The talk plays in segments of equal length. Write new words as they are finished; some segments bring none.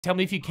Tell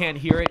me if you can't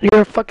hear it.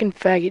 You're a fucking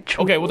faggot,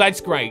 Troy. Okay, well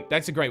that's great.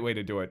 That's a great way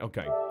to do it.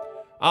 Okay.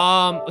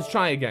 Let's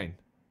try again.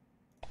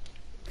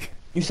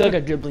 You suck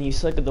at dribbling. You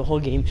suck at the whole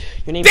game.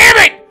 Your name. Damn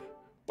it!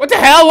 What the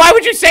hell? Why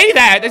would you say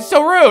that? That's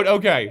so rude.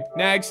 Okay,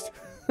 next.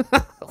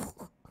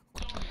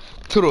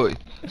 Troy,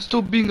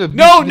 stop being a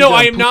No,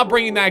 I am not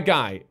bringing that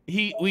guy.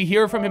 We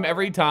hear from him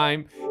every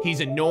time. He's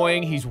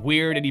annoying, he's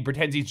weird, and he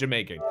pretends he's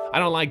Jamaican. I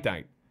don't like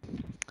that.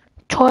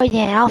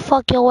 Troydan, I'll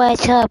fuck your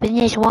ass up in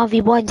this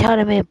 1v1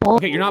 tournament, boy.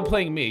 Okay, you're not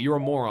playing me. You're a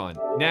moron.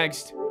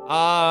 Next.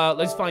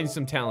 Let's find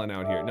some talent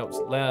out here.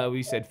 No,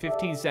 we said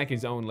 15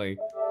 seconds only.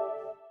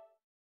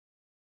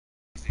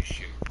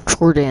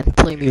 Troydan,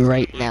 play me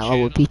right now. I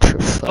will beat your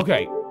fuck.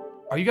 Okay.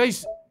 Are you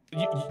guys...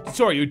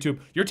 sorry, YouTube.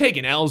 You're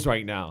taking L's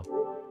right now.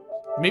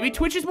 Maybe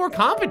Twitch is more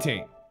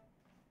competent.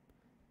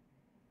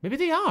 Maybe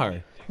they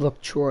are.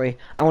 Look, Troy,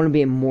 I want to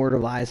be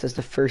immortalized as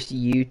the first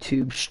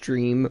YouTube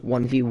stream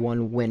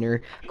 1v1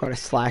 winner. Got a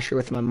slasher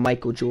with my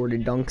Michael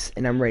Jordan dunks,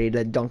 and I'm ready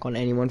to dunk on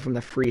anyone from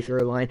the free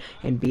throw line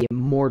and be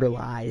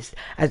immortalized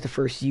as the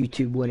first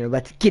YouTube winner.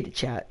 Let's get it,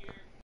 chat.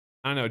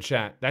 I don't know,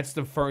 chat. That's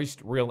the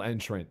first real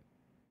entrant.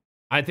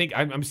 I think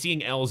I'm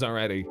seeing L's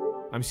already.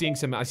 I see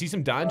some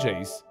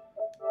Danjays.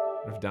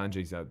 I wonder if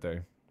Danjay's out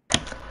there.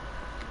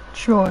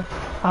 Sure.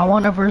 I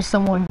want to verse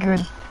someone good.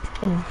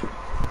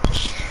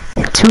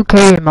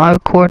 2K in my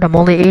record, I'm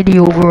only 80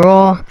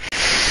 overall.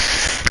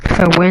 If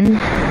I win,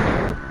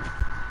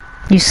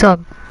 you suck,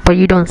 but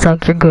you don't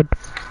suck, you're good.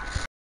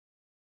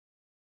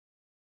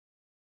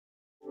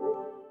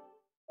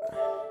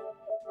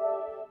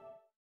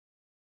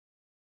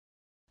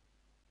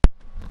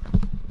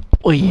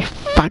 Oi,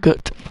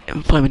 faggot.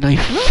 And find me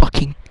no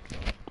fucking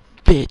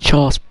bitch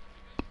ass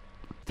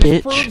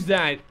This bitch. proves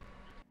that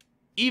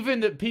even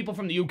the people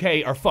from the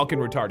UK are fucking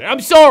retarded. I'm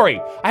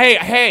sorry!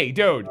 Hey,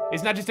 dude.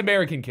 It's not just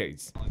American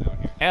kids.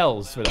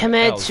 L's for that. Come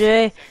on, L's.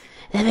 Troy.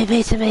 Let me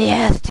beat somebody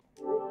else.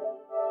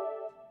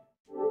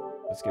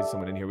 Let's get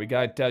someone in here. We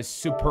got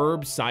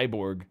Superb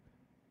Cyborg.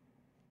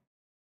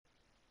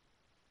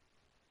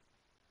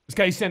 This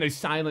guy sent a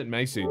silent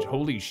message.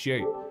 Holy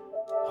shit.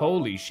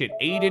 Holy shit.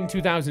 Aiden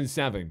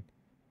 2007.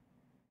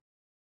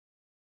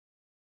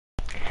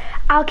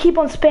 I'll keep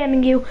on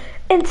spamming you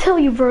until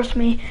you verse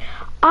me.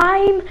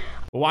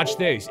 Watch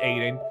this,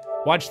 Aiden.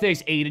 Watch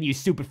this, Aiden, you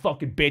stupid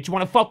fucking bitch. You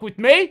wanna fuck with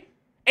me?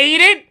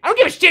 Aiden? I don't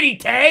give a shit, he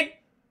 10!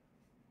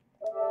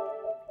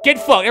 Get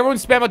fucked. Everyone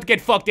spam out to get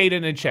fucked, Aiden,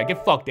 in the chat.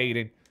 Get fucked,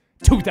 Aiden.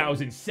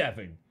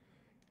 2007.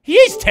 He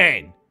is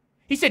 10.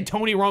 He said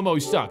Tony Romo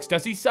sucks.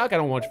 Does he suck? I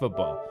don't watch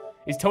football.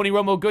 Is Tony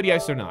Romo good?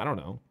 Yes or no? I don't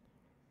know.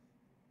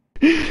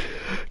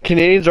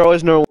 Canadians are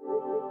always Noah.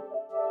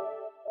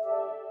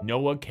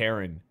 Noah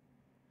Karen.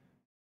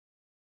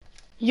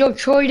 Yo,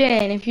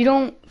 Troydan, if you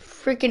don't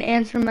freaking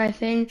answer my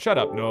thing. Shut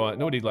up, Noah.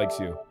 Nobody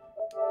likes you.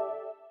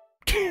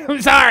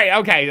 I'm sorry.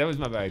 Okay, that was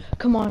my bad.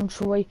 Come on,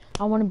 Troy.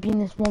 I want to be in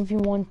this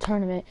 1v1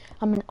 tournament.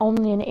 I'm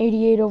only an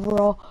 88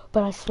 overall,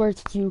 but I swear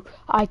to you,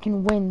 I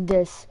can win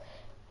this.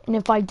 And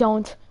if I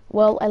don't,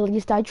 well, at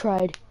least I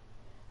tried.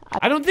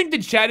 I don't think the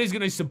chat is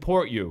going to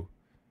support you.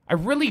 I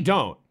really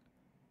don't.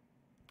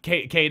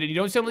 Kaden, you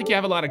don't sound like you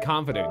have a lot of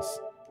confidence.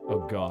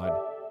 Oh, God.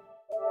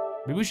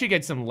 Maybe we should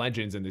get some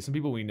legends in this, some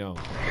people we know.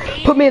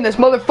 Put me in this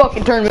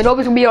motherfucking tournament.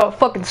 Nobody's gonna be able to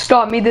fucking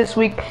stop me this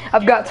week.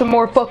 I've got some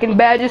more fucking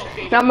badges,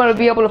 and I'm gonna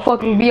be able to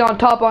fucking be on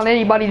top on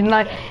anybody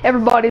tonight.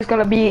 Everybody's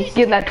gonna be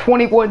getting that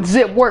 21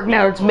 zip work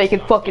now. Let's make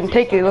it fucking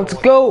take it. Let's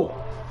go.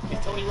 Is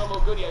Tony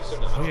Romo good? Yes or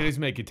no? Oh, yeah, let's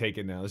make it take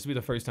it now. This will be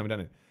the first time we've done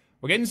it.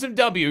 We're getting some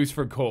W's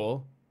for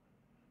Cole.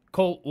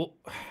 Cole, well,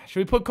 should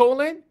we put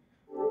Cole in?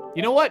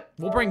 You know what?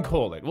 We'll bring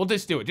Cole in. We'll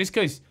just do it. Just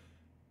because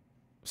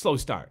slow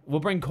start. We'll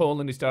bring Cole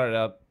in to start it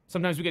up.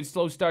 Sometimes we get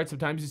slow starts.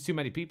 Sometimes it's too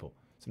many people.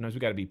 Sometimes we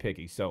got to be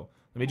picky. So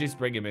let me just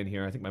bring him in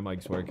here. I think my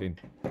mic's working.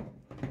 Do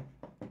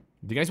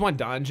you guys want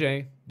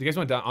Donjay? Do you guys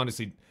want Don?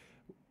 Honestly,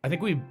 I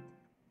think we've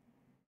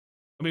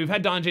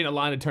had Donjay in a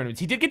lot of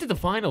tournaments. He did get to the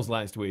finals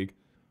last week.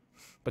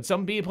 But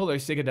some people are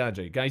sick of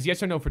Donjay. Guys,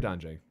 yes or no for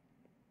Donjay?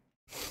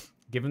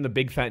 Give him the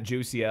big fat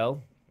juicy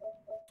L.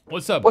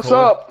 What's up, What's Cole?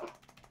 up?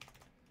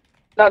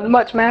 Not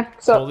much, man.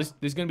 What's up? Cole, this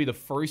is going to be the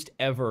first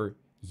ever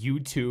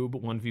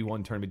YouTube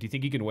 1v1 tournament. Do you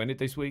think you can win it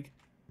this week?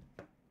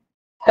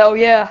 Hell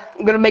yeah.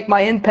 I'm gonna make my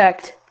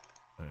impact.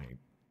 Alright.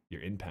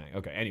 Your impact.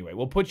 Okay, anyway,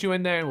 we'll put you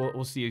in there and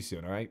we'll see you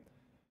soon, alright?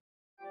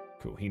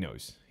 Cool, he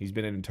knows. He's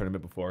been in a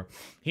tournament before.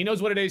 He knows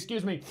what it is.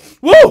 Excuse me.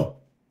 Woo!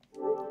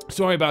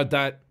 Sorry about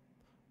that.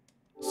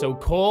 So,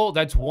 Cole,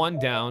 that's one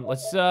down.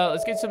 Let's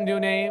get some new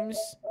names.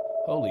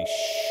 Holy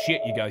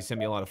shit, you guys sent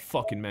me a lot of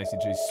fucking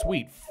messages.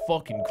 Sweet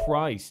fucking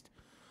Christ.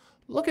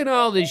 Look at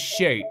all this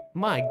shit.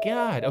 My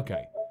God.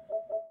 Okay.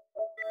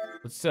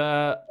 Let's,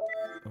 oh,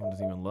 it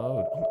doesn't even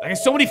load. Oh, I got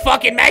so many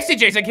fucking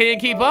messages, I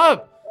can't keep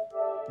up.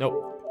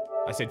 Nope.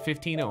 I said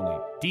 15 only.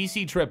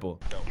 DC triple.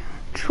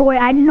 Troy,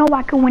 I know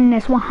I can win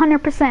this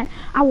 100%.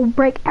 I will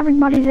break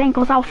everybody's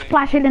ankles. I'll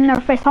splash it in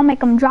their face. I'll make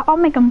them drop. I'll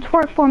make them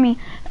twerk for me.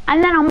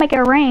 And then I'll make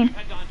it rain.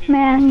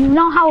 Man, you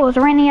know how it was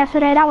raining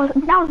yesterday? That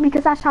was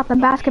because I shot the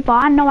basketball.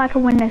 I know I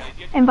can win this.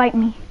 Invite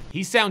me.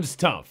 He sounds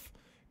tough.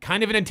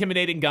 Kind of an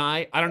intimidating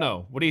guy. I don't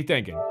know. What are you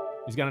thinking?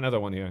 He's got another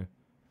one here.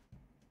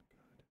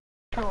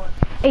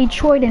 Hey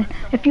Troydan,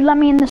 if you let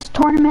me in this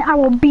tournament, I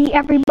will beat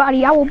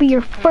everybody. I will be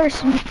your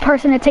first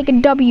person to take a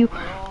W.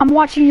 I'm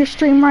watching your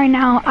stream right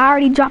now. I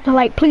already dropped a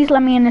like. Please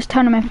let me in this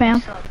tournament,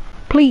 fam.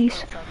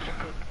 Please.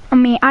 I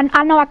mean,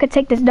 I know I could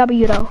take this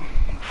W though.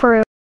 For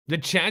real. The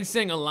chat's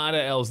saying a lot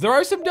of L's. There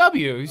are some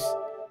W's.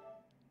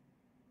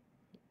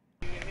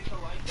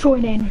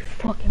 Troydan, you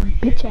fucking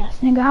bitch ass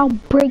nigga. I'll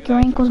break your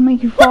ankles,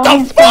 make you fall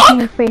and smash in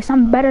your face.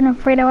 I'm better than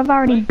Fredo. I've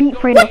already beat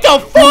Fredo. What the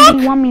fuck?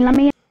 You want me? Let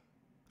me in.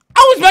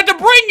 I was about to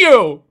bring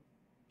you!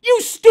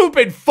 You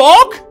stupid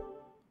fuck!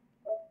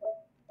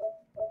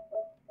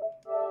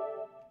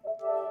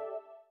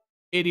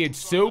 Idiot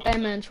soup. Hey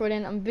man,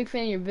 Troydan, I'm a big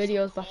fan of your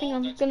videos, but I think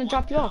I'm gonna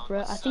drop you off,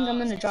 bro. I think I'm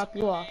gonna drop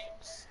you off.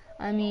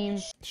 I mean...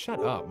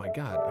 Shut up, my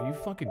god. Are you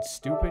fucking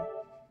stupid?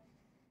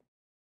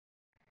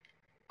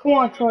 Come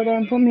on,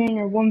 Troydan, put me in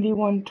your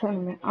 1v1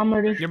 tournament. I'm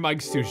ready. Your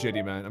mic's too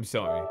shitty, man. I'm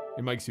sorry.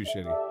 Your mic's too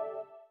shitty.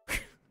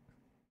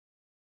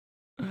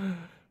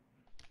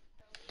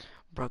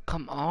 Bro,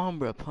 come on,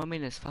 bro. Put me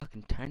in this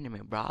fucking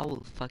tournament, bro. I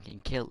will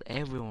fucking kill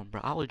everyone,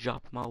 bro. I will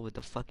drop them all with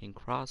the fucking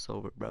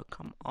crossover, bro.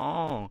 Come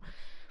on.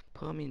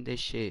 Put me in this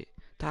shit.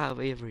 Tired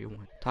of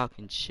everyone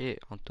talking shit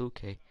on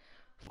 2K.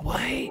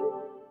 What?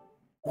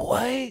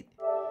 What?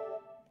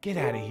 Get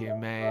out of here,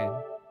 man.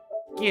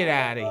 Get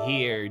out of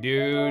here,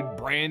 dude.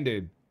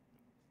 Brandon.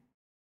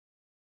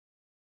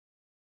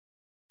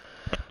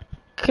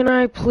 Can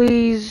I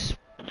please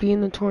be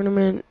in the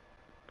tournament?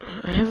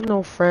 I have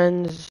no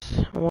friends.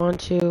 I want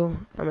to.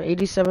 I'm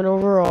 87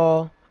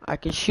 overall. I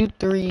can shoot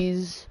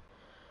threes.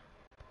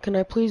 Can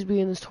I please be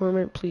in this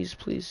tournament? Please,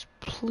 please,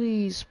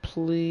 please,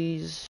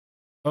 please.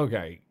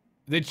 Okay.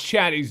 The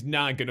chat is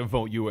not gonna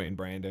vote you in,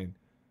 Brandon.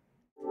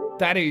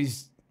 That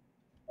is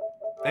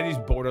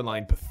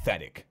borderline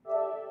pathetic.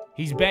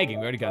 He's begging.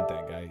 We already got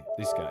that guy.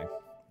 This guy.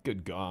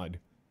 Good God.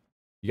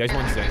 You guys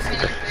want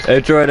Zesty?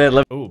 Hey,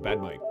 Troydan. Oh,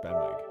 bad mic. Bad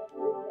mic.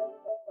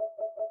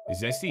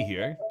 Is Zesty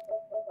here?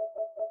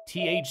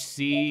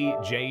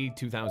 THCJ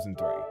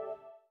 2003.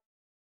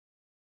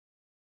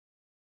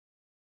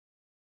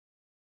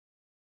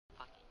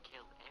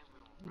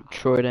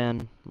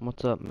 Troydan,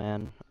 what's up,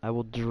 man? I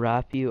will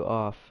drop you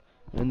off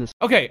in this.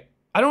 Okay,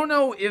 I don't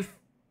know if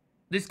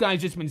this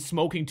guy's just been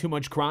smoking too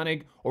much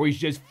chronic or he's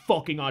just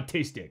fucking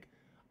autistic.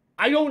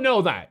 I don't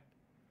know that.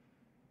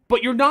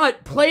 But you're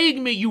not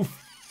playing me, you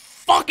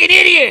fucking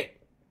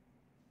idiot!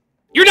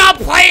 You're not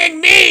playing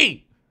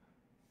me!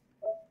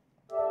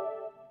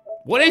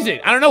 What is it?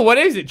 I don't know. What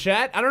is it,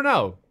 chat? I don't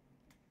know.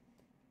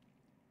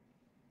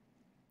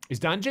 Is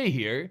Donjay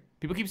here?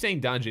 People keep saying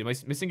Donjay. Am I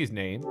missing his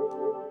name?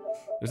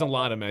 There's a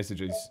lot of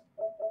messages.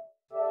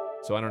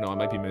 So I don't know. I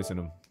might be missing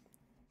him.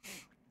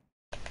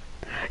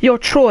 Yo,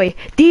 Troy,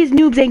 these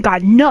noobs ain't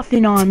got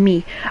nothing on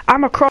me.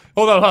 I'm across.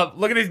 Hold on.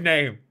 Look at his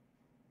name.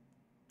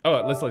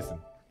 Oh, let's listen.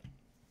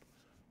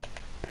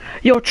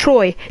 Yo,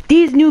 Troy,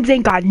 these noobs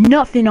ain't got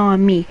nothing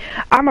on me.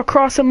 I'ma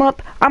cross them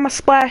up, I'ma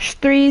splash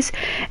threes,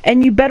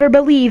 and you better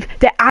believe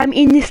that I'm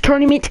in this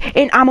tournament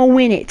and I'ma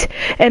win it.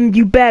 And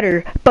you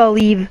better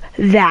believe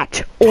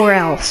that, or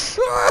else.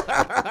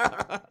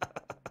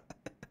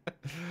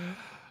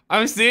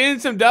 I'm seeing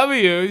some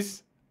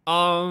W's.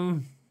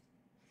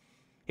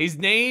 His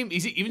name,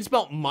 he's even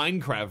spelled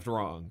Minecraft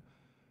wrong.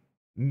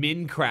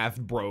 Minecraft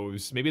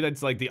Bros. Maybe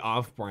that's like the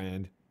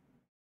off-brand.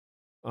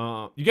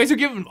 You guys are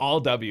giving him all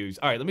W's.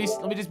 All right, let me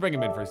just bring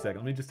him in for a second.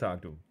 Let me just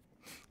talk to him.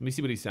 Let me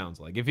see what he sounds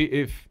like. If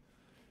you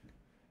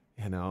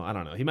know, I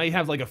don't know. He might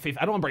have like a 50.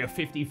 I don't want to bring a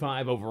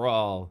 55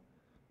 overall.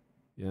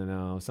 You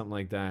know, something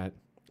like that.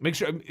 Make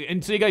sure.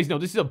 And so you guys know,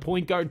 this is a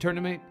point guard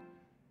tournament.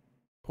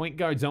 Point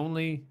guards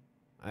only.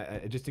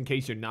 Just in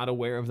case you're not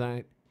aware of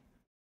that.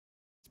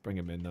 Let's bring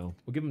him in though.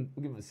 We'll give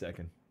him a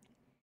second.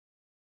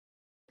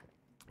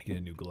 Get a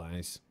new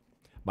glass.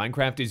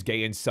 Minecraft is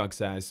gay and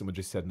sucks ass. Someone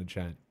just said in the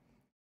chat.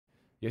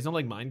 You guys don't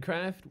like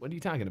Minecraft? What are you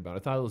talking about? I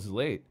thought it was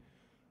late.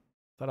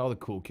 I thought all the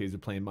cool kids are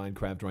playing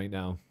Minecraft right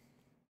now.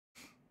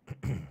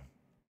 You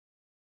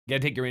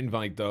gotta take your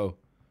invite though.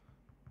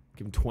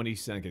 Give him 20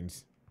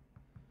 seconds.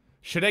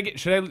 Should I get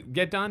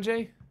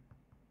Donjay?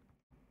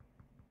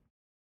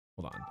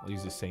 Hold on. I'll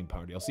use the same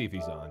party. I'll see if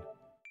he's on.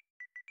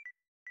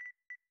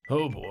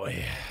 Oh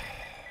boy.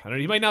 I don't know.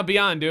 He might not be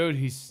on, dude.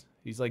 He's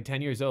like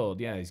 10 years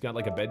old. Yeah, he's got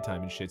like a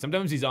bedtime and shit.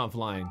 Sometimes he's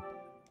offline.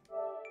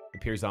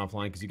 Appears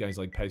offline because you guys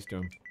like pester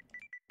him.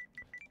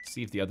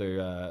 See if the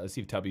other, let's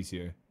see if Tubby's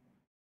here.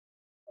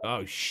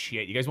 Oh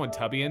shit, you guys want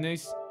Tubby in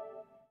this?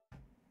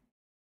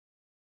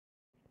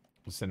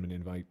 We'll send him an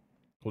invite.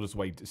 We'll just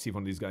wait to see if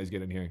one of these guys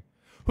get in here.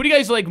 Who do you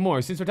guys like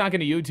more, since we're talking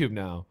to YouTube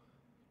now?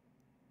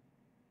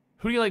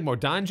 Who do you like more,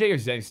 Donjay or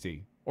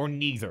Zesty? Or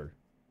neither?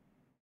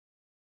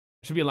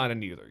 Should be a lot of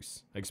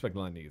neithers. I expect a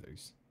lot of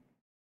neithers.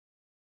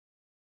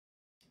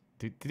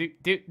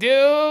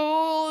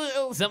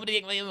 Somebody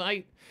take my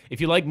invite.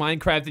 If you like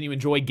Minecraft and you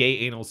enjoy gay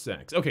anal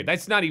sex. Okay,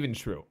 that's not even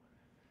true.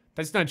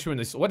 That's not true in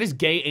this. What does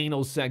gay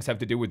anal sex have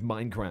to do with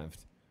Minecraft?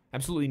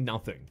 Absolutely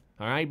nothing.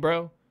 Alright,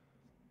 bro?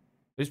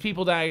 There's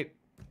people that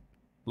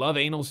Love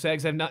anal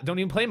sex. Don't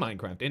even play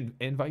Minecraft.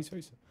 And vice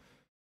versa.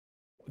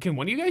 Can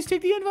one of you guys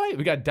take the invite?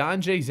 We got Don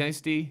J,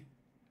 Zesty,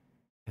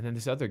 and then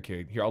this other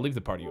kid. Here, I'll leave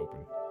the party open.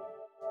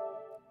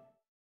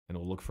 And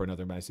we'll look for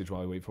another message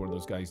while I wait for one of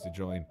those guys to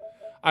join.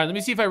 All right, let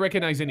me see if I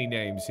recognize any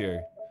names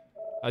here.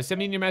 Send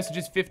me in your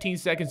messages, 15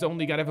 seconds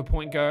only. Gotta have a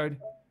point guard.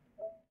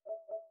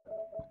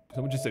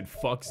 Someone just said,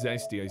 fuck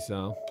Zesty, I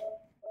saw.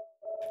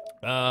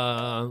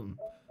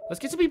 Let's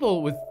get some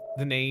people with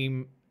the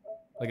name,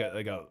 like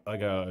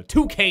a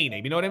 2K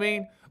name, you know what I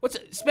mean?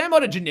 Spam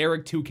out a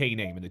generic 2K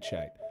name in the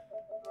chat.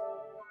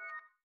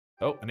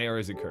 Oh, an error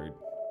has occurred.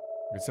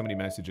 There's so many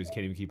messages,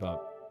 can't even keep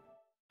up.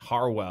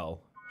 Harwell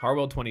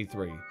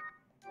 23.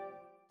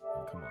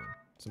 Oh, come on.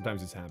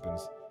 Sometimes this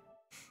happens.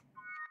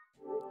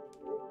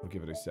 We'll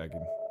give it a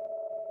second.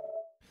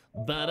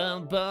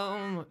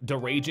 Ba-dum-bum.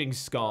 Deraging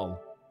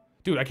Skull.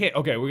 Dude, I can't.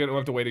 Okay, we'll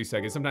have to wait a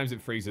second. Sometimes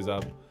it freezes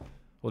up.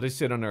 We'll just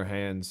sit on our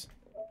hands.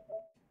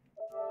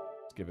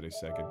 Let's give it a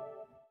second.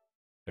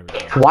 There we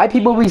go. Why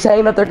people be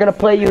saying that they're gonna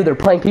play you? They're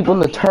playing people in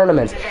the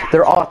tournaments.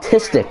 They're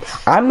autistic.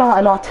 I'm not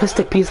an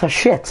autistic piece of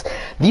shit.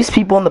 These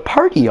people in the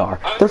party are.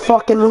 They're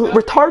fucking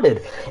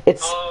retarded.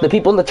 It's the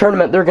people in the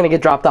tournament, they're gonna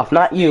get dropped off.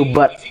 Not you,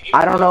 but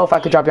I don't know if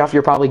I could drop you off.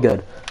 You're probably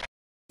good.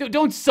 Dude,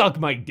 don't suck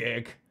my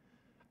dick.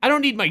 I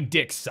don't need my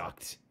dick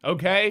sucked,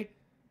 okay?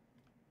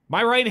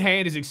 My right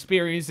hand is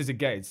experienced as it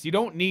gets. You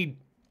don't need...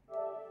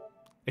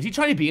 Is he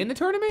trying to be in the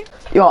tournament?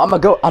 Yo, I'm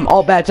gonna go. I'm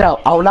all badged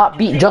out. I will not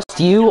beat just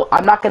you.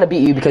 I'm not gonna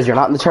beat you because you're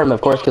not in the tournament,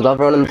 of course, because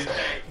everyone in this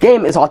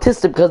game is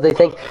autistic because they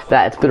think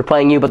that they're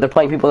playing you, but they're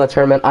playing people in the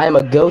tournament. I am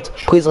a goat.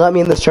 Please let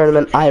me in this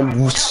tournament. I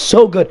am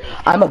so good.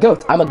 I'm a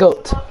goat. I'm a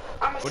goat.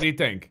 What do you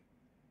think?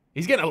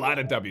 He's getting a lot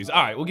of W's.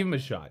 All right, we'll give him a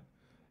shot.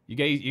 You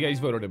guys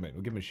voted him in.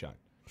 We'll give him a shot.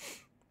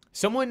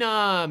 Someone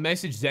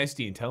message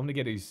Zesty and tell him to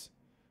get his...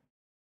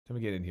 Tell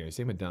him to get in here.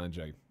 Same with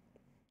Donjay.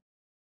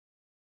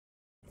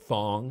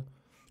 Fong.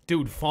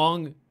 Dude,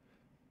 Fong...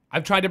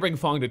 I've tried to bring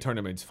Fong to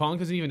tournaments. Fong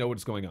doesn't even know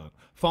what's going on.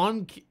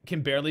 Fong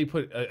can barely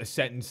put a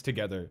sentence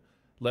together,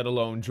 let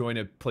alone join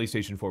a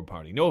PlayStation 4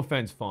 party. No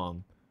offense,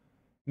 Fong.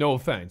 No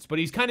offense. But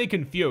he's kind of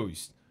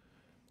confused.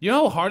 You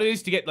know how hard it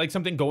is to get like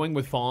something going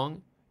with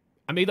Fong?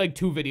 I made like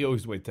 2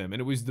 videos with him,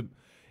 and it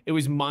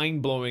was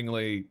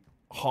mind-blowingly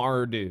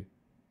hard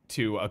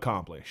to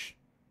accomplish.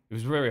 It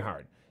was very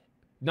hard.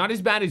 Not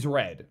as bad as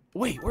Red.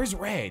 Wait, where's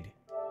Red?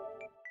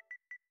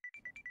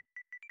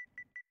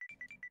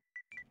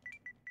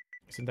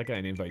 I sent that guy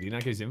an invite. Did he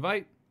not get his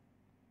invite?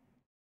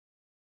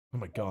 Oh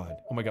my god.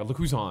 Oh my god, look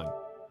who's on.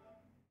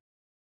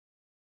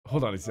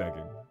 Hold on a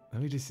second.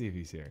 Let me just see if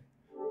he's here.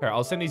 Here,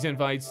 I'll send these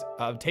invites.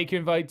 Take your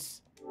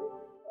invites.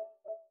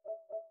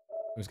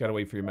 I just gotta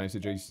wait for your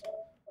messages.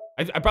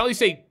 I'd probably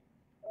say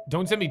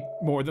don't send me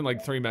more than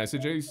like 3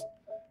 messages.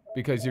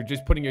 Because you're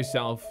just putting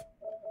yourself...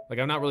 Like,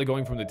 I'm not really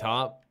going from the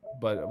top.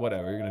 But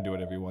whatever, you're gonna do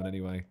whatever you want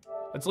anyway.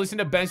 Let's listen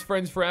to Best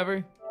Friends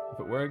Forever. If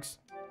it works.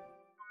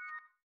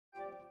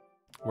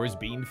 Where's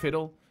Bean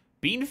Fiddle?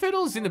 Bean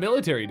Fiddle's in the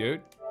military,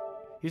 dude.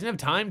 He doesn't have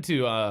time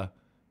to, I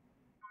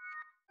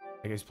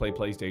guess play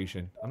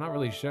PlayStation. I'm not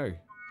really sure.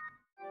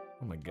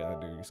 Oh my god,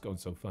 dude. It's going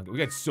so fucking... We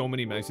got so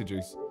many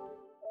messages.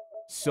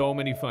 So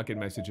many fucking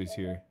messages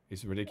here.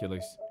 It's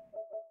ridiculous.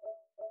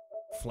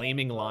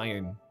 Flaming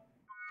Lion.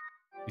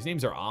 These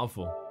names are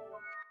awful.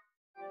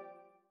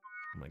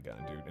 Oh my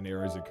god, dude. An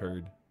error has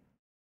occurred.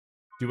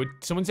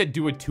 Someone said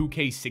do a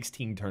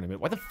 2K16 tournament.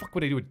 Why the fuck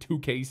would I do a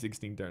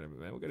 2K16 tournament,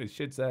 man? What kind of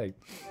shit say?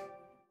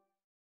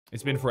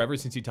 It's been forever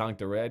since he talked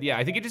to Red. Yeah,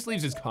 I think he just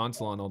leaves his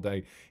console on all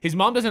day. His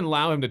mom doesn't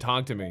allow him to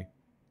talk to me.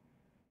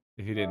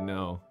 If you didn't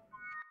know.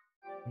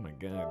 Oh my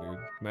god, dude. I'm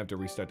gonna have to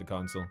restart the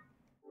console.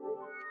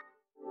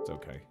 It's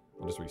okay.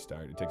 I'll just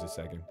restart. It takes a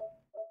second.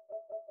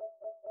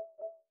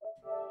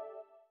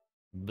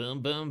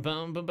 Boom, boom,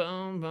 boom, boom,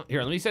 boom, boom.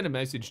 Here, let me send a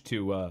message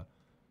to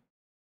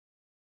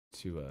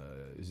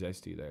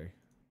Zesty there.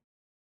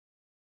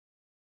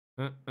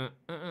 There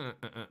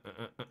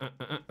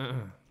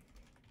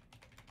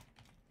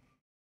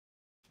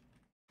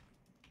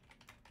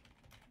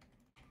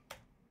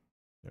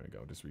we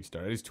go. Just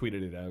restart. I just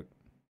tweeted it out.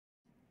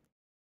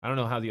 I don't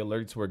know how the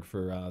alerts work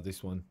for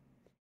this one.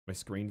 My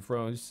screen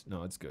froze.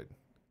 No, it's good.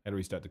 I had to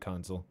restart the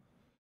console.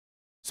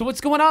 So what's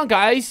going on,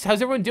 guys?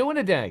 How's everyone doing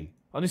today?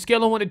 On a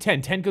scale of 1 to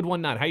 10. 10 good,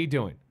 1 not. How you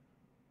doing?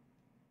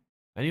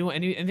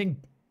 Anything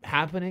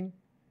happening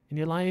in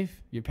your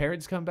life? Your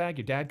parents come back?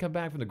 Your dad come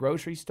back from the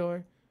grocery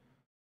store?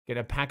 Get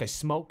a pack of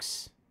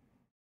smokes?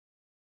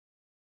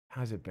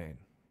 How's it been?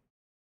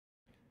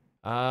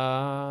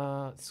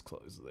 Let's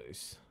close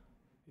this.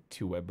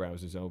 2 web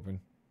browsers open.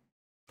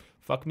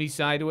 Fuck me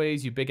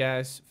sideways, you big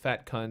ass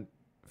fat cunt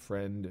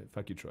friend.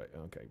 Fuck you, Troy.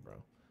 Okay, bro.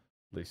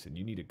 Listen,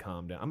 you need to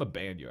calm down. I'm gonna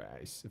ban your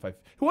ass.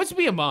 Who wants to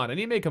be a mod? I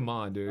need to make a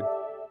mod, dude.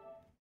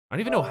 I don't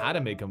even know how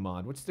to make a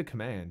mod. What's the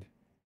command?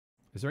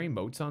 Is there any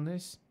emotes on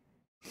this?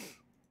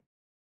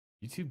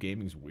 YouTube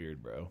gaming's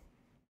weird, bro.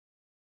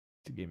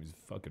 YouTube gaming is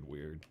fucking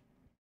weird.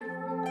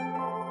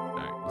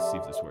 Alright, let's see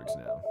if this works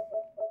now.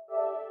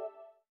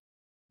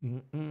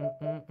 There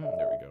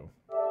we go.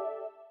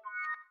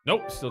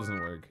 Nope, still doesn't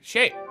work.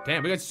 Shit.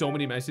 Damn, we got so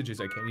many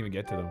messages I can't even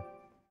get to them.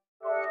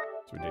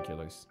 It's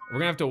ridiculous. We're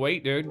gonna have to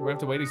wait, dude. We're gonna have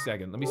to wait a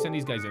second. Let me send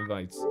these guys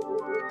invites.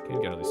 Can't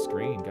even get on the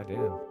screen.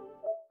 Goddamn.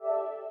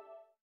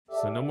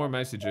 So no more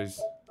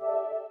messages.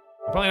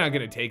 I'm probably not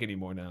gonna take any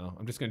more now.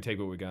 I'm just gonna take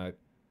what we got.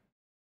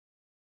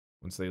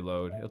 Once they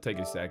load. It'll take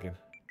a second.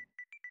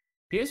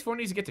 PS4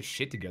 needs to get the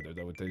shit together,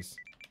 though, with this.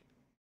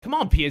 Come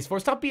on, PS4.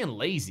 Stop being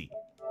lazy.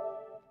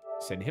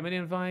 Send him an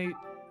invite.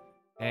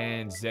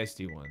 And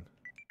Zesty one.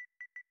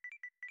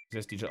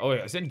 Zesty. Oh,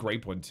 yeah. Send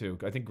Grape one, too.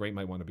 I think Grape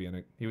might want to be in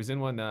it. He was in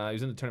one. He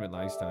was in the tournament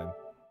last time.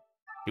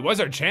 He was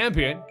our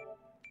champion.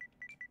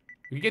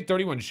 We could get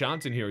 31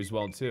 shots in here as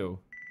well, too.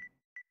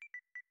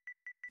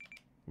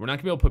 We're not going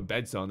to be able to put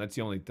bets on. That's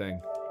the only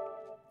thing.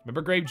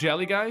 Remember Grape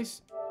Jelly,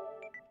 guys?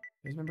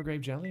 You guys remember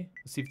Grape Jelly?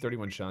 Let's see if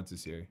 31 shots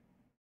is here.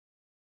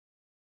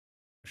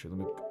 Actually, let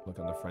me look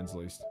on the friends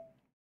list.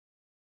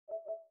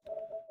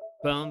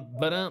 Bum,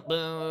 ba-dum,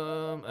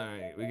 bum.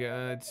 Alright, we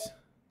got...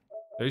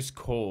 There's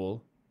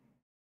Cole.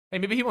 Hey,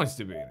 maybe he wants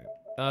to be in it.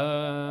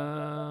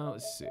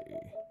 Let's see.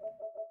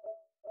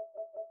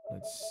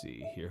 Let's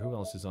see here. Who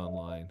else is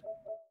online?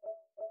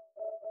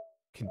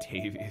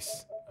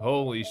 Contavious.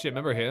 Holy shit,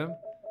 remember him?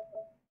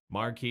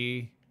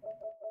 Marquis.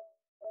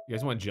 You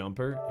guys want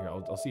Jumper? Here,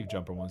 I'll see if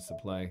Jumper wants to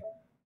play.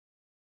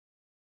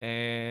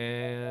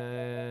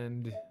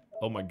 And...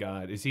 Oh my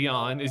god, is he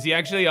on? Is he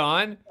actually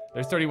on?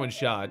 There's 31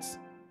 shots.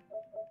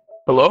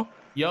 Hello?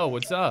 Yo,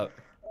 what's up?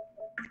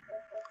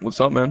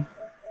 What's up, man?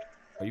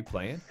 Are you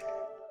playing?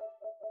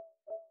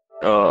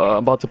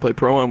 I'm about to play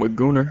Pro Am with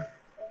Gooner.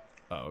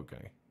 Oh,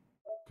 okay.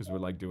 Because we're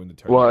like doing the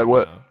tournament. Why? Right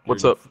What? now.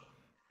 What's up?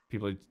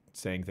 People are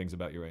saying things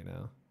about you right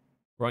now.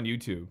 We're on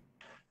YouTube.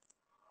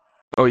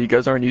 Oh, you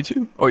guys are on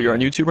YouTube? Oh, you're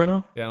on YouTube right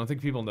now? Yeah, I don't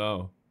think people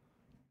know.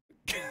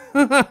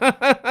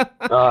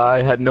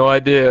 I had no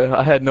idea.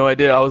 I had no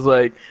idea. I was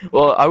like,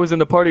 well, I was in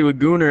the party with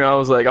Gooner. I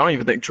was like, I don't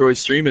even think Troy's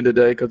streaming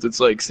today because it's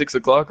like 6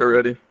 o'clock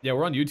already. Yeah,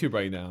 we're on YouTube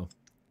right now.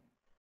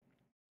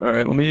 All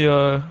right, let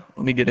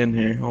me get in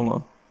here. Hold on.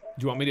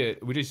 Do you want me to?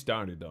 We just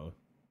started though.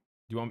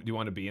 Do you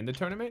want to be in the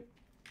tournament?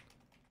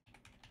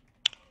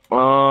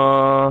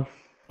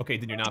 Okay,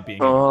 then you're not being.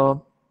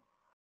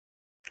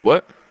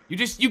 What?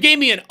 You gave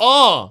me an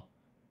The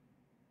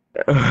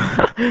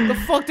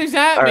fuck does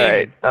that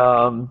mean?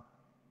 All right.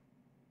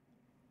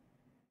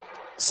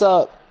 What's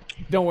up?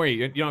 Don't worry,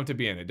 you don't have to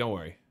be in it. Don't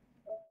worry.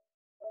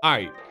 All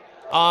right.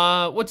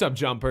 What's up,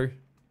 Jumper?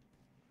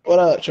 What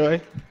up, Troy?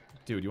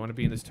 Dude, you want to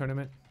be in this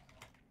tournament?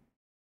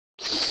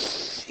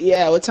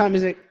 Yeah. What time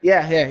is it?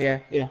 Yeah.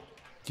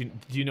 Do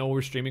you know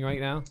we're streaming right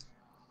now?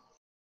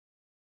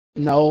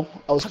 No,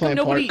 I was playing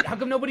Park. How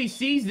come nobody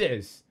sees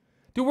this?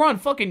 Dude, we're on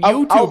fucking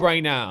YouTube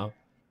right now.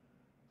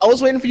 I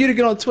was waiting for you to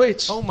get on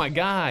Twitch. Oh my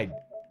god.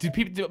 Do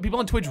people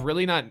on Twitch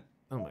really not?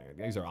 Oh my god,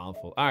 these are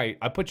awful. All right,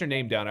 I put your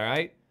name down. All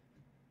right.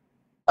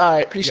 All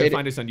right, appreciate it.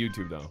 Find us on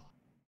YouTube though.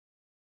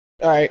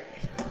 All right.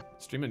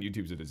 Streaming on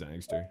YouTube's a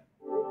disaster.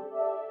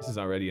 This is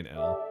already an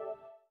L.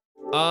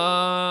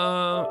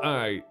 All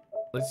right.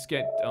 Let's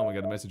get. Oh my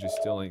god, the message is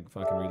still ain't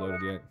fucking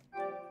reloaded yet.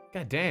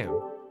 God damn.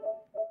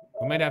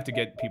 We might have to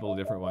get people a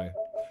different way.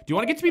 Do you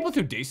want to get to people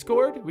through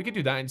Discord? We could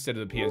do that instead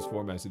of the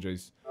PS4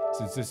 messages,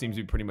 since this seems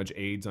to be pretty much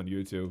AIDS on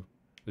YouTube.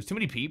 There's too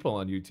many people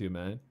on YouTube,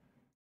 man.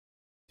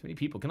 Too many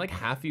people. Can like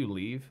half of you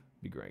leave?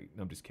 Be great.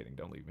 No, I'm just kidding.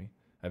 Don't leave me.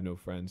 I have no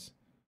friends.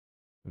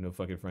 I have no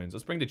fucking friends.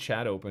 Let's bring the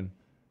chat open.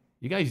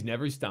 You guys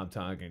never stop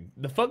talking.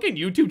 The fucking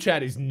YouTube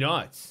chat is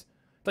nuts.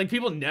 It's like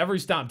people never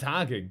stop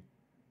talking.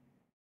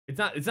 It's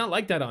not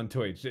like that on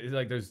Twitch. It's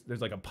like there's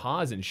like a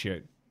pause and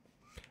shit.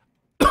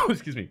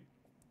 Excuse me.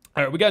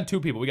 All right, we got 2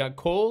 people. We got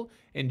Cole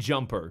and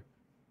Jumper.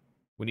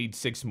 We need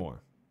 6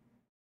 more.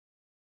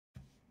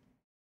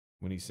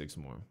 We need 6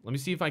 more. Let me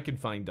see if I can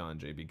find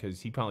Donjay,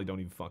 because he probably don't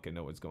even fucking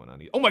know what's going on.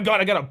 Oh my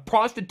god, I got a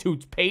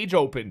prostitute's page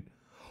open.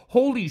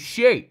 Holy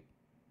shit.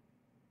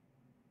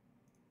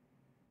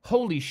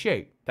 Holy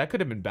shit. That could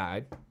have been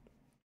bad.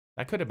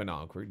 That could have been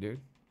awkward,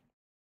 dude.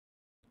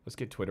 Let's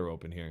get Twitter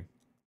open here.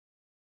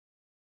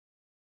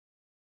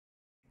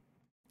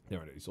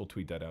 There it is. We'll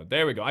tweet that out.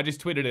 There we go. I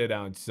just tweeted it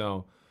out,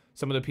 so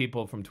some of the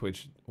people from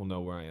Twitch will know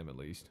where I am at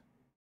least.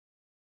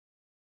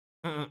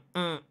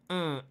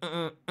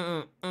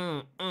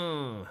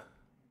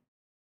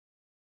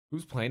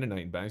 Who's playing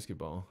tonight in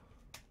basketball?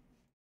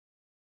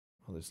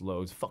 Oh, this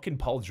loads. Fucking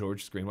Paul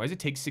George screen. Why does it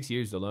take 6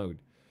 years to load?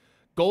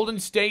 Golden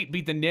State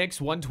beat the Knicks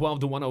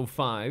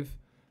 112-105.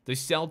 The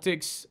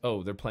Celtics,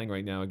 oh, they're playing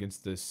right now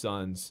against the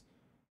Suns.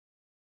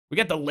 We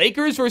got the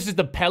Lakers versus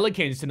the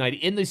Pelicans tonight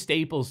in the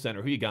Staples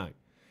Center. Who you got?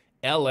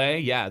 LA?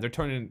 Yeah, they're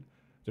turning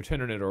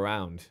it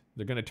around.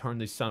 They're gonna turn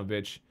this son of a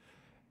bitch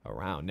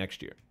around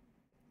next year.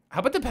 How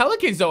about the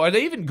Pelicans though? Are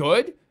they even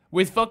good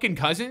with fucking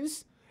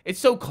Cousins? It's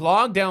so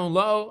clogged down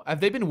low.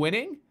 Have they been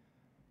winning?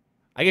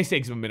 I guess it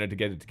takes them a minute to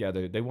get it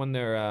together. They won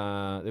their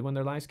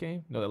last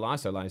game? No, they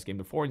lost their last game.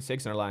 They're 4-6 in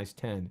their last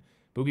 10.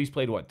 Boogie's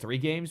played what, 3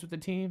 games with the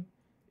team?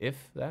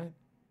 If that.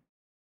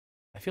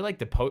 I feel like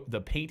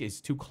the paint is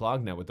too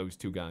clogged now with those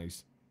 2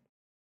 guys.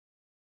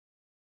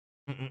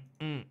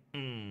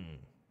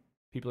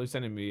 People are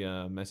sending me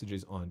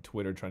messages on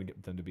Twitter trying to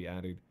get them to be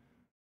added.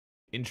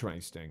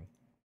 Interesting.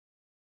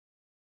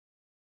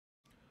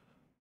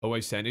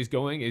 OSN is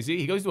going, is he?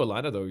 He goes to a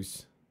lot of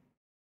those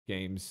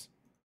games.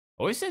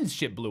 OSN's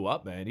shit blew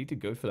up, man. He did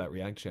good for that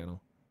React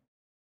channel.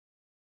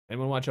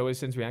 Anyone watch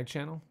OSN's React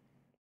channel?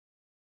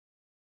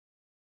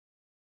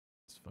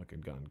 It's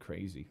fucking gone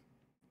crazy.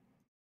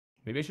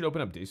 Maybe I should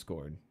open up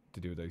Discord to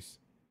do this.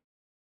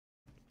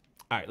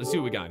 Alright, let's see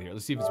what we got here.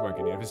 Let's see if it's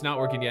working yet. If it's not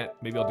working yet,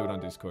 maybe I'll do it on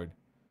Discord.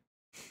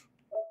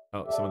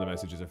 Oh, some of the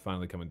messages are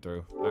finally coming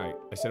through. Alright,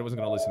 I said I wasn't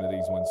going to listen to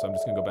these ones, so I'm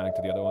just going to go back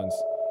to the other ones.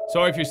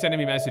 Sorry if you're sending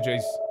me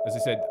messages. As I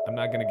said, I'm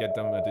not going to get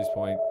them at this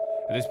point.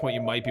 At this point,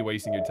 you might be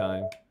wasting your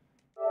time.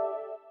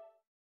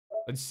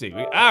 Let's see.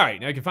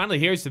 Alright, now I can finally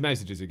hear some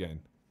messages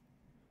again.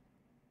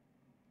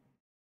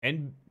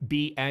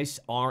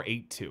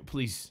 NBSR82.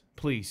 Please,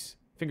 please.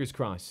 Fingers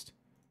crossed.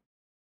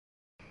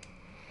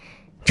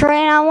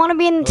 Troydan, I want to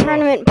be in the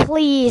tournament,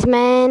 please,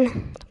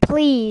 man.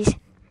 Please.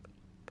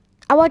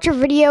 I watch your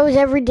videos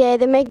every day.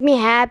 They make me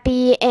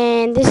happy,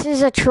 and this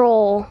is a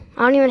troll.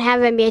 I don't even have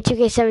NBA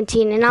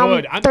 2K17, and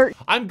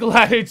I'm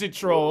glad it's a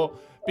troll,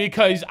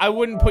 because I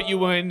wouldn't put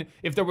you in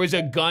if there was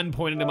a gun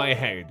pointed to my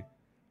head.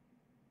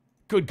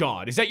 Good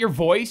God. Is that your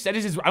voice? That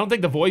is his, I don't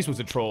think the voice was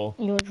a troll.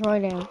 Yo,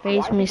 Troydan,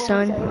 face me,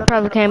 son.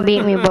 Probably can't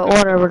beat me, but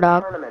whatever,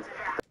 dog.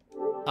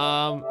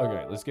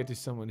 Okay, let's get to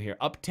someone here.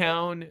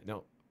 Uptown.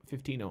 No,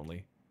 15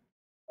 only.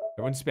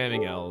 Everyone's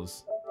spamming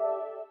L's.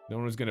 No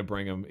one was gonna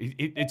bring him.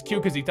 It's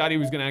cute because he thought he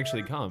was gonna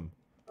actually come.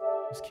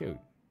 It's cute.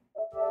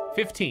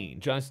 15,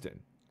 Justin.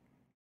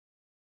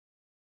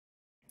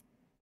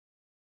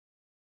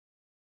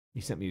 He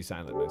sent me a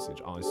silent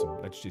message.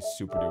 Awesome. That's just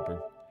super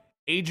duper.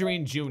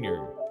 Adrian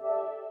Jr.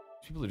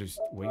 People are just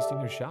wasting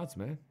their shots,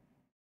 man.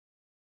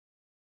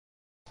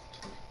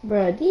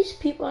 Bruh, these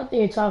people out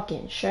there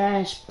talking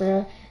trash,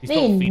 bruh.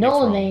 They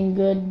know they ain't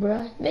good,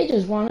 bruh. They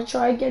just want to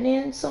try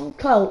getting some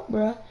clout,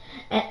 bruh.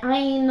 And I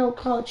ain't no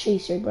clout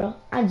chaser, bruh.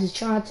 I just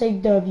trying to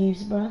take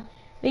W's, bruh.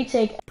 They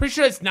take... Pretty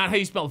sure that's not how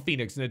you spell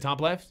Phoenix in the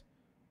top left.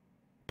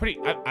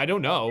 I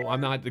don't know.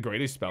 I'm not the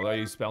greatest speller. I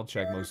use spell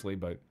check mostly,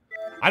 but...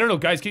 I don't know,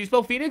 guys. Can you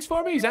spell Phoenix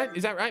for me? Is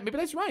that right? Maybe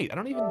that's right. I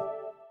don't even...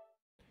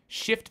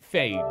 Shift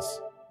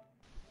fades.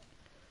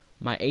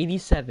 My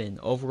 87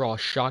 overall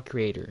shot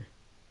creator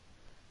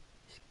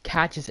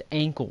catches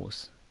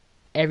ankles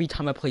every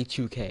time I play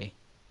 2K.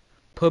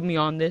 Put me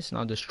on this and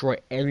I'll destroy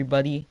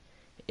everybody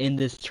in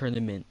this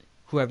tournament,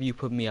 whoever you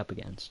put me up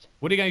against.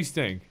 What do you guys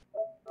think?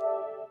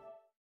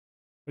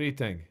 What do you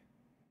think?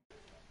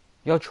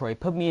 Yo, Troy,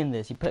 put me in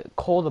this. You put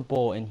Cole the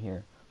Bull in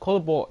here. Cole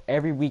the Bull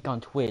every week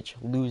on Twitch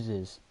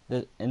loses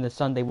in the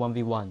Sunday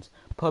 1v1s.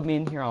 Put me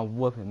in here, I'll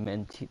whoop him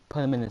and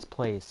put him in his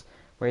place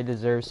where he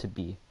deserves to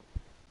be.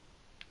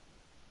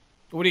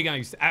 What do you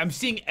guys? I'm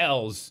seeing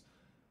L's.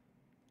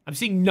 I'm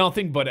seeing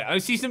nothing but I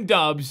see some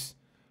dubs,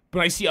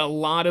 but I see a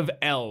lot of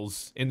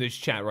L's in this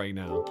chat right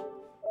now.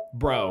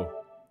 Bro,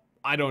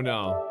 I don't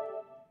know.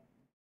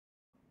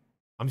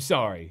 I'm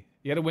sorry.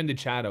 You gotta win the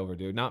chat over,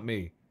 dude, not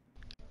me.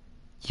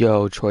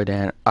 Yo,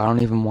 Troydan, I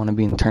don't even want to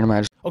be in the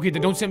tournament. Okay,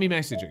 then don't send me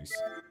messages.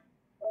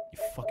 You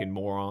fucking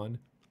moron.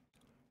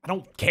 I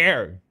don't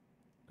care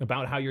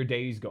about how your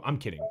days go. I'm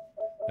kidding.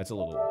 That's a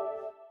little...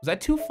 Was that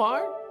too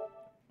far?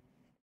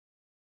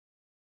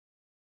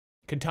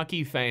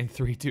 Kentucky fan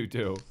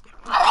 322.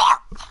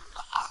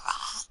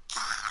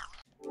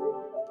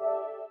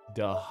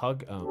 The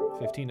hug. Oh,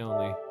 15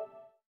 only.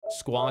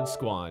 Squad.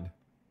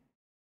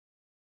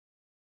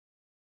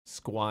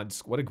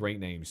 What a great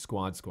name.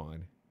 Squad.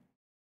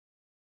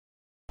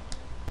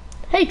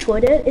 Hey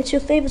Troydan, it's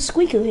your favorite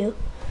Squeaker here.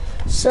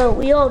 So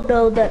we all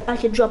know that I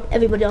can drop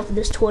everybody off in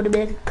this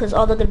tournament because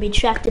all they're going to be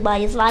attracted by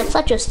is like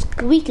such a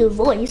squeaky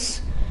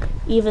voice.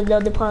 Even though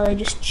they're probably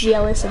just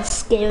jealous and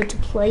scared to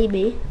play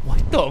me.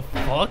 What the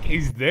fuck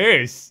is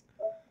this?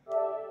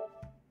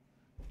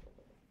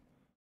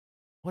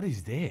 What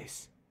is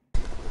this?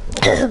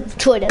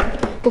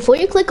 Troydan, before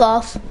you click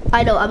off,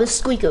 I know I'm a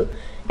squeaker.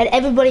 And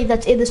everybody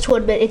that's in this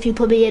tournament, if you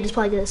put me in, is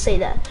probably going to say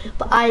that.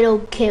 But I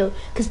don't care,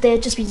 because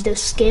that just means they're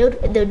scared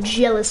and they're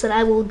jealous, and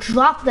I will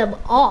drop them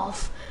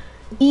off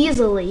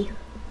easily.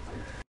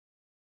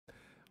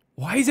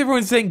 Why is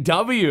everyone saying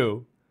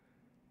W?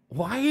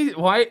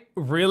 Why,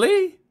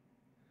 really?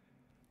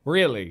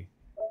 Really?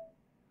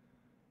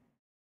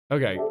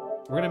 Okay,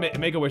 we're gonna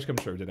make a wish come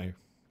true today.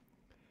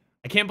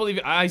 I can't believe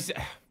it. Are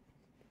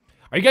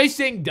you guys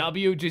saying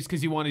W just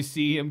because you want to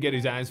see him get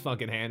his ass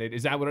fucking handed?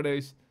 Is that what it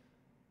is?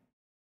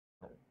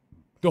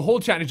 The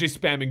whole chat is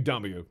just spamming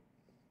W.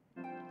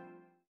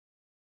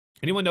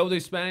 Anyone know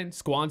this man?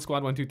 Squad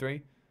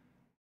 123.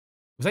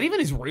 Was that even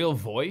his real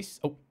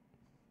voice? Oh.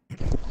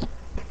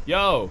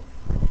 Yo,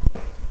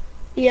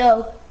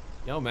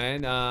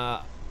 man,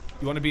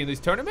 you want to be in this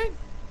tournament?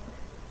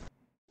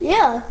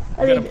 Yeah,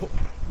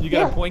 you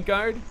got a point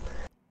guard?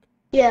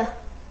 Yeah.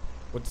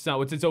 What's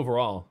its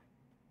overall?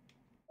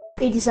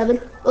 87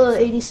 or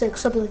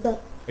 86, something like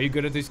that. Are you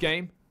good at this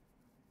game?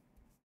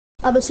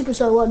 I'm a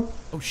Superstar 1.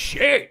 Oh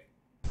shit!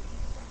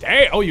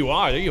 Hey, oh, you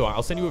are. There you are.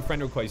 I'll send you a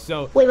friend request.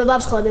 So. Wait, my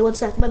mom's calling me. 1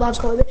 sec. My mom's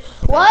calling me.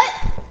 What?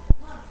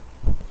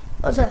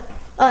 What's that?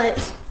 Alright,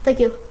 thank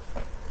you.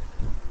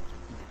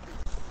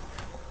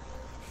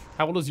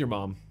 How old is your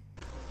mom?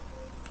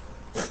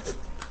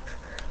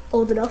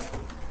 Old enough.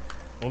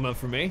 Old enough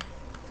for me?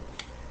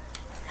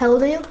 How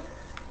old are you?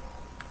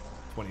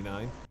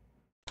 29.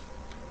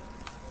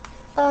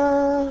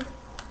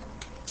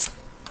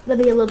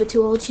 Maybe a little bit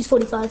too old. She's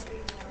 45.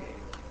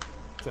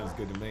 Sounds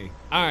good to me.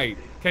 All right,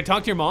 can I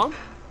talk to your mom?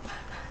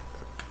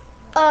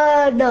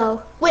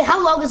 No. Wait,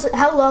 how long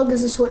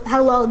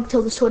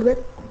till this tournament?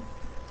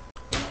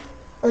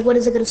 Like, when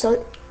is it gonna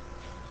start?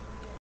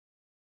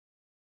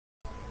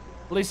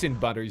 Listen,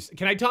 Butters,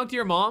 can I talk to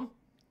your mom?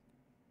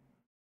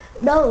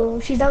 No,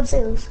 she's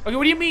downstairs. Okay,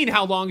 what do you mean,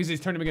 how long is this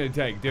tournament gonna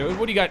take, dude?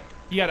 What do you got?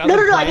 You got other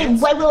No, plans? I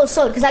mean, when will it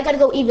start? Because I gotta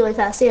go eat really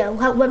fast. Yeah,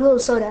 when will it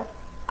start at?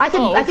 I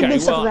can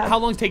move stuff around. How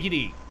long does it take you to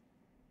eat?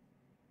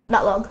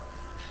 Not long.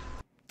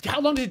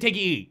 How long does it take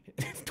you to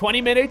eat?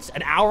 20 minutes?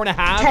 An hour and a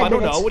half? 10 I don't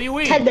minutes. know. What do you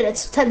eat? 10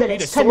 minutes. 10 You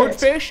minutes. eat a 10 minutes.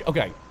 swordfish?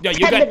 Okay. Yeah, you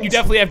 10 minutes. you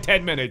definitely have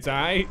 10 minutes, all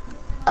right?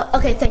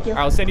 Okay, thank you.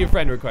 I'll send you a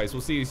friend request.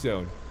 We'll see you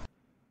soon.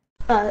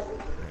 Alright.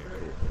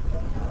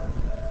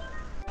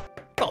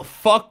 The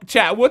fuck,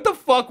 chat? What the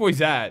fuck was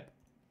that?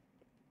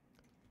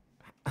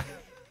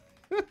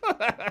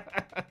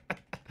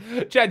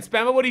 Chad,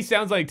 spam out what he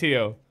sounds like to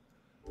you.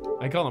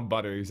 I call him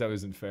Butters. That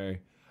wasn't fair.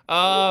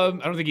 I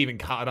don't think he even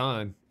caught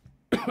on.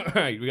 All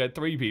right, we got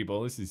 3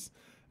 people. This is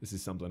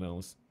something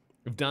else.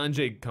 If Don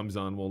J comes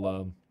on,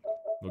 we'll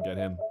get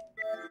him.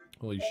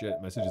 Holy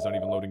shit, messages aren't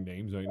even loading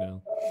names right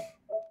now.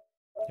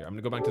 Here, I'm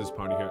gonna go back to this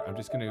party here. I'm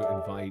just gonna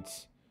invite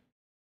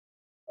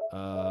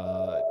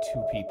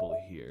 2 people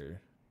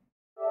here.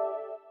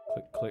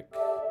 Click, click.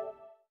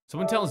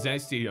 Someone tell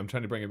Zesty I'm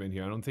trying to bring him in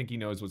here. I don't think he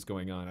knows what's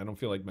going on. I don't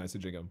feel like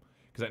messaging him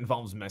because that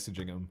involves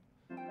messaging him.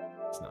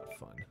 It's not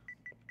fun.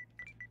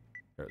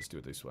 Here, let's do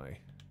it this way.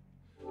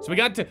 So we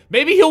got to...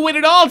 Maybe he'll win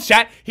it all,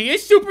 chat. He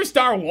is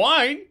Superstar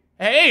 1.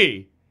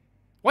 Hey.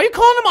 Why are you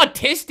calling him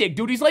autistic,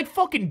 dude? He's like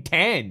fucking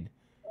 10.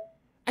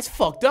 That's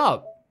fucked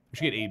up. We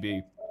should get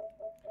AB.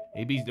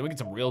 AB's doing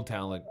some real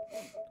talent.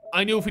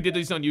 I knew if we did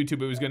this on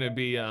YouTube, it was gonna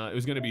be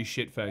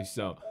shitface,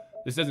 so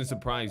this doesn't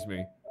surprise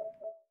me.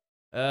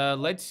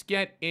 Let's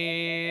get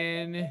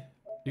in...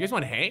 You guys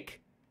want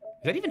Hank?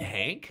 Is that even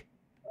Hank?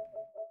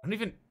 I don't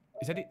even...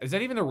 Is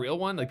that even a real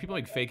one? Like, people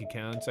make fake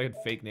accounts. I had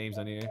fake names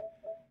on here.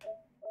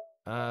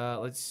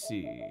 Let's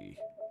see.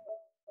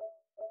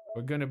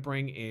 We're gonna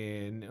bring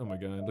in... Oh my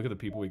god, look at the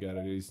people we got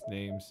at these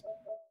names.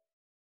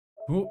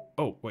 Who?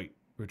 Oh, wait.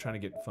 We're trying to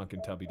get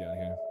fucking Tubby down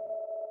here.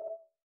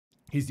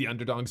 He's the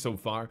underdog so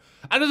far.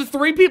 Out of the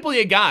 3 people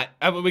we got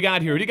here,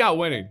 who do you got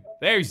winning?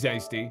 There's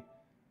Zesty.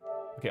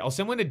 Okay, I'll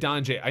send one to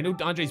Donjay. I know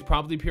Donjay's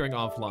probably appearing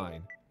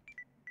offline.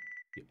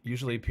 It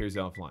usually appears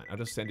offline. I'll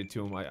just send it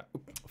to him.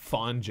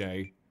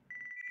 Fonjay.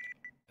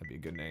 That'd be a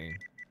good name.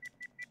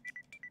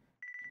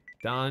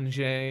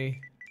 Donjay.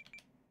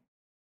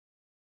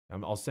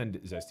 I'll send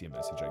Zesty a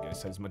message, I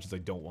guess, as much as I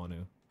don't want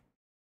to.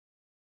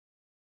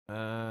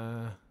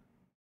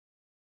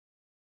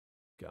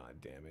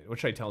 God damn it. What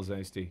should I tell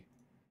Zesty?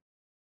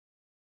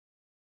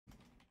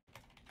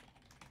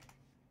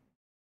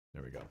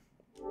 There we go.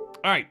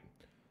 All right.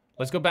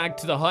 Let's go back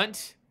to the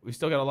hunt. We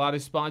still got a lot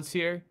of spots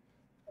here.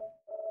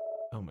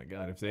 Oh my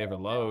god, if they ever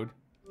load.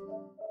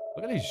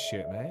 Look at this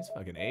shit, man. It's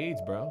fucking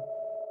AIDS, bro.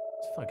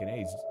 It's fucking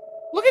AIDS.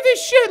 Look at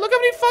this shit. Look how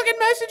many fucking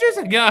messages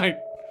I got.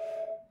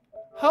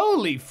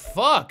 Holy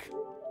fuck.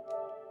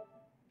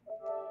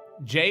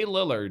 Jay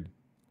Lillard.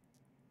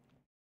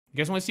 You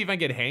guys want to see if I can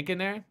get Hank in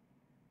there?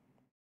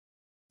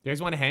 You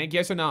guys want Hank?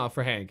 Yes or no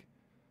for Hank?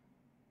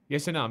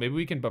 Yes or no? Maybe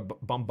we can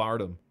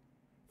bombard him.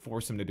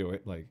 Force him to do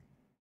it, like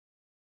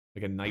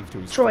a knife to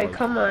his Troy, throat.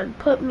 come on,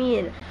 put me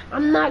in.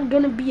 I'm not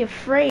gonna be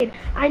afraid.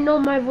 I know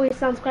my voice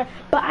sounds quiet,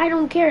 but I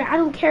don't care. I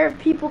don't care if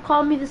people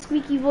call me the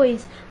squeaky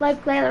voice,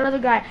 like that other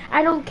guy.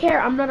 I don't care.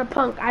 I'm not a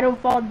punk. I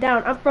don't fall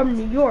down. I'm from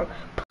New York.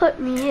 Put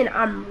me in.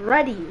 I'm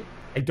ready.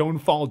 I don't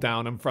fall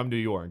down. I'm from New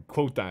York.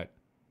 Quote that.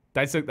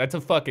 That's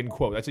a fucking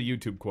quote. That's a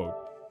YouTube quote.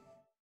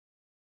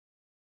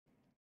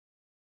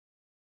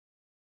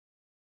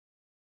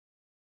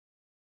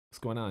 What's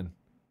going on?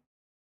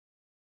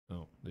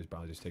 Oh, there's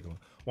probably just taking a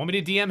while. Want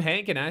me to DM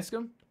Hank and ask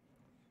him?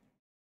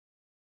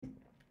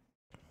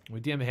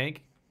 We DM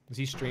Hank? Is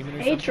he streaming or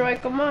Hey, something? Troy,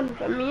 come on,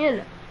 put me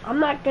in.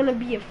 I'm not gonna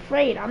be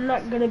afraid. I'm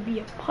not gonna be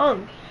a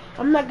punk.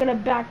 I'm not gonna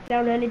back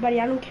down to anybody.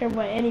 I don't care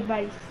what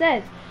anybody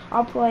says.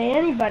 I'll play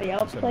anybody.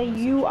 I'll play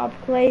you. I'll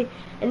play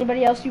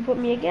anybody else you put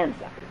me against.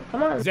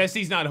 Come on.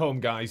 Zessy's not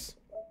home, guys.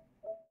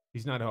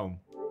 He's not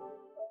home.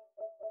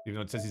 Even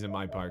though it says he's in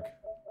my park.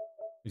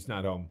 He's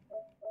not home.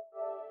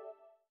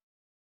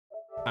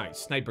 Alright,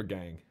 Sniper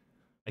Gang.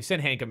 I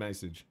sent Hank a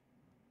message.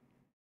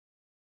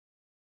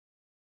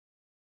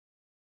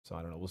 So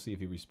I don't know. We'll see if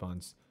he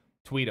responds.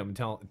 Tweet him.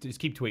 Just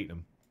keep tweeting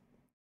him.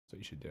 That's what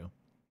you should do.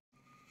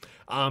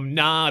 I'm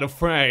not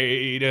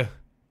afraid.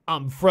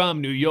 I'm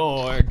from New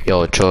York.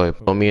 Yo, Troy,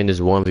 put me in this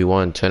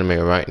 1v1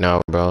 tournament right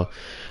now, bro.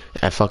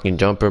 That fucking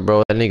jumper,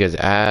 bro. That nigga's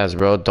ass,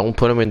 bro. Don't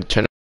put him in the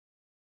tournament.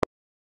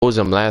 Was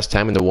him last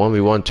time in the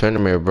 1v1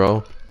 tournament, bro.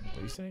 What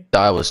do you say?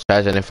 I was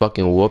trash and I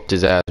fucking whooped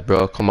his ass,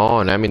 bro. Come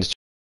on. I mean,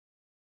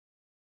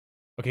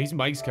 Okay, his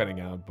mic's cutting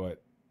out,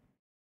 but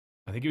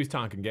I think he was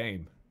talking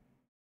game.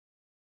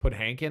 Put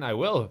Hank in? I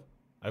will.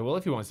 I will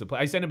if he wants to play.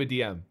 I sent him a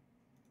DM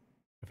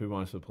if he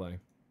wants to play.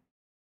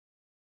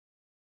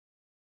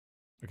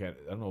 Okay,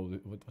 I don't know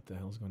what the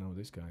hell's going on with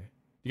this guy.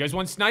 You guys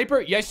want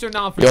sniper? Yes or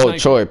no for yo, sniper?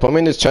 Troy, put me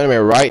in this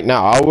tournament right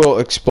now. I will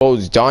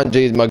expose John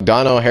J's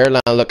McDonald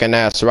hairline looking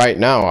ass right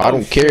now. I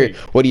don't care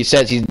what he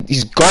says.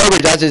 He's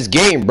garbage at his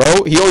game,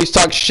 bro. He always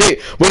talks shit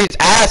with his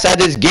ass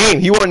at his game.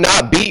 He will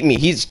not beat me.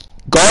 He's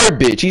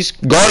garbage. He's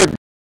garbage.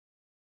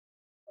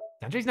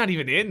 Andre's not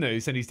even in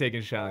this and he's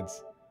taking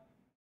shots.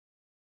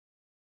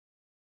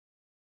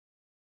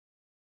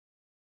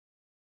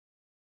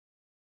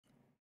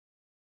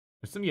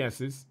 There's some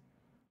yeses.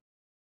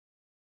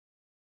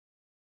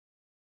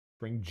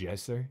 Bring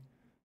Jesser.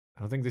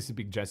 I don't think this would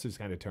be Jesser's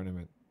kind of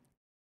tournament.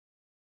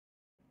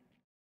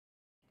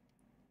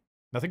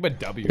 Nothing but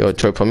W. Yo,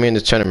 Troy, put me in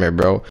this tournament,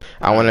 bro.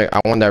 I want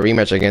that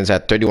rematch against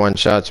that 31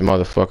 shots,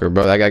 motherfucker,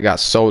 bro. That guy got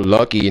so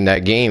lucky in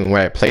that game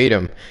where I played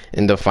him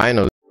in the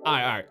finals. All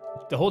right.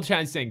 The whole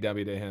chat's saying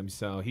W to him,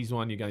 so he's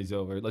won you guys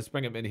over. Let's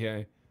bring him in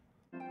here.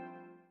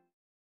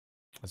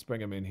 Let's bring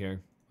him in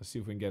here. Let's see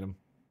if we can get him.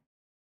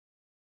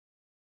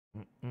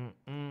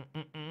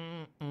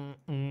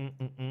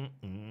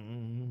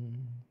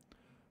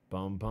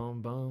 Bum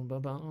bum bum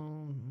bum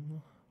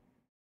bum.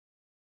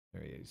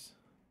 There he is.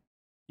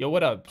 Yo,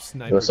 what up,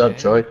 Sniper? What's up,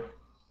 Troy? What's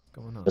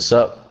going on? What's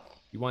up?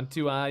 You want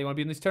to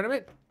be in this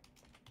tournament?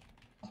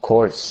 Of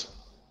course.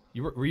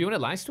 Were you in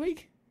it last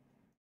week?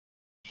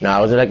 No,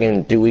 I was like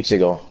in 2 weeks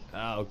ago.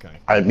 Oh, okay.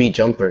 I beat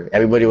Jumper.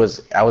 I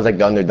was like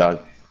the underdog.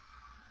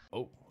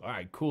 Oh, all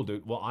right, cool,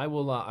 dude. Well, I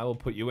will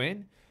put you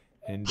in,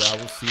 and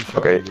we'll see you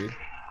shortly, Okay. dude.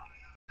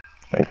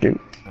 Thank you.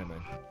 All right,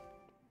 man.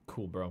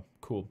 Cool, bro.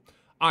 Cool.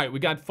 All right, we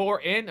got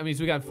 4 in. That means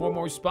we got 4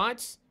 more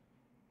spots.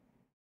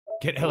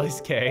 Get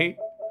LSK.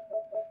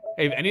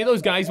 Hey, if any of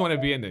those guys want to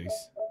be in these,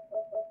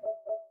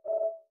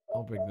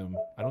 I'll bring them.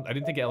 I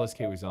didn't think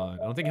LSK was on.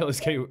 I don't think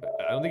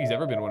he's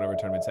ever been in one of our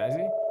tournaments, has he?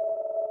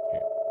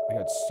 Here, I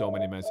got so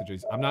many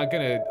messages. I don't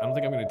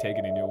think I'm gonna take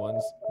any new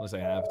ones unless I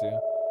have to.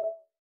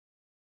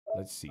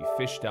 Let's see.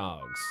 Fish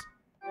dogs.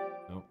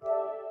 Nope. Are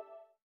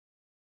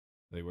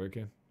they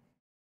working?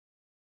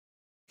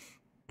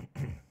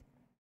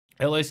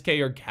 LSK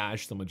or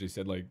Cash, someone just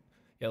said, like,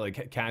 yeah,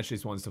 like, Cash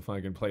just wants to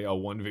fucking play a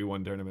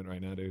 1v1 tournament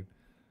right now, dude.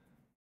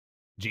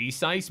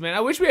 G-Sice, man,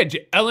 I wish we had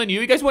LNU.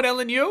 You guys want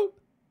LNU? You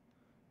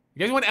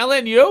guys want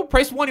LNU?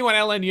 Press 1, you want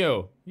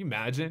LNU. Can you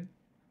imagine?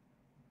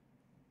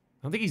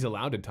 I don't think he's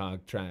allowed to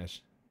talk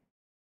trash.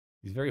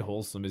 He's very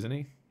wholesome, isn't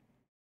he?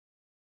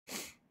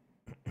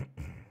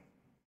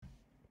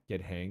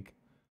 Get Hank.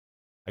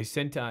 I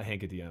sent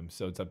Hank a DM,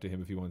 so it's up to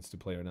him if he wants to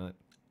play or not.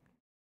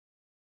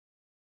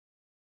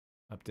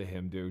 Up to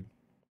him, dude.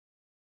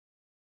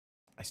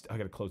 I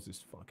gotta close this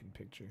fucking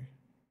picture.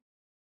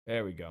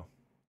 There we go.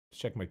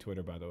 Let's check my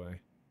Twitter, by the way.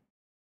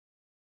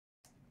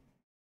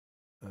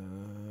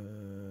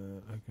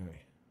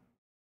 Okay.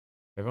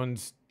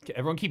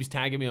 Everyone keeps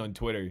tagging me on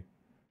Twitter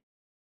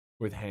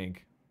with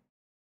Hank.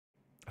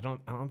 I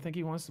don't think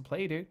he wants to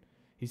play, dude.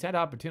 He's had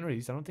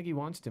opportunities. I don't think he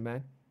wants to,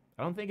 man.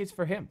 I don't think it's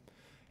for him.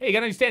 Hey, you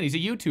gotta understand, he's a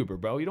YouTuber,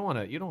 bro. You don't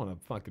wanna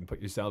fucking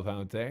put yourself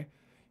out there.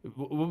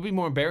 What would be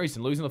more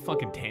embarrassing, losing a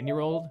fucking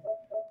 10-year-old?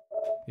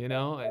 You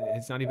know,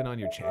 it's not even on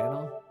your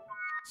channel.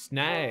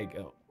 Snag.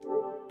 Oh.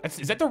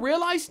 Is that the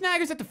real ice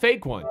snag or is that the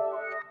fake one?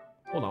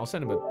 Hold on, I'll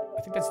send him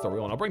I think that's the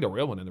real one. I'll bring the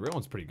real one in. The real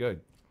one's pretty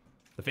good.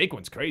 The fake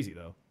one's crazy,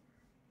 though.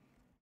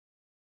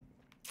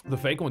 The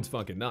fake one's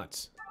fucking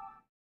nuts.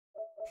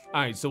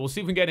 Alright, so we'll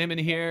see if we can get him in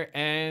here,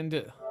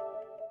 and...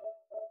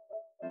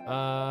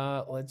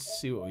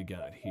 let's see what we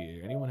got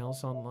here. Anyone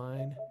else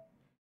online?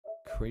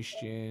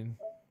 Christian.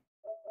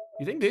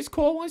 You think this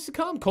Cole wants to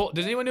come? Cole,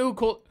 does anyone know who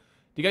Cole...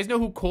 Do you guys know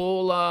who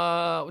Cole,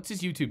 what's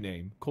his YouTube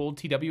name? Cole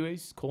TW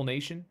is? Cole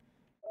Nation?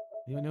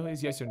 Anyone know who he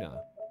is? Yes or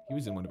no? He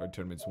was in one of our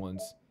tournaments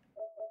once.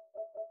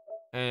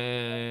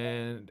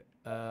 And,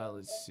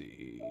 let's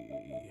see.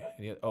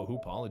 Oh,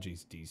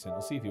 Hoopology's decent.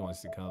 I'll see if he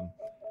wants to come.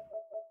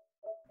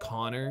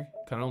 Connor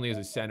only has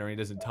a center and he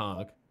doesn't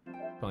talk.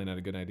 Probably not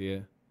a good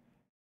idea.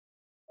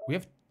 We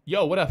have...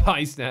 Yo, what up,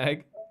 High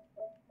Snag?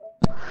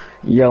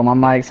 Yo, my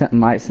mic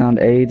might sound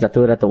AIDS. I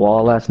threw it at the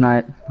wall last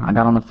night. I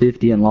got on a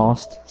 50 and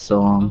lost.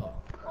 So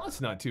Well,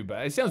 that's not too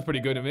bad. It sounds pretty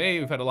good to me.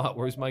 We've had a lot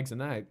worse mics than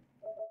that.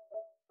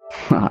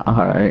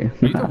 all right.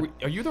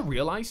 Are you the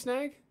real Ice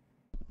Snag?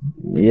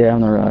 Yeah,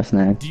 I'm the real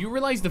snag. Do you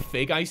realize the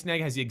fake Ice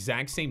Snag has the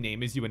exact same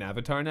name as you in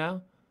Avatar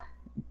now?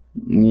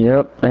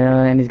 Yep,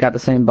 and he's got the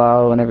same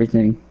bio and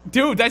everything.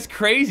 Dude, that's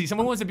crazy.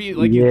 Someone wants to be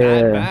like you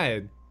that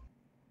bad.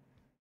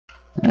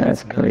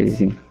 That's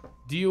crazy.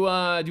 Do you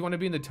want to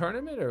be in the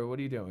tournament or what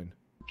are you doing?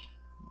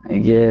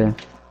 Yeah.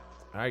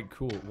 All right,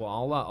 cool.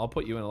 Well, I'll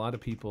put you in. A lot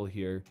of people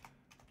here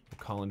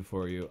are calling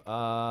for you.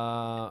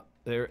 All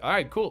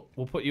right, cool.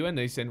 We'll put you in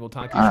this and we'll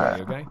talk to you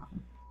shortly, okay?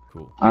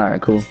 Cool.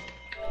 Alright, cool.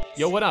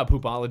 Yo, what up,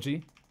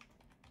 Poopology?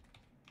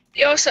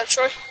 Yo, what's up,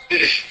 Troy?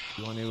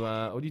 You want to,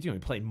 what are you doing?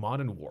 Play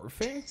Modern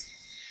Warfare?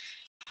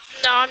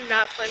 No, I'm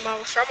not playing Modern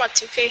Warfare. I'm on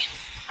 2K.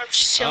 I'm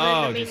just chilling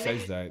Oh, in the it main just menu.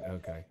 says that.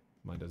 Okay.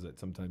 Mine does that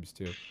sometimes,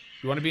 too.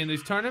 You want to be in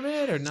this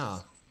tournament or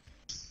nah?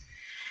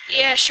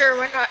 Yeah, sure,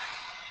 why not?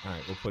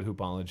 Alright, we'll put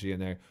Hoopology in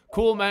there.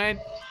 Cool, man.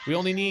 We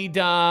only need,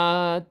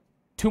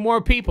 2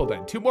 more people,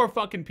 then. 2 more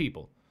fucking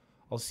people.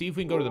 I'll see if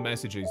we can go to the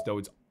messages, though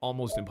it's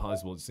almost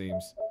impossible, it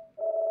seems.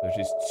 There's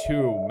just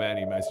too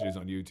many messages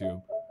on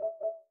YouTube.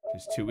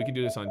 Just 2. We can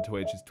do this on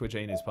Twitch. Twitch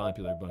ain't as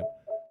popular, but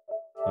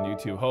on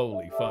YouTube,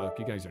 holy fuck,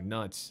 you guys are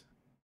nuts.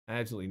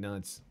 Absolutely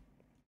nuts.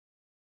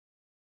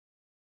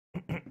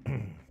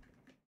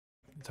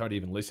 It's hard to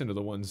even listen to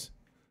the ones.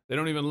 They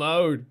don't even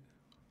load.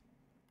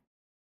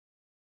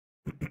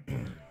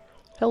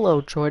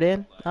 Hello,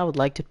 Jordan. I would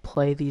like to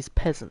play these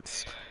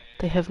peasants.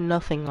 They have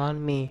nothing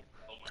on me.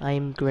 I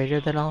am greater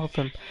than all of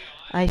them.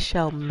 I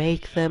shall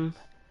make them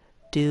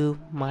do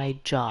my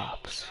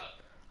jobs.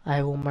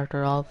 I will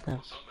murder all of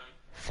them.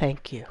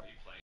 Thank you.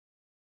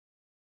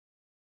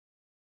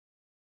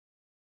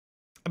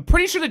 I'm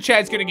pretty sure the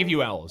chat's gonna give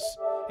you L's.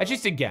 That's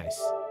just a guess.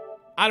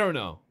 I don't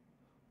know.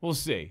 We'll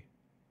see.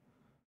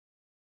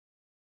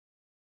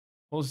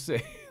 We'll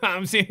see.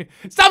 I'm seeing.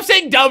 Stop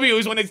saying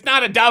W's when it's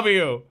not a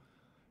W.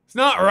 It's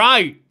not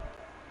right.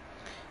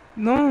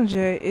 No,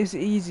 Jay, it's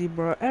easy,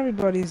 bro.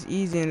 Everybody's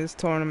easy in this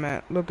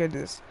tournament. Look at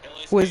this.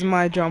 Where's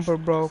my jumper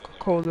broke?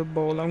 Colder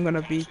Bowl. I'm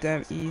gonna beat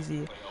them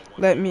easy.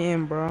 Let me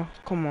in, bro.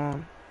 Come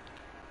on.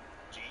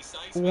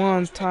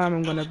 One time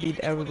I'm gonna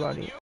beat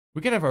everybody.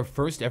 We could have our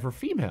first ever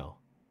female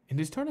in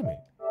this tournament.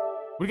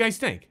 What do you guys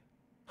think?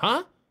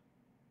 Huh?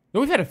 No,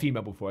 we've had a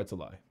female before. That's a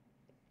lie.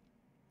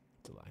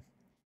 It's a lie.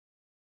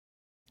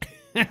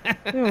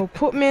 Yo,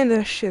 put me in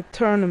this shit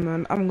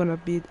tournament. I'm gonna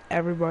beat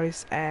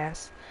everybody's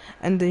ass.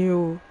 And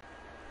then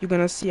you're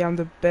gonna see I'm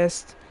the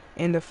best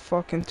in the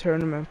fucking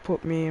tournament.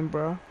 Put me in,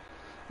 bro.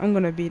 I'm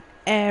gonna beat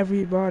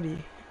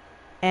everybody.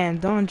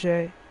 And Don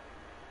Jay,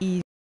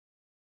 easy.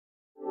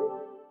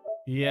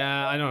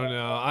 Yeah, I don't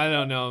know. I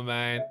don't know,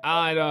 man.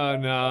 I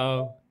don't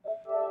know.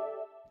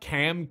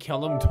 Cam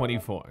Killam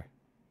 24.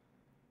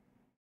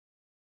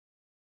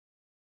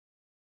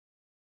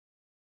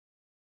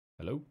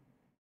 Hello?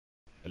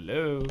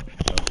 Hello?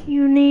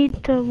 You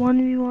need to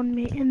 1v1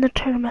 me in the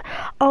tournament.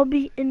 I'll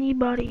beat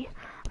anybody.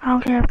 I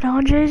don't care if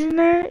Don Jay's in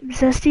there, if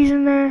Zesty's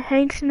in there,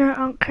 Hank's in there, I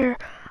don't care.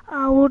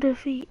 I will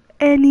defeat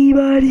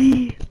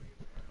anybody.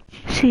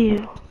 See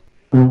you.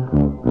 I'm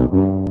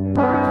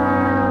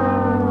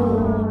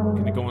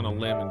gonna go on a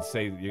limb and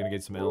say that you're gonna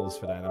get some L's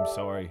for that. I'm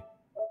sorry.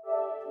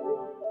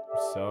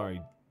 I'm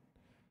sorry.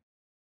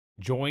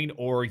 Join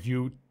or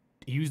you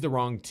used the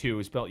wrong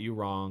 2. Spelled you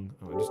wrong.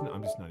 Oh,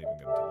 I'm just not even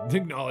gonna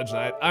acknowledge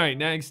that. All right,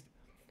 next.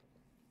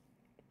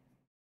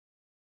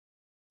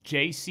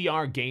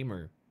 JCR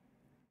Gamer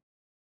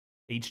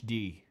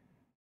HD.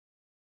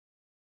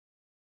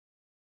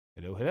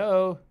 Hello,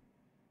 hello.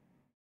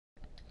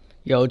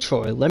 Yo,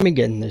 Troy, let me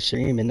get in the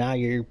stream, and now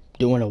you're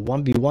doing a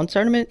 1v1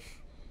 tournament?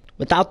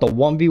 Without the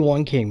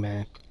 1v1 king,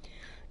 man.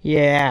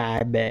 Yeah,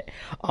 I bet.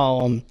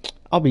 I'll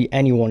beat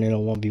anyone in a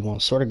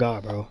 1v1. Swear to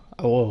God, bro.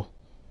 I will.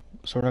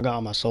 Swear to God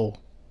on my soul.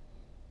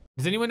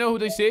 Does anyone know who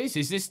this is?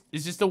 Is this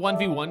the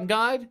 1v1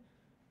 god?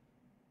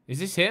 Is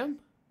this him?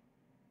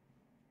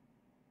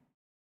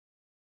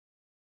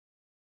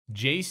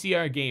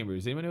 JCR Gamers.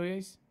 Does anyone know who he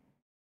is?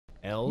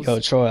 L's?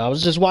 Yo, Troy, I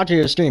was just watching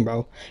your stream,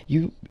 bro.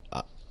 You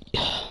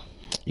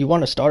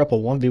want to start up a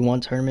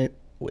 1v1 tournament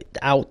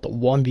without the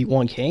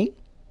 1v1 king?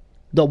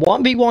 The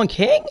 1v1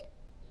 king?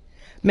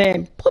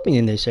 Man, put me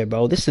in this shit,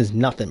 bro. This is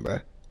nothing, bro.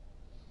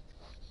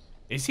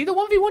 Is he the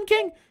 1v1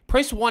 king?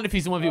 Press 1 if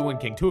he's the 1v1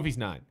 king. 2 if he's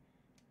not.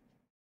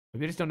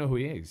 Maybe I just don't know who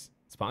he is.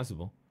 It's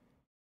possible.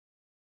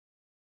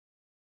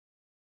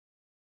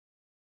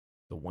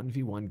 The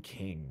 1v1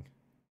 king.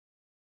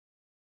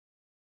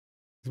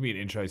 It's gonna be an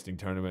interesting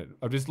tournament.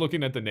 I'm just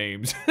looking at the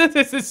names.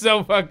 This is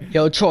so fucking...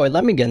 Yo, Troy,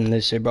 let me get in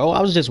this shit, bro. I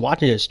was just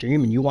watching your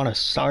stream and you want to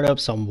start up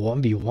some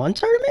 1v1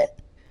 tournament?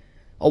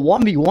 A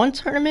 1v1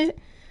 tournament?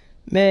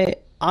 Man,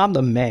 I'm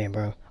the man,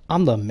 bro.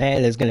 I'm the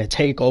man that's gonna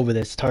take over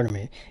this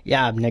tournament.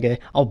 Yeah, nigga,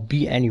 I'll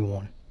beat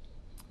anyone.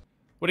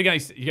 What do you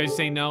guys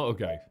say no?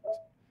 Okay.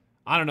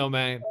 I don't know,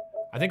 man.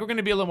 I think we're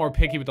gonna be a little more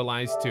picky with the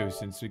lies too,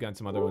 since we got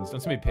some other ones. Don't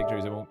send me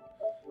pictures. I won't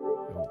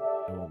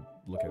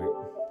look at it.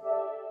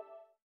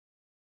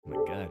 Oh my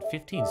God,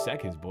 15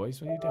 seconds,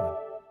 boys. What are you doing?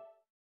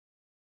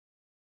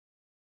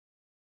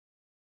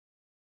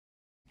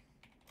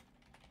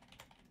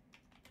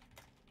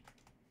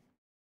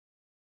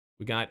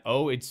 We got,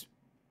 it's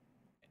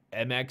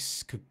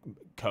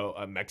Mexico?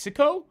 I don't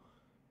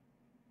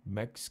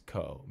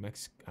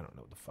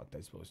know what the fuck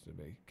that's supposed to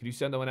be. Can you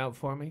send that one out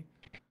for me?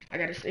 I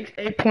got a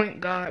 6'8" point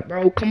guard,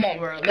 bro. Come on,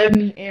 bro. Let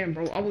me in,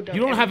 bro. I would. You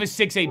don't have a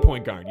 6'8"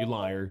 point guard, you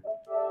liar.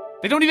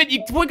 They don't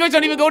even, point guards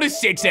don't even go to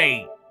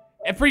 6'8".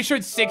 I'm pretty sure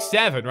it's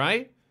 6'7",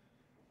 right?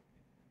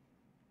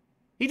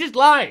 He just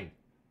lied.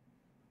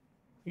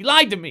 He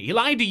lied to me. He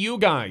lied to you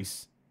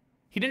guys.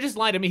 He didn't just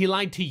lie to me, he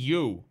lied to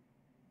you.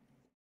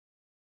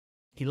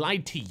 He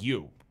lied to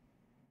you.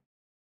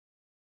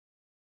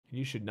 And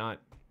you should not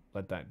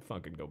let that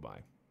fucking go by.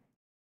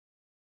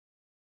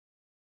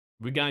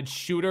 We got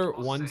shooter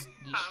one. These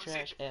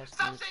trash ass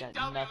dudes got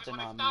nothing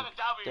on me.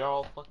 They're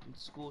all fucking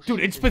school Dude,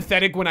 it's shooters.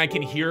 pathetic when I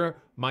can hear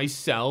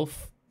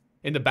myself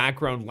in the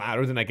background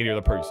louder than I can hear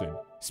the person.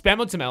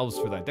 Spam out some L's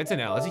for that. That's an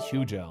L. That's a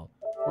huge L.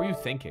 What were you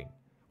thinking?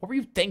 What were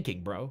you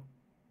thinking, bro?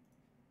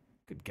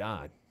 Good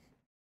God.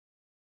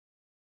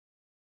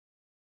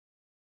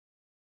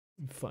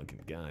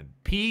 Fucking God.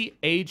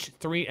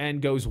 PH3N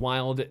goes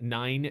wild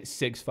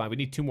 965. We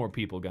need 2 more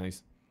people,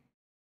 guys.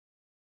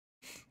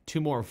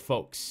 2 more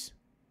folks.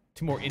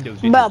 2 more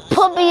individuals. Bro,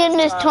 put me in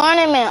this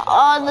tournament.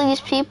 All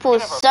these people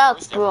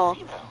suck, bro.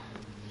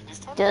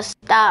 Just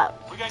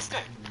stop. What do you guys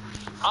think?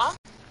 Huh?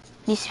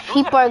 These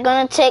people are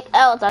gonna take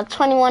L's. I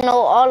 21-0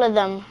 all of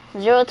them.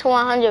 0 to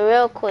 100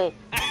 real quick.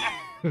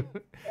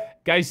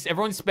 Guys,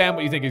 everyone spam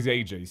what you think is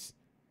AJ's.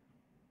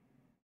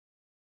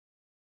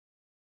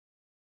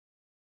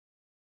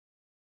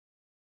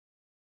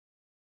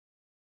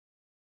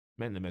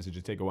 Man, the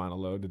messages take a while to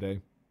load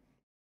today.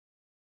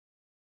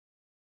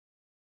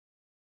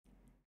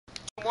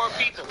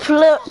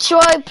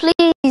 Troy,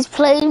 please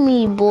play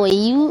me, boy.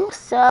 You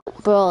suck,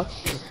 bro.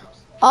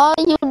 All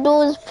you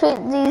do is pick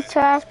these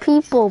trash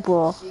people,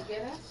 bro. Oh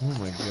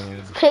my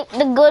God. Pick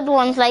the good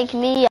ones like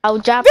me. I'll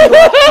drop you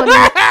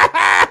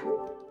off.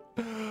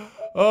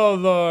 Oh,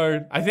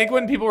 Lord. I think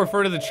when people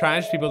refer to the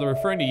trash people, they're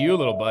referring to you,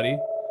 little buddy.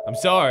 I'm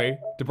sorry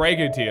to break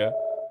it to you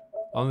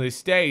on this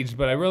stage,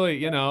 but I really,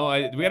 you know,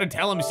 we gotta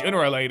tell him sooner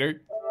or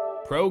later.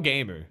 Pro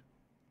gamer.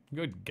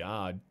 Good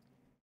God.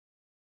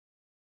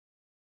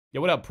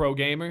 Yo, what up, pro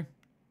gamer?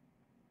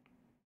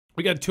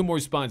 We got 2 more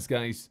spots,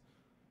 guys.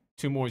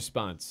 2 more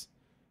spots.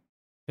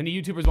 Any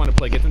YouTubers want to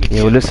play? Get them to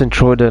Yo, listen,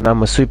 Troydan,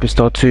 I'm a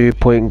superstar 2,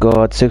 point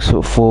guard,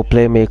 6'4",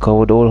 playmaker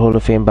with all Hall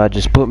of Fame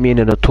badges. Put me in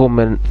a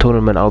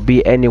tournament. I'll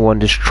beat anyone,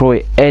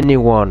 destroy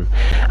anyone.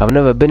 I've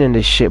never been in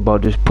this shit,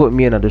 but just put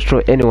me in, I'll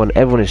destroy anyone.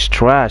 Everyone is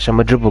trash. I'm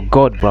a dribble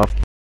god, bruv.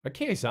 A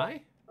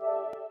KSI?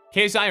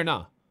 KSI or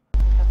not?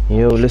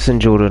 Yo, listen,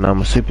 Jordan,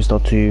 I'm a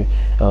superstar 2,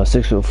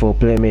 6'4",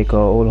 playmaker,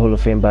 all Hall of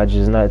Fame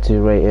badges,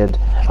 92 rated.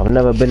 I've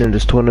never been in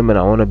this tournament.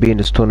 I want to be in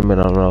this tournament.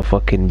 I want to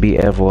fucking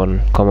beat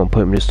everyone. Come on,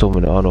 put me in this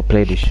tournament. I want to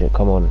play this shit.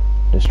 Come on,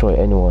 destroy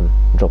anyone,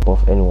 drop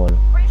off anyone.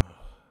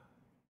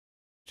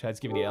 Chat's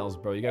giving you L's,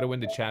 bro. You gotta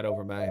win the chat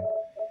over, man.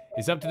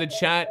 It's up to the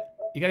chat.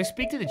 You gotta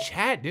speak to the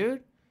chat,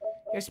 dude.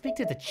 You gotta speak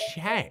to the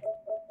chat.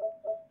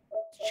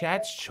 It's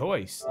chat's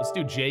choice. Let's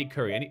do Jay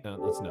Curry. No,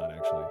 let's not,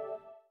 actually.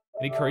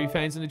 Any Curry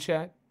fans in the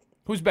chat?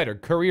 Who's better,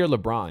 Curry or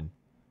LeBron?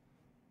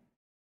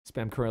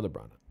 Spam Curry or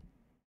LeBron.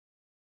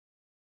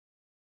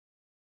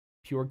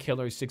 Pure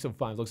Killer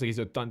 605. Looks like he's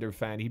a Thunder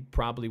fan. He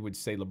probably would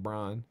say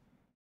LeBron. I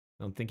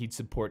don't think he'd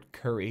support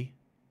Curry.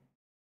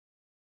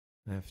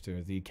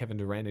 After the Kevin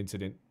Durant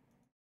incident.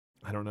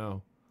 I don't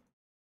know.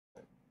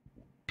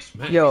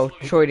 Man. Yo,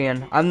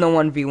 Troydan, I'm the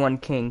 1v1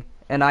 king,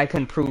 and I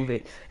can prove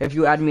it. If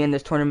you add me in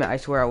this tournament, I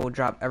swear I will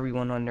drop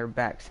everyone on their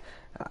backs.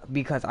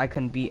 Because I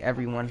can beat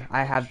everyone.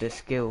 I have the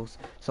skills.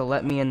 So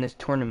let me in this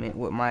tournament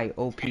with my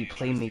OP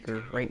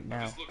playmaker right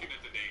now.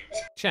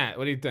 Chat,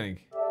 what do you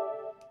think?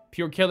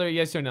 Pure Killer,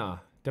 yes or no?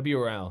 W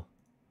or L?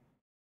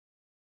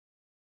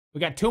 We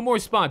got 2 more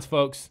spots,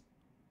 folks.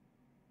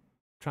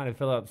 Trying to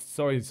fill up.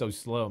 Sorry it's so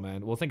slow,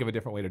 man. We'll think of a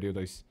different way to do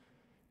this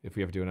if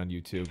we ever do it on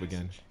YouTube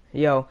again.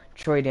 Yo,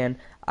 Troydan,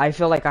 I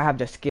feel like I have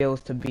the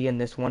skills to be in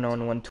this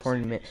one-on-one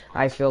tournament.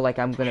 I feel like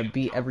I'm gonna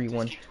beat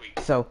everyone.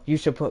 So, you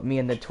should put me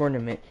in the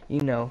tournament,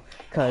 you know,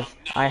 cause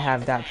I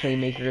have that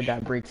playmaker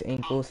that breaks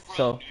ankles.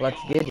 So, let's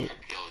get it.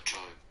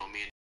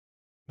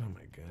 Oh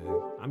my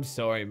God. I'm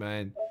sorry,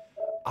 man.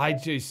 I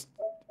just...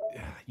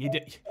 You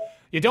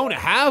don't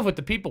have what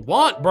the people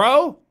want,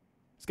 bro.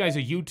 This guy's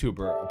a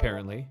YouTuber,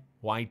 apparently.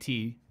 YT.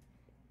 You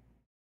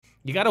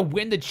gotta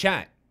win the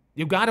chat.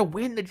 You gotta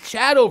win the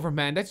chat over,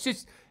 man. That's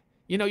just...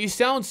 You know, you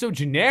sound so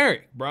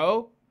generic,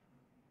 bro.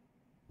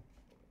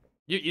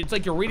 It's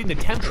like you're reading the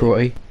template.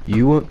 Troy,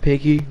 you want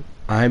picky?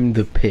 I'm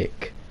the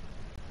pick.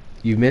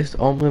 You missed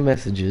all my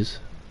messages,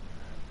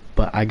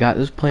 but I got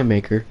this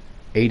playmaker,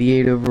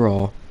 88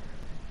 overall,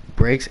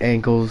 breaks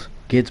ankles,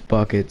 gets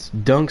buckets,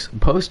 dunks,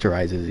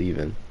 posterizes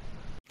even.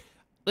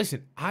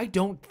 Listen, I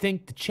don't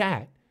think the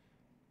chat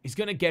is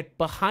gonna get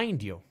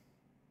behind you.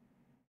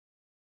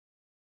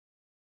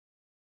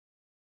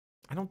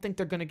 I don't think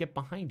they're gonna get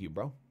behind you,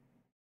 bro.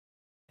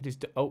 I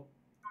just oh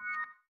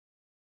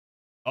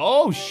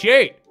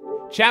shit!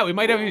 Chat, we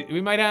might have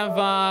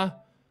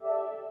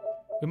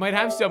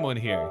someone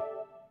here.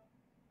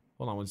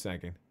 Hold on one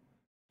second.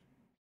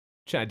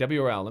 Chat,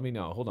 WRL, let me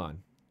know. Hold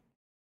on.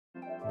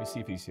 Let me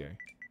see if he's here.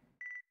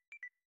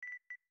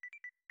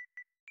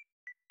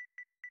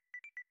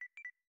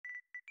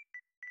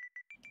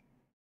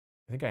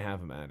 I think I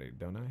have him added,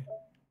 don't I?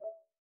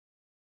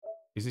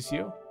 Is this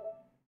you?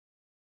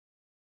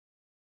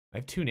 I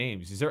have 2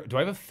 names. Do I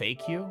have a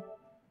fake you?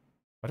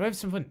 Why do I have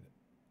someone?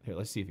 Here,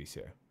 let's see if he's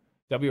here.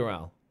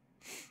 WRL.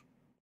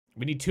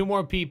 We need 2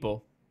 more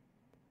people.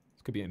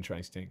 This could be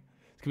interesting.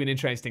 This could be an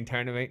interesting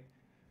tournament.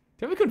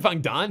 Then we couldn't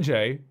find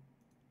Donjay.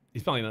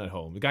 He's probably not at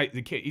home.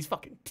 The kid, he's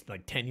fucking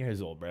like 10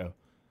 years old, bro.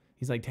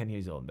 He's like 10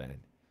 years old, man.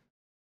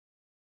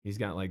 He's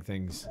got like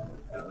things.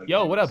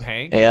 Yo, what up,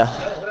 Hank? Yeah.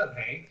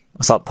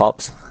 What's up,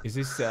 Pops? Is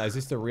this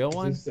the real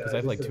one? Because I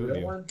have like 2 of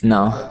you.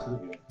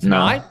 No.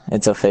 No.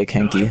 It's a fake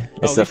hanky.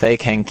 It's a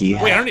fake hanky.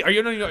 Wait, are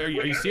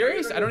you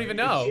serious? I don't even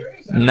know.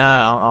 No,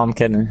 I'm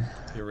kidding.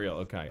 You're real.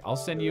 Okay, I'll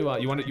send you.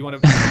 You want to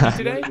compete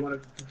today?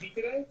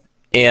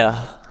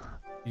 Yeah.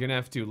 You're gonna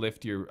have to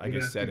lift your, I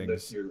guess,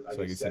 settings so I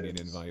can send you an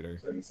inviter.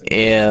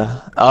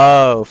 Yeah.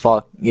 Oh,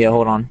 fuck. Yeah,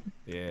 hold on.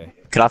 Yeah.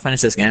 Could I finish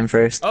this game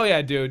first? Oh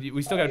yeah, dude.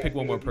 We still gotta pick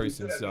one more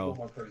person,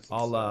 so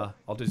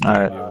I'll just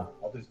Alright. you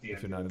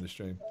if you're not in the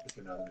stream.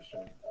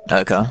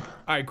 Okay.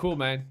 Alright, cool,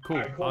 man.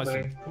 Cool.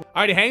 Awesome.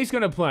 Alright, Hank's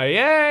gonna play.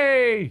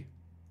 Yay!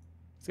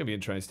 It's gonna be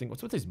interesting.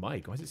 What's with his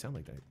mic? Why does it sound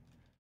like that?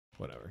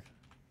 Whatever.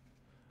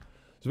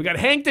 So we got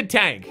Hank the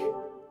Tank.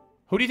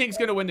 Who do you think is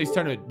gonna win this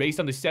tournament based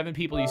on the 7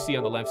 people you see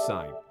on the left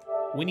side?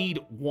 We need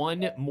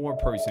one more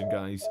person,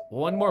 guys.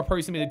 One more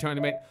person in the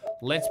tournament.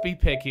 Let's be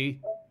picky.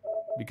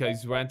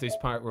 Because we're at this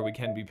part where we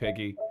can be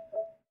picky.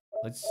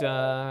 Let's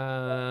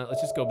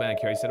just go back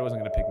here. I said I wasn't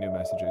gonna pick new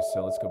messages,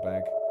 so let's go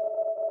back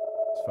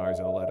as far as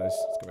it'll let us.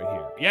 Let's go right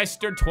here. Yes,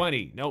 they're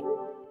 20. Nope.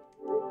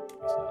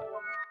 It's not.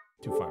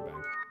 Too far back.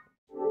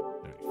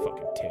 Alright,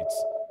 fucking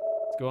tits.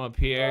 Let's go up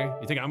here.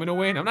 You think I'm gonna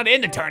win? I'm not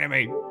in the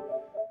tournament.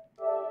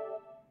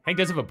 Hank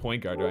does have a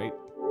point guard, right?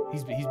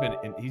 He's been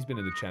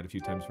in the chat a few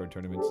times for our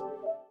tournaments.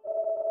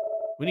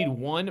 We need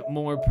one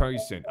more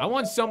person. I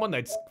want someone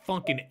that's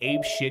fucking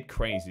ape shit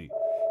crazy.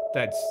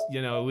 That's,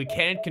 you know, we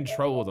can't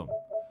control them.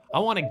 I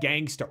want a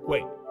gangster.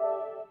 Wait,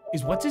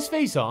 is what's his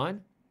face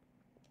on?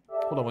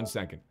 Hold on 1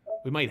 second.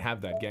 We might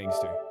have that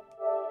gangster.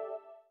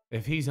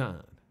 If he's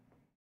on,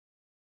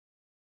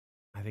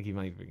 I think he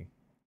might be.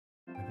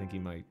 I think he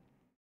might.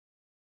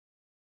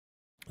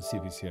 Let's see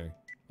if he's here.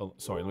 Oh,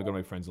 sorry. Let me go to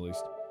my friends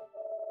list.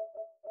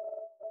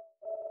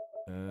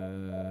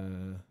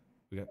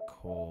 We got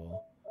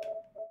Cole.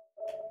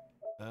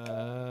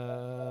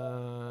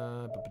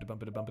 Oh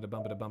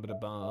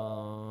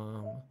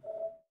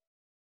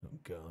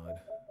god.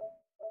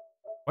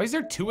 Why is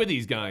there 2 of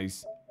these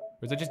guys?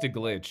 Or is that just a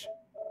glitch? Is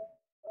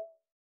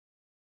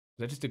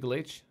that just a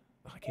glitch?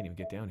 Oh, I can't even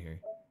get down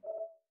here.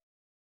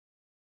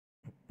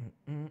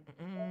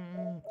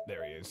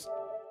 There he is.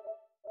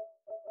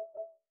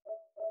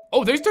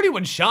 Oh, there's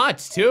 31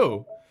 shots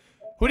too.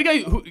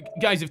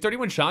 Guys, if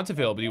 31 shots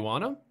available, do you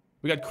want them?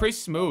 We got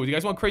Chris Smooth. You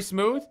guys want Chris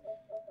Smooth?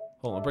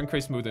 Hold on, bring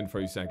Chris Smooth in for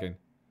a second.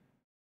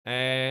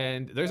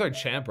 And there's our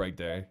champ right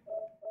there.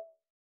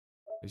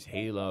 There's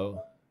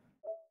Halo.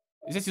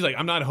 It's just he's like,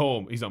 I'm not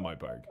home. He's on my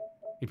park.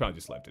 He probably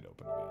just left it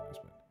open, to be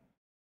honest.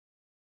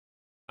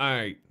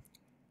 Alright.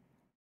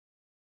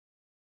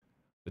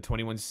 The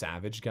 21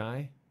 Savage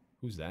guy?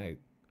 Who's that?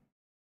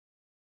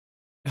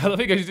 I love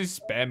you guys just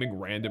spamming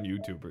random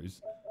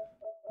YouTubers.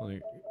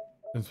 Like,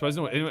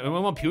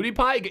 anyone want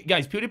PewDiePie?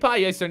 Guys, PewDiePie,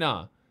 yes or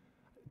no?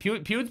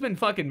 Pew's been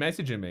fucking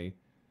messaging me.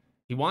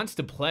 He wants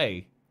to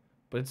play,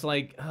 but it's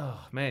like,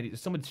 oh man,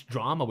 there's so much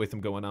drama with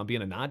him going on,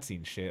 being a Nazi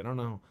and shit. I don't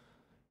know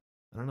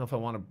if I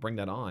want to bring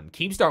that on.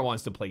 Keemstar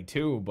wants to play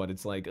too, but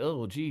it's like,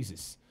 oh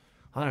Jesus,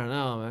 I don't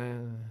know,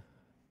 man.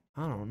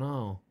 I don't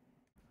know.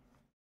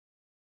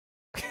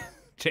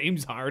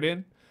 James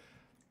Harden,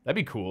 that'd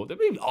be cool. That'd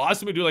be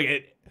awesome to do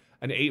like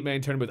an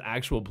 8-man tournament with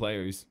actual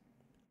players.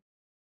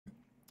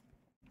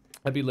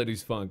 That'd be lit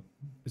as fuck.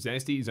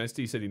 Zesty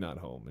said he's not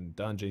home, and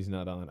Donjay's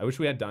not on. I wish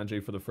we had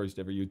Donjay for the first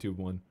ever YouTube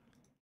one.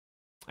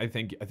 I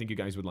think you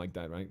guys would like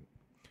that, right?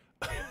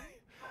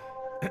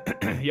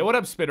 Yeah, what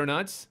up, Spitter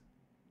Nuts?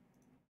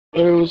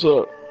 Hey, what's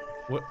up?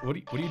 What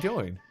are you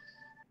doing?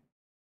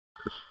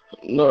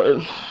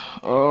 Nothing.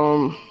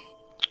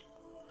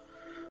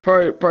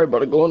 Probably about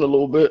to go in a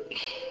little bit.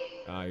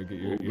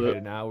 You're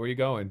headed now. Where are you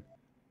going?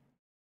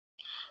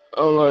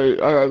 I'm like,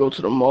 I gotta go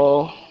to the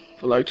mall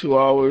for like 2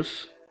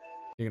 hours.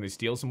 You're gonna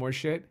steal some more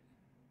shit?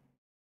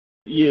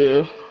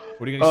 Yeah.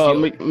 What are you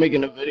gonna steal?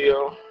 Making a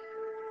video.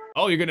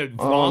 Oh, you're gonna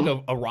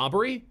vlog a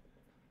robbery?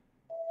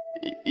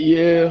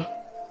 Yeah.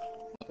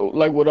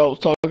 Like what I was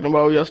talking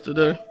about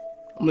yesterday.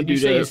 I'm gonna do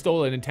that. You say you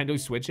stole a Nintendo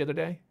Switch the other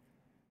day?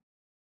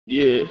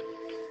 Yeah.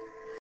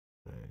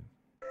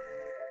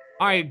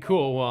 Alright,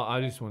 cool. Well, I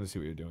just want to see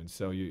what you're doing.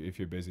 So if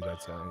you're busy,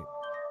 that's alright.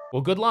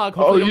 Well, good luck.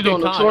 Oh, you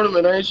doing the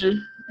tournament, ain't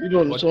you? You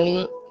doing the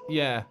tournament?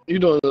 Yeah. You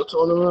doing the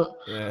tournament?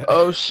 Yeah.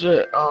 Oh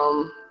shit.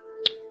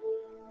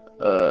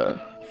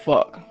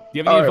 Fuck. Do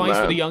you have any advice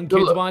for the young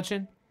kids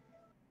watching?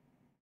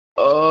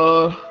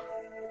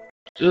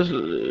 Just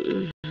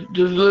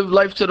live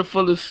life to the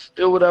fullest.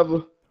 Do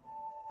whatever.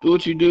 Do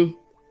what you do.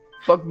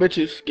 Fuck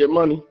bitches, get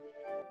money.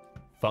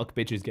 Fuck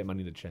bitches, get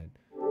money to chat.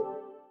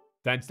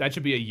 That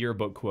should be a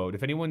yearbook quote.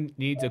 If anyone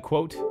needs a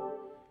quote,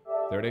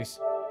 there it is.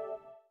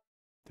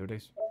 There it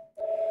is.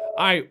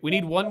 All right, we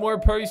need one more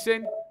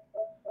person.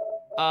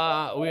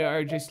 We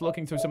are just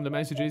looking through some of the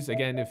messages.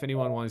 Again, if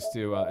anyone wants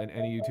to, and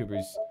any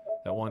YouTubers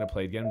that want to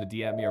play, get them to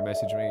DM me or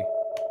message me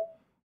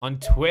on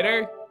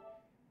Twitter.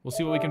 We'll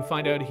see what we can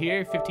find out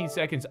here. 15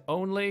 seconds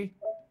only.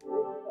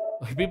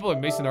 Like, people are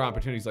missing their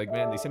opportunities. Like,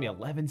 man, they sent me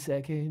 11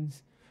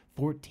 seconds,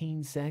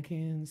 14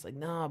 seconds. Like,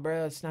 nah,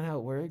 bro, that's not how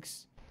it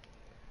works.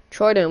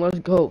 Troydan, let's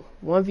go.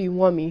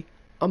 1v1 me.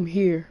 I'm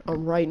here.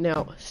 I'm right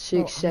now.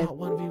 6, 7. I'm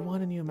not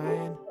 1v1ing you,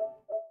 man.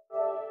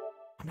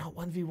 I'm not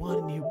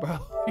 1v1ing you, bro.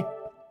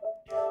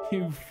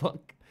 You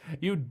fuck.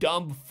 You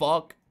dumb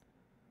fuck.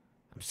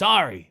 I'm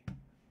sorry.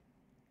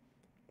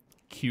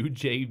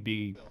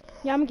 QJB.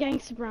 Yeah, I'm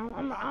gangster, bro.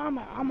 I'm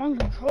on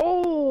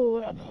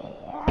control.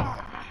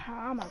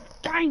 I'm a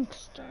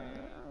gangster.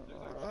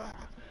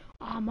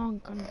 I'm on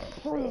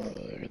control.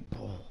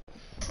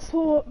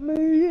 Put me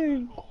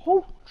in,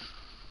 coach.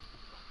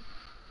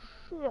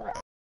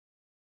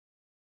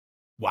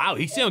 Wow,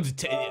 he sounds.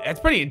 That's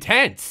pretty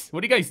intense.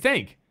 What do you guys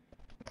think?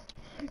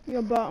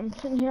 Yeah, but I'm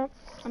sitting here.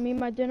 I'm eating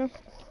my dinner.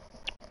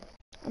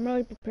 I'm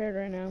really prepared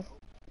right now.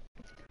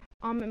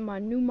 I'm in my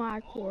new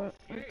mic court.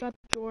 I got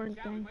the Jordan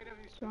thing.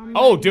 So I'm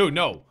Oh, ready. dude,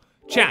 no.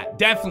 Chat,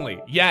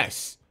 definitely.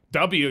 Yes.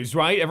 W's,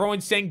 right?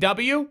 Everyone's saying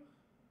W?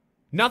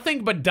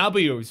 Nothing but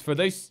W's for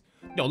this.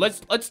 No,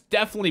 let's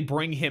definitely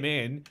bring him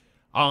in.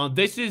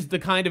 This is the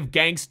kind of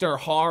gangster,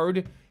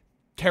 hard,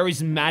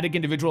 charismatic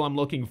individual I'm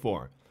looking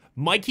for.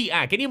 Mikey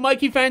Ack. Any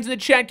Mikey fans in the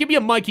chat? Give me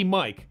a Mikey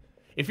Mike.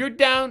 If you're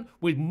down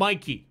with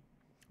Mikey.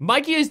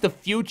 Mikey is the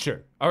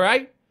future, all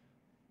right?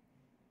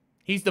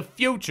 He's the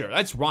future.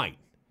 That's right.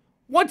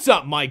 What's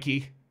up,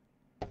 Mikey?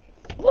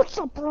 What's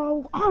up,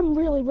 bro? I'm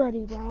really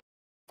ready, bro.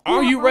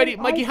 Are you ready?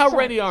 Mikey, how accept.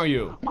 ready are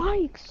you?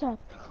 I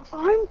accept.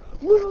 I'm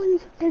literally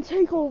gonna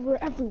take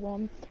over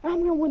everyone, and I'm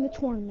gonna win the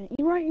tournament.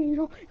 You right?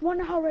 You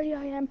wanna know how ready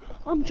I am?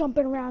 I'm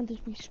jumping around as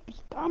we speak.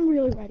 I'm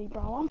really ready,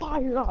 bro. I'm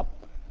fired up.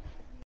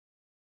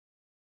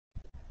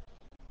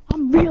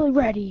 I'm really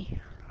ready.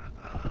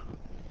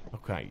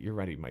 Okay, you're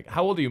ready, Mike.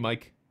 How old are you,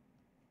 Mike?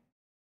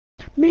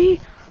 Me?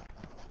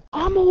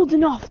 I'm old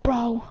enough,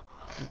 bro.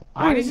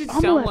 Why does it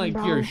I'm sound 11, like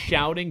bro. you're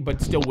shouting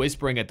but still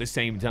whispering at the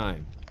same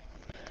time?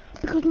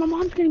 Because my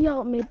mom's gonna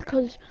yell at me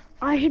because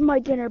I hid my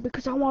dinner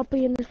because I want to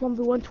be in this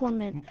 1v1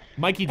 tournament.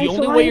 Mikey, the And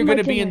only so I way hid you're my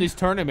going to be in dinner. this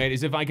tournament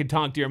is if I could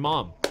talk to your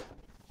mom.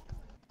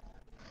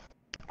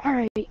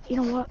 Alright, you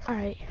know what?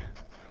 Alright.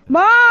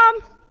 Mom!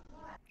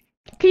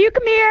 Can you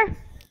come here?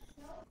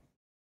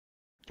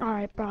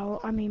 Alright,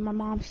 bro. I mean, my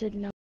mom said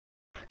no.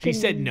 She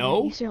said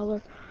no? You say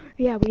hello?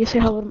 Yeah, will you say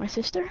hello to my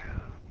sister?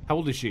 How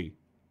old is she?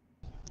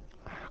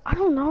 I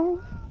don't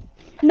know.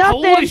 How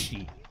Nothing! old is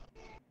she?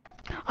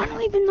 I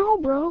don't even know,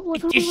 bro. Like,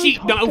 I don't Is really she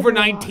talk not to over her a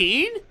lot.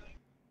 19?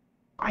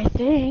 I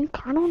think.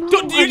 I don't know.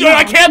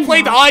 I can't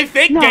play the I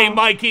think game,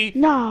 Mikey.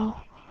 No.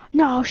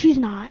 No, she's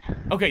not.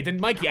 Okay, then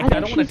Mikey, I I think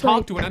don't want to she's talk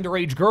like- to an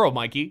underage girl,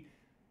 Mikey.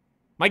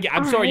 Mikey,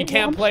 I'm All sorry, you right,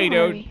 can't well, I'm play,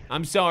 sorry. dude.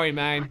 I'm sorry,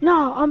 man.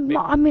 No,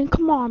 I mean,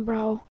 come on,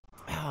 bro.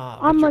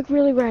 I'm like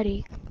really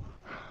ready.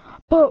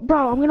 But,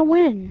 bro, I'm gonna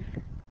win.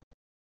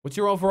 What's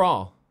your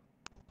overall?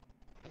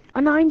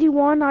 A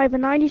 91, I have a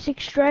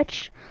 96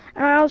 stretch,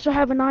 and I also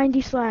have a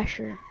 90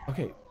 slasher.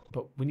 Okay,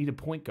 but we need a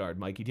point guard,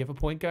 Mikey. Do you have a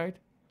point guard?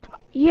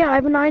 Yeah, I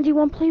have a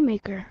 91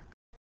 playmaker.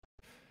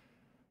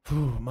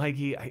 Whew,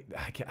 Mikey, I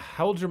can't.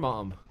 How old's your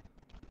mom?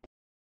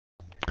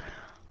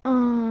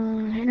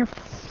 In her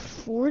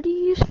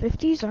 40s,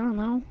 50s, I don't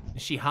know.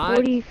 Is she hot?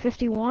 40,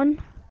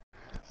 51.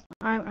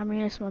 I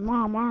mean, it's my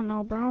mom. I don't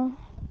know, bro.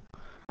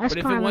 That's But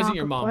if kind it of wasn't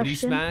your an mom, would you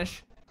question.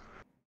 smash?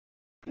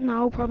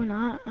 No, probably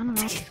not. I don't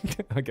know.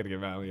 I gotta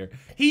get out of here.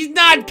 He's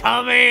not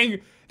coming!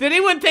 Did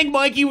anyone think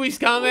Mikey was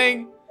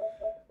coming?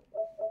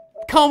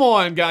 Come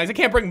on, guys. I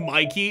can't bring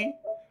Mikey.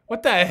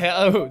 What the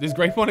hell? Oh, does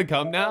Grape want to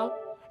come now?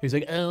 He's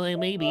like, oh,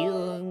 maybe.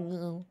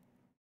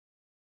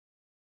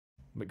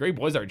 But Grape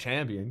was our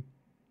champion.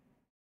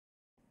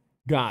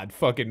 God,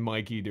 fucking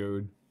Mikey,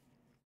 dude.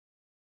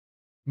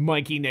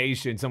 Mikey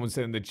Nation, someone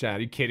said in the chat.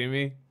 Are you kidding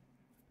me?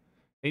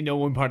 Ain't no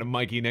one part of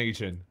Mikey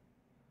Nation.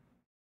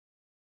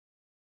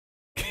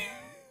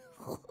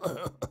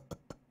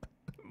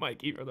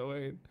 Mikey for the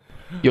win.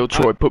 Yo,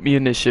 Troy, put me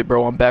in this shit,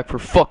 bro. I'm back for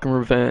fucking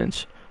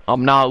revenge.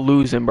 I'm not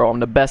losing, bro. I'm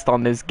the best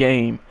on this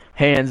game.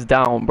 Hands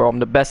down, bro. I'm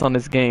the best on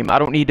this game. I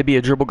don't need to be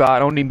a dribble guy. I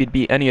don't need to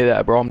be any of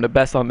that, bro. I'm the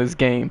best on this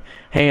game.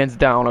 Hands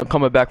down. I'm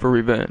coming back for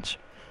revenge.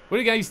 What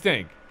do you guys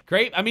think?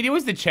 Grape? I mean, he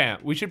was the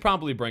champ. We should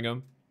probably bring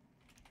him.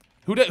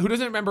 Who doesn't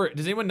remember?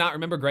 Does anyone not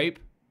remember Grape?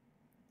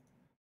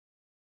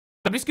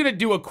 I'm just going to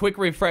do a quick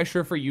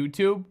refresher for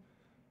YouTube.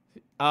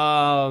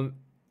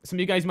 Some of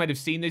you guys might have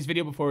seen this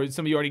video before.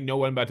 Some of you already know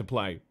what I'm about to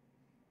play.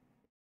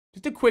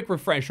 Just a quick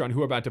refresher on who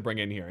we're about to bring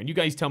in here. And you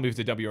guys tell me if it's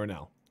a W or an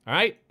L. All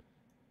right?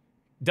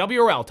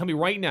 W or L? Tell me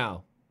right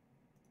now.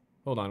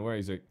 Hold on. Where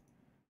is it?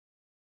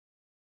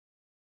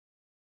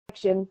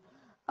 You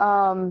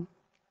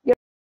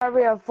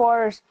probably have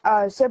four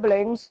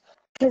siblings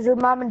because your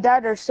mom and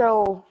dad are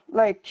so,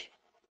 like,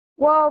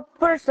 well,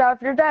 first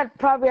off, your dad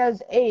probably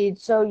has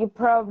AIDS, so you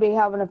probably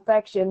have an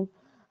affection.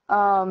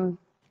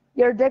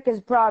 Your dick is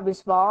probably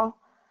small.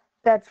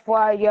 That's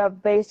why you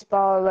have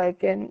baseball,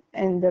 like, in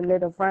the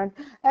little friend.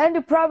 And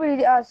you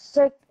probably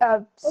suck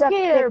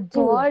dick,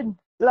 too.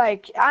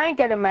 Like, I ain't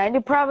getting mad.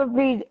 You're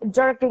probably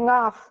jerking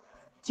off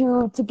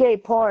to gay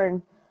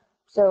porn.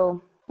 So,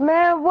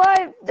 Man,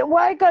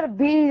 why gotta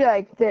be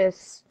like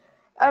this?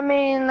 I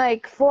mean,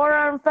 like,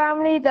 forearm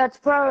family, that's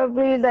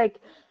probably, like,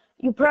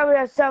 you probably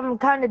have some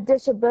kind of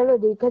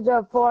disability because you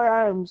have four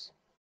arms.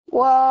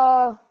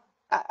 Well,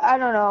 I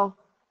don't know.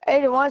 Hey,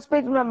 do you want to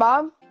speak to my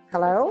mom?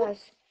 Hello?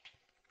 Yes.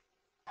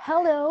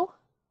 Hello?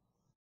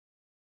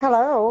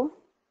 Hello?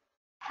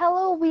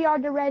 Hello, we are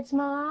the Reds,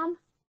 Mom.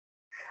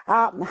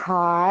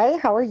 Hi,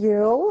 how are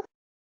you?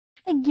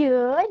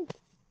 Good.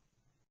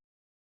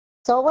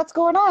 So what's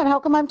going on? How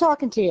come I'm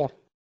talking to you?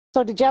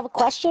 So did you have a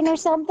question or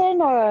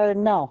something, or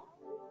no?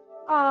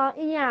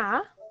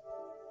 Yeah.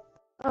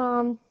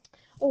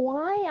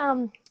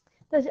 Why,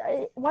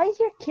 why is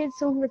your kid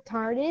so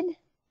retarded?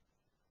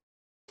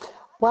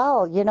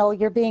 Well, you know,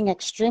 you're being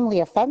extremely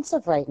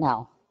offensive right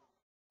now.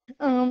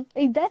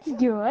 That's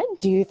good.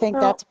 Do you think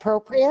that's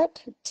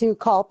appropriate to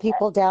call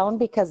people down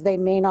because they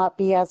may not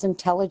be as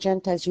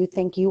intelligent as you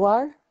think you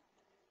are?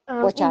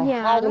 Which I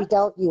yeah. highly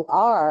doubt you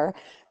are,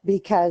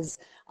 because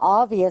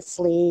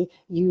obviously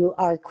you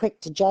are quick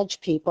to judge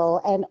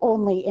people and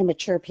only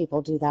immature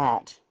people do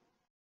that.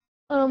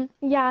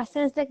 Yeah,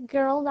 since the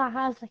girl that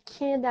has a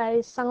kid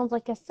that sounds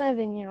like a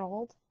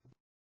 7-year-old.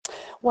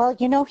 Well,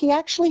 you know, he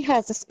actually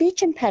has a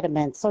speech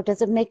impediment, so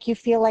does it make you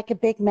feel like a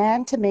big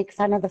man to make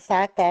fun of the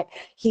fact that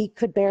he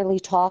could barely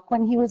talk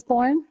when he was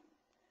born?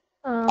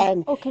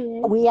 And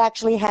Okay. we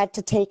actually had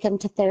to take him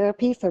to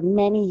therapy for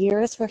many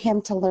years for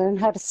him to learn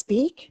how to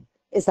speak.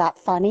 Is that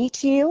funny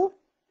to you?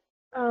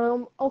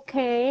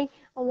 Okay.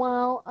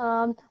 Well,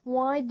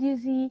 why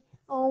does he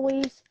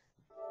always...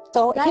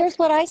 So here's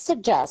what I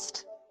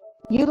suggest.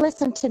 You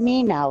listen to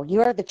me now.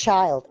 You're the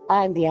child.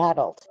 I'm the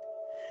adult.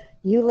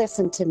 You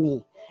listen to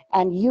me.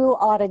 And you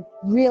ought to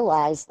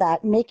realize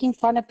that making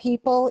fun of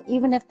people,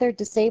 even if they're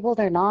disabled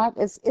or not,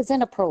 is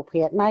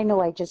inappropriate. And I know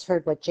I just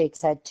heard what Jake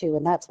said too,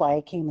 and that's why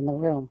I came in the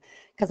room,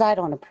 because I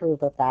don't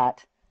approve of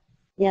that.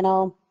 You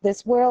know,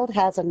 this world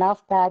has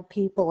enough bad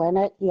people in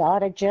it. You ought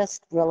to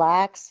just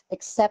relax,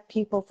 accept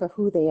people for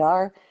who they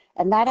are,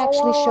 and that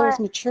actually shows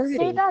maturity.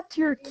 Say that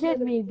to your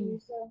kid, maybe.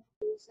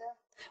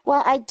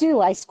 Well, I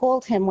do. I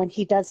scold him when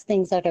he does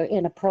things that are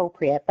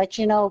inappropriate. But,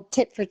 you know,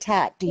 tit for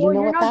tat. Do you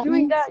know what that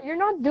means? You're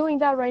not doing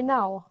that right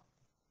now.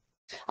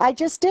 I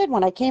just did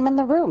when I came in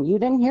the room. You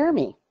didn't hear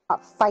me.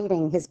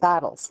 Fighting his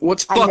battles.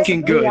 What's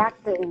fucking good?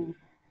 Reacting.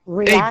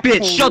 Hey,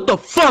 bitch, shut the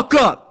fuck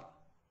up!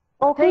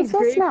 Oh, who's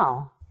this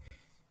now?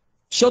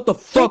 Shut the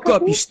fuck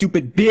up, you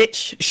stupid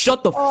bitch!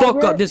 Shut the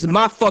fuck up, this is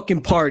my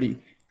fucking party!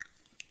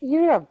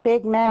 You're a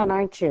big man,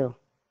 aren't you?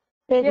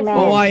 Big man.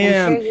 Oh, I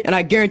am, and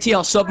I guarantee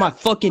I'll suck my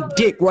fucking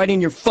dick right in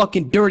your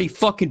fucking dirty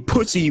fucking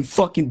pussy, you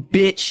fucking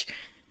bitch!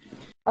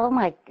 Oh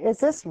my, is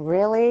this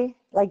really?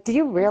 Like, do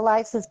you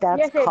realize his dad's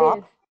Yes, it cop?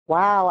 is.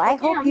 Wow, I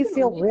hope you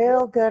feel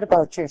real good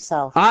about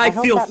yourself. I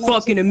hope feel that makes you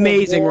fucking feel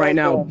amazing real right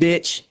now, good.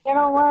 bitch! You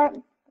know what?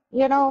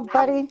 You know,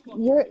 buddy,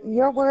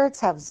 your words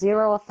have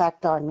zero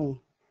effect on me.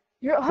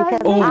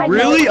 Oh,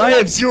 really? I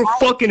have zero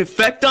fucking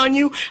effect on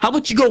you? How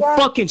about you go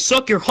fucking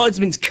suck your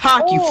husband's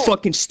cock, you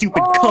fucking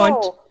stupid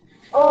cunt?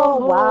 Oh,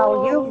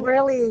 wow, you've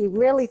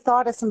really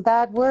thought of some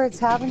bad words,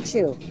 haven't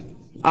you?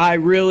 I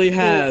really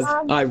have.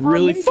 I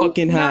really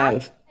fucking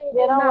have.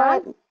 You know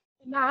what?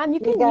 Mom, you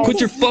can Put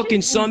your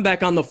fucking son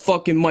back on the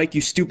fucking mic,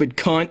 you stupid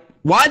cunt.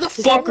 Why the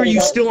fuck are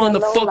you still on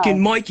the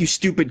fucking mic, you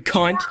stupid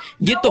cunt?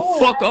 Get the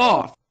fuck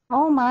off.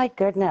 Oh my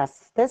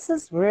goodness, this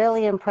is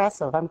really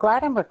impressive. I'm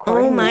glad I'm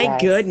recording. Oh my you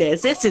guys.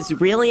 goodness, this is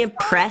really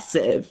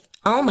impressive.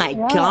 Oh my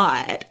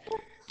god.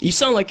 You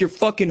sound like you're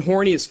fucking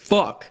horny as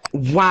fuck.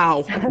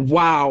 Wow,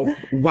 wow,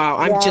 wow.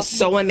 I'm just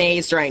so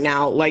amazed right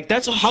now. Like,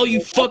 that's how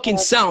you fucking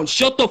sound.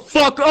 Shut the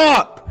fuck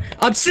up!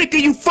 I'm sick of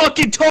you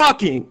fucking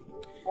talking!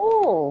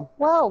 Oh,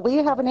 well, we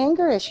have an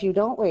anger issue,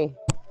 don't we?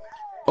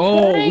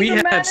 Oh, we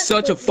have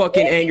such a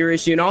fucking anger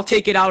issue, and I'll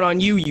take it out on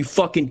you, you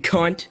fucking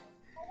cunt.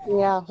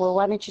 Yeah, well,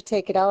 why don't you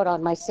take it out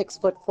on my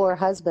 6'4"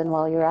 husband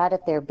while you're at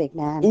it there, big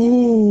man?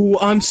 Ooh,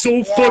 I'm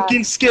so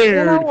fucking scared.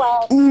 You know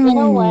what? Ooh, You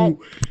know what?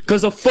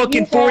 Cause a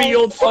fucking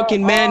 40-year-old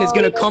fucking man is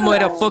gonna come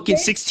at a fucking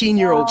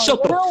 16-year-old.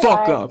 Shut the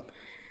fuck up.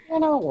 You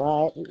know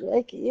what?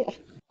 Like, yeah,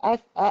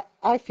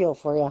 I feel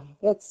for you.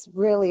 It's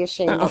really a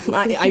shame.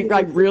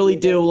 I really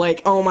do.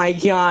 Like, oh my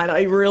god,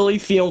 I really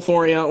feel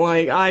for you.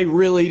 Like, I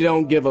really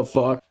don't give a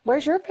fuck.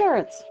 Where's your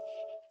parents?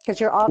 Because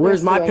you're obviously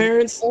Where's my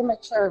parents? an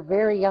immature,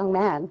 very young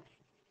man.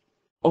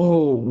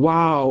 Oh,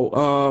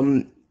 wow.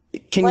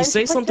 Can you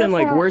say something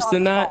like worse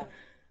than that?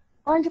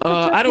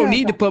 I don't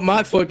need to put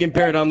my fucking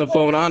parent on the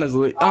phone,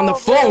 honestly. On the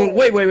phone?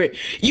 Wait.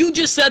 You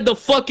just said the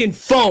fucking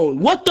phone.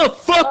 What the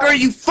fuck are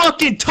you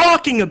fucking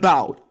talking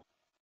about?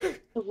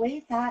 The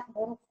way that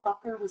little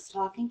fucker was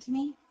talking to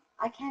me,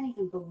 I can't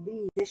even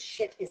believe this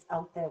shit is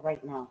out there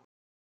right now.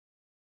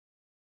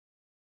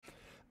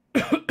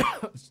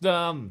 It's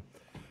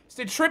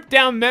a trip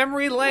down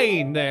memory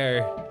lane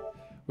there.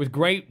 With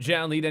great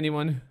Jal Lead,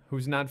 anyone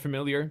who's not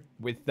familiar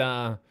with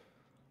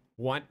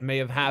what may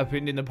have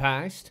happened in the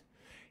past.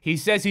 He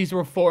says he's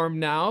reformed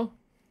now.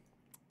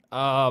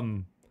 I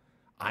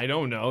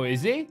don't know,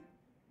 is he?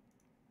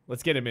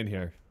 Let's get him in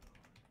here.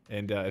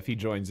 And if he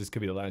joins, this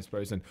could be the last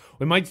person.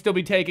 We might still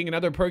be taking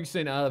another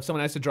person if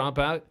someone has to drop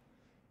out.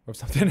 Or if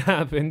something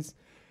happens.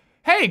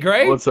 Hey,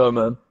 Gray! What's up,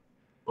 man?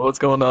 What's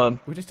going on?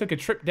 We just took a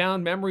trip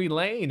down memory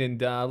lane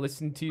and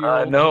listened to your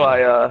I old know,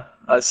 video.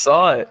 I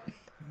saw it.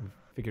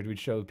 Figured we'd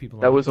show people.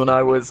 That was when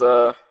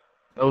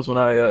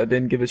I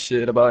didn't give a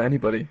shit about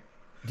anybody.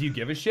 Do you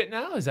give a shit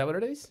now? Is that what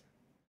it is?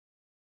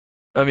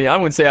 I mean, I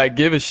wouldn't say I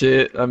give a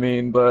shit. I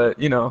mean, but,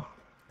 you know.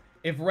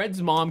 If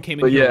Red's mom came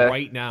in here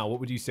right now, what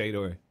would you say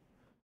to her?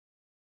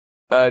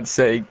 I'd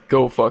say,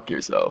 go fuck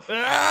yourself.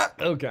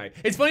 Okay.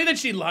 It's funny that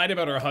she lied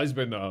about her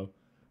husband, though.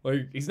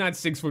 Like, he's not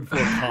 6'4"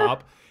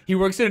 cop. He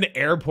works at an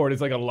airport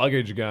as like a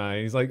luggage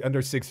guy. He's like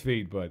under 6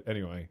 feet, but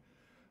anyway.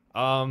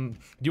 Do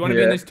you want to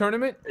be in this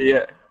tournament?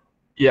 Yeah.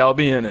 Yeah, I'll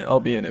be in it. I'll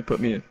be in it. Put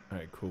me in. All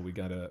right, cool. We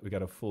got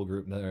a full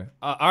group there.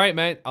 All right,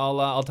 man.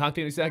 I'll talk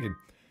to you in a second.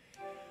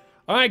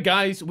 All right,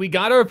 guys. We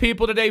got our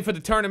people today for the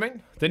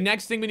tournament. The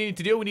next thing we need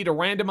to do, we need to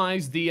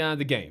randomize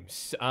the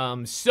games.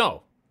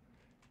 So,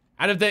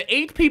 out of the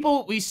 8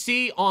 people we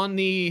see on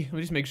the, let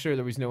me just make sure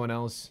there was no one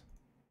else.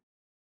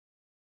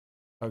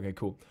 Okay,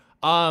 cool.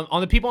 On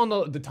the people on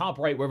the top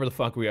right, wherever the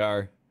fuck we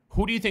are,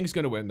 who do you think is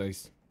gonna win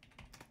this?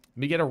 Let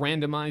me get a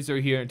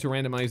randomizer here to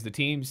randomize the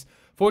teams.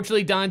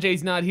 Fortunately,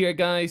 Donjay's not here,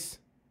 guys.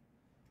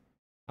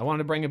 I wanted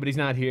to bring him, but he's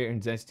not here,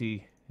 and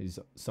Zesty is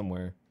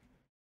somewhere.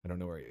 I don't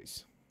know where he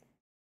is.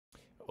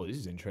 Oh, this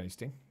is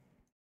interesting.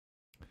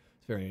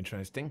 It's very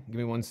interesting. Give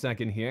me 1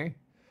 second here.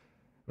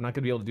 We're not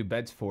gonna be able to do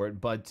bets for it,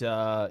 but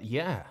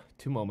yeah,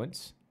 2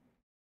 moments.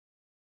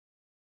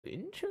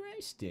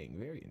 Interesting,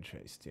 very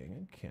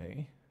interesting.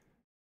 Okay.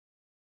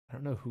 I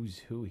don't know who's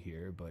who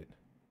here, but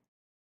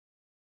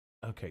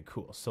okay,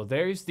 cool. So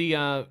there's the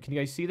can you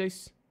guys see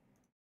this?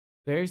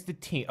 There's the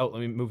team. Oh, let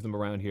me move them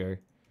around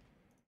here.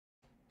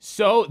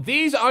 So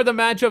these are the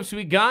matchups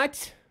we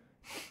got.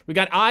 We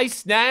got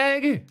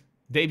iSnag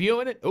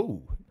debuting it.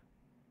 Oh,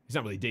 he's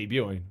not really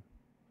debuting.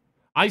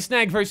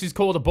 iSnag versus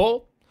Cole the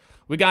Bull.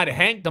 We got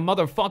Hank the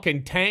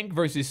motherfucking tank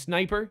versus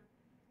Sniper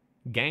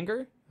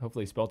Ganger.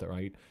 Hopefully I spelled it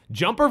right.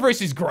 Jumper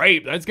versus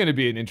Grape. That's gonna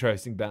be an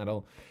interesting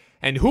battle.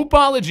 And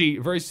Hoopology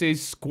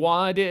versus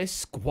Squad.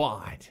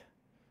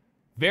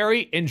 Very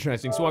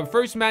interesting. So our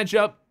first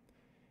matchup,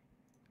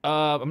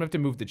 I'm gonna have to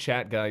move the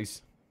chat,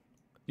 guys.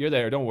 You're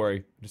there, don't worry.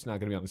 I'm just not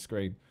gonna be on the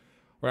screen.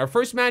 Our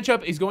first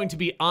matchup is going to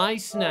be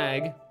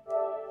iSnag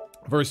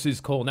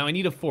versus Cole. Now I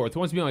need a 4th. Who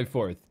wants to be my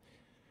 4th?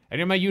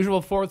 Any of my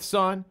usual 4ths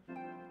on?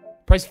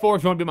 Press 4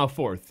 if you want to be my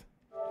 4th.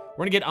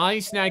 We're gonna get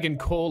iSnag and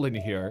Cole in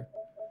here.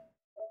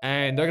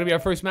 And they're gonna be our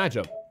first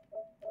matchup.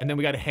 And then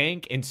we got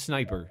Hank and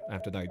Sniper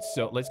after that.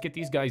 So let's get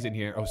these guys in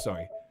here. Oh,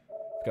 sorry.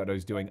 Forgot what I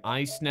was doing.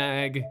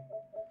 iSnag.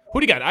 Who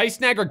do you got?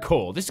 iSnag or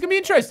Cole? This is gonna be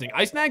interesting.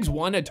 iSnag's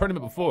won a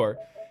tournament before.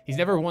 He's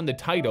never won the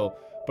title,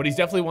 but he's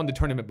definitely won the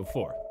tournament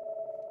before.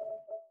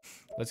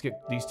 Let's get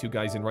these 2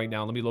 guys in right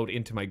now. Let me load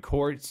into my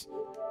courts.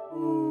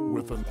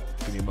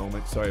 Give me a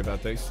moment. Sorry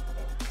about this.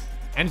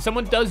 And if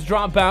someone does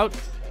drop out,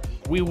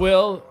 we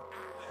will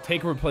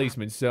take a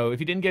replacement. So if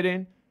you didn't get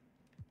in,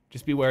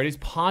 just be aware. It is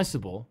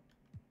possible.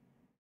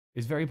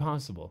 It's very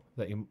possible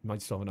that you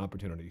might still have an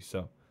opportunity.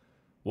 So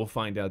we'll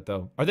find out,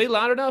 though. Are they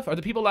loud enough? Are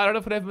the people loud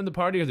enough when I have them in the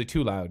party, or are they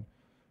too loud?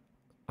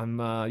 I'm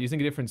using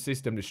a different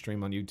system to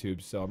stream on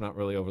YouTube, so I'm not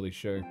really overly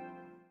sure.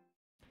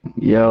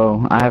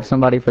 Yo, I have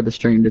somebody for the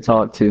stream to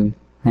talk to.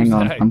 Hang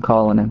on, I'm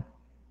calling him.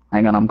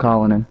 Hang on, I'm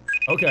calling him.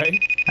 Okay.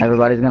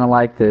 Everybody's gonna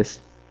like this.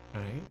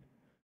 All right.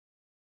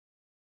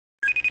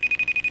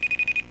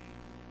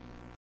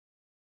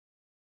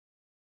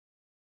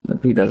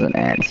 If he doesn't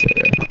answer.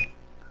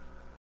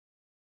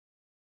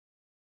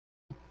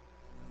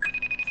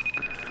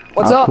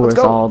 What's up? Of course,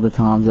 Let's go. all the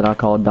times that I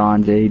called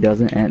Donjay, he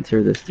doesn't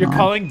answer this time. You're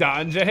calling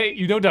Donjay?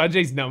 You know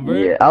Donjay's number?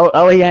 Yeah.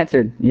 Oh, he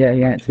answered. Yeah,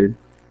 he answered.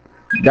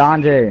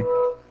 Donjay.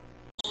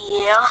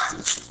 Yeah.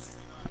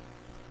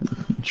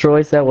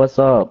 Troy said, "What's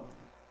up?"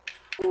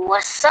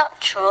 What's up,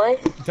 Troy?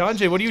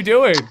 Donjay, what are you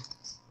doing?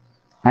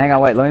 Hang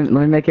on, wait. Let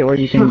me make it where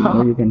you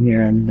can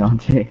hear him,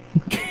 Donjay.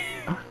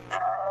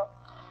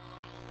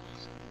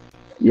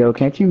 Yo,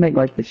 can't you make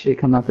like the shit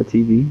come out the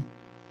TV?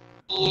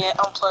 Yeah,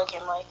 I'm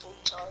plugging my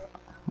guitar.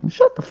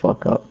 Shut the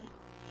fuck up.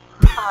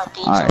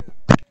 Alright.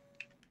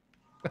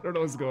 I don't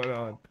know what's going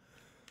on.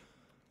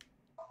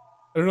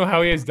 I don't know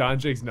how he has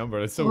Donjay's number.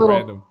 That's so Little-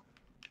 random.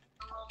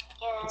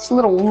 It's a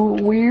little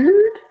weird.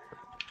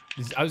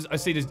 I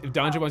say, if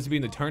Donjay wants to be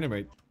in the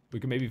tournament, we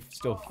can maybe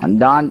still. And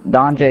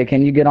Donjay,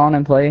 can you get on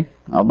and play?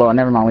 Oh, but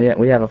never mind.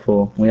 We have a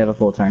full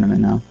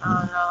tournament now.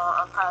 I don't know.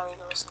 I'm probably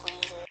gonna squeeze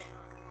it.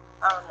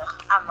 I don't know.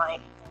 I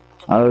might.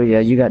 Oh yeah,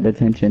 you got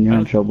detention. You're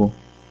in trouble.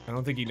 I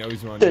don't think he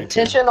knows we're on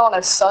Detention on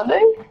a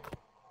Sunday?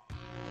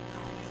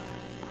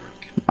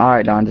 All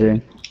right,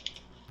 Donjay.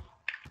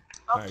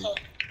 Alright,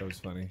 that was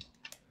funny.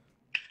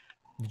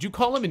 Did you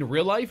call him in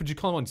real life, or did you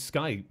call him on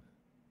Skype?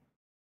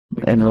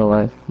 In real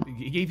life.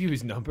 He gave you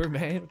his number,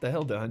 man. What the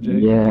hell,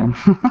 Donjay? Yeah.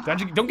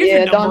 Donjay, don't give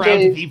your number out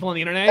to people on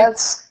the internet.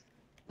 It's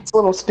a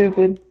little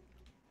stupid.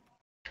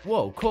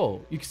 Whoa,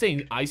 Cole. You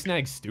saying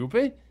iSnag's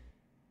stupid?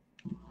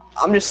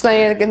 I'm just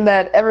saying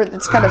that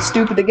it's kind of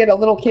stupid to get a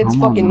little kid's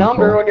fucking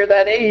number when you're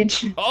that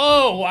age.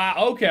 Oh, wow.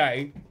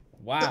 Okay.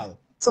 Wow.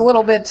 It's a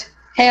little bit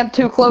hand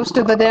too close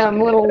to the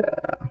damn little.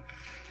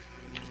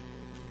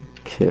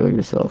 Kill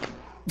yourself.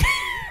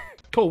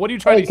 Cole, what are you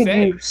trying to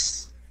say?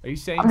 Are you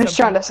saying I'm just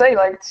trying to say,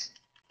 like, it's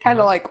kind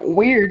of like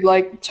weird,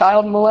 like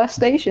child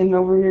molestation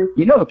over here.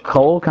 You know,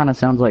 Cole kind of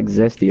sounds like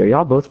Zesty. Are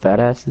y'all both fat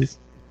asses?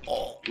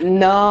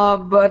 Nah,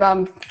 but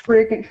I'm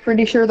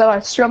pretty sure that I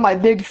shove my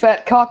big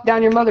fat cock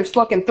down your mother's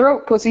fucking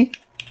throat, pussy.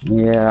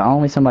 Yeah,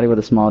 only somebody with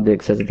a small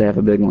dick says that they have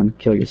a big one.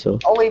 Kill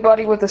yourself. Only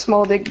buddy with a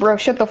small dick, bro.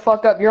 Shut the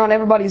fuck up. You're on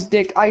everybody's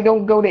dick. I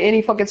don't go to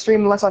any fucking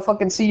stream unless I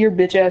fucking see your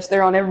bitch ass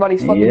there on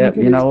everybody's fucking Yep,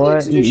 you know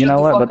what? So you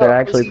know what? But they're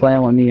actually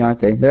playing with me,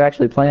 aren't they? They're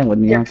actually playing with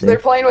me, aren't they? They're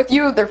playing with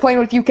you. They're playing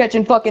with you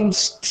catching fucking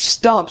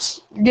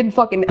stumps. You're getting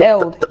fucking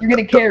L'd. You're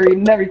getting carried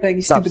and everything,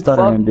 you Stop stupid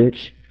stuttering, fuck.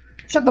 bitch.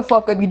 Shut the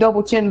fuck up, you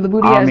double chin to the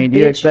booty ass I mean, do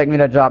bitch. you expect me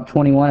to drop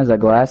 21 as a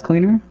glass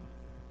cleaner?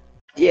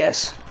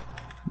 Yes.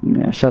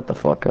 Yeah, shut the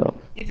fuck up.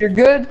 If you're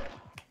good,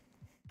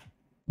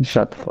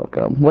 Shut the fuck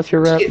up. What's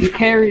your rep? getting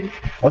carried.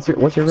 What's your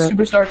rep?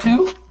 Superstar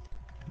 2?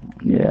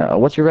 Yeah,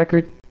 what's your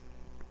record?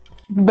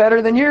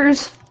 Better than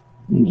yours.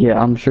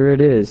 Yeah, I'm sure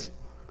it is.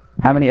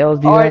 How many L's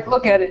do you Alright, have?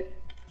 look at it.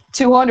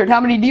 200.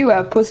 How many do you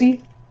have,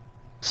 pussy?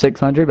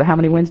 600, but how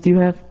many wins do you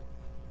have?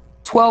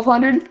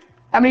 1,200.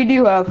 How many do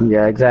you have?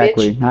 Yeah,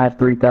 exactly. Bitch? I have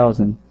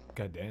 3,000.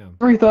 Goddamn.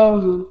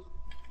 3,000.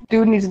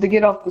 Dude needs to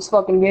get off this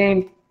fucking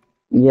game.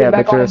 Yeah, Get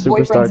back but you're on a his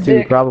superstar boyfriend's too,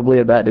 dick. probably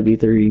about to be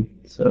 3,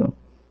 so.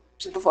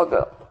 Shut the fuck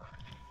up.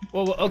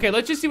 Well, okay,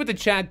 let's just see what the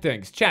chat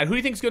thinks. Chat, who do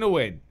you think's gonna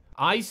win?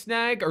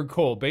 Snag or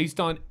Cole, based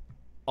on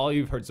all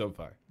you've heard so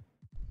far?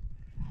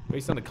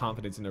 Based on the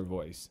confidence in their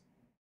voice.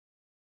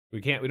 We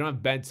don't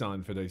have bets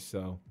on for this,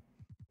 so.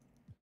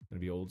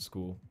 Gonna be old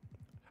school.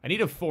 I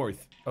need a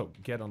fourth. Oh,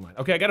 get online.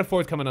 Okay, I got a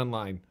fourth coming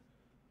online.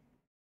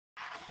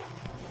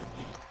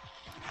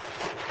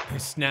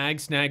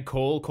 Snag,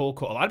 Cole.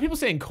 A lot of people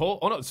saying Cole.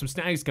 Oh no, some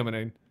snags coming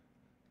in.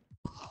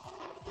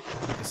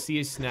 I see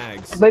his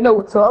snags. They know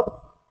what's up.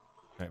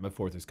 Alright, my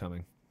fourth is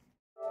coming.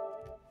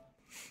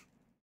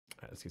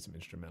 Alright, let's get some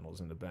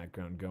instrumentals in the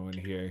background going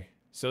here.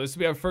 So this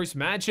will be our first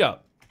matchup.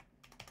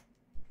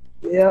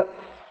 Yep.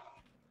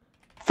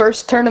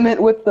 First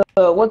tournament with the,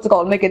 what's it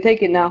called? Make it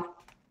take it now.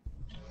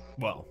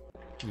 Well,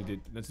 we did.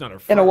 That's not our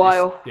first. In a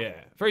while. Yeah,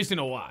 first in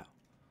a while.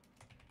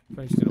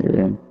 First in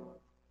a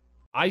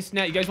while.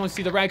 Snag, you guys want to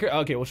see the record?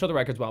 Okay, we'll show the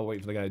records while we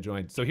wait for the guy to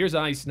join. So here's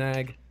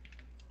Snag.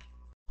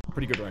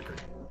 Pretty good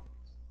record.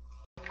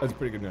 That's a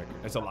pretty good record.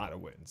 That's a lot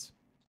of wins.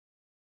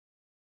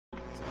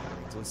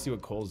 So let's see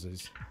what Cole's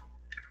is.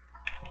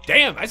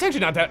 Damn, that's actually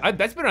not that.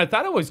 That's better than I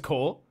thought it was,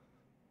 Cole.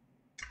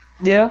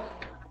 Yeah.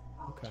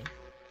 Okay.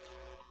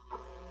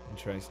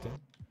 Interesting.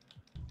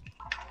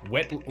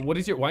 Why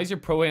is your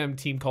pro-am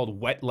team called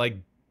Wet Like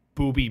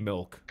Booby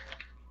Milk?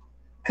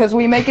 Cause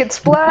we make it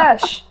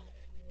splash.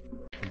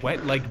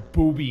 Wet Like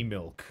Booby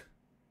Milk.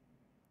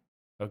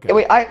 Okay.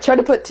 Wait, I tried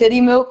to put titty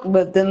milk,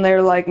 but then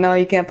they're like, no,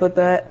 you can't put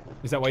that.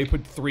 Is that why you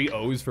put 3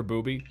 O's for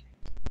booby?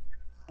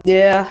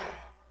 Yeah.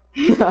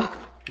 Good Lord.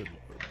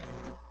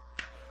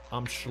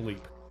 I'm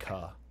sleep,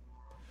 ka.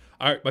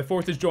 Alright, my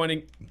fourth is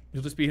joining.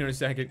 He'll just be here in a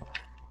second.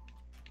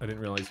 I didn't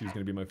realize he was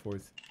going to be my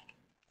fourth.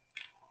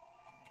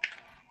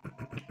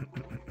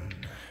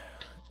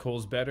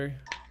 Cole's better.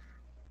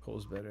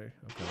 Cole's better.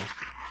 Okay.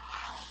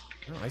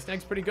 Oh,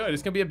 Snag's pretty good.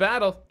 It's going to be a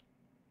battle.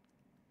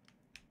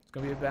 It's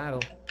going to be a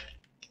battle.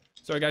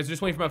 Sorry, guys.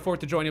 Just waiting for my fourth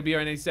to join. He'll be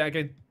here in a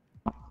second.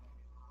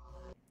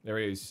 There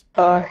he is.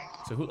 So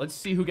let's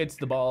see who gets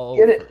the ball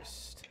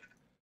first.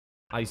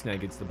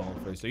 Snag gets the ball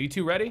first. Are you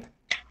two ready?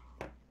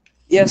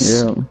 Yes.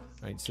 Yeah. All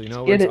right, so you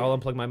know what? I'll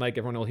unplug my mic.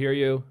 Everyone will hear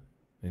you.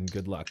 And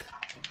good luck.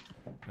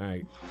 All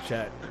right,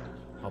 chat.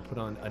 I'll put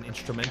on an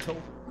instrumental.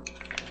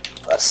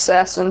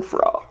 Assassin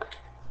Frog.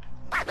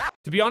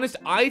 To be honest,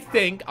 I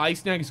think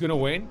Snag is going to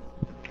win.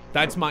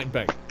 That's my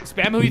bet.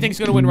 Spam who you think is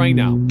going to win right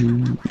now.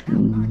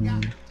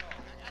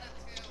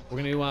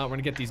 We're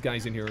gonna get these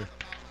guys in here.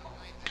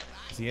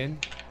 Is he in?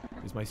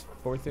 Is my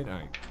fourth in? All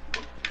right.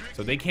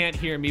 So they can't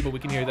hear me, but we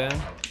can hear them.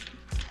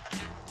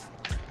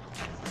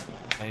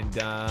 And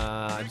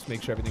I just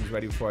make sure everything's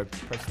ready before I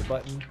press the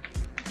button.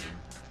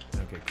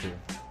 Okay, cool.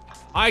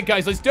 All right,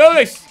 guys, let's do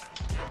this.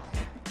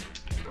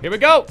 Here we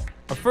go.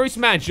 Our first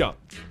matchup.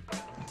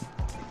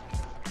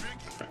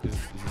 Is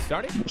it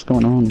starting? What's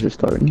going on? Is it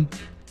starting?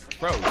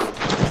 Froze.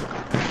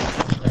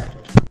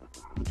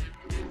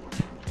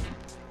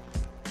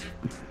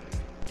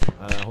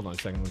 Hold on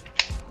a second.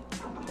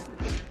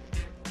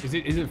 Is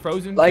it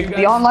frozen? Like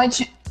the online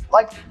shit,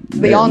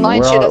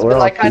 online shit has been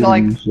like kind of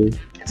like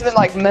it's been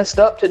like messed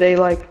up today.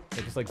 Like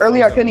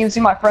earlier, I couldn't even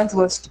see my friends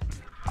list.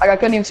 I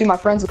couldn't even see my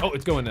friends list. Oh,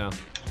 it's going now.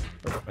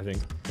 I think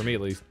for me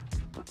at least.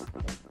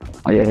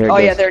 Oh yeah, here it Oh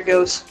goes. yeah, there it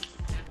goes.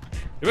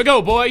 Here we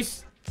go,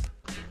 boys.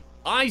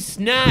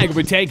 Snag,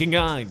 we're taking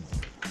on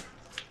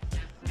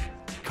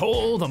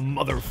Cole the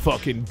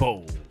motherfucking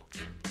Bowl.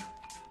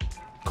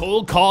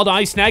 Cole called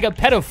Snag a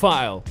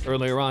pedophile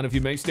earlier on, if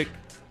you missed it.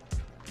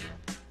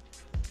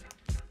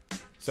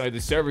 Sorry,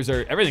 the servers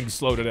are... Everything's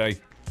slow today.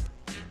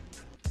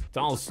 It's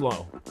all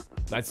slow.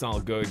 That's all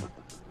good.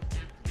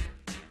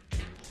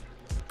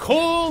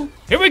 Cool.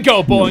 Here we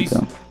go, boys.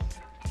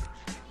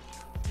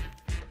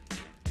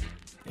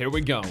 Here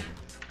we go.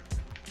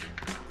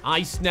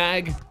 Ice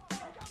snag.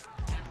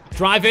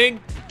 Driving.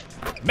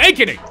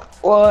 Making it.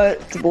 What?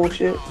 It's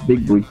bullshit.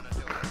 Big boy.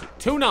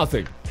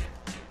 2-0.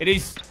 It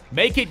is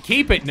make it,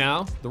 keep it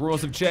now. The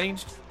rules have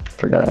changed.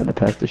 Forgot I had to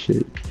pass the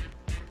shit.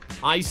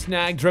 Ice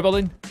snag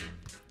dribbling.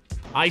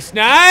 Ice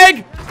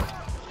snag.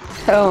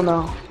 Hell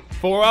no.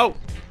 4-0.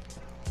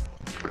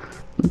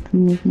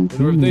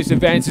 Wonder if this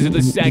advances in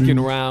the second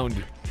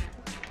round.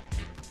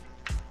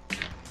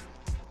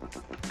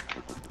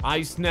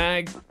 Ice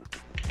snag.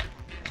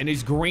 In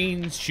his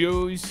green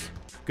shoes.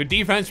 Good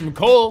defense from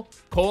Cole.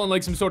 Cole in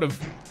like some sort of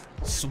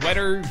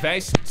sweater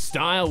vest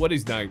style. What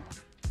is that?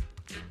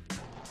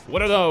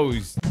 What are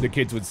those? The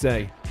kids would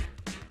say.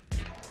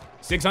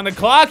 6 on the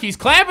clock. He's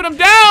clamping him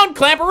down.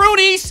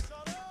 Clamperoonies.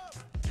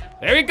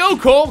 There you go,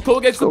 Cole. Cole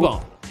gets the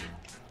ball.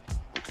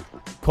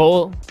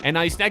 Cole and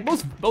Ice Snag,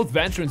 both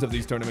veterans of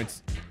these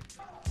tournaments.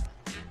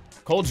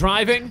 Cole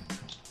driving.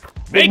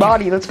 Big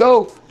body, let's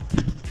go.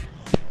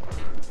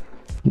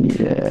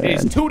 Yeah. It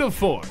is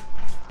 2-4.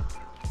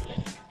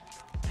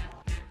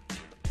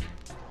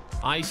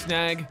 Ice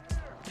Snag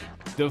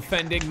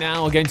defending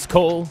now against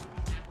Cole.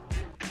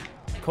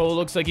 Cole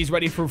looks like he's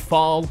ready for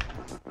fall.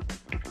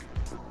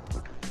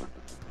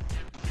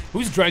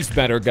 Who's dressed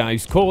better,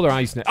 guys? Cole or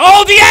Ice Snag?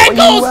 Oh, the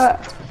ankles!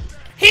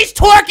 He's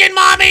twerking,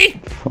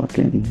 mommy!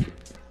 Fucking.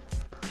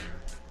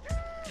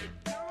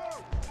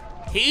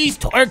 He's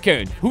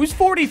twerking. Who's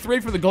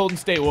 43 for the Golden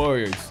State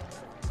Warriors?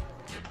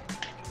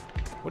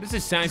 What is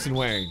Assassin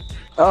wearing?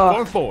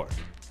 4-4.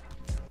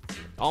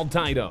 All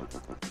tied up.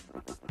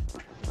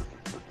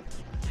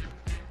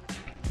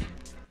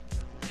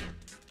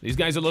 These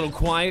guys are a little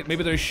quiet.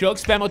 Maybe they're shook.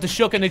 Spam out the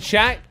shook in the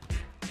chat.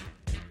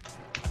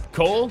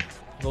 Cole.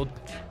 Little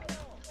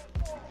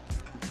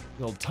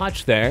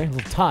touch there.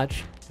 Little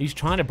touch. He's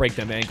trying to break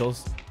them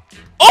ankles.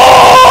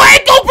 Oh!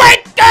 Ankle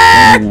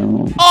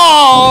breaker!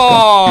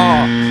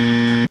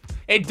 Oh!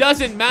 It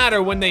doesn't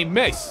matter when they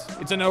miss.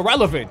 It's an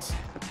irrelevant.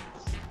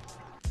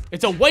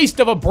 It's a waste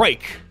of a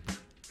break.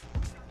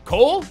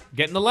 Cole,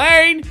 get in the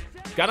lane.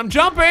 Got him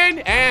jumping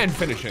and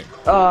finishing.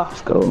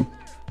 Let's go.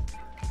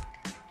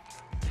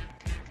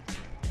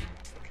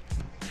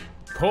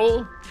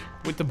 Cole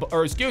with the,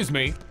 or excuse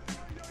me,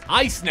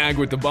 Ice Snag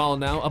with the ball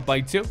now, up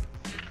by 2.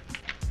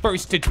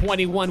 First to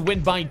 21,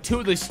 win by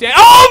 2. The stand.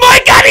 Oh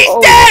my God, he's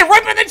dead!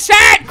 Rip in the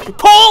chat.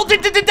 Cole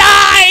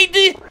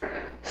died.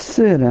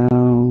 Sit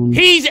down.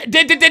 He's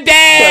dead. Shut the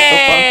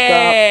fuck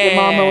up. Your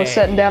mama was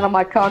sitting down on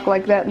my cock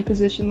like that in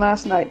position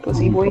last night,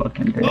 pussy boy.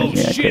 Oh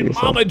shit,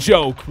 mama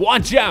joke.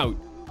 Watch out.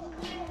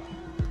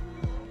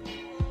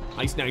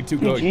 Ice Snag too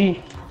good.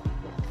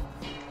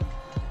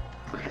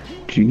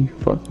 G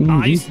fucking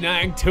Ice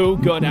Snag too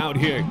good out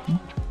here.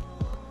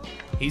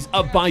 He's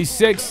up by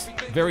 6.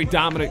 Very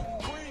dominant.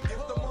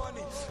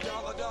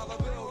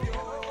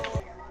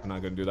 I'm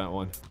not gonna do that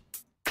one.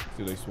 Let's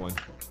do this one.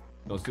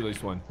 Let's do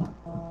this one.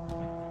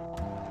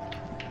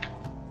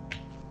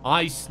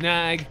 Ice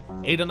Snag.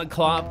 8 on the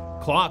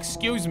clock.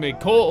 Excuse me,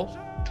 Cole.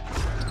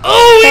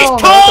 Oh, he's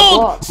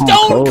cold!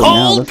 Stone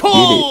cold,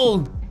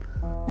 cold!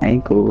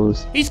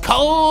 Ankles. He's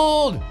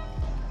cold!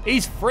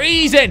 He's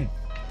freezing!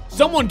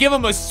 Someone give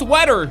him a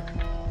sweater!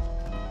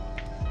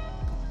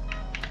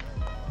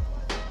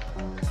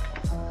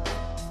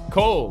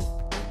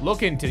 Cole,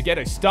 looking to get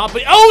a stop.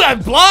 Oh,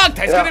 that blocked!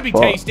 That's gonna be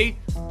tasty.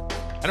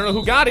 I don't know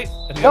who got it.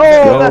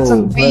 Oh, that's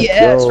some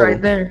BS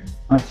right there.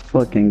 Let's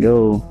fucking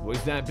go.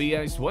 Was that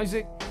BS? Was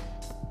it?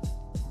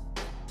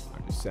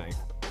 Hard to say.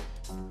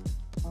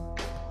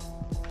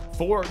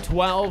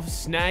 4-12,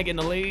 Snag in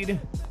the lead.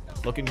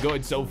 Looking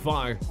good so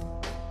far.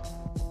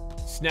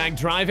 Snag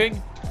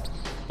driving.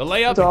 The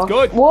layup, it's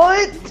good.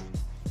 What?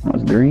 That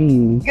was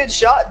green. Good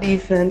shot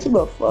defense.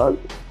 What the fuck?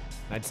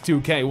 That's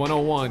 2K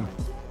 101.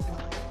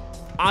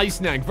 Ice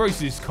Snag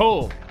versus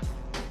Cole.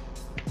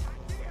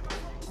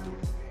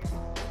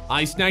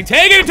 Ice Snag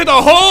taking it to the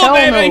hole,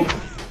 baby. No.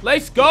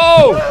 Let's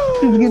go.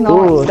 He's getting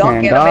all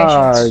dunk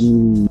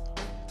animations.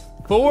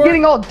 4.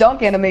 Getting all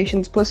dunk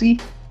animations, pussy.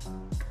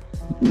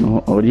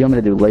 What do you want me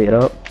to do? Lay it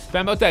up?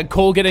 Spam out that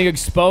Cole getting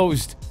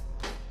exposed.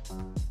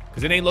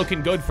 Because it ain't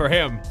looking good for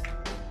him.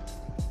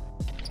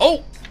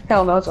 Oh!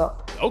 Hell no, it's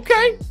up.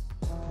 Okay.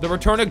 The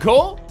return of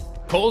Cole.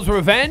 Cole's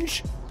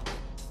revenge.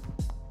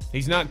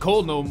 He's not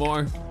cold no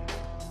more.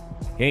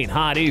 He ain't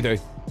hot either.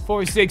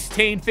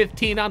 4-16,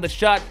 15 on the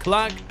shot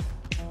clock.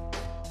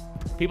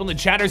 People in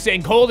the chat are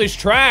saying Cole is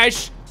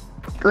trash.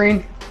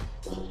 Green.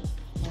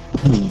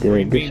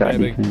 Good shot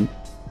defense.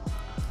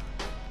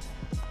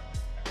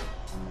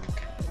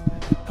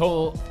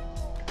 Cole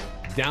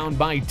down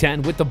by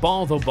 10 with the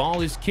ball. The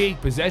ball is key.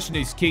 Possession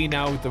is key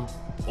now with the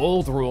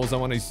old rules, I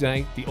want to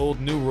say. The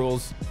old new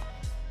rules.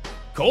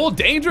 Cole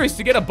dangerous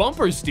to get a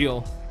bumper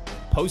steal.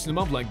 Posting him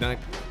up like that.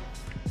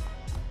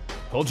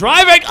 Cole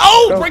driving.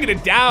 Oh, bringing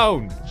it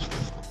down.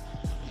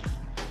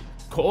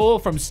 Cole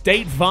from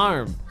State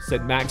Farm,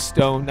 said Max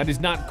Stone. That is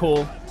not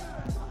Cole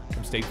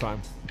from State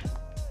Farm.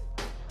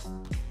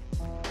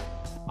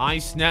 I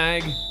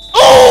snag.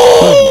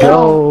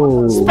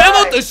 Oh! Spam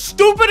out the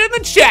stupid in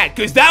the chat,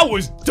 because that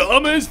was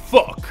dumb as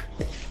fuck.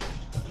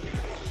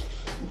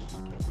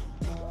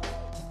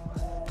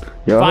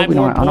 Yo,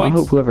 I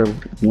hope whoever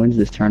wins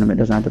this tournament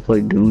doesn't have to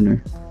play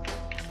Gooner.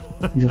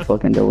 He's a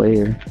fucking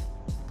delayer.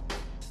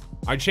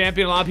 Our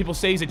champion, a lot of people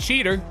say he's a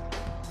cheater.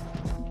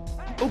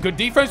 Oh, good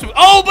defense.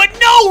 Oh, but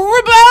no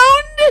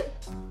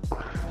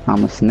rebound!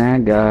 I'm a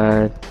snag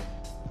guy.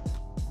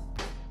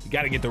 You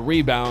gotta get the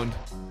rebound.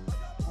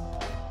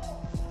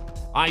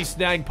 I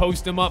snag,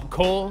 post him up,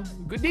 Cole.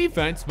 Good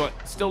defense, but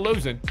still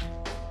losing.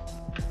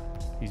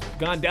 He's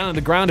gone down on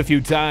the ground a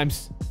few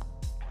times.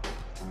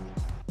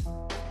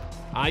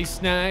 I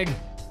snag.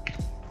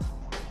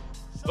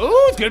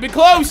 Ooh, it's gonna be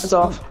close. It's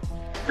off.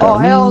 Oh,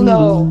 hell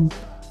no.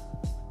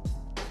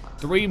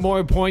 3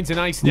 more points and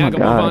I snag will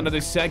move on to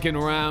the second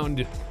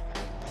round.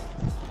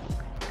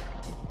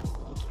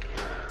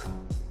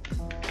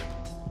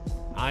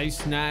 I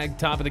snag,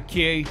 top of the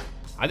key.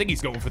 I think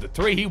he's going for the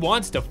 3. He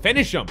wants to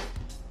finish him.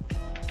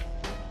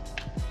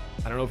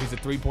 I don't know if he's a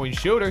 3-point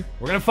shooter.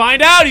 We're gonna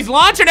find out. He's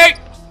launching it.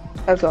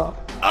 That's off.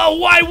 Oh,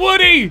 why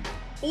would he?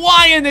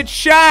 Why in the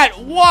chat?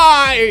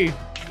 Why?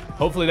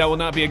 Hopefully that will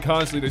not be a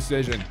costly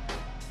decision.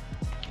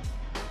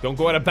 Don't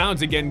go out of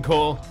bounds again,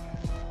 Cole.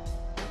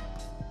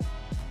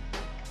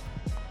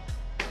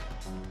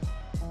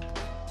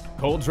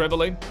 Cole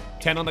dribbling.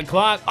 10 on the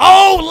clock.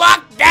 Oh,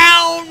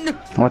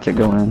 lockdown! Watch it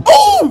go in.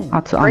 Oh!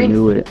 I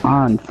knew it.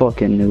 I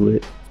fucking knew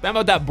it. How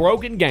about that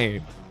broken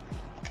game?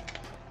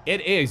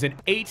 It is an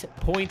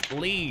 8-point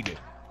lead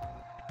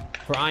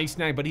for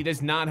iSnag, but he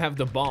does not have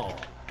the ball.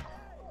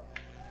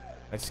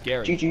 That's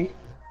scary. GG.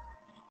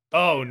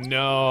 Oh,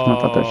 no.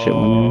 I thought that shit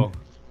went in.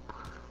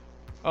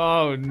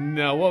 Oh,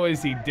 no. What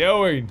was he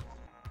doing?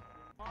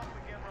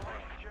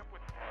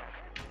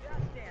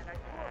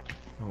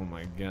 Oh,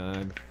 my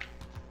God.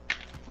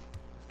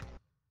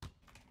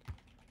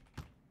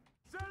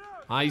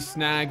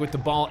 iSnag with the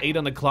ball, 8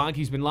 on the clock.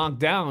 He's been locked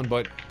down,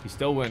 but he's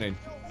still winning.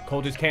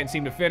 Cole just can't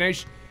seem to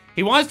finish.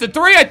 He wants the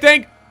 3, I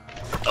think.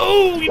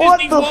 Oh, he just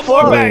needs one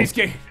more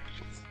basket.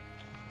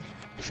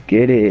 Let's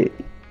get it.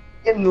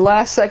 Getting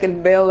last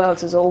second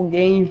bailouts his whole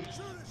game.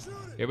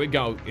 Here we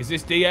go. Is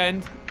this the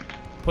end?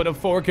 Put a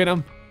fork in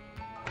him.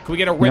 Can we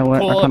get a Rip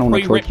Cole, a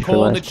pre-Rip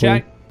Cole in the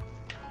chat?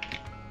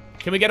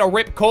 Can we get a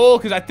Rip Cole?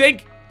 Because I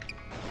think...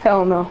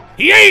 Hell no.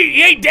 He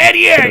ain't dead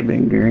yet. Could have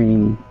been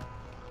green.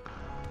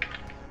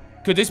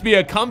 Could this be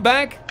a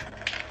comeback?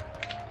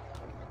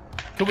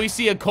 Can we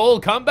see a Cole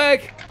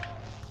comeback?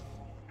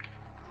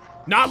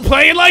 Not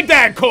playing like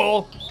that,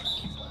 Cole.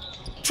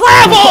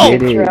 Travel!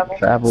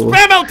 Travel.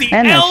 Spam out the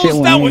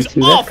L's. That was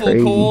awful,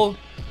 crazy. Cole.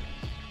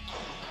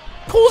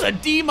 Cole's a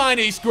D-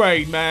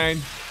 grade, man.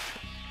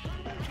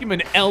 Give him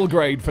an L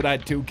grade for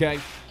that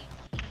 2K.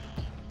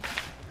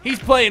 He's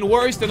playing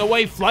worse than the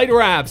way Flight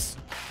Raps.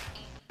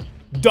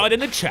 Dud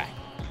in the chat.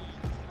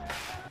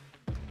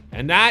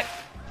 And that...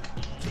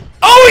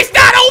 Oh, he's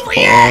not over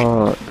yet!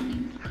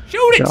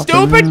 Shoot it,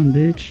 stupid!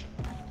 Bitch.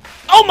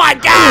 Oh my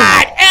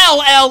God!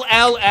 L, L,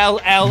 L, L,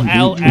 L,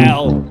 L,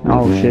 L.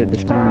 Oh shit,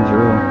 this time's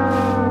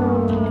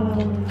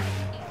real.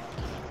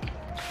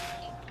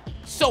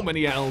 So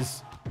many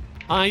L's.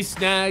 I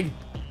snag.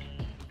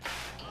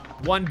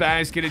 1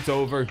 basket, it's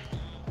over.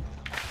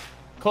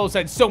 Cole's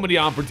had so many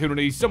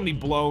opportunities, so many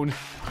blown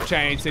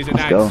chances, and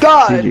that's...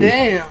 God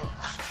damn.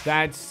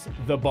 That's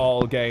the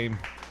ball game.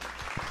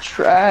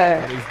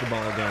 Trash. That is the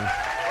ball game.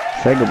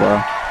 Say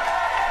goodbye.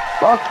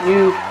 Fuck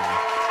you.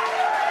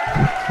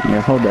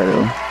 Yeah, hold that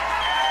L.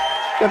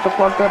 Get the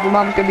fuck up. Your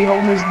mom's gonna be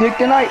holding his dick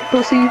tonight,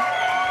 pussy.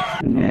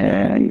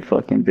 Yeah, you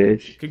fucking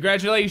bitch.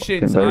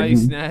 Congratulations,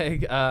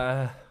 iSnag.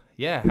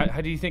 Yeah,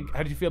 how do you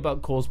feel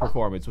about Cole's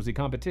performance? Was he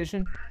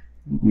competition?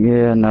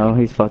 Yeah, no,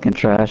 he's fucking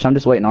trash. I'm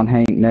just waiting on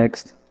Hank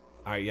next.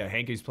 Alright, yeah,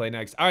 Hanky's play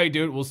next. Alright,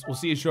 dude, we'll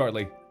see you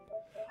shortly.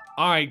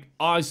 Alright,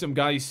 awesome,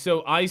 guys.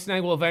 So,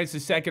 iSnag will advance to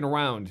second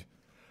round.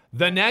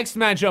 The next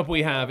matchup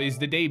we have is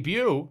the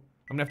debut.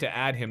 I'm gonna have to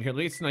add him here.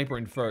 Let's Sniper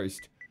in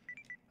first.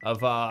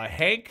 Of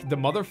Hank, the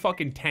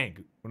motherfucking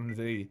tank. One of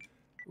the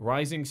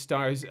rising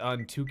stars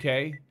on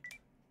 2K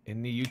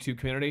in the YouTube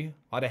community.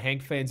 A lot of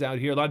Hank fans out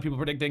here. A lot of people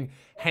predicting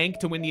Hank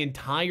to win the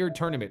entire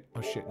tournament.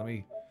 Oh shit, let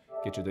me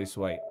get you this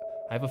way.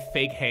 I have a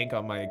fake Hank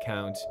on my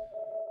account.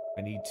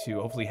 I need to,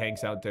 hopefully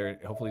Hank's out there.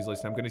 Hopefully he's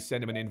listening. I'm gonna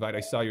send him an invite. I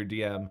saw your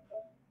DM.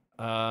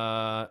 Oh,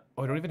 I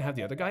don't even have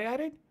the other guy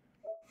added?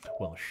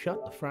 Well,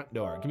 shut the front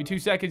door. Give me 2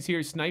 seconds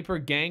here. Sniper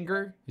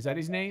Ganger. Is that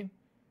his name?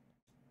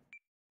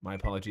 My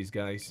apologies,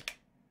 guys.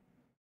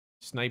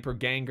 Sniper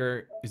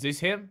Ganger. Is this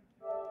him?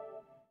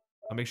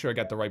 I'll make sure I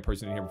got the right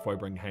person in here before I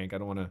bring Hank. I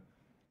don't want to...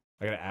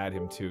 I got to add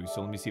him too.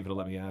 So let me see if it'll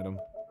let me add him.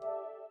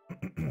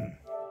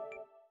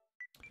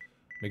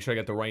 Make sure I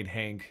got the right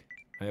Hank.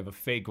 I have a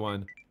fake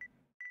one.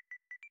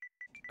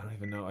 I don't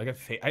even know. I had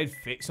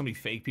so many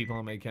fake people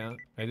on my account.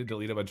 I had to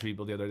delete a bunch of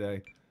people the other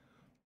day.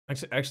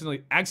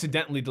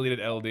 Accidentally deleted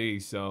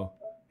LD, so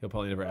he'll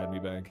probably never add me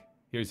back.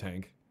 Here's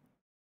Hank.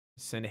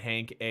 Send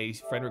Hank a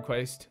friend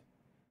request.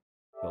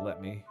 They'll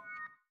let me.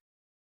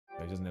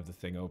 Oh, he doesn't have the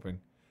thing open.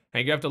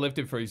 Hank, you have to lift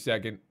it for a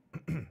second.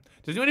 Does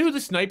anyone know who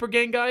the Sniper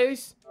Gang guy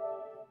is?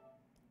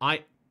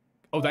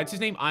 Oh, that's his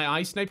name?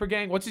 II Sniper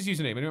Gang? What's his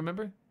username? Anyone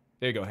remember?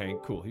 There you go,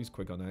 Hank. Cool. He's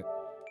quick on that.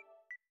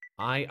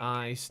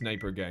 II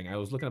Sniper Gang. I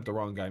was looking up the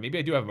wrong guy. Maybe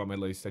I do have him on my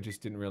list. I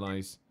just didn't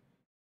realize.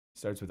 It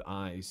starts with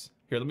I's.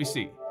 Here, let me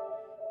see.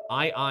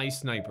 II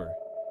Sniper.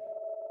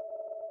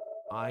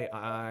 II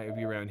would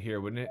be around here,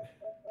 wouldn't it?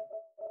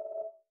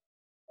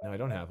 No, I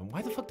don't have him.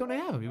 Why the fuck don't I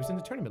have him? He was in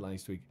the tournament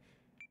last week.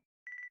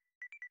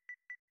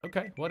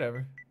 Okay,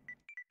 whatever.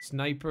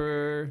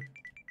 Sniper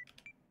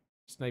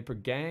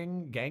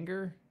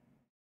Ganger?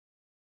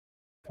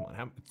 Come on,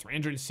 how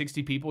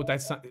 360 people?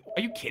 That's not...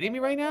 Are you kidding me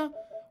right now?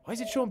 Why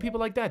is it showing people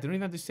like that? They don't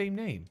even have the same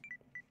name.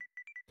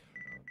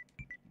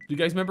 Do you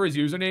guys remember his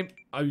username?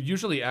 I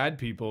usually add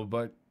people,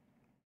 but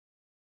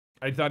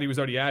I thought he was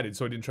already added,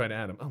 so I didn't try to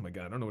add him. Oh my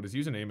god, I don't know what his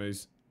username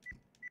is.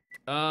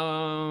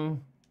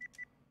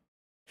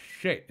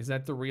 Shit, is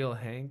that the real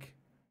Hank?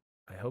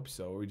 I hope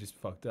so, or we just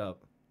fucked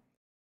up.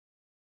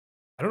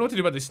 I don't know what to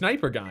do about the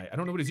sniper guy. I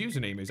don't know what his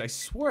username is. I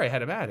swear I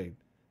had him added.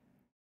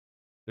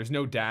 There's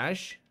no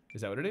dash?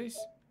 Is that what it is?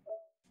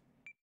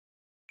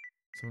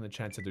 Someone in the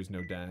chat said there's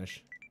no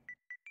dash.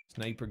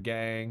 Sniper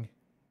Gang.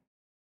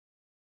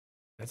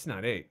 That's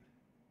not it.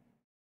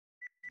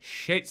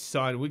 Shit,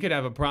 son. We could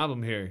have a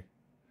problem here.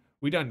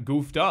 We done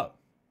goofed up.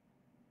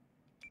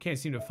 Can't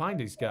seem to find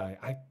this guy.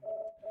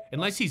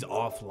 Unless he's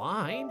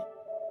offline.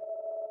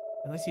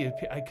 Unless he...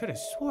 I could have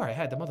swore I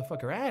had the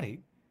motherfucker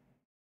added.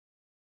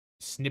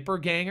 Snipper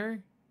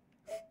Ganger?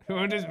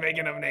 I'm just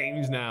making up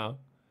names now.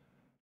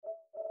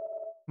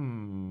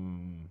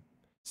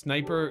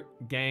 Sniper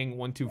Gang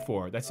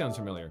 124. That sounds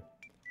familiar.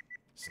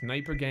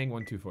 Sniper Gang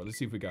 124. Let's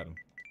see if we got him.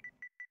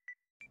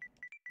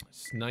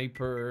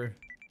 Sniper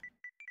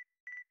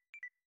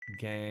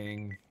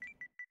Gang.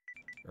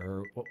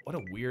 What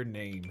a weird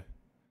name.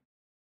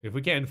 If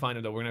we can't find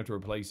him, though, we're gonna have to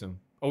replace him.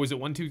 Oh, is it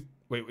 12?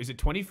 Wait, is it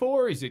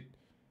 24? Or is it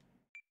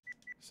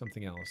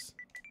something else?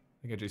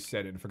 I think I just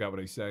said it and forgot what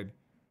I said.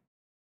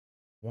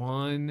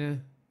 Bruh.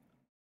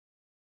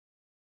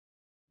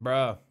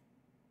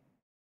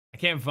 I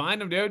can't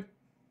find him, dude.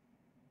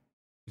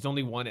 There's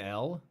only one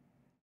L.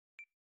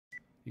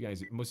 You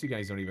guys, most of you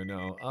guys don't even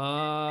know. What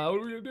are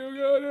we gonna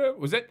do?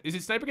 Is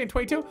it Sniper Game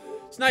 22?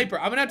 Sniper,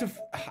 I'm gonna have to,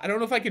 I don't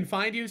know if I can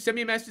find you. Send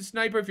me a message,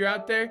 Sniper, if you're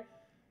out there.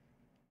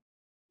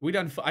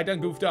 I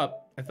done goofed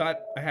up. I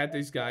thought I had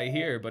this guy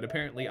here, but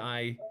apparently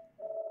I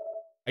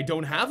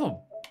don't have him.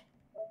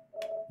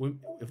 We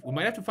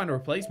might have to find a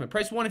replacement.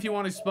 Press 1 if you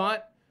want a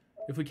spot.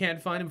 If we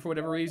can't find him for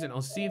whatever reason,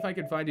 I'll see if I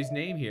can find his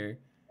name here.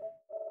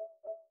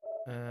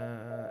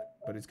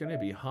 But it's gonna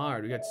be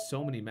hard. We got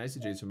so many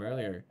messages from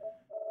earlier.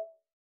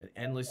 An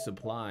endless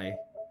supply.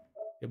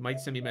 It might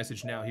send me a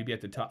message now. He'd be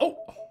at the top. Oh!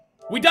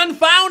 We done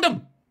found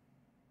him!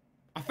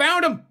 I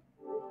found him!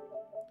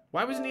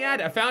 Why wasn't he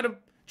added? I found him.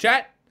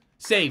 Chat?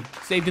 Saved.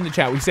 Saved in the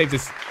chat. We saved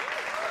this.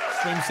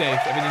 Stream safe.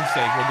 Everything's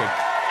safe. We're good.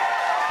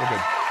 We're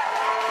good.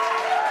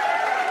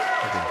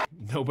 Okay.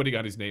 Nobody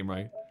got his name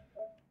right.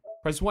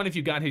 Press 1 if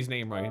you got his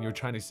name right and you're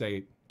trying to say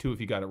it. 2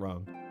 if you got it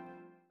wrong.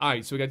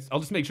 Alright, so we got... I'll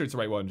just make sure it's the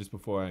right one just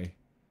before I...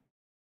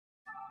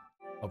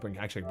 Actually,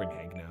 I can bring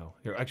Hank now.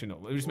 Here, actually, no.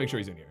 Let me just make sure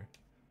he's in here.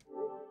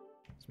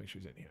 Let's make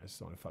sure he's in here. I just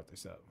don't want to fuck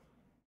this up.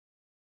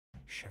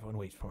 Shh, everyone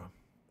wait for him.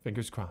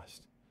 Fingers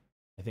crossed.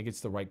 I think it's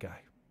the right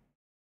guy.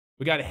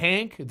 We got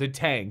Hank the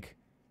Tank.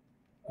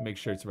 Make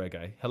sure it's the right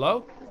guy.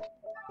 Hello?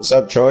 What's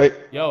up, Troy?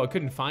 Yo, I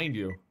couldn't find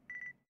you.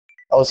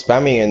 I was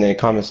spamming in the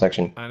comment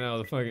section. I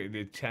know,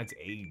 the chat's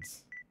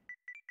AIDS.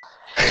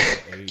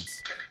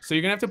 AIDS. So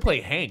you're gonna have to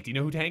play Hank. Do you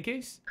know who Hank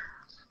is?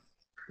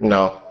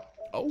 No.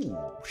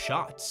 Oh,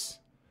 shots.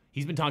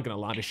 He's been talking a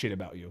lot of shit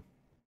about you.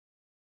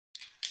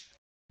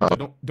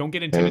 So don't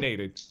get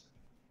intimidated.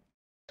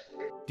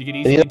 Do you get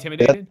easily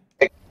intimidated?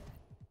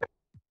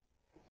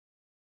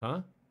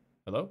 Huh?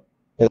 Hello?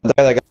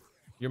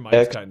 Your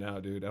mic's cutting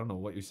out, dude. I don't know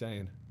what you're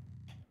saying.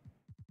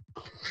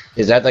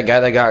 Is that the guy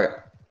that got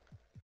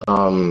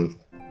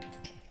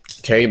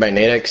carried by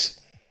Nadex?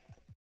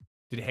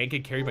 Did Hank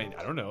get carried by...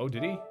 I don't know.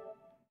 Did he?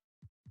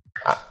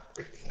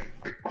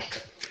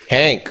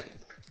 Hank.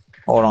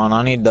 Hold on.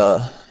 I need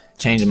to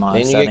change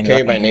my settings. Didn't you get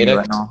carried by Nadex?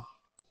 Right now.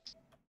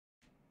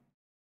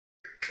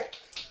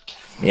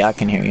 Yeah, I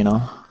can hear you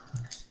now.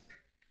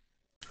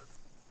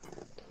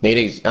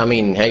 Nadex. I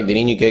mean, Hank,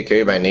 didn't you get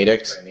carried by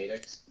Nadex?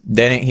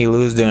 Didn't he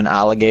lose to an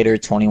alligator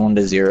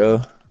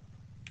 21-0?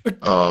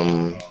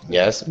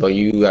 Yes, but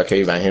you got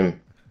carried by him.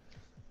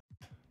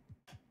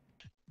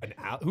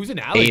 Who's an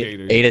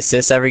alligator? 8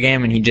 assists every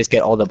game, and he just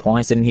get all the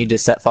points. Didn't he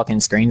just set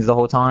fucking screens the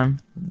whole time?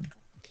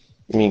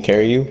 You mean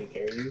carry you?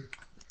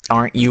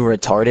 Aren't you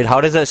retarded?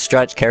 How does a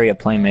stretch carry a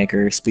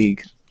playmaker?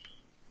 Speak.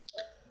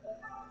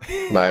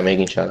 By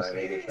making shots.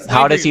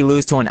 How does he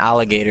lose to an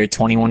alligator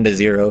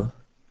 21-0?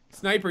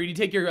 Sniper, you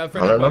take your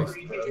friend request.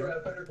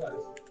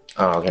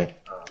 Oh, okay.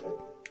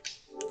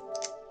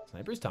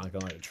 Sniper's talking a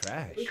lot of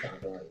trash.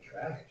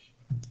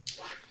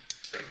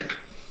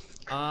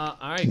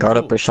 Alright. Guard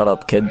up or shut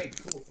up, kid.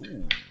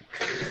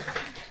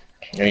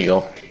 There you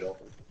go. You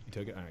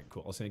took it? Alright,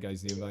 cool. I'll send you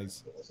guys the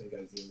invites.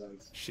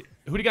 Shit.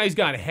 Who do you guys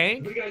got?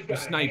 Hank or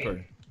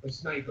Sniper?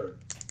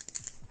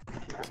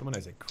 Someone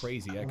has a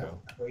crazy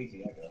echo.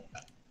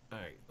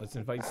 Alright, let's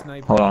invite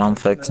Sniper. Hold on, I'm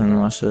fixing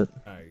my shit.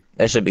 Alright.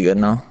 That should be good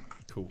now.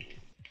 Cool.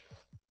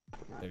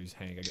 There's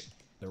Hank. I get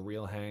the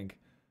real Hank.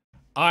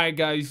 Alright,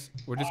 guys.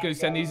 We're just going to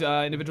send these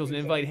individuals an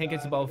invite. Hank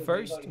gets the ball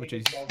first, which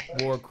is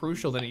more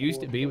crucial than it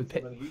used to be. With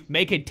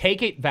make it,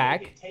 take it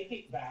back.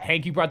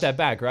 Hank, you brought that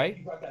back, right?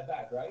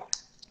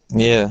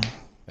 Yeah.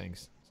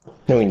 Thanks.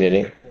 No, we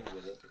didn't.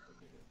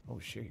 Oh,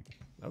 shit.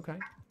 Okay.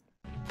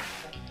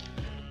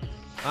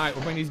 Alright,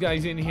 we'll bring these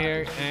guys in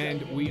here,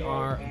 and we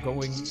are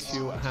going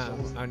to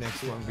have our next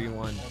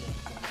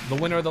 1v1. The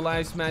winner of the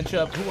last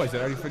matchup. Who was it? I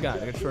already forgot.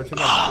 I got short to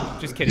know.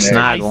 Just kidding.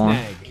 Snag one.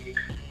 Snag.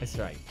 That's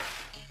right.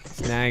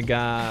 Snag,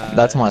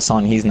 That's my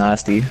son. He's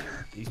nasty.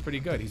 He's pretty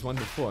good. He's won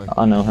before.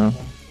 I know him.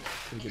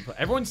 Pretty good play.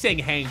 Everyone's saying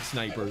Hank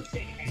Sniper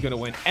is going to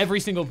win. Every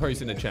single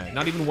person in the chat.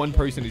 Not even one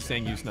person is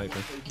saying you Sniper.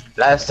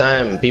 Last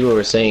time, people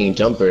were saying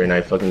Jumper, and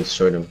I fucking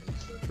destroyed him.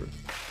 True.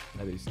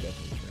 That is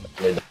definitely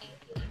true.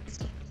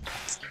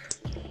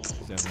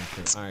 Definitely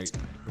true. Alright,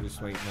 we're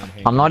just waiting on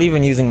Hank. I'm not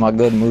even using my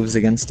good moves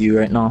against you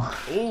right now.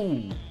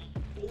 Ooh.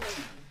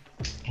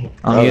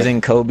 I'm using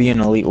Kobe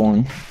and Elite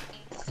 1.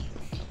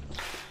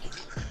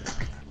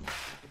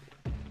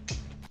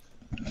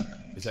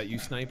 Is that you,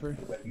 Sniper?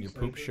 In your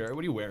poop shirt?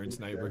 What are you wearing,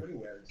 Sniper?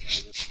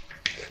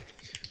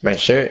 My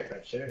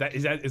shirt.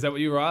 Is that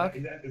what you rock?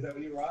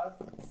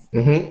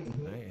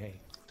 Mm-hmm. Hey,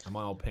 I'm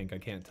all pink. I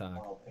can't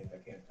talk.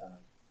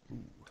 Ooh,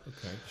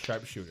 okay,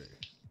 sharpshooter.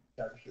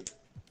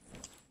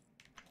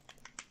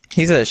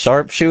 He's a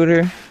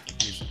sharpshooter.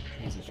 He's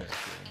a sharpshooter.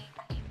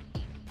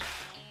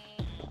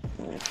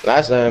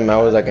 Last time I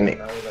was like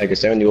a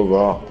 70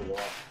 overall.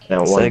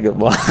 Now Say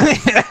goodbye.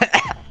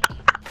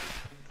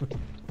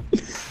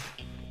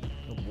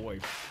 Oh boy.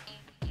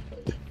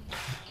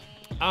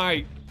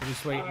 Alright, we're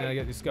just waiting to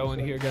get this going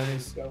here,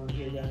 guys.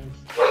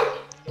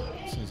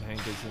 As soon as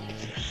Hank gets in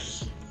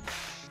here.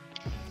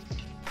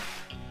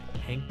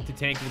 Hank the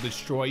tank will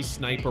destroy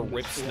Sniper,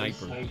 rip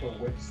Sniper.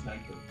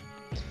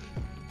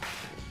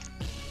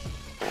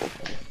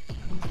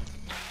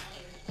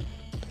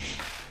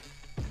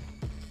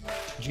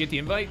 Did you get the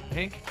invite,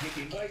 Hank?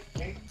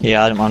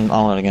 Yeah, I'm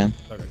on it again.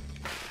 Okay.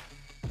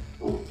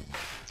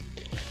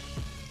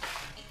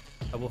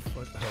 I will.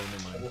 Oh,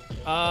 never mind.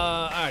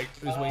 Alright,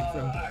 just waiting for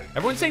him.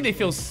 Everyone's saying they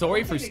feel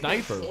sorry for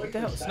Sniper. What the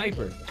hell,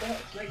 Sniper?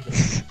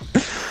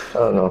 I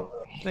don't know.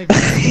 Sniper.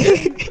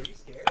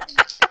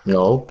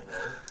 No.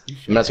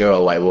 I'm messing with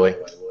a white boy.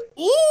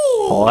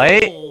 Ooh!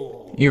 What?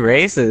 You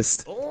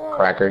racist.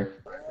 Cracker.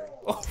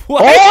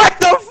 What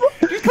the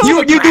f-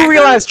 You do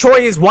realize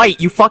Troy is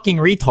white, you fucking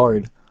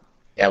retard.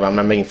 Yeah, but I'm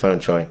not making fun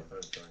of Troy.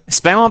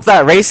 Spam up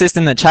that racist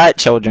in the chat,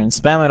 children.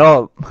 Spam it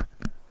up.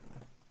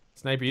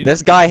 Sniper, you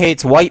This guy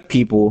hates white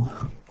people.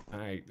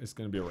 Alright, it's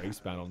gonna be a race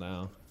battle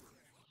now.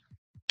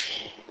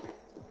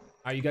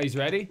 Are you guys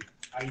ready?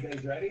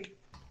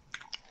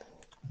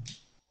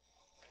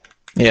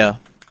 Yeah.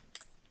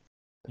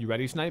 You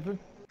ready, Sniper?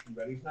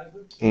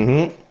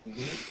 Mm-hmm.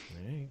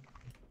 Alright.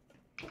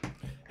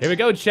 Here we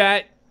go,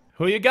 chat.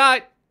 Who you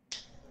got?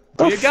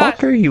 The Who you got?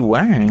 fuck are you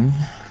wearing?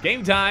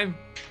 Game time.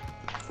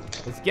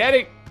 Let's get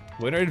it.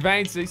 Winner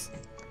advances.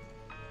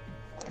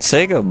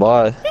 Say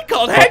goodbye. He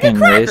called Hank a Fucking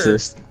cracker.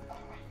 racist.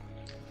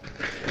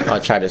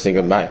 I'll try to say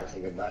goodbye.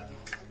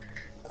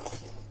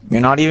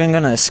 You're not even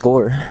gonna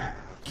score.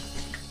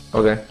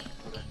 Okay.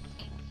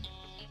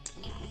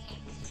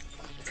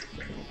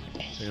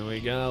 Here we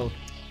go.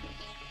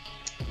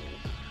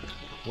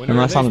 Winner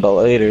Unless of I'm this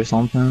delayed or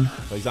something.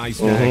 plays Ice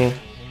Snag.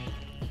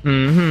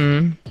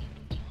 Mm-hmm.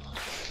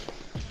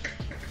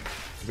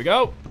 Here we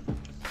go.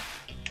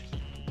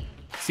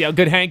 See how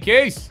good Hank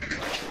is.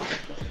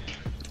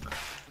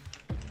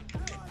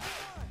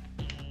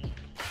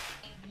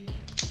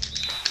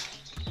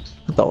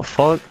 What the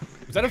fuck?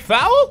 Was that a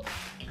foul?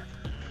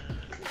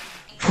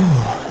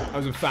 That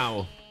was a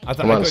foul. I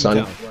thought Come I on,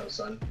 couldn't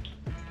son. tell.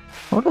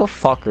 What the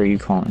fuck are you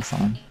calling,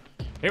 son?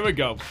 Here we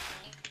go.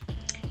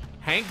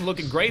 Hank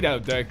looking great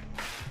out there.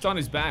 It's on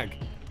his back.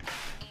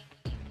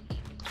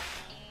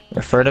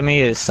 Refer to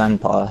me as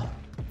Senpai.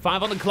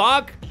 5 on the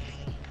clock.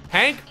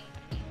 Hank.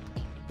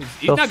 He's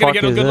The not gonna fuck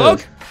get a is good this?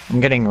 look. I'm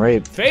getting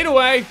raped. Fade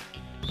away.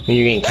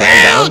 You getting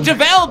clammed down?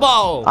 JaVale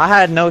ball. I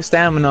had no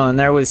stamina and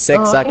there was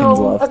 6 seconds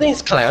I left. think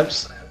it's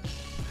clamps.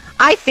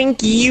 I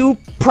think you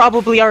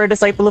probably are a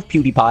disciple of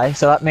PewDiePie,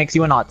 so that makes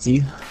you a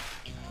Nazi.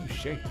 Oh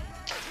shit.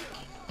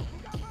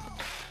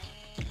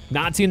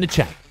 Nazi in the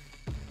chat.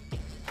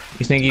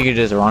 You think you could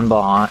just run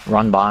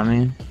by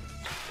me?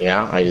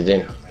 Yeah, I just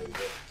did.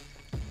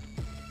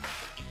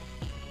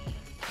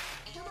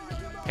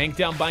 Hank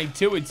down by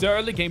 2. It's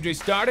early. Game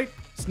just started.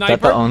 Is that the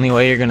Sniper. only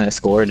way you're gonna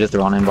score, just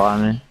running by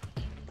me?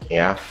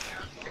 Yeah.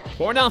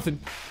 4-0.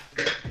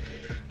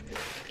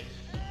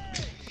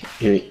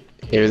 If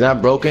it's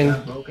not broken,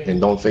 then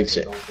don't fix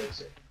it.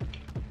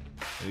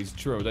 It's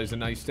true. There's a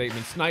nice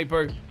statement.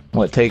 Sniper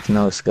What takes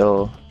no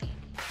skill.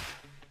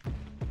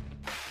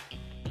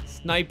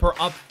 Sniper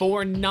up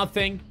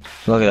 4-0.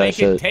 Look at that Make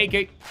shit. it, take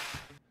it.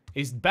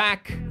 He's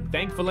back,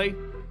 thankfully.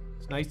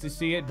 It's nice to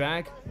see it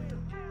back.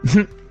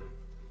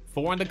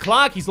 4 on the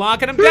clock. He's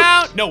locking him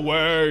down. No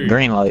way.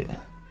 Green light.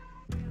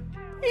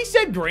 He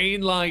said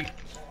green light.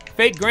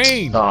 Fake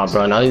green. Oh,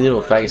 bro, now these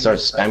little faggots start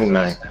spamming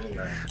mine.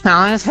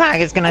 No, this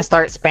faggot's gonna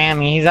start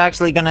spamming. He's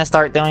actually gonna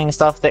start doing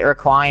stuff that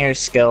requires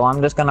skill.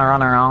 I'm just gonna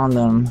run around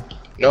him.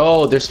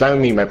 No, they're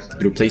spamming me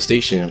through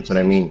PlayStation. That's what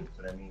I mean.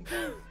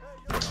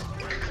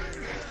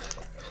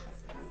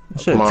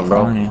 Come on,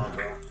 bro.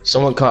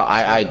 Someone call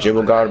I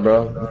dribble guard,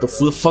 bro. What the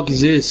fuck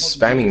is this?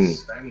 Spamming me.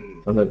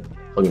 I'm like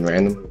fucking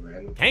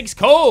random. Hank's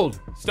cold.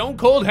 Stone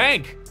cold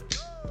Hank.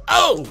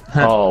 Oh!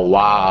 Oh,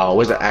 wow.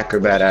 Where's the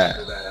acrobat at?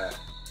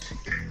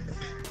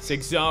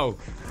 6-0.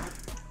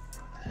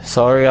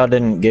 Sorry I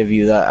didn't give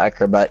you that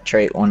acrobat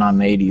trait when I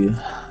made you.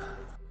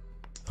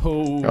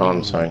 Oh,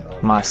 I'm sorry.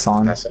 My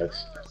son. That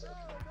sucks.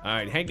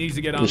 Alright, Hank needs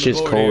to get on This the shit's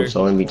board cold, here. so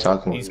I wouldn't be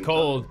talking. He's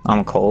cold.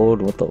 I'm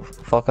cold. What the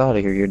fuck out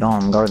of here? You're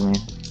dumb. Guard me.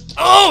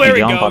 Oh, there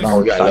he Jump, goes.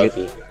 I got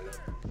lucky.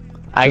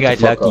 I got Shut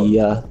the fuck lucky,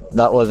 yeah.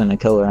 That wasn't a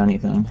kill or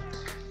anything.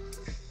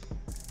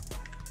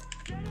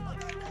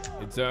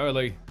 It's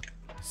early.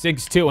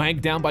 6-2.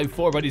 Hank down by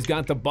 4, but he's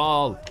got the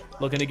ball.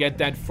 Looking to get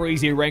that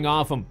freezy ring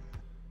off him.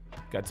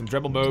 Got some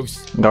dribble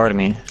moves. Guard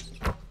me.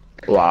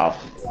 Wow.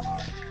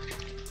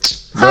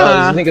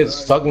 Bro, this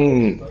nigga's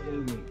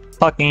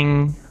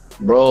fucking...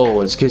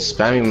 Bro, this kid's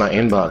spamming my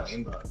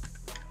inbox.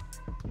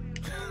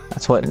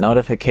 That's what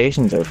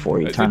notifications are for.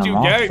 You That's turn what them you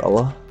off, get.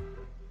 fella.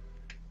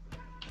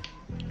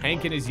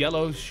 Hank in his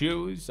yellow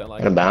shoes. I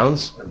like Out of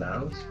bounds?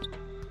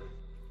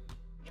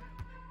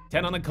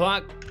 10 on the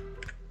clock.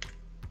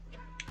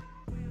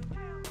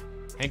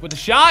 Hank with the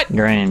shot.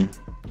 Green.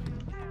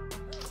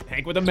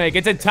 Hank with a make.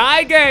 It's a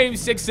tie game.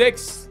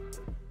 6-6.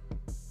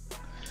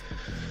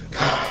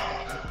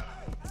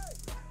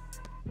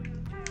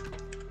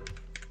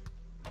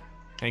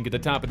 Hank at the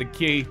top of the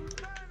key.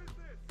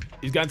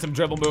 He's got some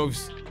dribble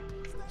moves.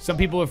 Some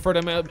people refer to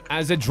him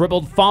as a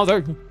dribbled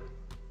father.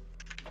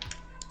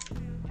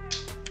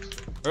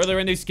 Earlier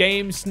in this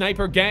game,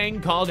 Sniper Gang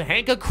called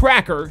Hank a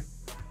cracker.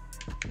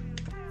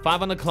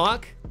 5 on the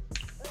clock.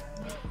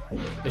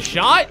 The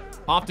shot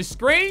off the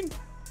screen.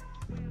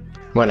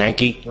 Come on,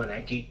 Hanky.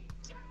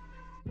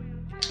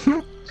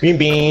 Green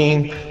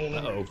bean.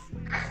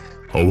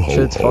 Uh-oh.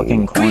 Shit's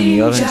fucking corny.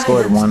 You haven't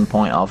scored 1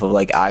 point off of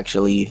like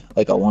actually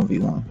like a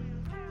 1v1.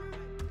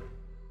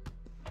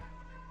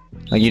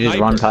 Like you just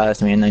run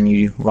past me and then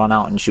you run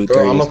out and shoot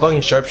Bro, I'm a threes.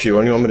 fucking sharpshooter.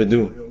 What do you want me to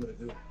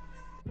do?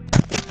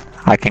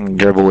 I can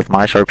dribble with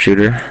my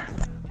sharpshooter.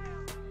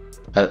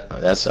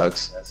 That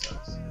sucks.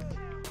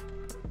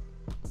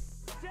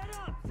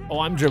 Oh,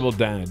 I'm dribble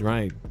dad,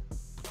 right?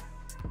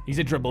 He's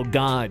a dribble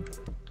god.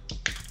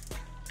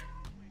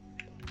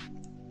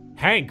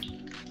 Hank.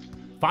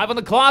 5 on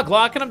the clock,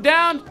 locking him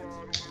down.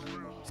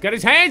 He's got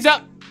his hands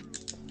up.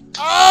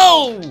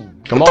 Oh!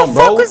 Come What on, the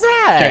bro. fuck was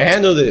that? Can't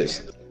handle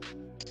this.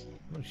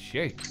 Oh,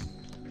 shit.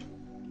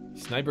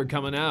 Sniper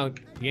coming out.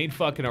 He ain't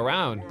fucking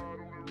around.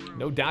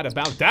 No doubt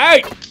about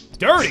that.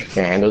 Dirty.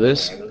 Can't handle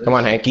this. Come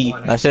on, Hanky.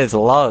 That shit's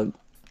lug.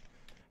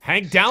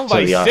 Hank down To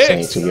by be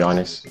 6.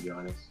 honest.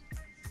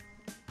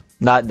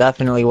 That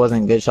definitely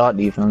wasn't good shot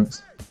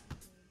defense.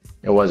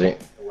 It wasn't.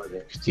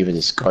 Steven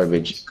is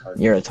garbage.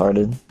 You're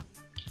retarded.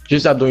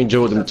 Just stop doing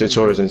dribble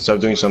tutorials and start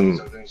doing some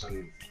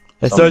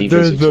It's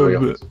defense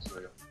tutorials.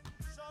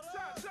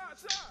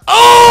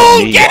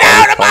 Oh, get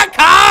out of my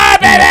car,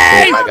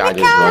 baby! My God,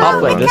 I'll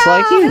play just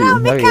like you.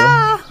 There you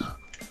go.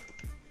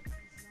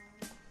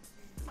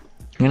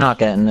 You're not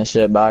getting this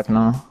shit back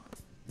now.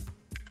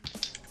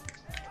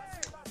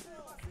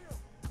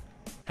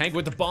 Hank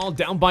with the ball,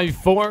 down by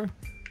 4.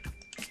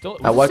 Still,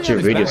 I watch your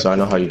video, so I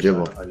know how you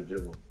dribble.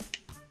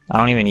 I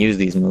don't even use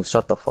these moves.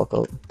 Shut the fuck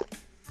up.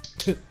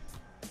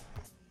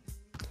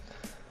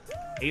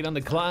 8 on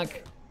the clock.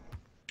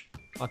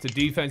 Lots of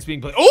defense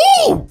being played.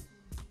 Oh!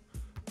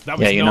 That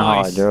was Yeah, you know how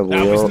I nice. dribble,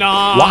 That was yo.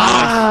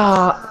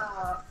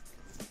 nice.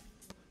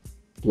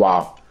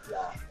 Wow.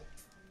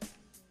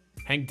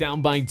 Hank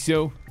down by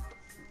 2.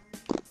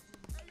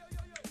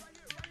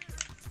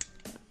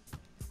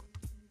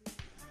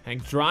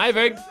 Hank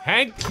driving.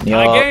 Hank, tie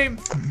Yup. game.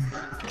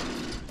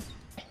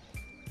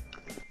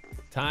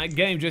 Tie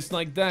game just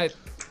like that.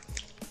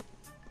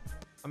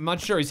 I'm not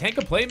sure. Is Hank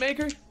a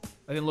playmaker?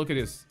 I didn't look at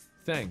his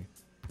thing.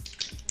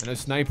 I know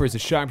Sniper is a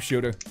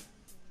sharpshooter.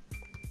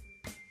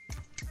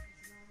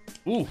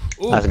 Ooh,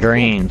 ooh. That's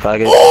green,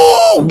 faggot.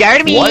 Ooh!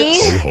 Guard me!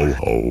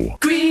 What?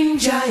 Green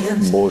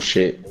Giant.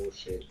 Bullshit.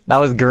 That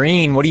was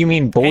green. What do you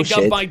mean Hank bullshit?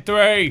 up by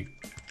 3.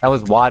 That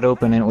was wide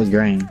open and it was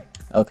green.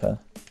 Okay.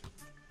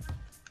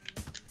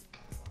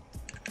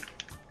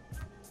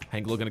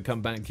 Hank looking to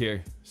come back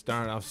here.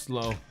 Started off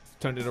slow.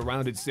 Turned it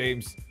around, it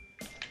seems.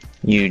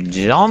 You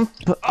jump.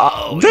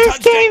 Oh, This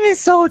game is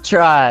so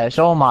trash.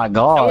 Oh my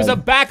god. That was a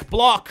back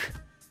block.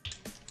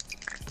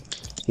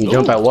 You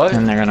jump at what?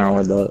 And they're gonna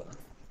reward that.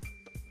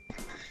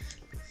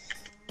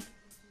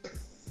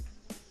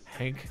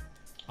 Hank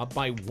Up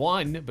by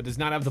 1, but does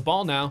not have the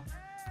ball now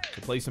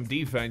to play some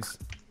defense.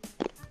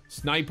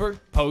 Sniper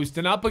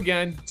posting up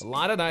again. A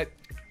lot of that.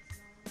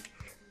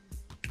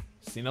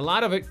 Seen a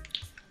lot of it.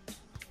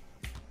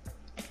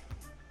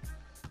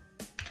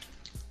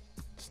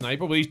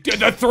 Sniper, will he did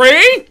the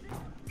 3?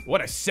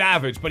 What a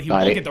savage, but he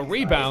won't get the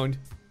rebound.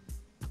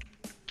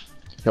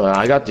 Yo,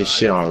 I got this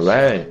shit on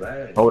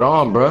red. Hold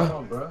on,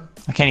 bro.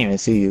 I can't even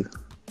see you.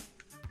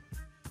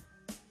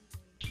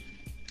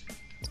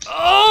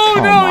 Oh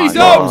no, he's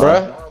out,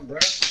 bro.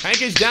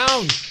 Hank is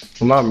down.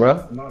 Come on,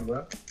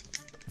 bro.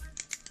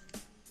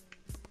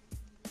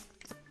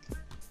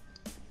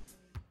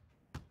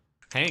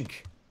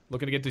 Hank,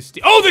 looking to get the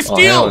steal. Oh, the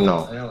steal!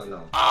 Hell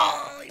no.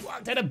 Oh, he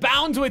walked out of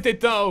bounds with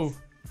it though.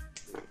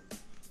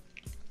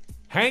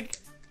 Hank,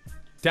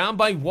 down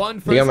by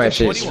 1. You got my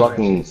shit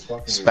fucking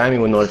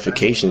spamming with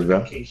notifications,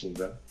 bro.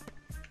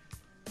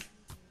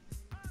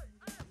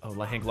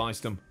 Oh, Hank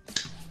lost him.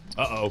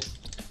 Uh-oh.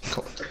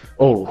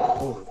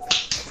 Oh.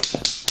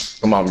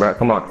 Come on, bro.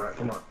 Come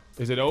on.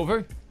 Is it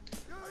over?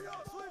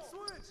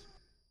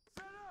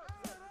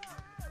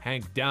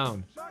 Hank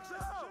down.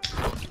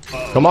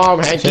 Come on,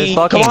 Hanky.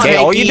 Come on, Hanky.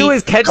 All you do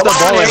is catch the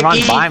ball and run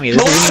by me.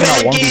 This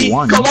isn't even a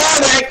 1v1. Come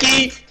on,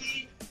 Hanky.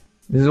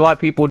 This is why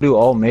people do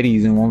all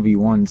middies and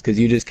 1v1s, because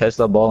you just catch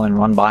the ball and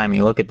run by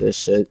me. Look at this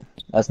shit.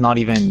 That's not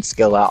even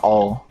skill at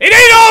all. It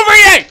ain't over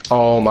yet!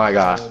 Oh my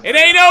god. It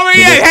ain't over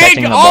You're yet, just Hank!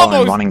 catching the ball and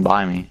Almost! running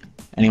by me.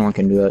 Anyone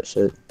can do that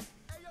shit.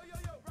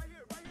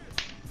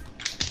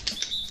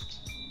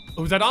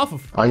 Who's that off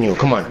of? On you,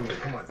 come on.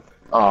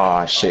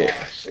 Aw, shit.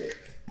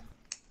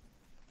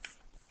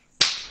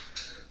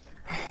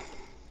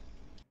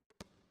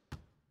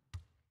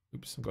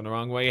 Oops, I'm going the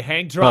wrong way.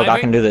 Hank driving. Look, I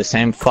can do the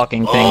same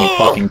fucking thing, you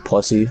fucking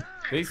pussy.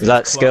 Is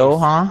that skill,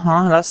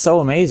 huh? That's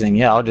so amazing.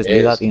 Yeah, I'll just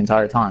do that the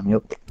entire time.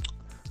 Yep.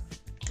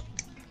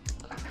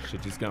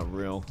 Shit just got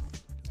real.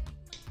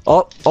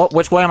 Oh,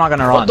 which way am I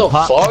gonna run? What the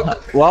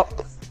fuck? Well,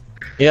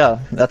 yeah,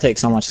 that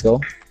takes so much skill.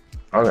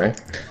 Okay.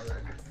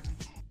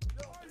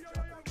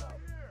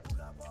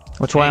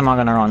 Which way am I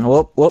gonna run?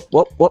 Whoop.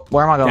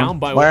 Where am I going? Down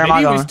by Where am I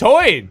maybe going? he was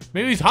toying.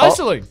 Maybe he's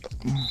hustling.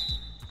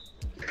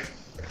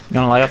 You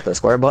gonna light up the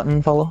square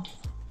button, fella?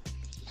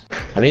 I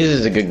think this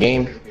is a good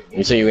game.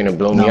 You say you're gonna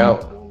blow me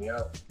out.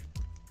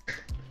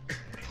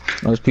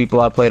 Most people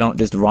I play don't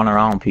just run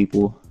around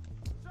people.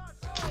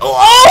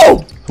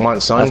 Oh! Come on,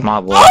 son. That's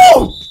my boy.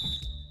 Oh!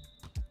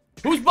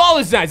 Whose ball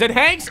is that? Is that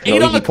Hank's?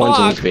 8 on the clock.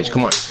 On this bitch.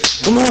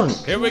 Come on.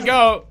 Here we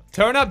go.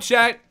 Turn up,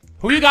 chat.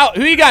 Who you got?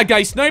 Who you got,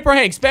 guys? Sniper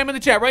Hank. Spam in the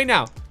chat right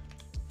now.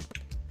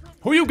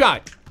 Who you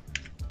got?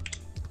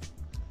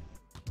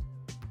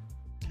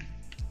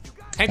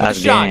 Hank with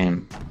the shot.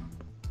 Game.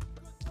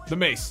 The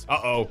mace.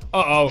 Uh-oh.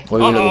 Uh-oh.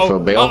 What are you looking for,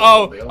 Bale?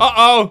 Uh-oh.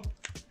 Uh-oh.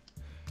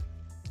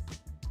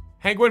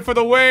 Hank went for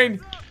the win.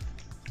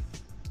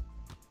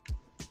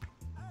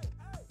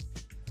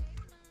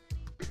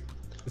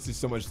 This is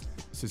so much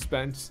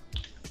suspense.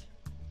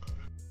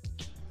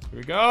 Here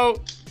we go.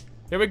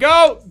 Here we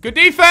go. Good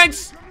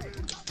defense.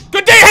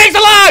 Good day. Hank's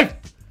alive.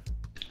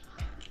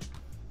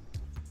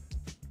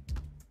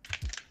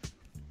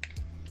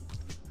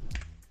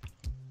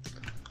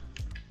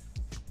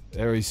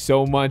 There is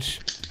so much.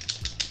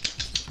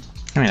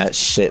 Give me that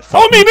shit.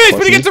 Oh, me missed,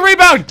 but he gets a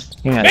rebound.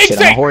 Give me that shit.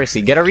 I'm a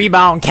horsey. Get a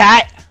rebound,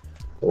 cat.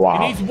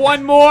 Wow. He needs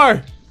one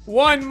more.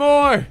 One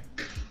more.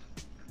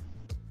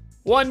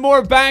 One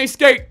more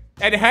basket,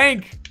 and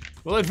Hank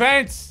will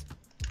advance.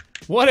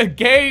 What a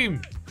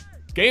game.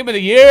 Game of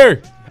the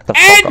year.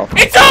 And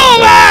it's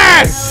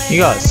over!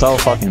 You got so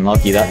fucking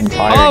lucky that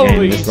entire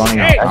game just running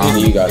out.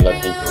 Actually, you got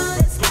lucky.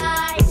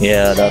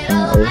 Yeah,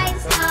 definitely.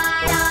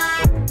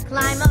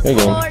 Good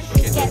game.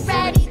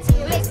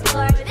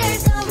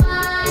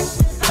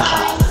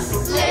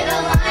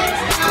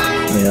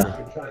 Yeah.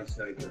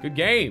 Good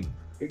game.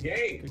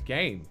 Good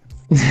game.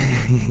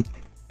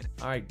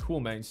 All right, cool,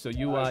 man. So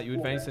you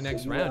advance the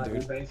next round,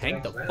 dude.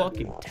 Hank the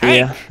fucking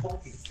tank. Yeah.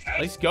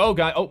 Let's go,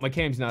 guy. Oh, my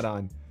cam's not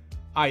on.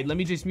 All right, let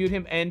me just mute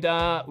him, and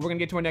we're gonna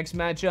get to our next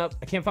matchup.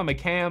 I can't find my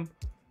cam.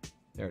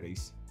 There it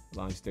is.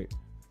 Long state.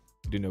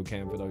 Do no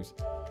cam for those.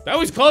 That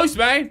was close,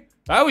 man.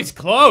 That was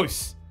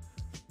close.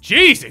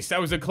 Jesus, that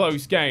was a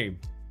close game.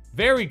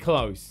 Very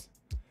close.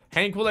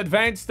 Hank will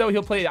advance, though.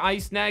 He'll play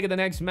Ice Snag in the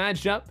next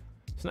matchup.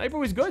 Sniper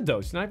was good,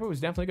 though. Sniper was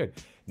definitely good.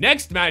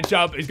 Next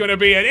matchup is going to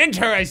be an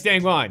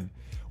interesting one.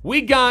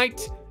 We got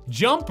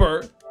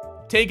Jumper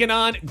taking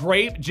on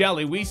Grape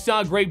Jelly. We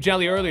saw Grape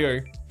Jelly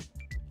earlier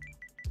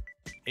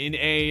in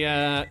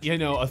a, you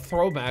know, a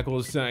throwback,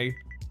 we'll say.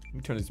 Let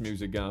me turn this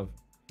music off.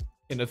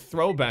 In a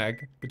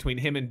throwback between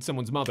him and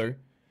someone's mother.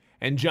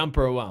 And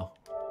Jumper, well,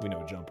 we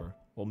know Jumper.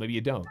 Well, maybe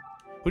you don't.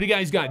 Who do you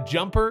guys got,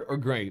 Jumper or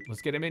Grape?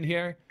 Let's get him in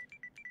here.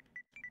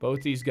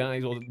 Both these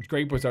guys, well,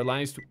 Grape was our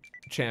last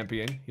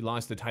champion. He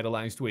lost the title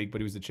last week, but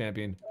he was the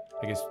champion,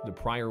 I guess, the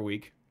prior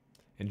week.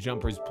 And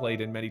Jumper's played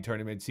in many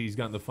tournaments. He's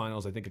gotten the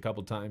finals, I think, a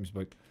couple times,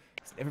 but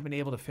he's never been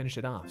able to finish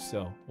it off.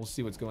 So we'll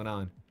see what's going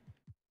on.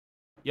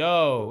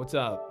 Yo, what's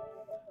up?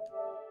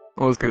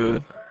 What's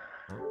good?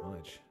 Not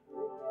much.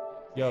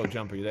 Yo,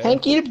 Jumper, you there?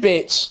 Hanky the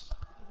bitch.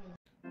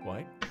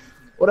 What?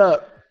 What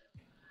up?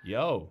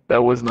 Yo.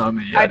 That was not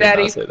me. Hi, I did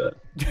Daddy. not say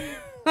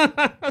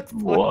that.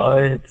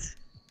 What?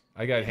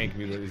 I got Hank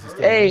muted. Is he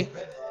still Hey.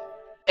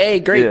 Hey,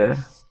 great. Yeah.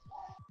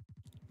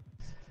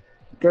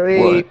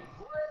 Great.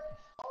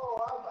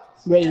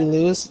 Ready to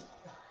lose?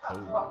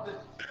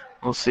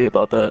 We'll see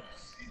about that.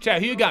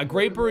 Chat, who you got?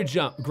 Grape or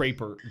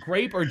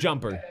Grape or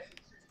Jumper?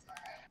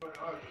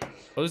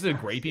 Oh, is it a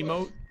grape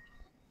emote?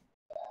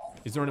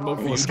 Is there an emote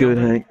for What's you? good,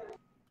 Jumper? Hank?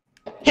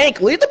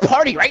 Hank, leave the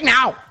party right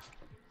now.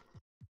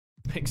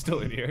 Hank's still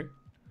in here.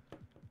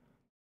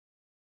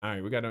 All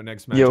right, we got our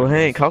next match. Yo,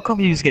 Hank, how come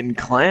you was getting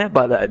clamped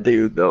by that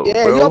dude, though,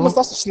 Yeah, bro? you almost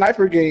lost a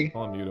sniper game.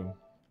 I'll mute him.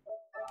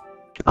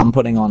 I'm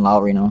putting on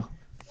Lowry now.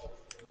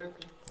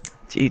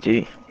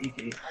 GG.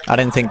 I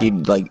didn't think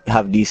he'd like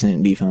have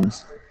decent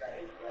defense.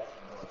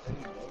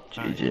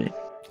 GG.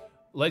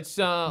 Let's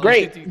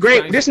Great.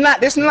 This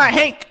is not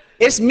Hank.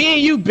 It's me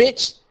and you,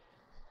 bitch.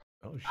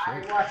 Oh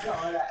shit.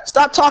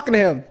 Stop talking to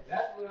him.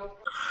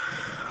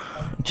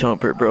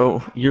 Jumper,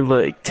 bro. You're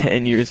like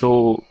 10 years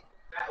old.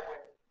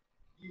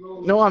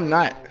 No, I'm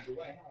not.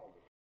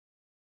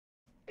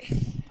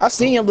 I've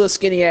seen your little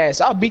skinny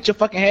ass. I'll beat your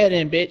fucking head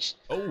in, bitch.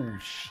 Oh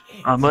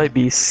shit. I might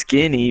be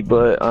skinny,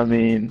 but I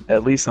mean,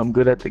 at least I'm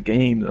good at the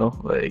game, though.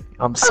 Like,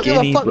 I'm skinny, I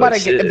don't give a fuck but about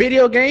shit. a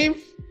video game.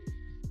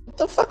 What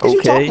the fuck is you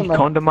Okay, talking about?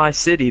 come to my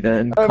city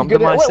then. I'm Come to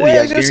good my at- city. where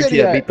I is your guarantee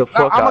city I beat the at?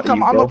 fuck out of you, I'm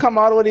bro. gonna come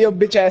all the way to your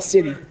bitch ass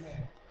city.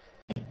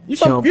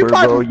 Jumper,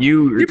 bro,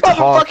 you're probably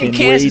talking fucking way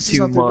Kansas or too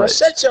something, bro. much.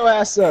 Shut your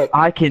ass up.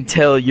 I can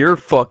tell you're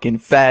fucking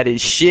fat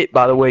as shit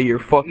by the way you're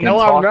fucking No,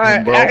 I'm talking,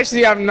 not. bro.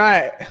 Actually, I'm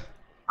not.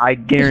 I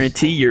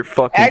guarantee you're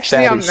fucking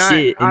Actually, fat I'm as not.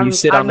 shit, and you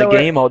sit on the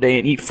game all day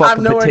and eat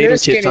fucking nowhere potato near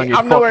chips on skinny. your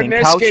I'm nowhere fucking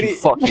near couch, skinny. you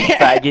fucking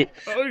faggot.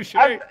 Oh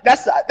shit.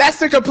 That's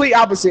the complete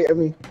opposite of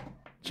me.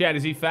 Chad,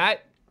 is he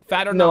fat?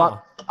 Fat or No,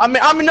 not? I'm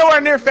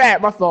nowhere near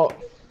fat. My fault.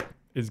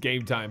 It's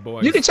game time,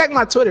 boys. You can check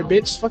my Twitter,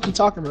 bitch. Fuck you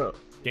talking about?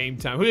 Game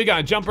time. Who you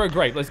got? Jumper or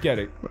Grape? Let's get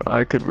it. Bro,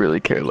 I could really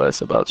care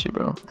less about you,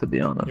 bro, to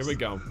be honest. Here we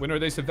go. Winner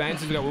of this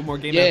advances. We got one more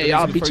game. Yeah, after y'all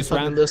this in the beat your first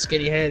fucking round. little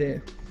skinny head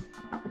in.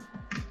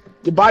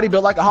 Your body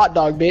built like a hot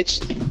dog, bitch.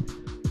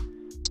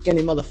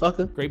 Skinny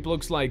motherfucker. Grape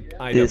looks like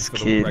This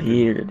kid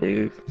here,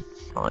 dude.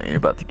 Oh, you're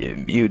about to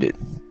get muted.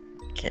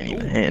 Can't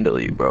even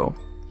handle you, bro.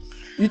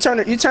 You turn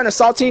a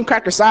saltine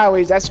cracker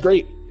sideways. That's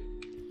great.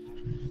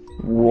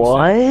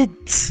 What?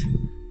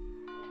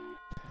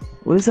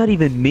 What does that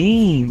even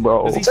mean,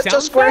 bro? Shut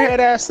your square head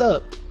ass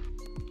up.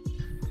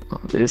 Oh,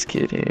 this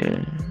kid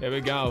here. There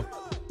we go.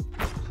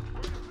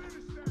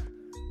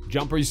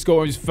 Jumper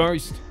scores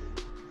first.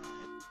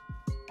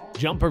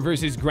 Jumper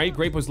versus Grape.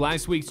 Grape was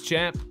last week's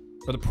champ.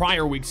 Or the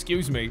prior week,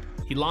 excuse me.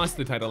 He lost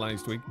the title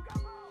last week.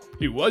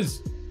 He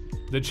was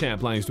the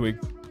champ last week.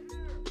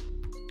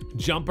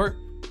 Jumper.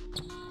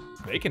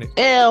 Making it.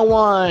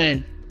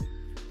 L1.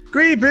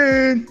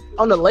 Creeping.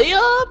 On the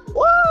layup?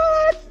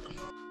 What?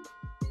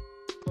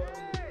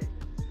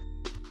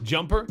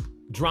 Jumper.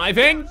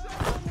 Driving.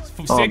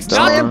 Oh, 6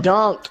 Slam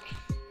dunk.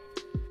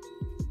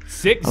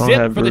 6 I don't zip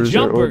have for the bruiser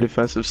jumper. or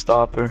defensive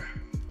stopper.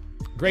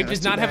 Grape That's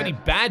does too not have bad. any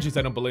badges,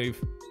 I don't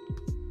believe.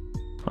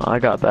 I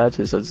got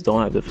badges that just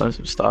don't have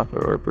defensive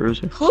stopper or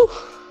bruiser.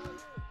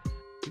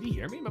 Did you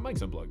hear me? My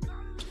mic's unplugged.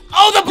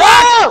 Oh, the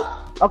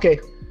block! Okay.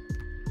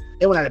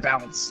 It went out of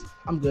bounds.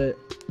 I'm good.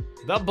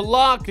 The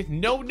block.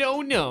 No,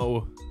 no,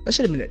 no. That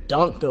should have been a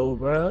dunk, though,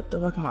 bro. What the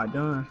fuck am I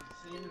doing?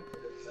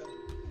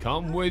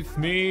 Come with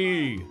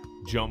me,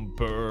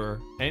 Jumper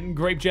and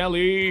Grape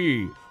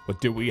Jelly.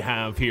 What do we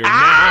have here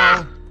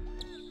now?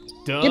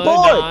 Good Denied.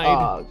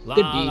 boy. La,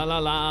 Good la, la,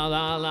 la,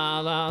 la, la,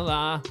 la,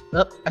 la.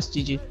 Oh, that's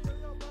GG.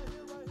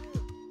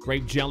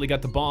 Grape Jelly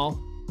got the ball.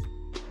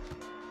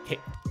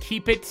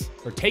 Keep it,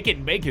 or take it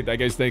and make it, I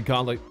guess they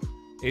call it.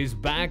 Is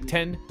back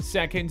 10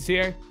 seconds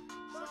here.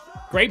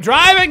 Grape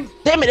driving!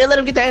 Damn it, they let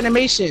him get the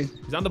animation.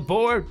 He's on the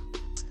board.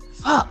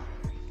 Fuck.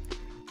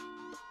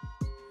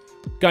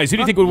 Guys, who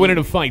do you think would win in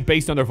a fight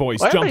based on their voice?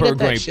 Why Jumper or everybody got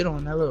that Grape? shit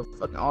on that little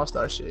fucking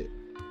all-star shit?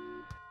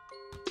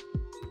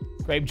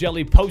 Grape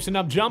Jelly posting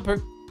up Jumper.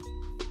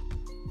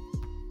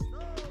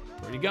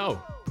 Where'd he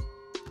go?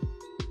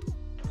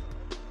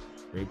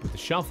 Grape with the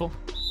shuffle.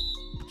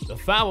 The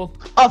foul.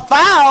 A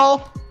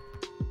foul?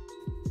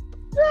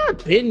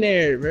 I've been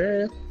there,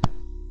 bro.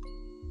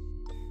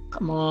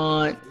 Come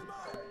on.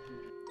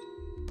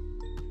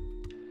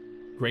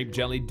 Grape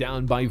Jelly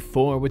down by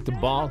 4 with the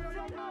ball.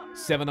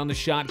 7 on the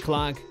shot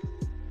clock.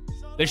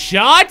 The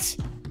shot?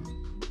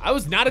 That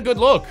was not a good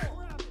look.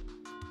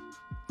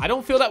 I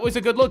don't feel that was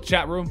a good look,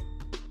 chat room.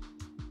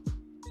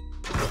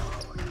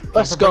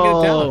 Let's Jumper bringing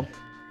it go. down.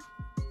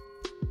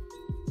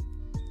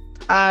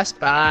 I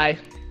spy.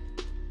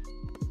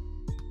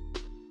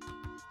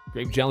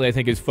 Grape Jelly, I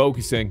think, is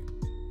focusing.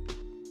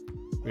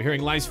 We're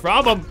hearing lies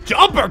from him.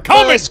 Jumper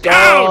coming Let's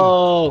down.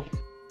 go.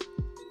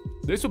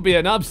 This will be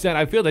an upset.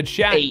 I feel the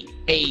chat.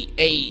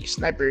 Hey,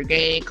 sniper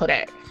gang,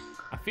 Kodak.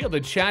 I feel the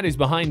chat is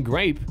behind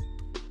Grape.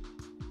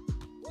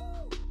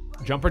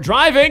 Jumper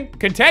driving.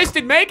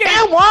 Contested, make it.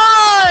 And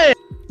one.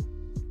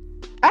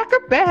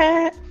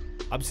 Acrobat.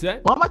 Upset.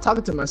 Why am I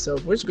talking to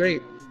myself? Where's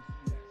Grape?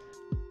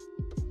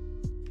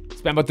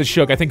 Spam about the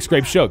shook. I think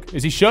Scrape shook.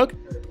 Is he shook?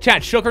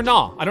 Chat, shook or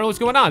nah? I don't know what's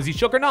going on. Is he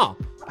shook or nah?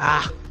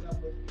 Ah.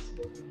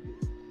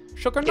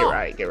 Shook or Get nah?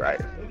 right, get right.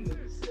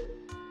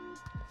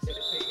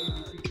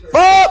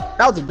 Oh!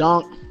 That was a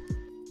dunk.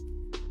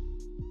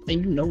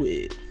 And you know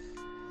it.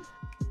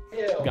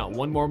 We got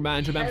one more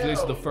matchup after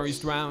this, the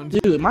first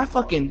round. Dude, my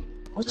fucking...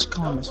 What you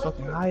calling this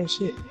fucking high as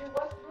shit?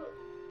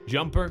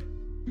 Jumper.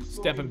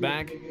 Stepping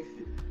back.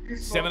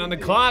 7 on the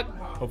clock.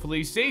 Hopefully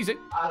he sees it.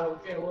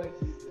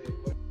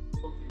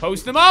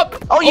 Post him up.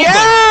 Oh,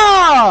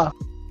 yeah!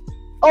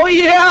 Oh,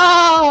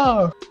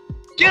 yeah!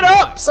 Get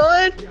up,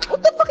 son!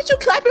 What the fuck are you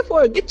clapping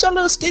for? Get your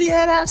little skinny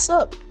head ass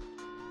up.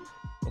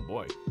 Oh,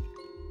 boy.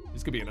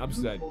 This could be an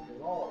upset.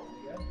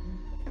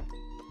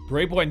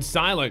 Grape went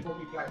silent.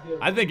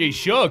 I think he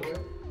shook.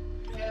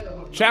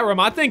 Chat room,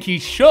 I think he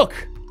shook.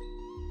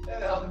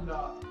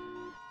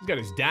 He's got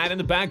his dad in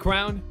the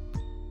background.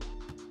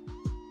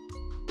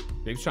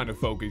 Grape's trying to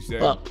focus there.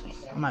 Fuck.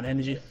 I'm out of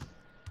energy.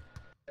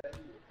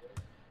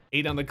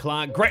 8 on the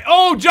clock. Great.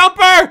 Oh,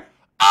 jumper! Oh!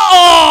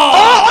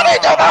 Oh, what did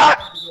you do that?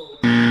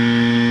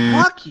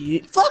 Fuck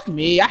you. Fuck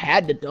me. I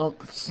had to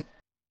dunk.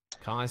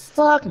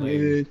 Fuck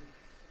me.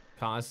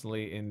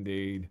 Constantly,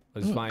 indeed.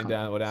 Let's find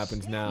out what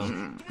happens now.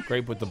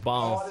 Grape with the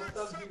ball.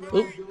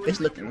 Oop,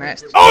 it's looking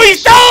nasty. Oh, he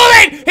stole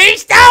it! He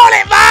stole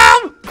it,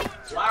 Mom!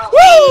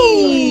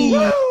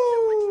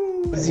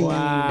 Woo!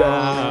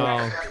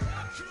 Wow.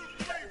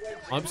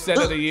 Upset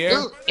of the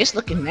year. It's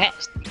looking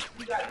nasty.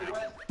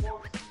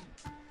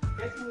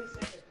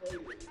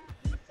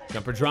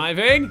 Jumper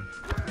driving.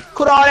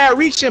 Quit all that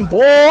reaching,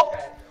 boy.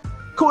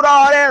 Quit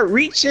all that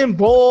reaching,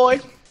 boy.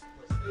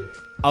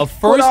 A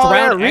first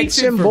round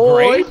exit for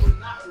Grape.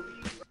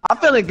 I'm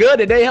feeling good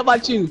today. How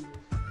about you?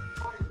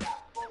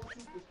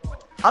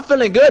 I'm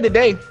feeling good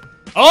today.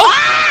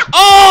 Oh!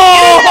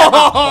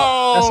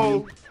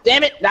 Oh!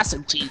 Damn it, that's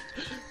a cheat.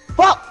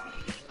 Fuck!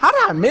 How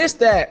did I miss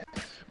that?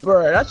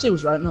 Bro, that shit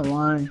was right in the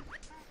line.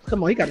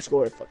 Come on, he gotta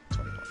score a fucking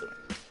 20 points.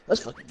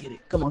 Let's fucking get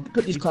it. Come on,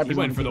 put these clappers on. He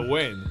went for the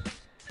win.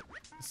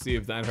 Let's see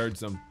if that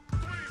hurts him.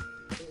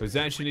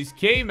 Possession is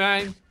key,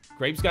 man.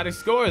 Grape's got to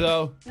score,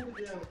 though.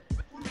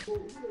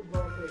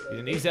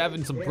 And he's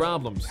having some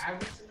problems.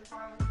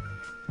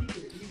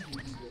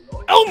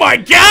 Oh my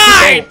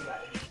god!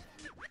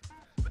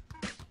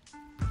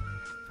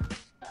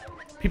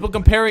 People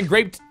comparing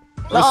Grape...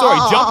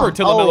 Jumper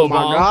to the LaMelo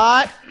Ball. Oh my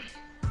god.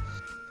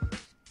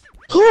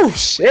 Oh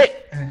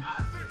shit.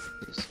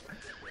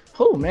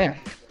 Oh man.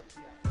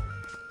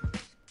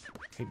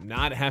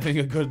 Not having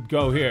a good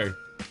go here.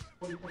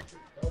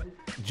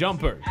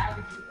 Jumper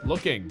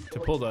looking to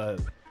pull the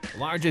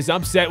largest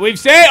upset we've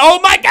seen. Oh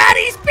my god,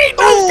 he's speed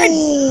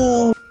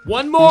boosting!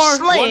 One more.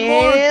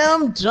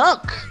 Slam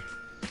dunk.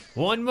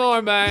 One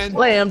more, man.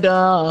 Slam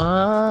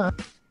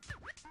dunk.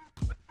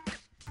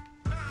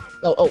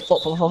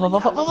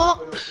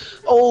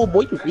 Oh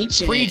boy, you're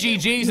reaching.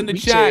 Pre-GG's in the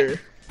chat.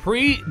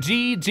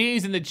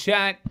 Pre-GG's in the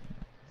chat.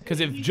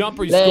 Because if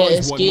Jumper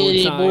scores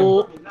one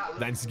more time,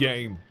 that's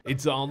game.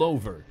 It's all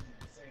over.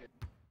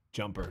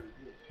 Jumper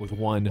with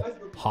one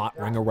hot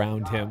ring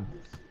around him.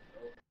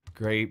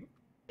 Great.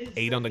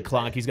 8 on the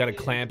clock. He's got to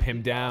clamp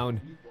him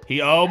down.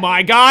 Oh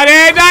my god,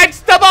 and that's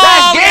the ball!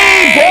 That's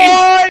game,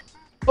 boy!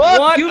 Fuck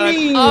what you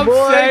mean, upset.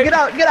 boy? Get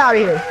out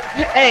of here.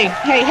 Hey,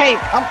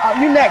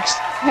 you next.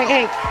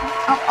 Hey,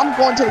 I'm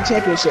going to the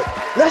championship.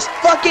 Let's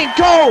fucking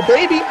go,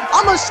 baby.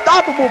 I'm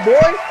unstoppable,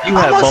 boy. You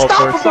have ball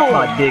first. Suck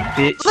my dick,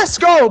 bitch. Let's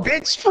go,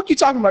 bitch. Fuck you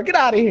talking about? Get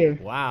out of here.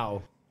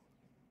 Wow.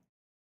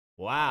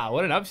 Wow,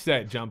 what an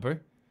upset,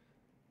 Jumper.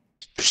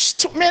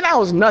 Man, that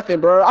was nothing,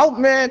 bro. Oh,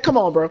 man, come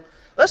on, bro.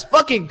 Let's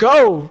fucking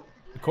go.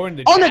 According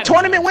to on the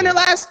tournament winner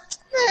last...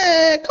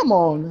 Man, come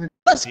on, man.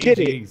 Let's get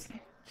it.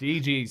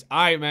 GG's. All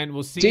right, man.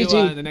 We'll see you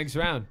in the next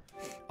round.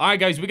 All right,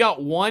 guys. We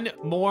got one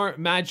more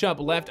matchup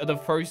left of the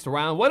first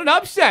round. What an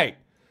upset.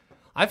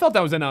 I felt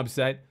that was an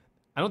upset.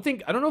 I don't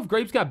know if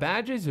Grape's got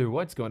badges or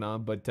what's going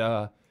on, but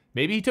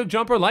maybe he took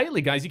Jumper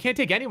lightly, guys. You can't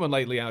take anyone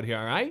lightly out here,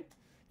 all right?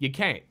 You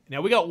can't.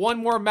 Now, we got one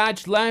more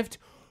match left.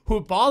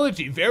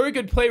 Hoopology. Very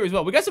good player as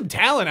well. We got some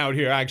talent out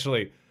here,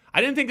 actually. I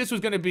didn't think this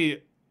was going to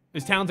be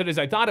as talented as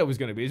I thought it was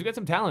going to be. We got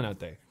some talent out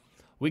there.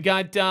 We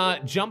got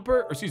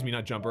Hoopology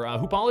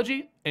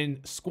and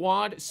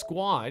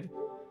Squad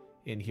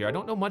in here. I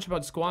don't know much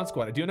about Squad.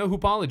 I do know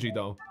Hoopology,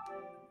 though.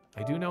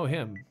 I do know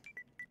him.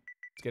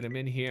 Let's get him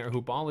in here.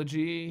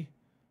 Hoopology.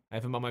 I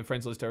have him on my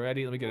friends list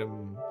already. Let me get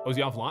him. Oh, is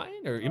he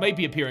offline? Or he might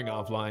be appearing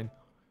offline.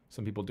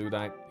 Some people do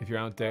that. If you're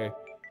out there,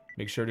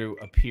 make sure to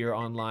appear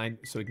online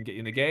so we can get you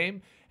in the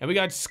game. And we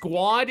got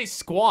Squad. I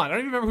don't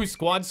even remember who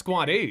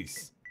Squad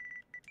is.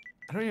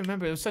 I don't even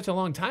remember. It was such a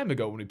long time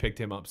ago when we picked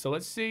him up. So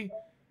let's see.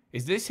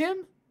 Is this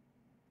him?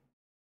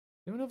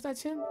 I don't know if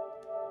that's him.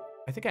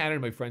 I think I added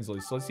my friends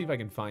list, so let's see if I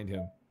can find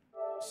him.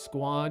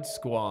 Squad. Let's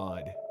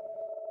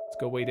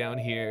go way down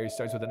here. It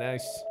starts with an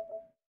S.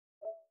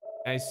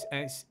 S.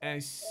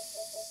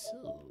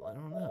 Oh, I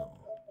don't know.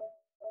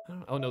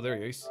 Oh, no, there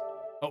he is.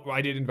 Oh,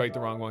 I did invite the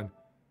wrong one.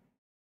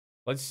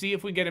 Let's see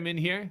if we get him in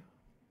here.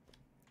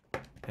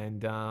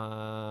 And,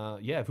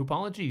 yeah, if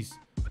Hoopology's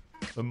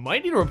We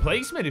might need a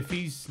replacement if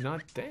he's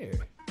not there.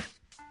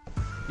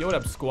 Yo, what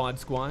up, squad?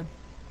 Hello?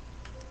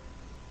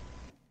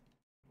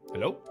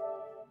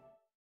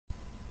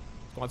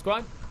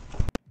 Squad?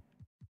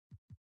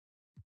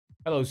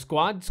 Hello,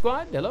 squad?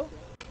 Hello?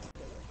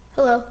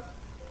 Hello.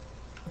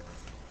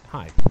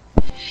 Hi.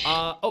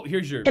 Oh,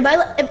 here's your...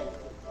 I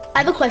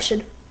have a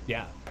question.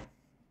 Yeah.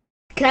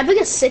 Can I bring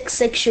a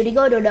 6'6" shooting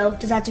guard or no?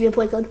 Does it have to be a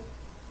point guard?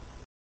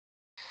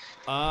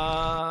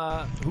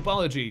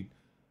 Hoopology.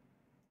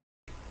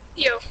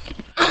 Yo.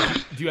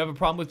 Do you have a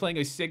problem with playing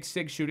a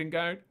 6'6" shooting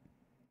guard?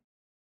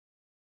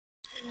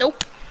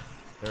 Nope.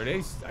 There it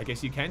is. I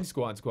guess you can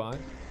squad.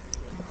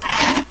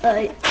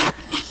 Alright.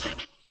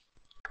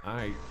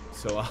 Alright,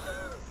 so,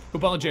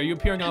 Hoopology, are you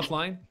appearing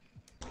offline?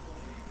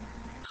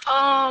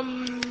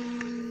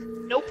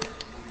 Nope.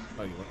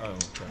 Oh,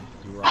 okay.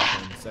 You were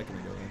offline a second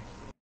ago then.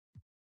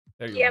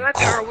 There you Yeah, are. my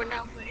power went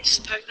out, but it's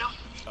back now.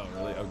 Oh,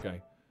 really?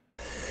 Okay.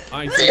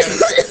 Alright,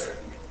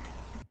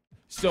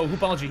 so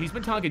Hoopology, he's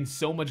been talking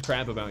so much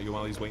crap about you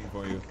while he's waiting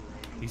for you.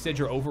 He said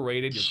you're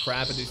overrated, you're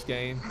crap at this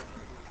game.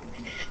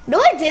 No,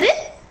 I didn't.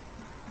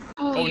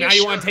 Oh, now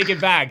you want to take it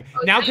back.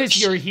 Now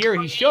because you're here,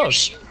 he shook.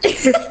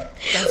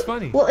 That's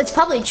funny. Well, it's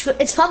probably true.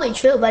 It's probably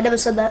true, but I never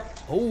said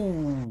that.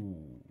 Oh,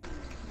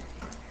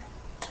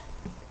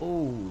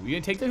 you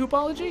gonna take the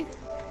Hoopology?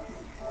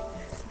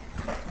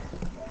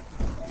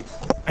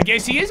 I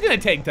guess he is gonna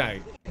take that.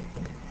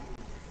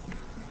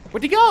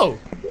 Where'd he go?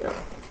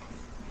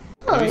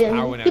 Oh, yeah,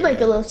 he might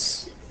be a little...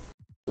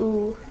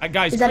 Ooh.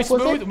 Guys, Chris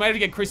Smooth? We might have to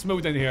get Chris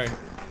Smooth in here.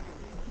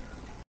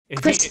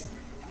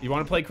 You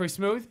want to play Chris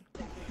Smooth?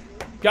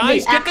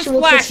 Guys, get the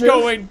splash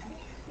going!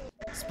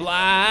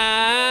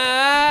 Splash!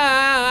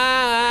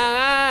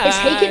 Is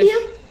Hank in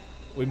here?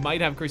 We might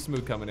have Chris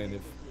Smooth coming in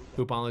if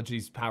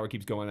Hoopology's power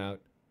keeps going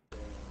out.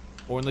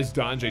 Or unless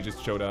Donjay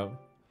just showed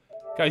up.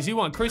 Guys, you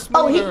want Chris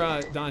Smooth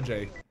or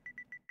Donjay?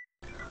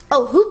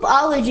 Oh,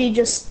 Hoopology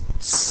just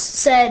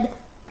said,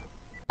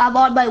 I'm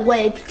on my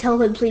way.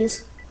 Tell him,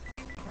 please.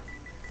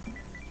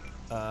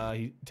 Tell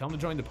him to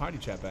join the party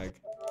chat bag.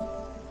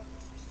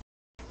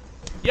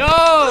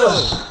 Yo!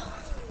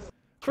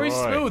 Chris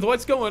Smooth,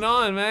 what's going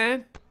on,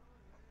 man?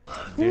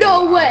 Dude,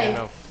 no way! I'm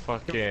in a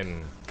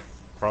fucking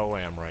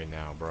pro-am right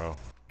now, bro.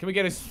 Can we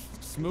get a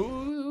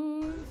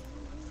Smooth?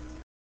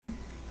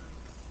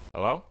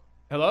 Hello?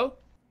 Hello?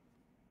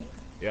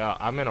 Yeah,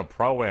 I'm in a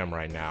pro-am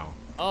right now.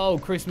 Oh,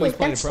 Chris Smooth's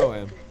playing a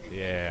pro-am.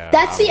 Yeah.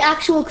 That's the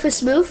actual Chris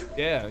Smooth?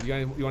 Yeah,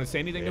 you want to say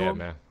anything to him?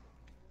 Yeah, man.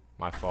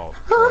 My fault.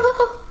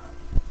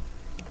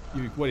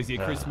 What, is he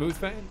a Chris Smooth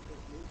fan?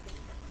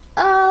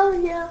 Oh,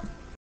 yeah.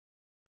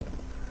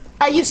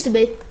 I used to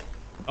be.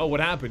 Oh, what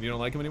happened? You don't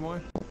like him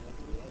anymore?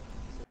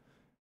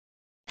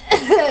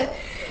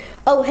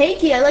 Oh,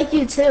 Hanky, I like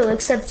you too,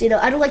 except,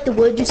 I don't like the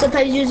word you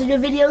sometimes use in your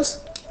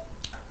videos.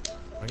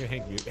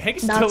 Okay,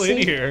 Hank's still in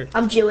here.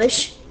 I'm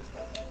Jewish.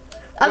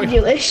 I'm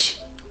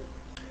Jewish.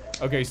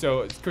 Okay,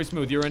 so, Chris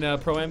Smooth, you're in a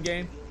Pro-Am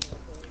game?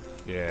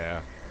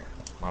 Yeah.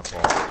 My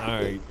fault.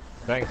 Alright.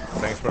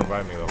 Thanks for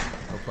inviting me, though.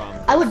 No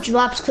problem. I would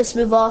drop Chris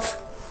Move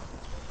off.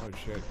 Oh,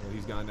 shit. Well,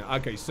 he's gone now.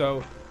 Okay,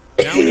 so,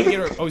 now we need to get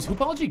her... Oh, is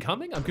Hoopology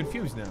coming? I'm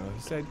confused now.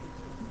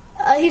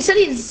 He said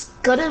he's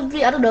gonna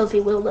be... I don't know if he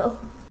will, though.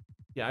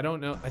 Yeah, I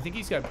don't know. I think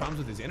he's got problems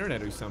with his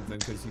internet or something,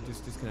 because he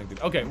just disconnected.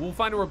 Okay, we'll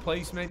find a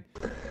replacement.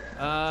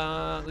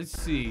 Let's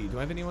see. Do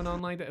I have anyone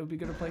online that would be a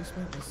good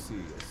replacement? Let's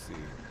see.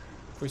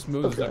 Chris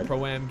Moves, a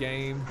Pro-Am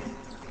game.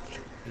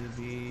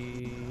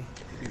 AB...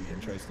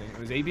 Interesting.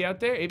 Was AB out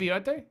there? AB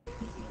out there?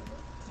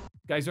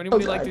 Guys, is there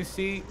anyone you'd like to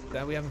see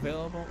that we have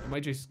available? I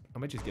might just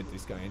get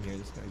this guy in here.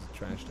 This guy's a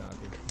trash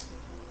talker.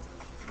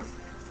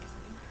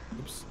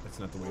 Oops, that's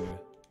not the way to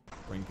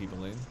bring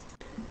people in.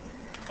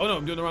 Oh no,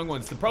 I'm doing the wrong one.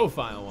 It's the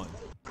profile one.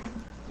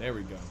 There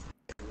we go.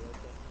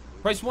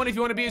 Press 1 if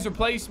you want to be his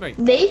replacement.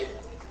 Me?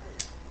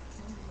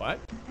 What?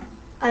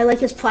 I like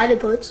his private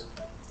parts.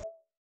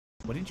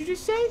 What did you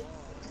just say?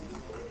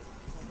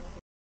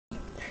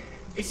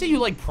 They say you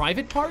like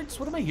private parts?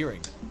 What am I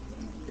hearing?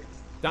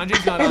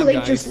 Donjay's not on,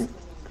 guys.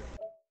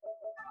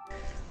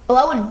 Oh,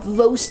 I would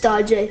roast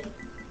Donjay.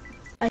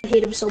 I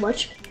hate him so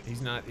much.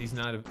 He's not,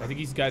 I think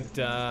he's got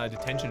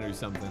detention or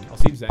something. I'll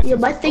see if Zach. Yeah,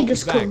 my thing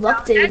is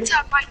corrupted. That's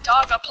how my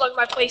dog unplugged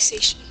my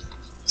PlayStation.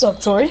 What's up,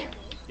 Troy?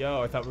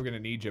 Yo, I thought we were gonna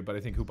need you, but I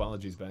think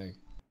Hoopology's back.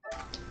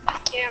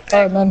 Yeah,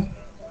 alright, man.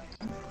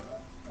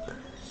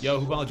 Yo,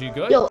 Hoopology, you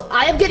good? Yo,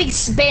 I am getting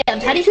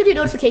spammed. How do you turn your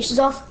notifications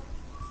off?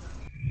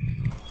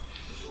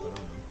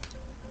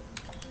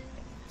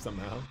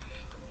 Somehow.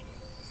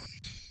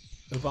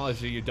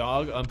 Hoopology, your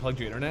dog unplugged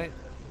your internet?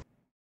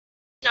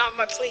 Not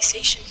my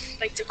PlayStation.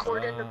 Like the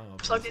cord and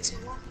plugged it in.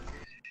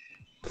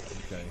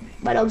 Okay.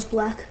 My dog's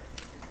black.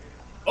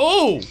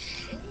 Oh!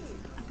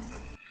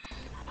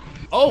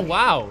 Oh,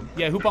 wow.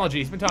 Yeah, Hoopology,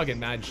 he's been talking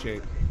mad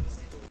shit.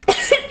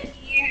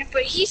 Yeah,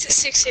 but he's a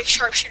 6'6"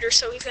 sharpshooter,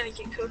 so he's gonna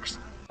get cooked.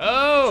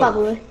 Oh!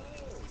 Probably.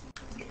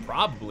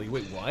 Probably.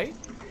 Wait, what?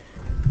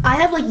 I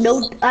have like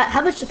no...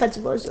 how much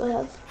defensive bars do I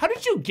have? How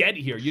did you get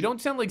here? You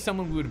don't sound like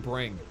someone we would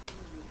bring.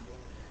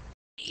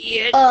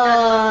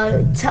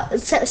 Yeah.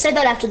 Say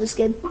that after this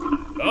game.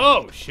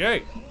 Oh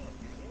shit.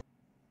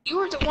 You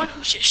were the one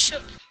who just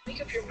shook.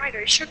 Make up your mind,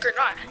 are you shook or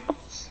not?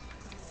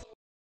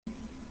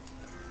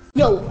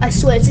 Yo, I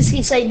swear, it's just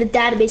keeps saying the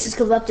database is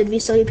corrupted.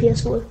 Restart your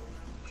PS4.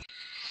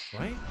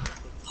 What?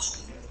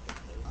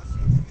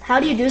 How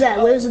do you do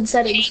that? Where's in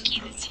settings?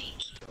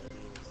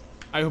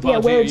 I hope Yeah,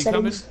 where are in you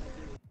coming? settings?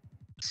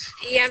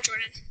 Yeah, I'm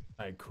Jordan.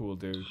 Alright, cool,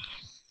 dude.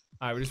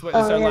 Alright, we're just waiting.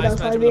 This is our yeah, last that'll match of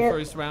probably the be it.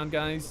 first round,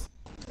 guys.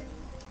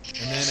 And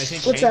then I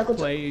think What's Hank that? What's that?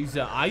 plays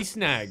Ice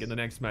Snag in the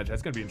next match.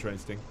 That's gonna be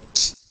interesting.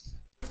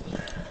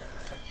 Alright,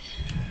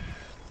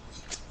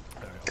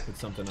 I'll put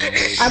something on there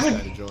I to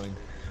would- try to join.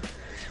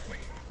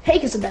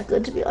 Hank isn't that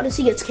good, to be honest.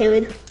 He gets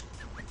carried.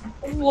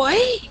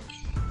 What?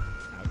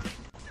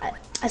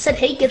 I said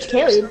Hank gets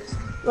carried.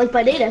 Like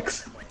by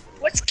Nadex.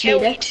 What's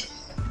carried?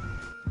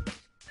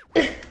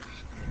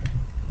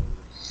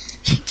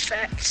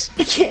 Facts.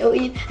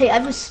 Carried. Hey, I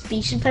have a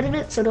speech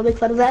impediment, so don't make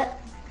fun of that.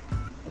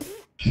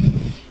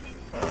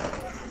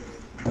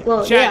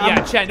 Well, Chat,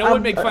 yeah, chat. No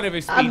one make fun of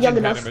his I'm speech young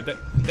enough.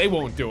 impediment. They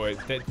won't do it.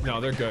 No,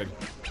 they're good.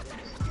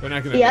 They're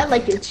not gonna. Yeah, I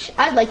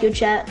like your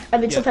chat. I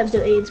mean, Yeah. sometimes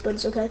they're AIDS, but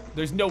it's okay.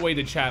 There's no way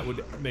the chat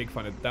would make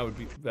fun of.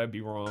 That'd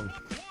be wrong.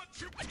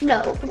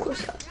 No, of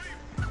course not.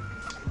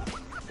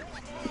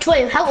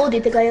 Troy, how old do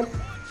you think I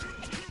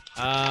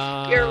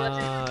am? You're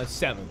 11.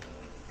 7.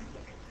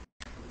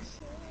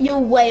 You're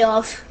way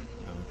off.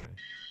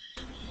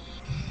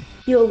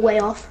 You're way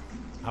off.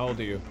 How old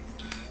are you?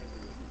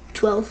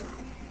 12.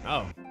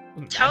 Oh.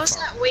 How is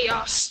that way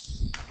off?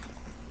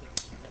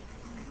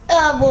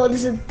 Well,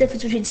 there's a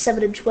difference between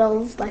 7 and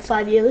 12 by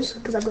 5 years,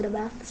 because I'm good at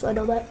math, so I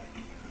know that.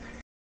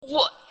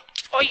 What?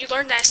 Oh, you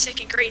learned that in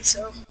 2nd grade,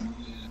 so.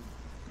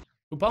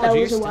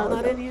 Apologies, was a still while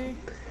not ago. in here?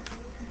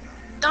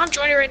 No, I'm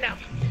joining right now.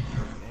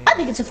 I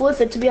think it's a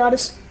forfeit, to be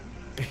honest.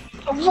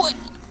 What?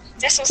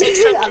 That sounds like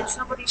something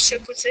somebody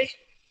shook would say.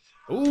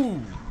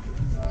 Ooh.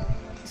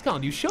 He's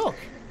calling you shook.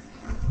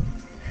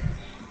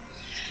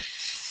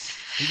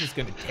 He's just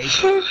gonna take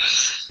it.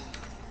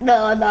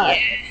 No, I'm not.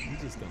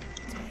 He's just gonna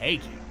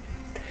take it.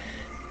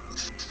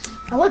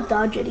 I want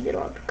Dodger to get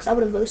on, because I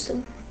would have roasted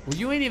him. Well,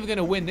 you ain't even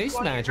gonna win this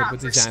matchup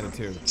with this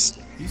attitude.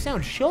 You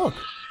sound shook.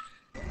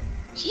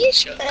 He is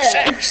shook.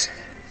 Facts.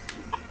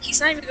 He's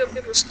not even gonna be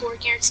able to score,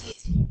 guaranteed.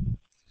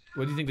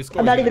 What do you think the score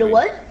I'm is not gonna even a be?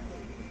 what?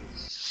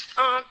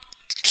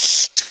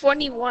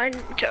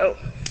 21-0.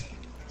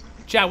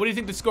 Chat, what do you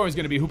think the score is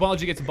gonna be?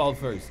 Hoopology gets the ball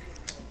first.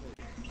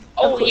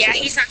 Oh course yeah,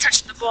 he he's not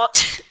touching the ball.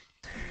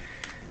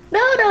 No,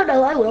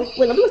 I will. Wait,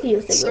 let me look at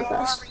your thing real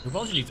fast.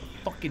 Hoopology needs to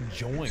fucking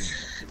join.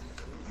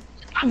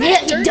 I'm Yeah,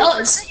 at he 30%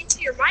 does.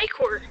 into your mic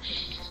cord.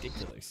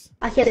 Ridiculous.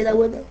 I can't say that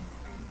word though.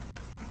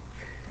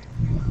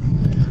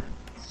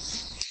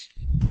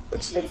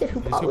 Let's look at This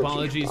Hoopology.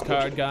 Hoopology's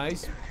card,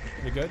 guys.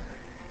 You good?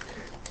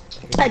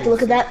 I have to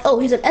look at that. Oh,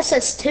 he's an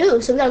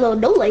SS2, so we got a little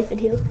no life in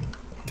here.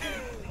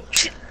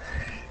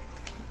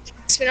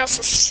 It's been out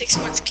for 6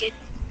 months, kid.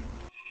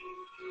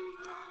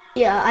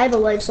 Yeah, I have a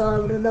life, so I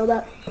wouldn't know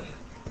that.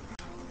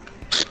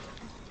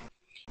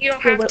 You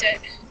don't Wait, have what- to.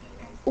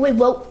 Wait,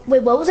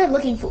 what was I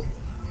looking for?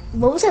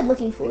 What was I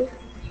looking for?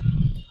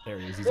 There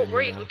he is. He's What in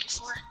were here you now. looking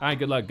for? Alright,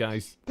 good luck,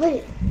 guys.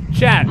 Wait,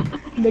 Chat,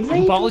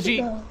 mid-range?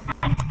 Hoopology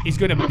is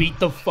gonna beat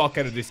the fuck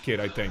out of this kid,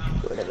 I think.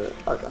 Whatever.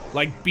 Okay.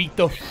 Like, beat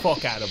the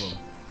fuck out of him.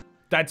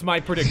 That's my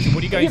prediction. What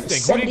do you guys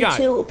think? What do you got?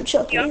 72 open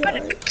chuck. Yeah, I'm gonna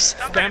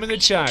Spam in the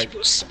chat. people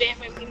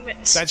spamming me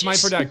messages. That's my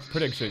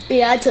prediction.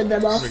 Yeah, I turned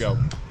them off. Here we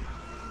go.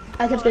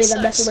 I kept getting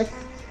that message like,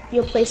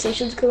 your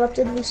PlayStation's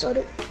corrupted and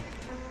restarted.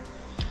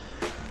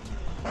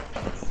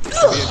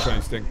 It'll be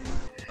interesting.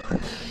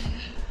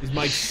 These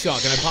mics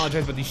suck, and I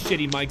apologize about these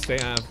shitty mics they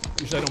have.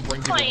 Usually I don't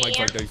bring people with mics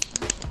like this.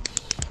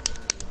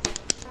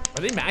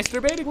 Are they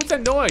masturbating? What's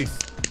that noise?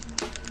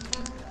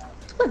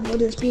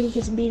 What is beating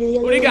his beating the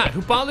other What do you way? got?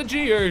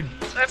 Hoopology or...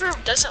 Whoever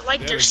doesn't like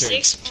their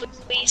Everything. 6,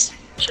 please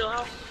chill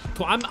out.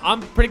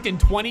 I'm predicting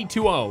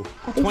 22-0.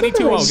 I think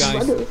 22-0, something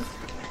guys. like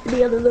in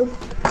the other room.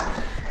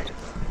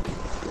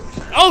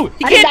 Oh,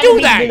 he I did can't not do mean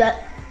to that. do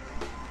that.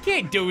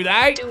 Can't do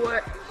that. Do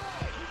it.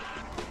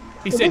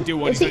 He said do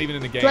one. Is He's not he- even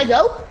in the game. Do I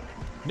go?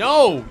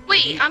 No.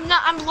 Wait, I'm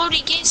not. I'm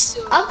loading games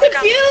still. I'm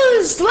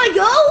confused. Do I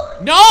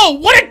go? No.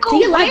 What a... Did he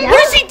get lagged out?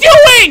 What is he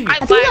doing? I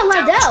think he got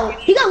lagged out.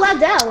 He got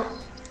lagged out.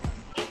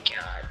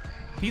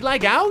 He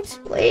lag out?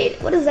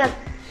 Wait, what is that?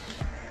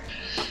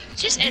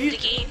 Just end the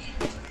game.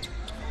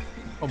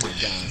 Oh my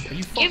god. Are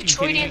you Give fucking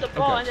kidding me? Troydan the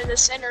ball, Okay. and then the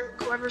center,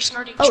 whoever's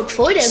starting. Oh,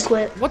 Troydan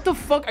quit. What the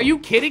fuck? Are you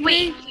kidding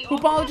me?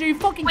 Hoopology, are you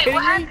fucking Wait, kidding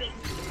what me? happened?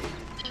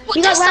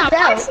 He got That's not lagged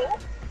my out.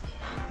 fault.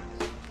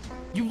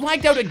 You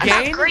lagged out I have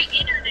again? great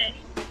internet.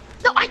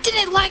 No, I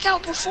didn't lag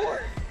out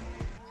before.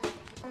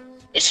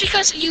 It's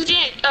because you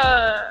didn't.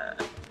 I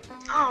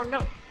don't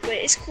know, but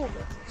it's cool.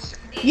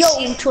 Yo,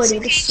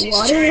 Troydan just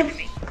swatted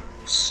him.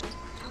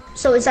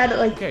 So is that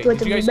like Okay, with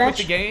did the you guys quit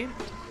the rematch? game?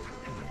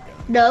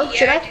 No,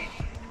 should I?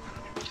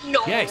 No.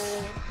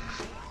 Yes.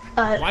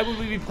 Uh, Why would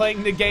we be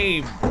playing the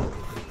game?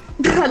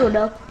 I don't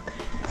know.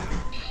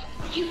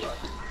 You.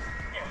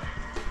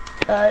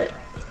 Alright.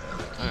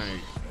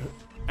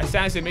 As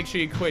Assassin, make sure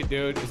you quit,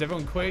 dude. Is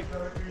everyone quit?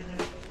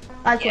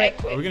 I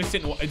quit. Are we gonna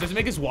sit and does it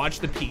make us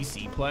watch the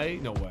PC play?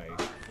 No way.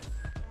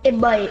 It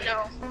might.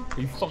 No. Are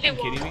you fucking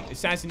kidding me?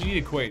 Assassin, you need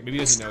to quit. Maybe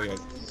he doesn't know yet.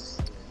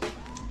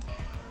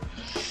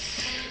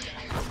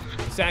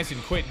 Assassin,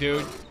 quit,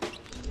 dude.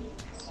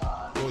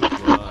 Good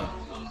God.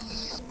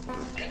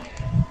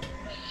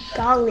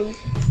 Golly.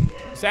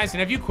 Assassin,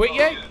 have you quit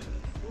yet?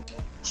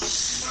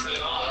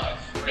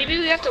 Maybe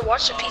we have to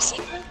watch the PC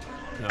play?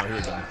 No, here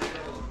we go.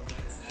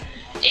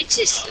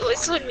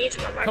 It's loading me into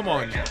my mic. Come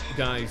on,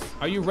 guys.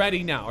 Are you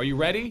ready now? Are you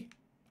ready?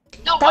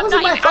 No, That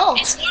wasn't my fault.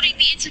 It's loading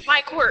me into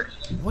my court.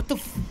 What the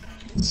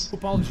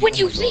football? When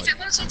you leave, it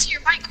loads into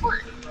your my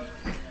court.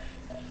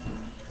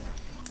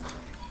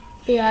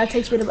 Yeah, it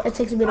takes me to my I'm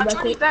joining you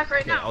court. back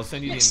right now. I'll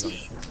send you the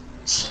invite.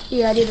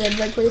 Yeah, I need an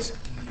invite, please.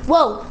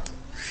 Whoa! I'm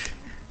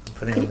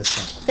putting on this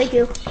one. Thank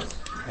you.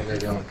 I gotta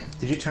go.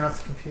 Did you turn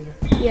off the computer?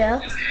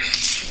 Yeah.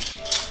 Is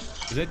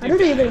that I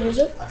don't even use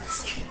it.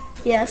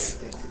 Yes.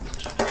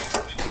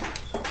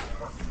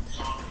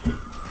 Did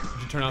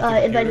you turn off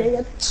the Invite me computer?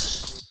 again.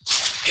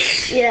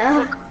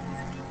 Yeah.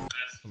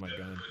 Oh my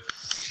God.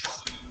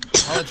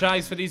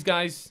 Apologize for these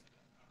guys.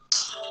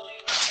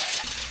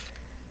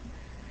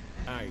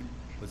 Alright,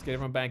 let's get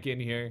everyone back in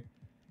here.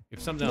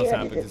 If something else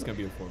happens, it's gonna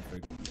be a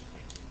forfeit.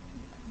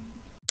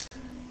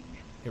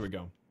 Here we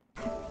go.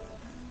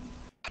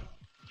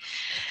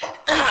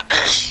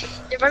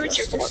 Invite me to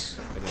your court.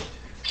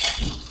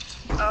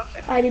 Oh,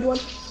 okay. I need one.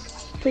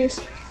 Please.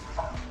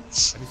 I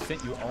just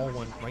sent you all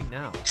one right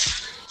now.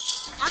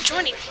 I'm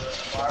joining.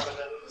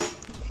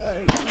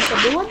 You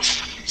can do one?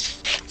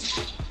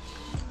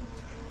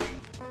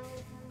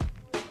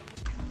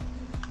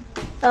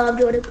 I'm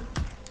joining.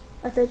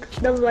 I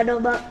think. Never mind,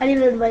 I need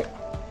an invite.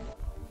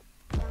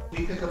 Will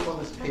you pick up all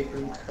this paper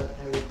and cut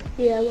everything?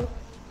 Yeah, I will.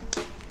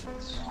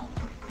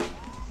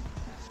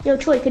 Yo,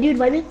 Troy, can you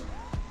invite me?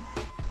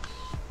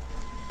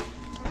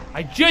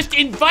 I just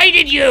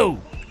invited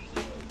you!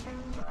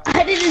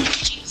 I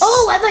didn't.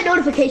 Oh, I have my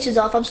notifications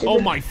off. I'm stupid. Oh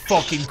my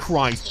fucking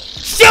Christ.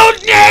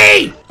 Shoot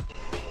me!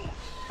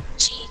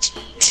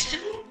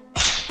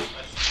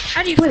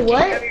 How do you Wait,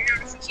 what? have your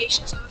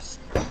notifications off?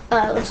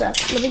 What's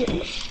that? Let me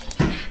get.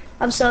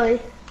 I'm sorry.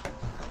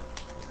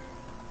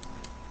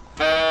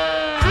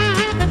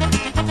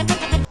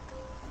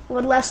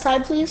 One last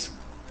time, please.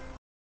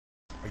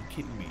 Are you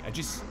kidding me? I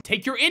just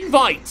take your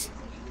invite!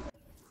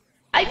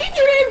 I need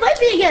you to invite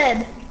me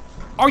again.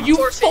 Are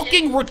you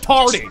fucking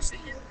retarded?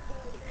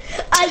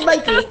 I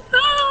might be.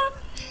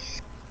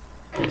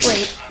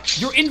 Wait.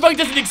 Your invite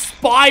doesn't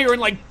expire in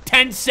like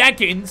 10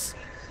 seconds.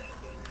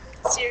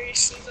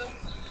 Seriously though.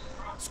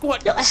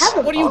 Squad, No, I have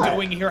a what are you bar.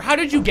 doing here? How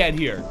did you get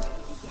here?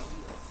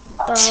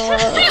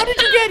 How did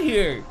you get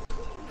here?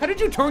 How did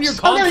you turn your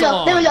Oh, there we console go.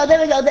 on? There we go.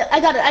 There we go. There. I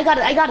got it. I got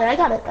it. I got it. I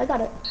got it. I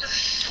got it.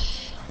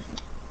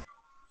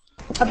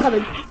 I'm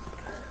coming.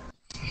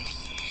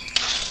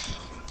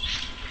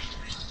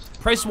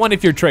 Press 1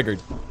 if you're triggered.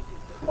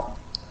 Alright,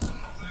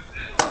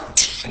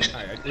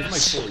 where's my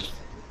fourth?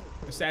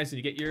 Assassin,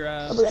 you get your,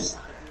 Oh my God.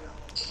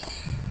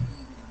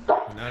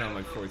 Oh, now I don't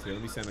like fourth here.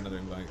 Let me send him another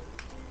invite.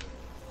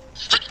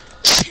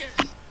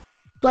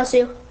 Bless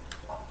you.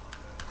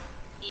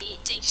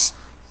 Thanks.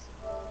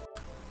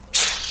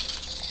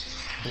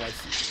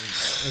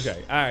 Bless you.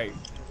 Okay, alright.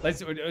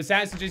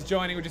 Assassin just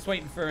joining. We're just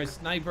waiting for a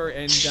sniper,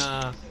 and, this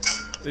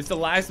is the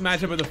last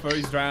matchup of the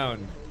first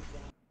round.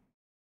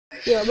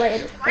 Yeah, my.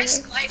 Why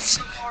is life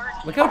so hard?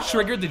 Look how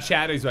triggered the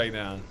chat is right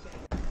now.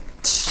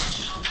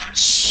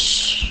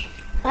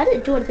 I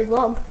didn't do anything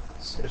wrong.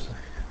 Seriously.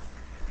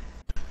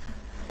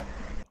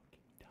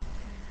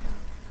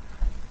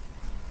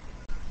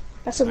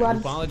 That's a lot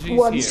of Apologies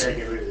ones.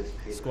 here.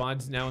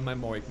 Squad's now in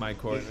my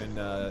court, and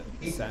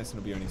Assassin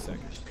will be any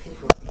second.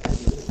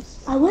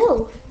 I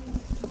will.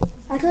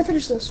 I can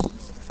finish this.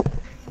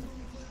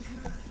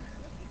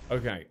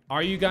 Okay,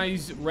 are you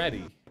guys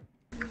ready?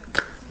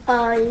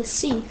 I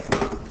see.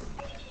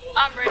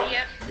 I'm ready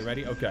yet. You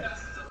ready? Okay.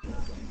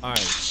 Alright.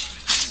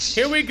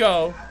 Here we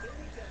go.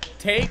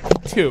 Take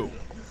 2.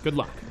 Good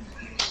luck.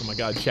 Oh my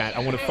god, chat. I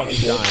want to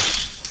fucking die.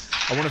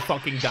 I want to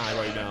fucking die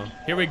right now.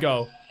 Here we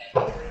go.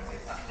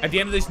 At the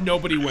end of this,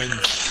 nobody wins.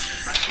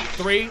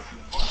 3,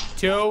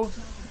 2,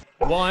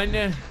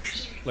 1.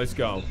 Let's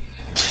go.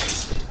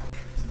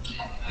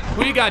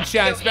 Who you got,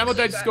 chat? Spam with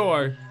that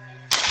score.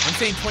 I'm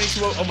saying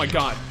 22-0. Oh my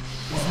god.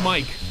 This is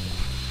Mike.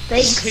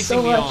 Thanks He's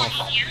so pissing me much.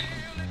 off.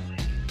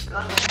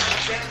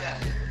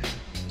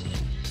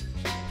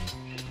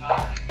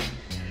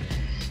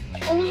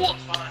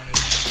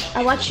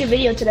 I watched your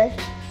video today.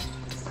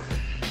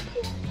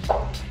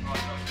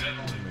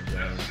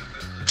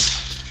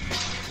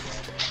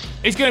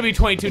 It's gonna be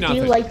 22 Do nothing.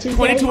 you like 2K?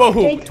 22-0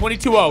 hoop.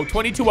 22-0.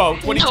 22-0.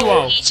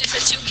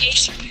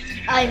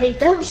 22-0. I hate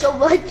them so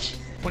much.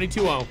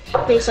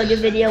 22-0. Based on your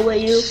video where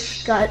you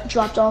got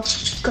dropped off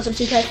because of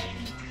 2K.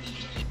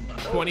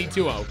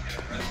 22-0.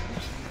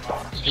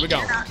 Here we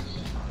go.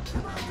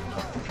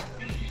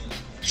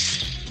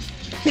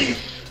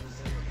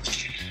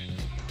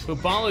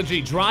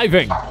 Hoopology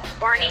driving.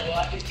 Barney.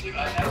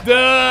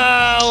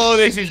 Oh,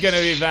 this is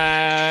gonna be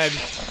bad.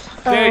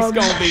 This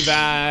gonna be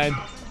bad.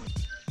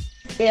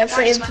 Yeah,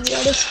 Frame, to be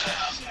honest.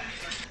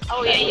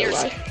 Oh yeah, you're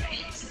right.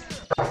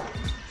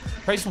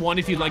 Press 1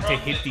 if you'd like to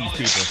hit these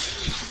people.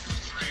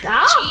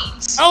 Ah!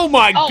 Oh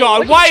my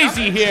god, why is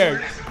he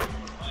here?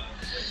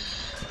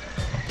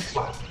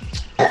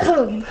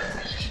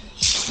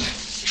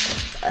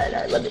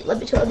 Let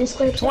me tell these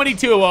clips.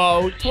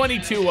 22-0,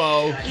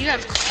 22-0. You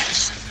have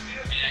clips.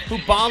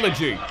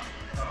 Hoopology.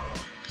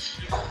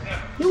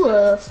 You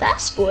a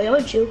fast boy,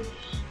 aren't you?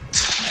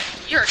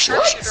 You're a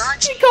sharpshooter,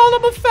 aren't you? You call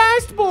him a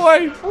fast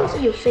boy. I want to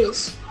see your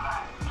face.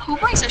 Who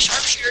brings a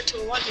sharpshooter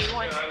to a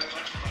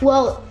 1v1?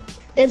 Well,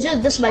 it's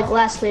just this is my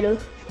glass cleaner,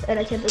 and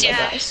I can't do my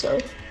glass, so.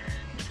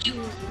 You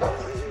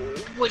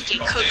would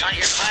get cooked on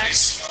your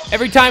glass.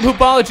 Every time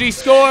Hoopology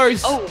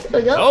scores. Oh.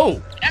 Oh.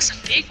 That's a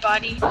big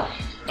body.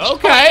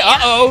 Okay.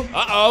 Uh-oh.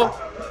 Uh-oh.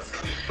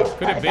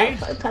 Could it be?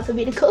 Time for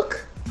me to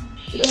cook.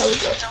 You know how it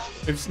goes.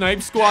 If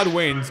Snipe Squad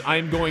wins,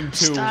 I'm going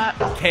to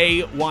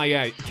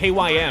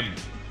KYM.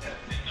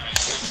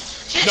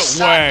 Just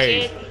No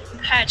way.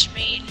 Kid. Patch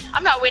made.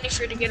 I'm not waiting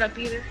for you to get up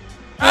either.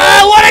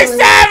 Oh, what a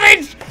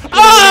savage!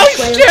 Oh,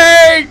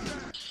 shit!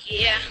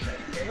 Yeah.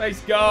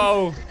 Let's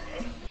go.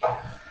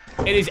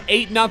 It is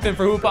 8-0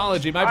 for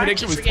Hoopology. My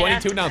prediction was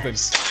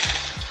 22-0.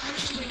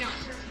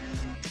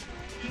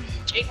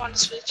 Jake on the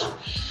switch.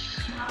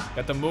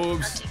 Got the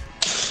moves.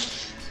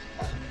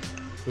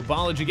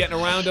 Hoopology getting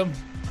around him.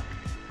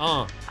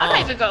 I'm not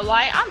even gonna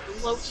lie. I'm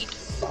low-key.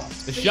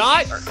 The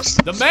shot.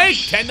 The make.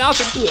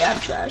 10-0. Yeah,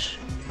 I'm trash.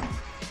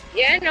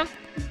 Yeah, I know.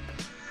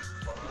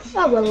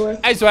 Oh, well.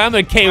 Hey, so I'm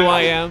a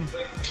KYM.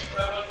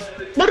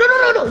 No.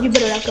 You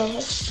better not go.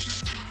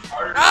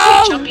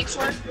 Oh! Jumping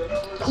for?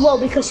 Well,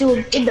 because you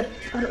were in the.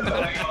 I don't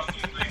know.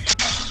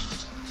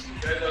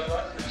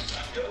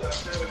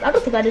 I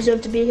don't think I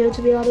deserve to be here,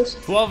 to be honest.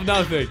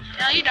 12-0.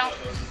 No, you don't.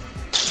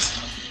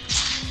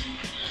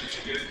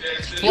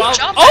 12.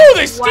 Oh,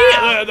 the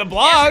steal. The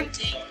block.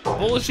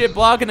 Bullshit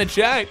block in the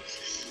chat.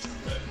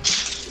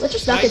 Let's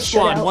just not get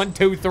shut out. 1,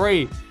 2,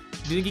 3. Do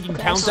you think you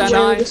can count I that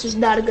swear high? This is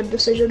not a good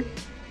decision.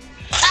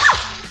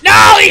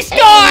 No, he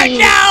scored! Hey.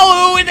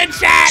 No! In the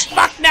chat!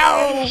 Fuck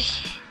no!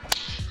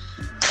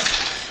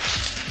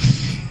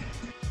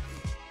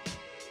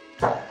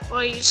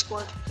 Well, you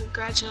scored.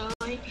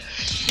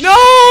 Congratulations. No!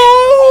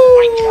 Oh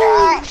my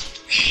god!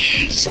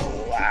 So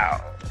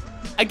wow.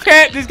 I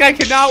can't. This guy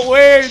cannot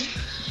win.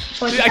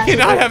 I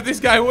cannot have this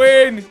guy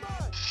win.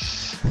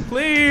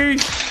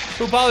 Please.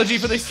 Apology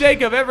for the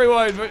sake of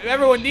everyone.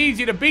 Everyone needs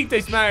you to beat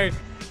this man.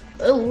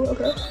 Oh,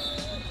 okay.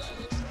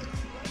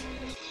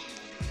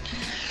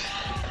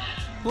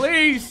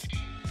 Please.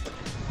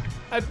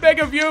 I beg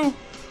of you.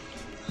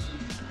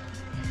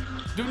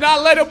 Do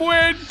not let him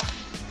win.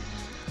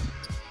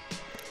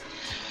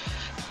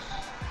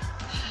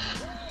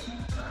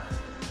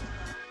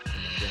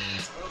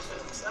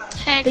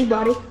 Big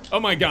body. Oh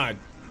my god.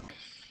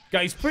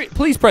 Guys,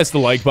 please press the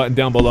like button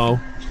down below.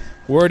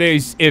 Word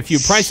is, if you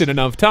press it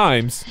enough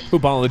times,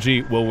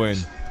 Hoopology will win.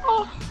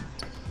 Oh.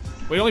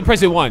 We only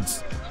press it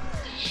once.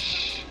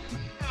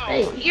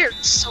 Oh, you're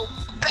so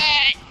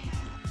bad.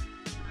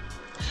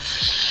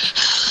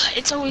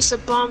 It's always a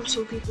bombs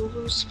when people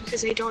lose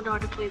because they don't know how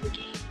to play the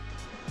game.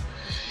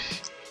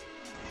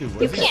 Dude,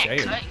 what You is he can't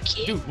saying? cut,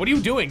 kid. Dude, what are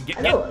you doing?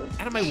 Get out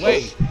of my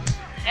way.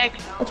 Heck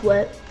no. It's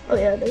wet. Oh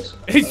yeah, it is.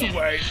 It's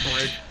wet,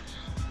 Blake.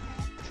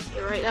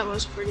 You're right, that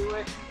was pretty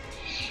wet.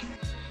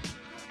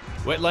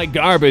 Wet like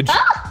garbage.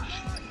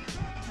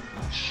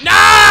 No!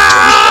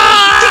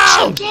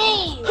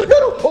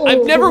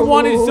 I've never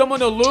wanted someone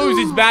to lose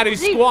as bad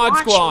as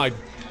Squad.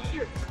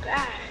 You're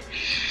bad.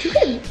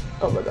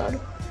 Oh my god.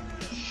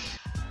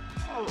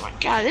 Oh my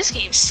god, this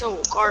game's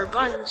so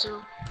garbage.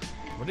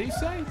 What did he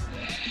say?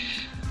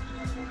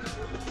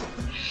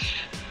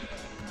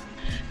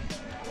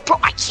 Bro,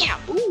 I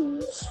can't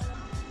move.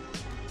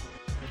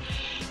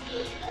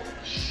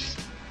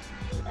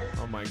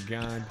 Oh my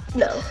god.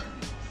 No.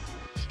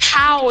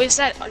 How is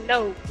that? Oh,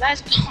 no,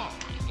 that's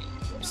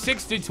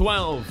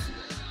 6-12.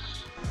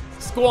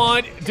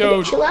 Squad,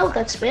 dude. Chill out with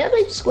that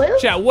spamming square.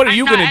 Chat, what are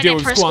you gonna do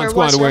if Squad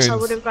wins? I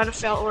would have got a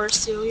fail or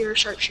steal your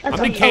sharpshooter. I'm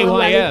the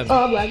KYM.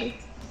 Oh, I'm lagging.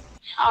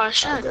 Oh,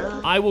 shut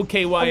up. I will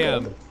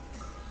KYM.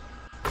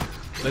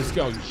 Let's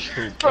go.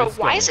 Bro,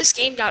 why is this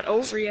game not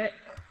over yet?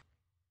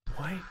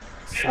 Why?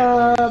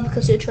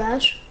 Because you're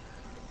trash.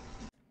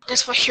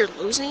 That's why you're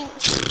losing?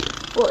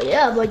 Well,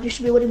 yeah, but you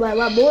should be winning by a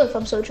lot more if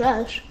I'm so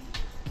trash.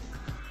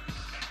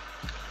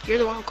 You're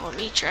the one who called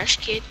me trash,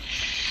 kid.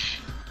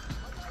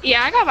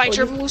 Yeah, I got my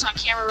dribble moves on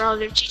camera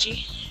relative,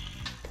 GG.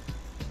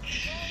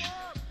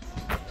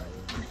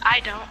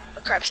 I don't.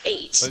 The crap's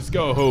 8. Let's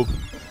go, Hoop.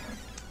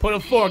 Put a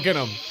fork in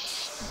him.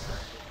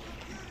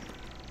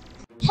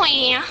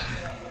 Yeah.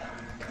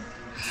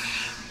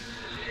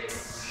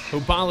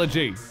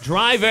 Hoopology.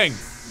 Driving.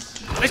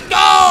 Let's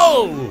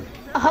go!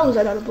 How was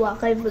I not a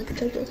block? I haven't been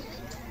protected.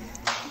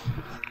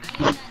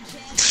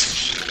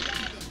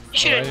 You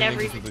should have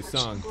never even even the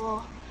song.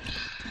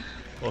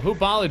 Well,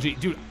 hoopology,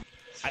 dude.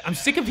 I'm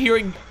sick of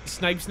hearing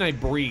snipe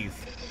breathe.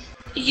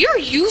 You're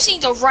using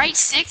the right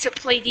stick to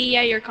play D.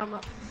 Yeah, you're come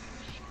up.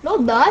 No,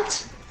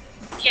 not.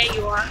 Yeah,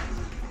 you are.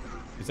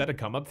 Is that a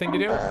come up thing to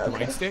do? The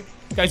right stick?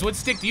 Guys, what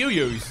stick do you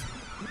use?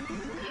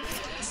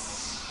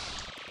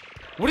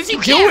 What is he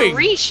doing?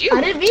 Reach.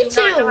 I didn't mean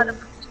to.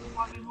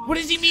 What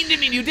does he mean to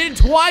me? You did it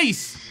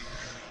twice.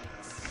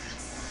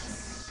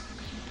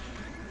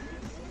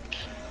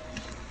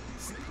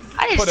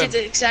 I just did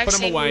the exact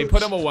same away, moves.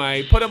 put him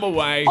away, put him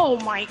away. Oh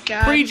my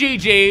god.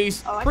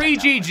 Pre-GGs,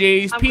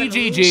 pre-GGs,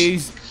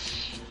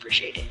 PGGs.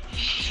 Appreciate it.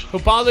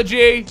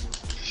 Hoopology.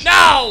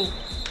 No!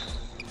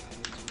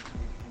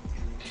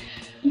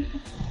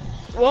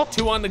 Well,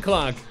 2 on the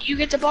clock. You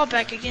get the ball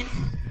back again.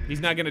 He's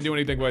not gonna do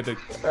anything with it.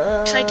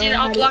 Cause I did an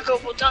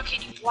unblockable dunk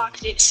and you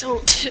blocked it,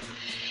 so...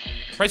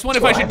 Press 1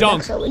 if I should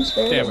dunk. Damn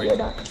it. You're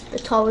not the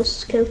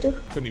tallest character.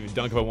 Couldn't even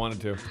dunk if I wanted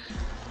to.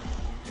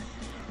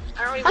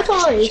 How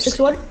tall are you?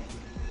 6'1"?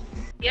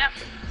 Yeah.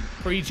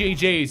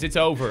 Pre-GGs, it's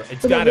over.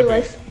 It's Look at gotta real be.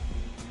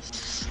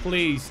 life.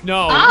 Please,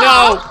 no,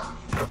 Ah!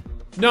 no!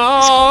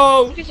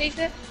 No! You can take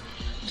that.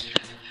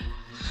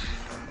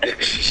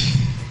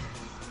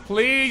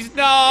 Please,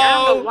 no!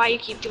 I don't know why you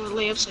keep doing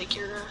layups like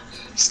you're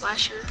a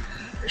slasher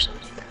or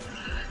something.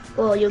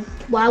 Well,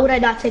 why would I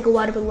not take a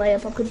wide open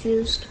layup? I'm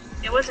confused.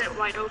 It wasn't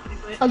wide open,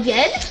 but...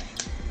 Again?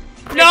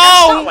 No!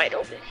 That's not wide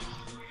open.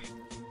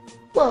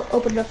 Well,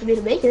 open enough for me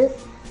to make it.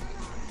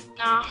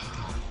 Nah.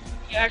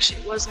 It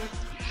actually wasn't.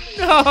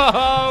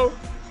 No!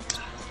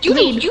 You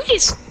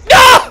just...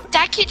 No!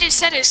 That kid just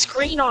set a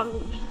screen on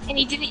me, and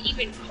he didn't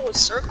even pull a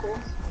circle.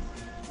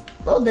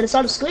 Well, then it's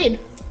on the screen.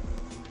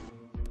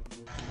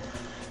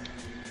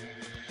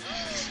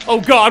 Oh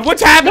god,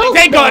 what's happening? No,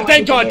 thank no, God,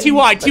 thank God.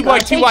 TY, TY,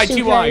 TY,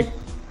 TY.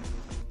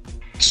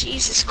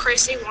 Jesus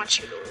Christ, they want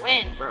you to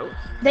win, bro.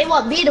 They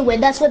want me to win.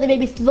 That's why they made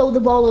me throw the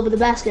ball over the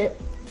basket.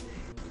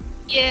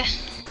 Yeah.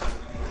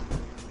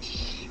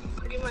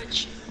 Pretty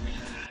much.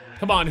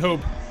 Come on,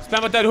 Hoop.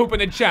 Spam with that hoop in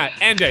the chat.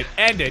 End it,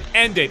 end it,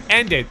 end it,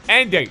 end it,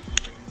 end it.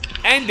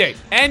 End it,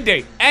 end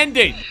it, end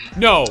it.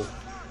 No.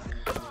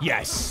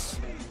 Yes.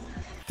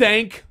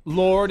 Thank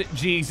Lord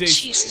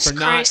Jesus for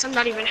Christ, I'm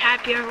not even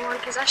happy I won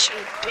because I should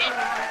have been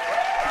one.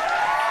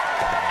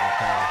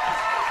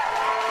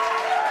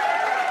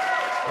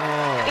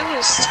 It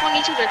was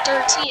 22 to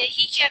 13 and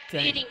he kept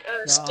hitting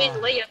a spin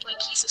layup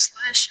like he's a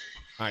slasher.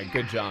 Alright,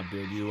 good job,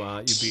 dude. You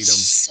beat him.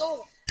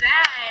 So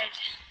bad.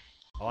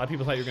 A lot of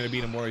people thought you were gonna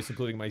beat him worse,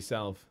 including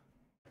myself.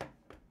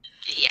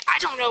 Yeah, I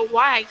don't know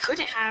why I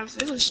couldn't have.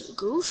 It was so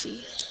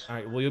goofy.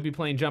 Alright, well you'll be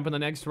playing jump in the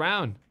next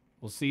round.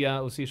 We'll see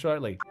you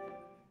shortly.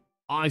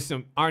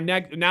 Awesome.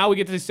 Now we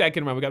get to the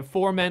second round. We got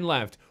 4 men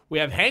left. We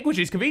have Hank, which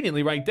is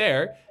conveniently right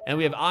there, and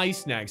we have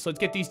Ice next. So let's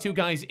get these 2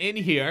 guys in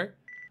here.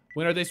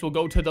 Winner of this will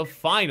go to the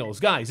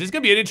finals. Guys, this is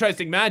gonna be an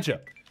interesting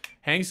matchup.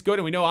 Hank's good,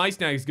 and we know Ice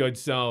Snag's good,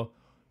 so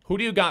who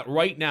do you got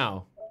right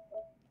now?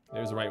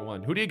 There's the right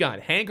one. Who do you got?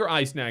 Hank or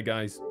Ice Snag,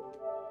 guys?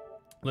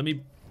 Let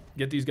me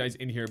get these guys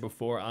in here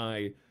before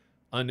I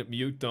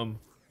unmute them.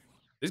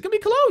 This is gonna be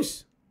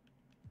close.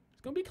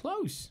 It's gonna be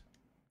close.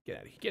 Get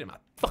out of here. Get him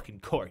out fucking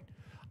court.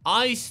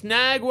 Ice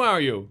Snag, where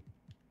are you?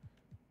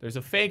 There's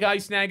a fake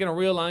Ice Snag and a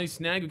real Ice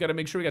Snag. We gotta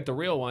make sure we got the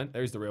real one.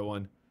 There's the real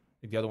one.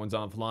 I think the other one's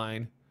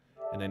offline.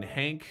 And then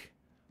Hank,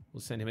 we'll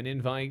send him an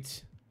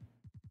invite.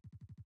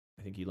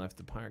 I think he left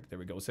the park. There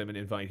we go. Send him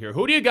an invite here.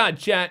 Who do you got,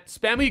 chat?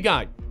 Spam who you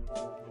got.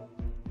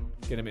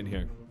 Get him in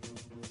here.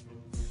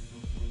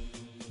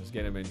 Let's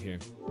get him in here.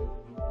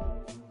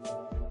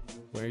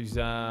 There's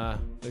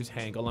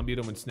Hank. I'll unmute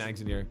him when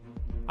Snag's in here.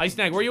 Ice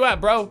Snag, where you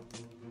at, bro?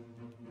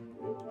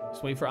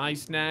 Just wait for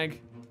Ice Snag.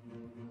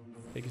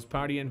 Take his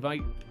party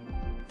invite.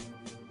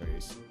 There he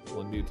is.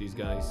 We'll unmute these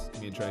guys. It's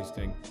gonna be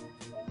interesting.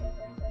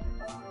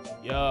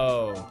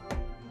 Yo.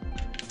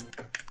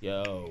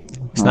 Yo.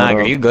 Snag,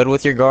 are you good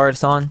with your guard,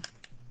 son?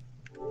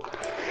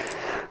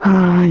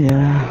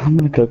 Yeah, I'm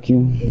gonna cook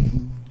you.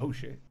 Oh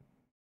shit.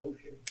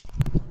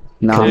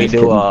 No, can we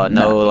do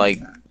no like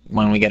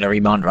when we get a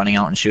rebound running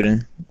out and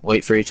shooting?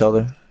 Wait for each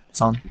other,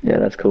 son? Yeah,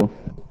 that's cool.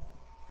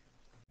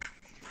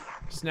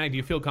 Snag, do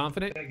you feel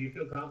confident?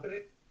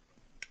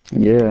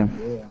 Yeah.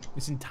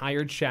 This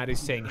entire chat is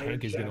saying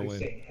Hank is gonna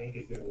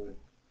win.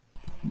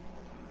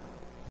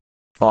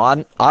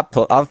 Well,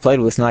 I've played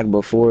with Snag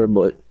before,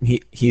 but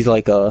he's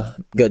like a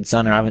good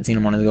center. I haven't seen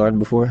him on his guard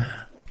before.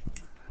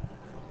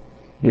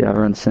 Yeah, I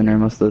run center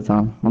most of the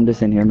time. I'm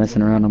just in here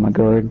messing around on my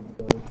guard.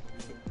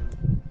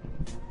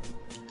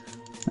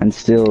 And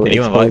still, did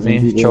you invite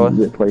me, Troy?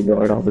 That play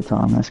guard all the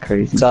time. That's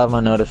crazy. So I have my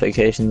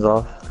notifications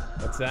off.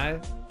 What's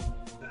that?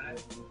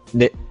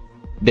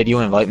 Did you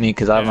invite me?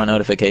 Because I have my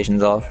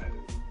notifications off.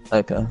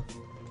 Okay.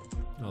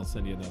 I'll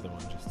send you another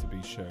one just to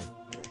be sure.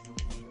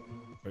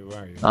 Wait, where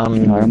are you?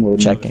 I'm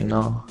checking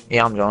now.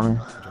 Yeah, I'm joining.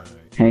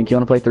 Hank, you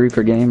want to play 3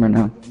 per game or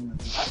no?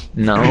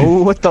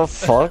 No, what the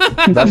fuck?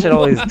 That shit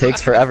always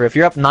takes forever. If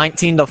you're up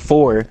 19 to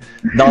 4,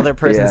 the other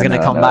person's gonna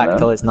come back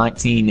until it's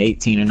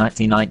 19-18 or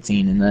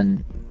 19-19, and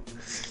then.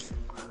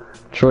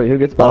 Troy, who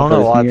gets I don't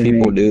know why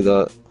people do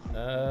that.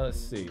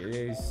 let's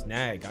see.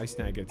 Snag. I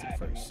snag gets it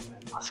first.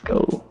 Let's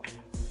go.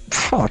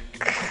 Fuck.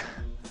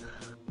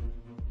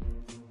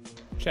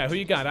 Chat, who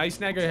you got? I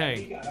snag or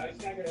Hank?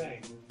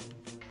 A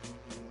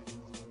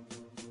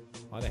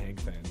lot of Hank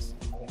fans.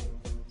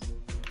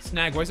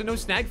 Snag. Why is there no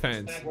snag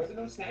fans?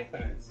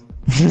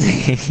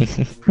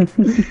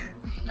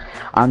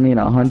 I mean,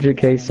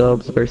 100k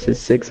subs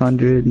versus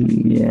 600.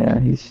 Yeah,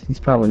 he's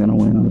probably gonna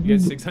win. You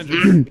get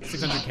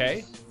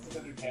 600k?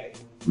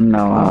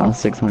 No,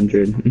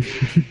 600.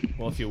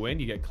 Well, if you win,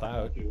 you get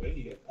clout. That's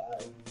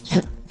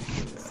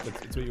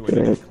what you win,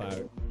 you get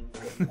clout.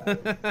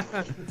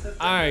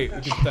 Alright.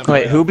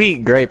 Wait, who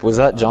beat Grape? Was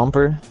that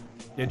Jumper?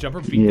 Yeah,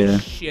 Jumper beat the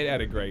shit out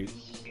of Grape.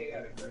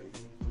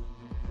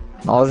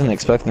 I wasn't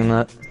expecting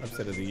that.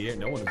 Upset of the year.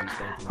 No one was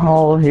expecting that.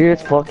 Oh,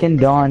 here's fucking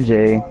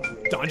Donjay.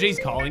 Donjay's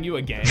calling you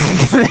again?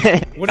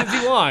 What does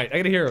he want? I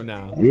gotta hear him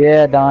now.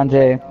 Yeah,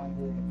 Donjay.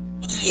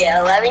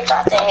 Yeah, let me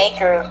talk to Hank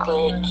real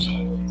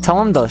quick. Tell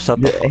him to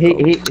shut the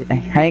fuck up.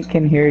 Hank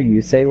can hear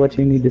you. Say what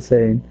you need to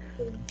say.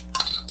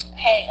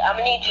 Hey, I'm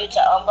gonna need you to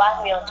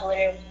unblock me on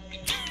Twitter.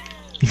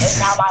 It's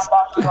not my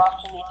fault you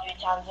lost to me 3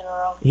 times in a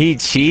row. He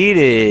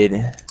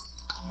cheated.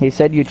 He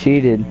said you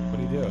cheated. What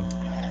did he do?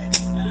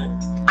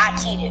 I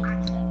cheated.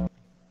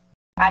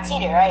 I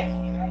cheated, right?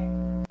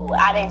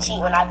 I didn't cheat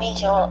when I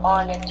beat you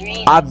on the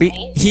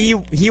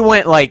 3. He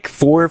went like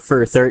 4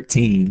 for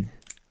 13.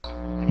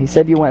 He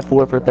said you went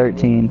 4 for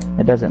 13.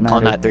 It doesn't matter.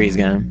 On that 3s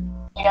game.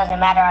 It doesn't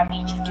matter, I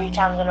beat you 3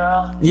 times in a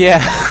row.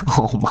 Yeah.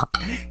 Oh my.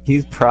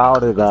 He's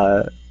proud of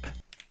that.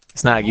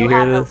 Snag, you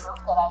hear this?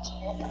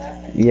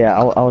 Yeah,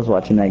 I was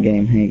watching that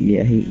game.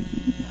 Yeah,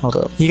 hold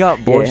up. He got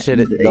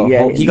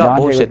bullshitted he got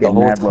bullshit the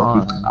whole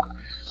time.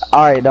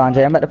 Alright,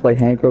 Donjay, I'm about to play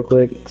Hank real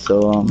quick,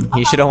 so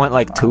He should have went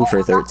like 2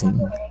 for 13.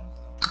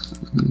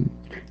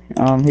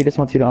 He just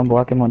wants you to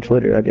unblock him on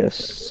Twitter, I guess,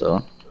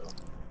 so.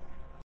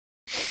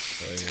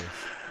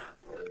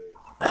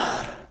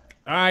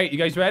 Alright, you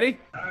guys ready?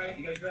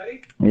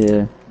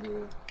 Yeah.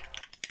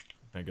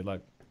 Alright, good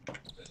luck.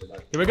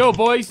 Here we go,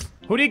 boys.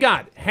 Who do you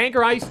got? Hank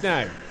or Ice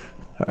Snag?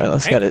 Alright,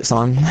 let's get it,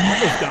 son.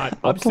 Almost got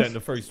upset in the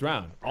first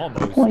round.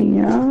 Almost.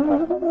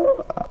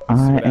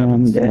 I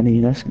am Daddy,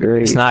 that's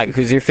great. Snag,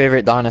 who's your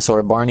favorite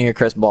dinosaur, Barney or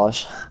Chris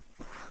Bosch?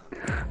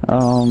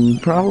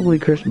 Probably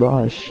Chris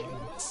Bosch.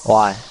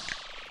 Why?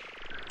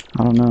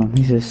 I don't know,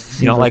 he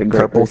just You don't like like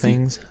purple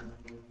things?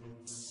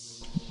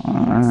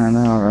 I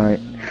know, right?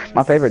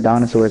 My favorite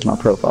dinosaur is my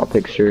profile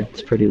picture.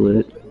 It's pretty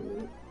lit.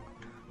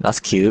 That's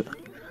cute.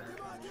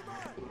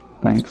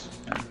 Thanks.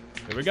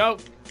 Here we go.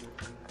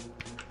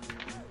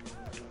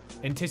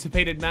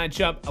 Anticipated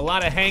matchup. A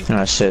lot of Hank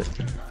shit.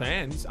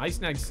 fans. Ice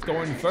Snag's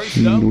scoring first,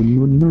 though.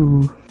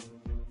 No.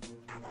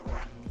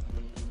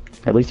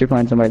 At least you're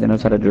playing somebody that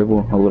knows how to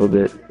dribble a little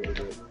bit.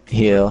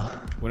 Yeah.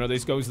 Winner of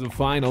this goes to the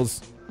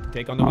finals.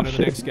 Take on the winner of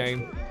the next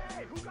game.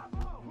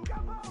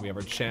 We have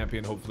our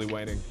champion hopefully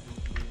waiting.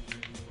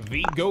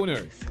 V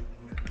Goner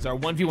is our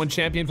 1v1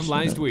 champion from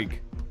last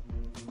week.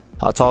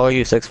 How tall are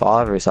you?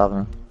 6'5" or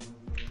 7?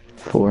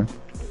 4.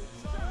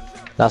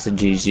 That's a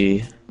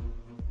GG.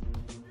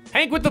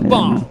 Hank with the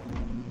ball.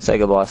 Say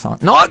goodbye, son.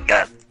 No, I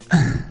got.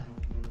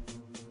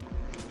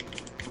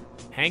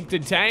 Hank to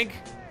tank.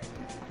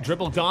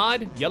 Dribble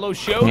God. Yellow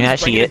shows. Yeah,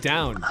 bring it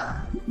down.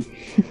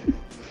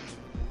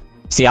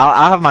 See,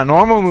 I have my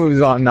normal moves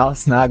on now,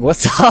 Snag.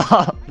 What's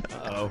up?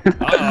 Uh-oh.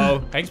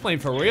 Uh-oh. Hank's playing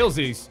for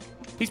realsies.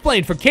 He's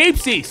playing for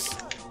capesies.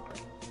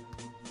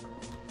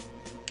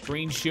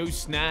 Green shoes,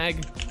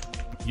 Snag.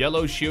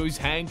 Yellow shoes,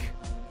 Hank.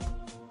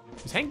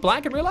 Is Hank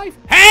black in real life?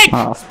 Hank!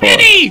 Oh,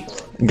 Spinny!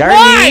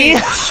 Garney!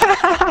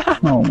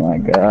 Oh my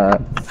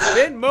god.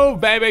 Spin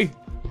move, baby.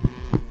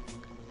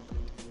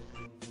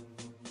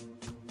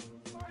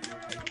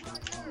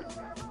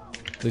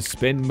 The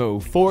spin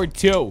move.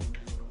 4-2.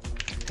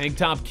 Hank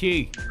top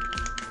key.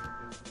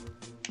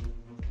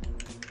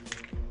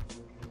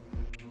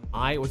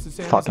 What's it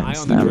say? Fucking On the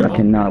snap, I dribble.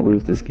 cannot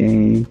lose this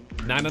game.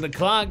 9 on the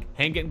clock.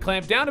 Hank getting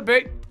clamped down a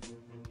bit.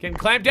 Getting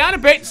clamped down a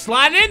bit.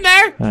 Sliding in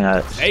there.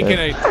 Taking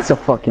it. That's a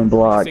fucking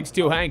block.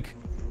 6-2 Hank.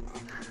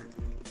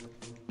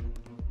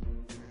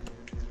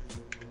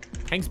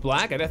 Hank's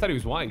black? I thought he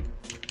was white.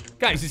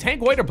 Guys, is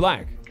Hank white or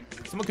black?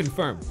 Someone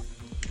confirm.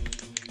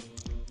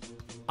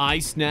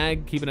 Ice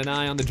Snag, keeping an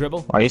eye on the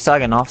dribble. Why are you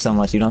sagging off so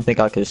much? You don't think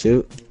I could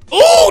shoot?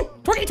 Ooh!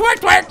 Twerky twerk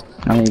twerk!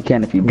 I mean, you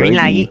can if you Green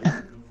break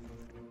light.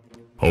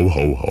 Ho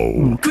ho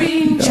ho.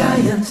 Green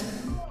Giant.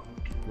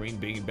 Green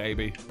bean,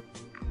 baby.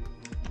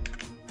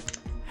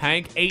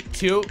 Hank,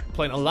 8-2.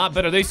 Playing a lot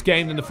better this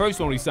game than the first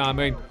one we saw,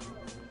 man.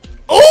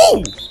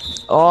 Ooh!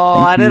 Oh,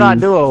 I did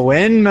not do a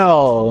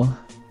windmill.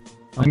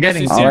 I'm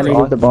getting All I need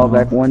is the ball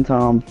back one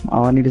time.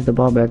 All I need is the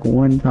ball back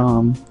one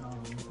time.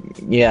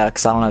 Yeah,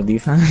 because I don't have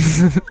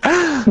defense.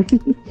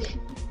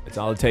 That's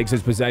all it takes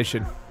is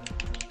possession.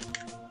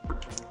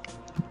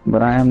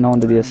 But I am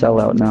known to be a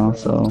sellout now,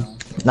 so.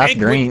 That's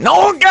green.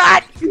 Oh,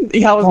 God!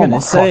 Yeah, I was going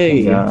to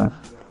say.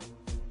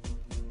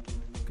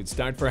 Good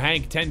start for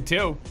Hank,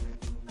 10-2.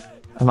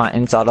 I'm not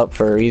inside up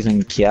for a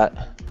reason,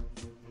 cat.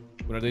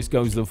 Winner this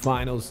goes to the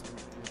finals.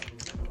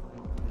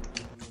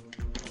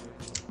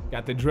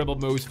 Got the dribble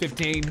moves.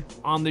 15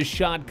 on the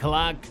shot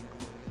clock.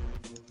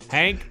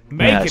 Hank,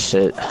 make it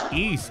shit.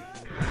 easy.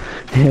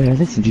 Yeah,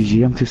 listen,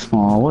 GG, I'm too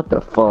small. What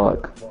the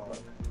fuck?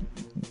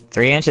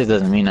 3 inches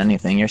doesn't mean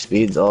anything. Your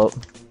speed's up.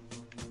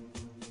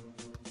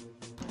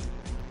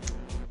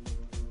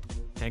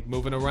 Hank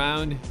moving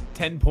around.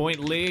 10-point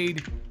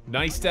lead.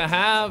 Nice to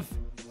have.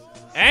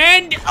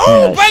 And,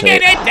 oh,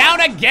 bringing it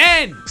down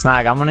again.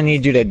 Snag, I'm gonna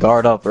need you to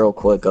guard up real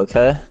quick,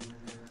 okay?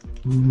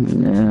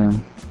 Yeah.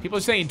 People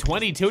are saying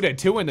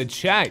 22-2 in the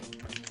chat.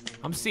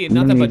 I'm seeing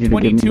I'm gonna nothing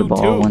but need you to give me the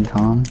ball one 22-2.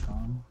 time.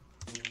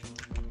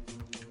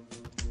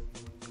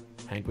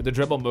 Hank with the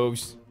dribble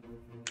moves.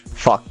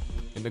 Fuck.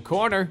 In the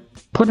corner.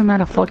 Put him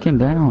out of fucking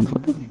bounds.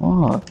 What the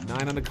fuck?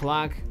 9 on the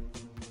clock.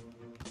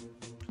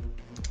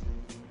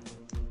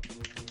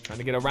 Trying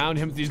to get around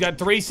him. He's got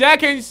 3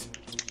 seconds.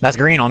 That's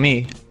green on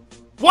me.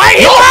 Why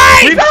he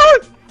lied?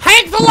 Rebound!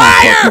 Hank the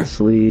liar!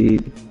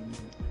 Sleep.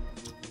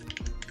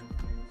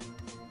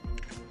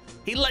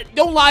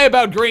 Don't lie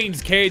about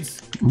greens,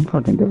 kids. I'm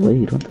fucking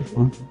delayed. What the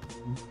fuck?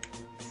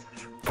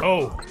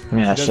 Oh.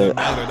 Yeah, doesn't shit.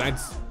 matter.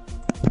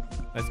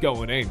 That's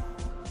going in.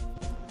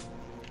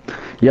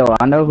 Yo,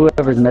 I know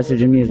whoever's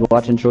messaging me is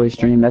watching Troy's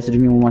stream. Message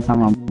me one more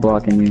time, I'm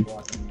blocking you.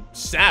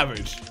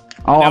 Savage.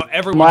 Oh, Now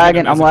I'm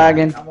lagging. I'm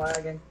lagging.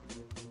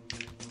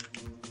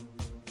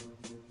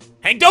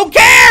 Hank don't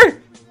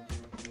care!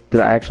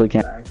 Did I actually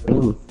can't?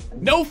 Ooh.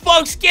 No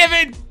fucks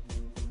given!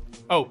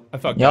 Oh, I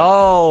fucked up.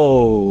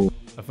 Yo!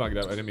 I fucked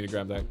up. I didn't mean to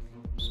grab that.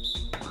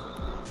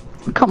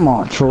 Come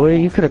on, Troy.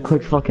 You could have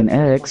clicked fucking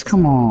X.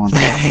 Come on. What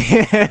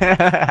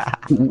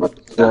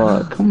the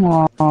fuck? Come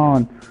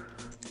on.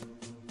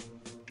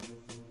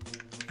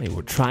 They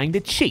were trying to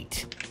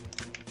cheat.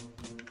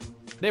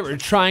 They were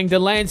trying to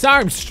Lance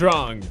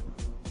Armstrong.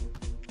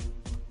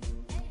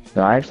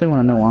 So I actually want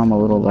to know why I'm a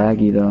little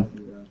laggy, though.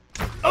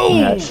 Oh!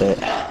 That shit.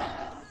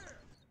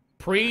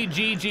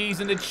 Pre-GG's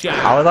in the chat.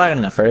 I was lagging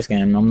in the first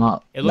game. I'm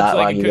not It looks that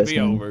like it laggy could this be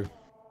game. over.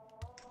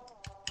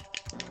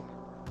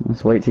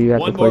 Let's wait till you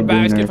have One to play more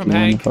basket Boomer from if you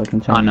Hank. want to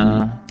fucking I challenge me.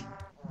 know.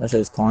 This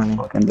is corny.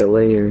 Fucking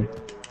delayer.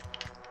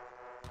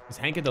 Is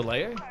Hank a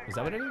delayer? Is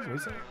that what it is? What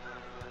is that?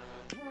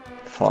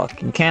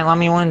 Fuck. You can't let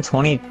me win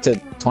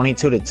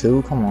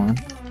 22-2. Come on.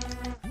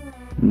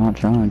 I'm not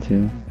trying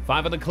to.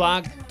 5 on the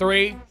clock.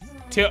 3,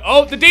 2.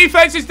 Oh, the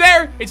defense is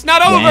there. It's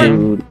not over.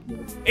 Dude,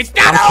 It's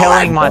not I'm over.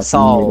 killing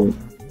myself.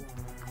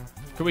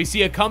 Can we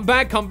see a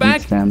comeback?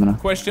 Comeback? Stamina.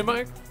 Question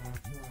mark?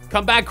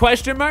 Comeback?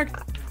 Question mark?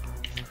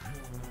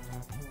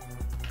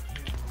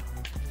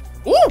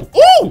 Ooh,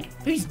 ooh!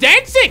 He's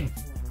dancing.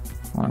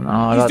 Oh, no,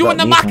 I He's got doing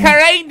that the defense.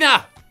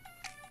 Macarena.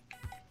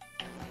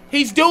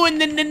 He's doing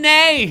the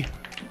nene.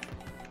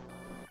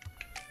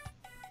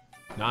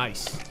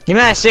 Nice. Give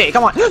me that shit.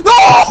 Come on. No!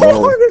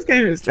 Bro. This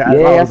game is trash.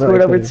 Yeah, I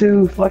scored over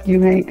 2. Fuck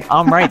you, Hank.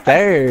 I'm right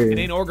there. It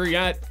ain't over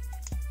yet.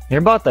 You're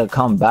about to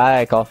come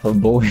back off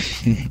of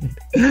bullshit.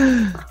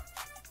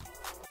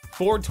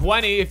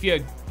 420 if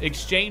you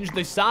exchange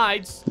the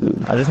sides.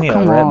 I just need a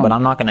Come rip, on. but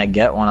I'm not gonna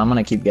get one. I'm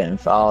gonna keep getting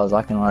fouls.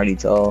 I can already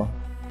tell.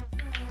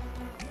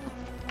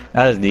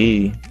 That is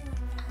D.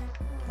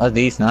 That's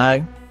D,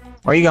 Snag.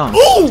 Where you going?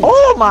 Ooh!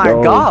 Oh my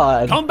Go.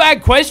 god!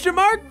 Comeback? Question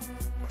mark?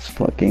 Let's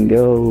fucking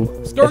go.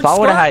 Skirt, If I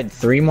would have skirt. had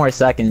 3 more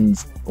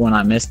seconds when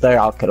I missed there,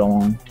 I could have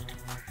won.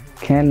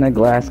 Can the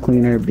glass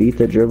cleaner beat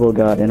the dribble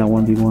god in a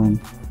 1v1?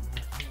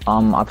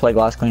 I play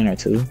glass cleaner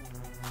too.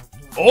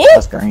 Oh!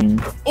 That's green.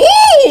 Ooh!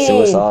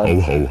 Suicide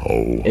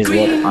is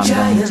what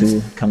I'm going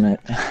to commit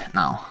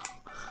now.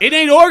 It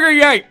ain't over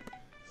yet.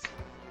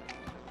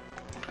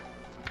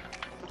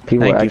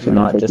 People Thank are you actually for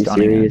not not take you just on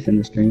here. serious in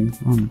the stream.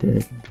 I'm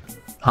dead.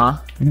 Huh?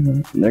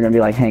 They're gonna be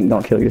like, Hank,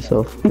 don't kill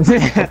yourself.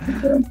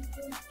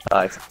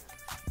 Five.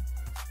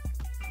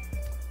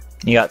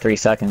 You got 3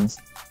 seconds.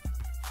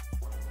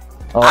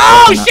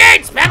 Oh, listen up.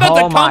 shit! Spam out Oh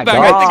the my comeback.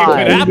 I think it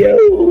could God. happen.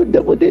 Yo,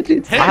 double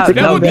digits. Hank, I have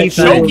that no would be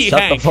defense. chokey, Shut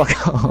Hank. the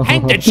fuck up.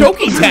 Hank, the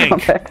chokey tank.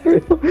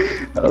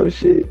 Oh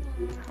shit.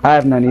 I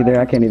have none either.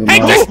 I can't even.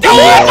 Hank, lie. just do it!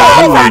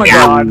 Oh my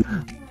God.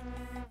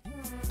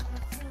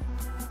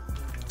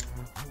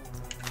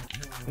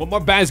 One more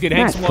basket.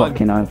 Hank's That's one.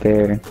 fucking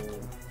unfair.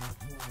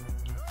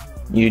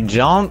 You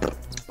jump.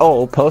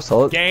 Oh, post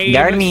hold. Game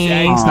Guard me,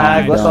 set.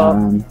 Snag. What's up?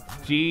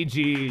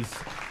 GG's.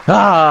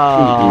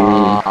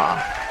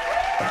 Ah.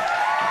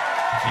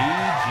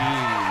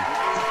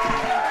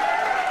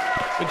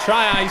 GG. Good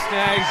try, Ice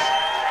Snags.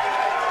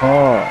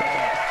 Oh.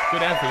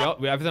 Good effort.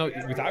 We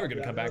thought we were going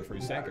to come back for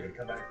a second.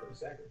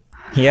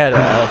 Yeah,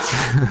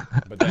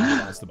 But then we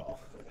lost the ball.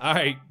 All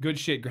right, good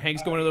shit.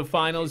 Hank's going to the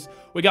finals.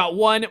 We got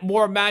one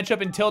more matchup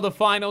until the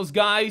finals,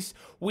 guys.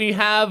 We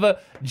have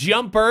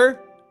Jumper,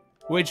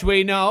 which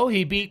we know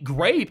he beat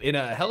Grape in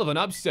a hell of an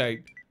upset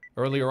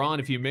earlier on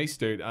if you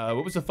missed it.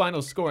 What was the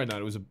final score in that?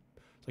 It was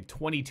like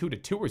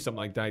 22-2 or something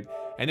like that.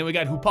 And then we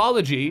got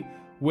Hoopology,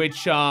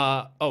 which,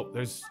 oh,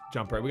 there's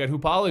Jumper. We got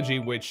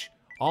Hoopology, which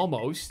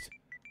almost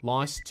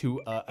lost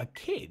to a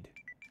kid.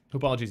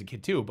 Hoopology's a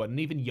kid too, but an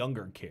even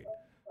younger kid.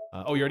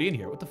 Oh, you're already in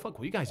here. What the fuck?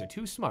 Well, you guys are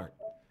too smart.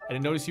 I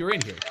didn't notice you were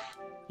in here.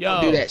 Yo.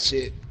 Don't do that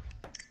shit.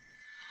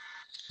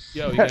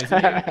 Yo, you guys in?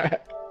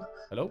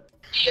 Hello?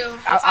 Yo,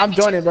 I'm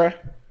joining, bro. Right,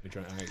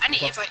 I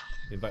need invite.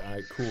 Invite. All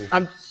right,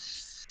 cool.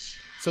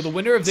 So the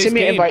winner of this Send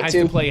me an game invite, has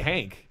too. to play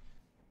Hank.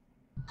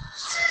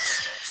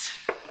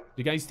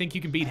 You guys think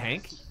you can beat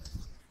Hank?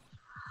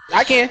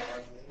 I can.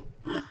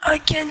 I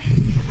can.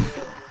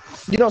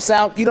 You don't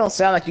sound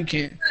like you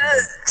can.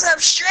 Cause I'm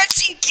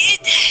stretching,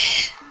 kid.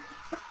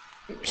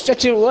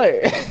 Stretching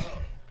what?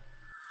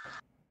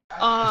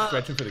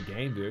 Stretching for the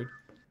game, dude.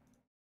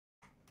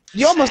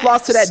 You almost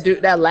lost to that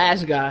dude, that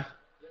last guy.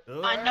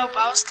 I know, but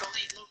I was still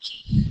late, low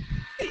key.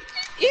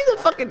 He's a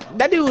fucking.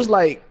 That dude was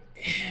like,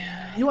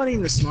 he wasn't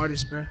even the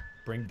smartest, bro.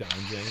 Bring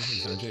Donjay.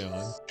 Is Donjay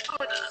on?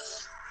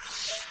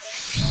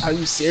 Are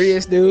you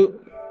serious, dude?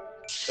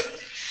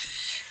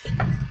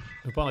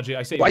 Apology.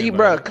 I say. Why you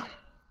broke?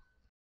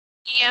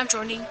 Yeah, I'm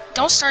joining.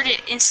 Don't start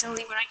it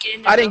instantly when I get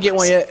in. I didn't get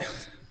one yet.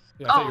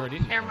 Yeah, I thought you already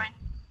did. Never mind.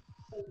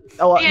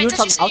 Oh, Yeah, I was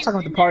you talking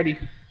about the party.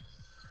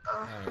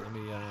 Alright, let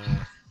me,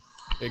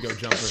 there you go,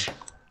 Jumper.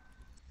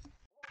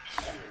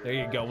 There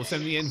you go, we'll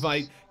send the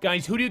invite.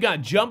 Guys, who do you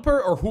got,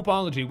 Jumper or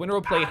Hoopology? Winner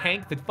will play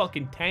Hank, the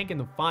fucking tank in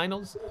the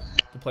finals,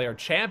 to play our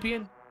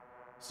champion,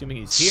 assuming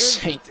he's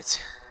here. Hank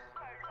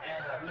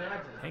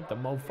the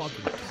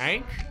motherfucking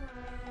tank.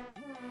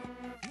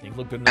 Hank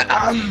look good in the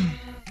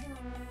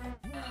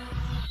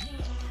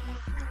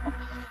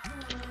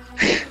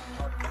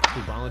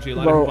Hoopology, a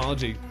lot of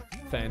Hoopology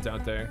fans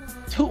out there.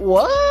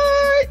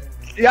 What?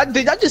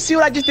 Did y'all just see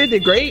what I just did to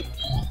Great?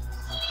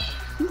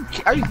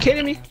 Are you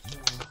kidding me?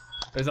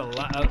 There's a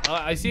lot.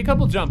 I see a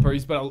couple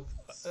jumpers, but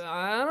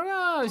I don't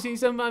know. I've seen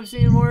some. I've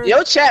seen more.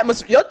 Your chat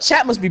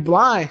must be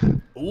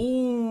blind.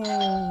 Ooh.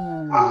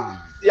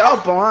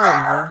 Y'all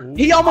blind, bro.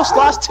 He almost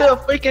lost to a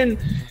freaking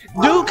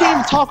dude. Can't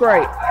even talk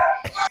right.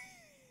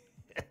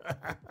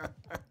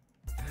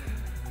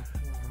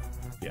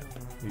 Yeah,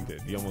 he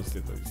did. He almost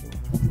did lose.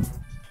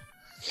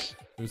 It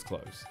was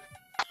close.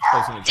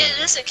 Yeah, this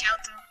doesn't count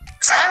though.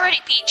 Cause I already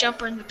beat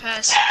Jumper in the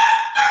past.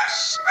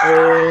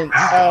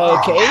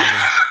 Okay.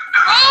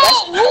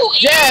 Oh,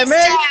 yeah,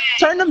 man.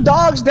 Turn them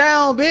dogs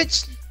down,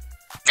 bitch.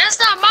 That's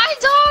not my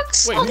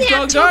dogs. Wait, Only whose have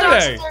dogs two are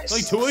dogs they? in there.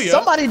 Like 2 of you.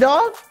 Somebody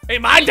dog. Hey,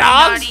 my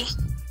dogs. Naughty.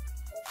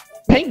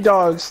 Pink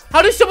dogs.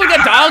 How does someone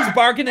get dogs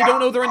barking they don't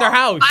know they're in their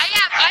house? I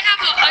have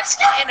a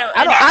husky and a.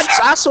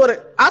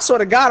 I swear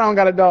to God, I don't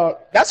got a dog.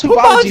 That's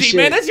Hoopology, shit.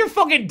 man. That's your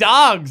fucking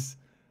dogs.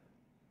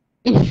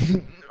 I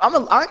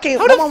can't.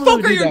 How the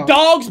fuck are your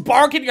dogs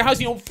barking in your house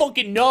you don't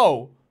fucking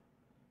know?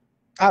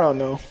 I don't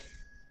know.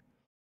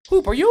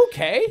 Hoop, are you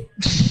okay?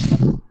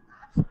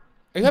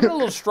 Are you having a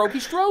little strokey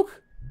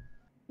stroke?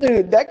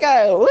 Dude, that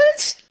guy,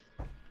 what?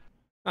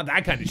 Not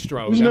that kind of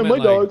stroke. These are not my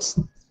dogs.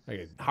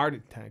 Like a heart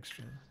attack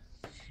stroke.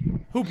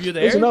 Hoop, you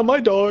there? These are not my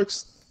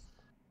dogs.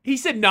 He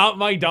said not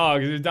my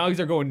dogs. His dogs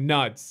are going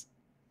nuts.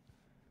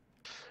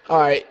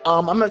 Alright,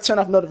 I'm gonna turn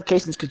off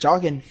notifications because y'all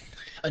getting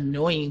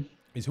annoying.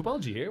 Is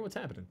Hoopology here? What's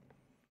happening?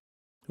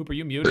 Hoop, are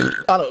you muted?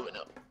 I don't even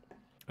know.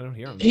 I don't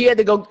hear him. He had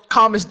to go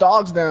calm his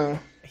dogs down.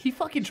 He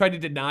fucking tried to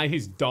deny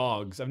his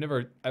dogs. I've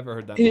never ever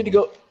heard that. You need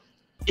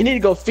to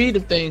go feed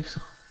them things.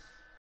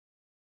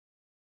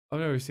 I've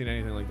never seen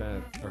anything like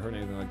that or heard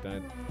anything like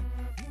that.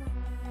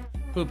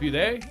 Hoop, you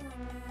there?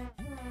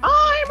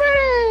 I'm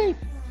ready.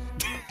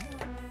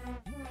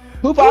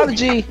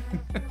 Hoopology.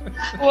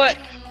 What?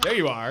 There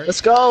you are.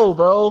 Let's go,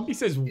 bro. He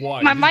says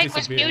what? My He mic was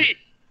disappeared. muted.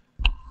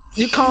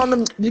 You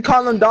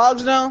calling them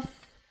dogs now?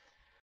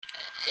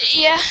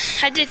 Yeah,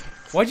 I did.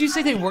 Why'd you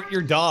say they weren't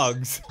your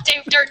dogs?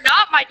 They're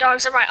not my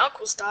dogs. They're my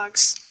uncle's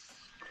dogs.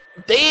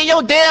 They in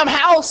your damn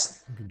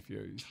house. I'm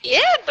confused. Yeah,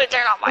 but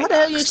they're not my How dogs. the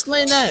hell you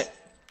explain that?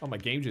 Oh, my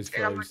game just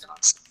They're not my froze.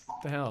 dogs.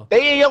 What the hell?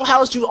 They in your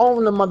house. You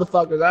own them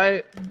motherfuckers,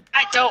 right?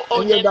 I don't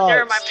own your them.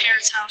 They're in dogs. my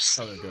parents' house.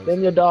 Oh, there it goes.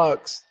 Them your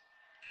dogs.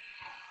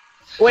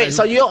 Wait,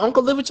 so your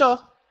uncle live with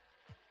y'all?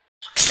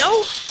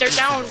 No, they're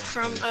down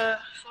from Florida.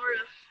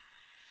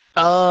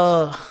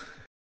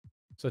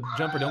 So,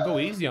 Jumper, don't go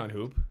easy on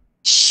Hoop.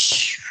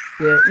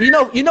 Yeah,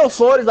 you know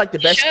Florida's like the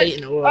best state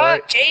in the world.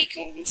 Right?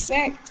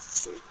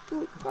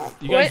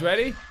 You guys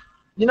ready?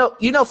 You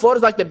know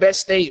Florida's like the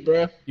best state,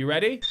 bro. You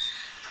ready?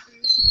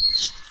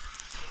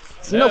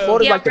 You know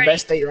Florida's Yeah, like the ready.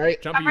 best state,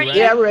 right? Jumper, you ready?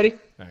 Yeah, we're ready.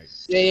 All right.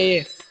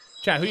 Yeah.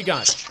 Chat, who you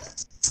got?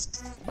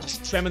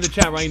 Spam in the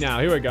chat right now.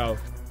 Here we go.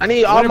 I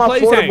need all Winner my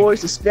plays Florida Hank.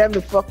 boys to spam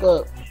the fuck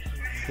up.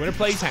 Winner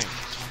plays Hank.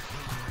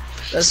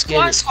 Let's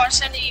get it. Squad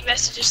sending me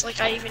messages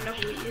like I even know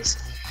who he is.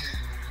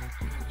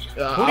 Who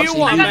do you obviously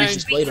want, you man?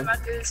 just played him.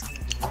 About this. I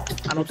don't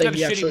He's got think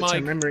you a have shitty short-term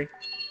mic. memory.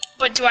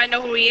 But do I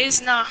know who he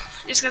is? Nah.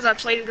 Just because I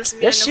played him doesn't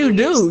mean Yes, I know you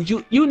who he is.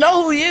 do. You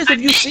know who he is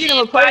if you seen him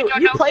or but I played.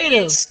 don't You know who played he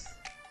him. is.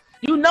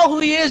 You know who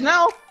he is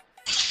now.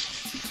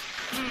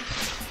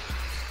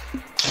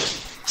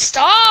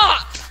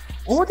 Stop!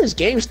 When would this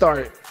game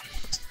start?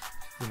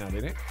 You're not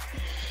in it.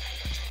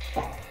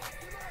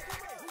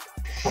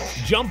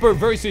 Jumper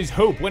versus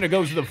Hoop. Winner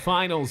goes to the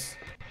finals.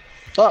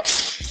 Up.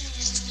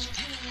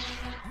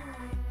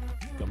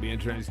 Gonna be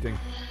interesting.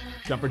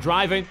 Jumper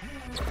driving.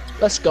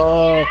 Let's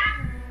go.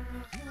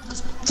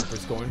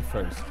 Jumper's going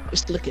first.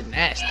 It's looking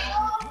nasty.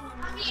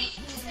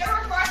 They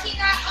were barking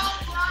at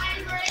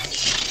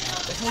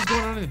hell's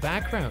going on in the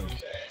background?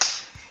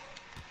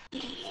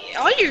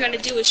 All you're gonna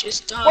do is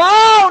just dodge.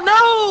 Oh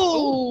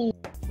no!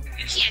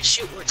 You can't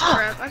shoot worth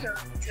crap. I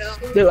gotta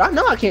tell. Dude, I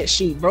know I can't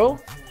shoot, bro.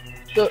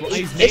 Dude, Well,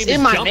 his it's name in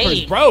is my Jumper's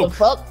name. broke. The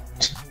fuck?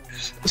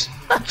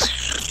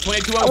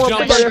 22 I out want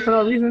to play Jumper. for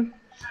no reason.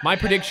 My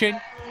prediction,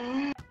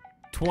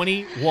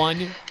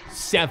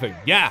 21-7.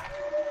 Yeah.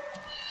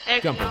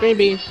 Jumper.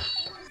 Maybe.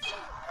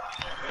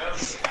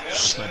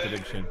 That's my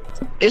prediction.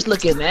 It's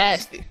looking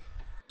nasty.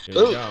 Here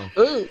we go.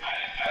 Ooh.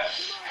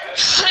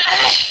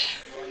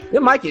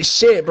 Your mic is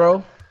shit,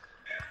 bro.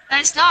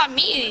 That's not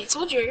me. I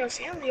told you I got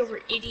family over,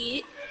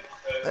 idiot.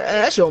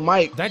 That's your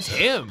mic. That's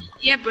him.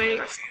 Yeah, but I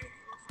got family.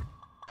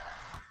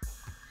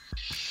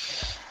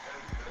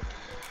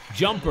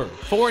 Jumper,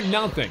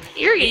 4-0.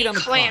 You're 8 getting on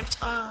the clamped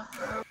clock. up,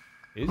 bro.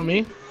 Is For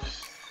me?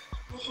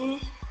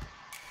 Mhm.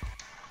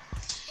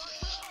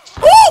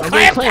 Ooh,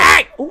 clamp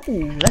that!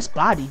 Ooh, that's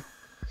body.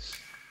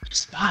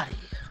 That's body.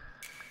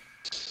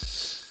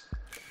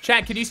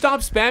 Chat, can you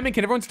stop spamming?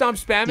 Can everyone stop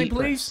spamming, Deep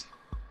please?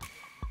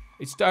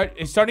 It's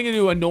starting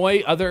to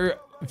annoy other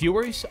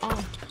viewers.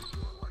 Oh.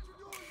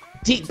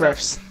 Deep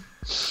breaths.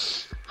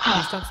 Can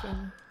you stop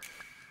spamming?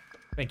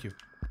 Thank you.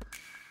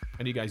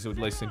 And you guys would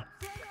listen.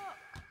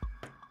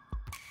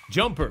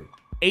 Jumper,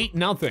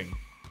 8-0.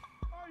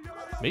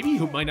 Maybe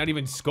Hoop might not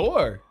even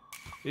score.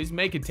 Just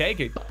make it take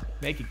it.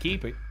 Make it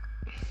keep it.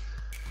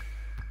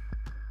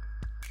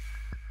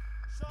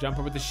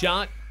 Jumper with the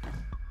shot.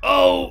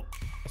 Oh!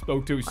 I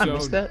spoke too soon. I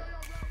missed that.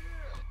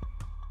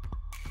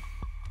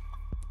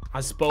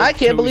 I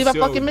can't believe I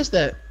fucking missed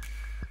that.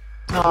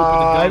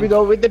 Aw, here we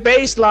go with the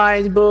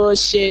baseline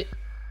bullshit.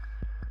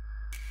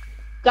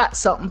 Got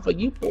something for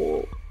you,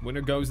 boy. Winner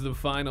goes to the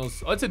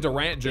finals. Oh, it's a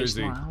Durant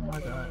jersey. Baseline, oh my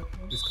god.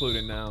 Just clued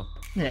in now.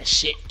 Give me that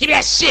shit. Give me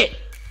that shit.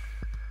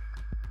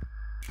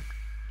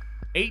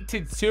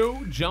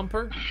 8-2,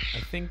 Jumper. I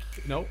think,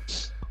 nope.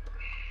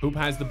 Hoop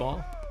has the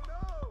ball.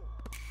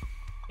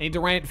 Any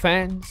Durant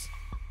fans?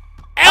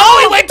 Oh,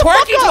 he went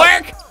twerky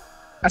twerk!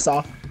 That's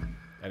off.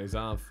 That is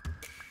off.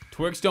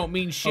 Twerks don't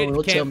mean shit. Oh, You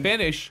look can't him.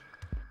 finish.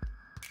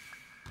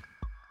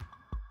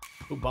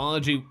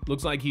 Hoopology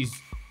looks like he's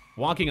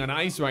walking on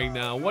ice right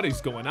now. What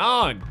is going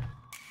on?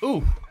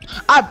 Ooh.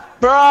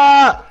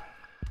 Bruh!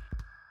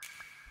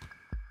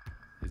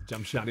 His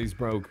jump shot is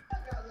broke.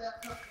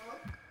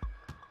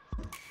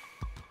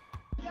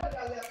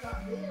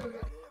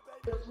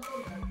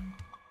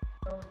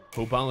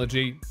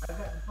 Hoopology.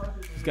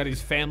 He's got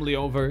his family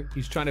over.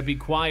 He's trying to be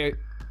quiet.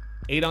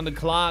 8 on the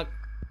clock.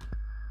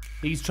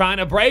 He's trying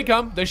to break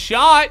him. The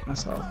shot.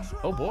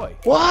 Oh boy.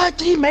 What?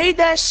 He made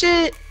that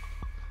shit?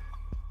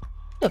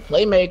 The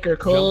playmaker, Jumper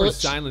coach.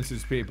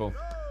 silences people.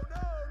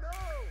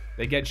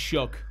 They get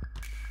shook.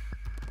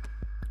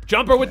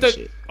 Jumper with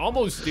the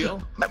almost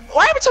steal.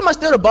 Why every time I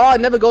steal the ball,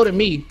 it never go to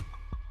me?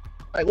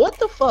 Like, what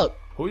the fuck?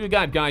 Who you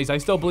got, guys? I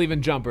still believe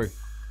in Jumper.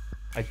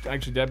 I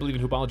actually did believe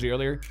in Hoopology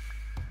earlier.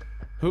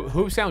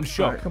 Who sounds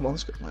shook? All right, come on,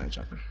 let's go play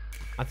Jumper.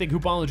 I think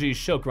Hoopology is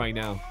shook right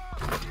now.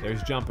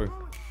 There's Jumper.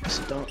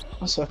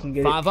 Let's fucking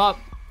get 5 up.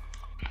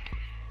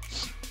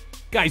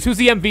 Guys, who's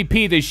the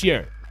MVP this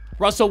year?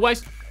 Russell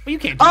West? Well, you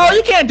can't do that.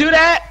 You can't do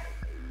that.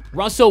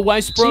 Russell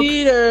Westbrook?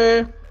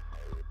 Cheater.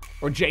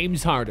 Or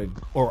James Harden?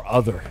 Or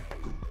other?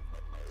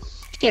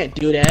 You can't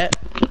do that.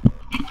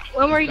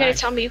 When were you gonna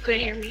tell me you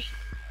couldn't hear me?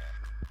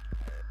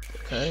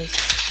 Okay.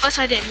 Plus,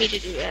 I didn't mean to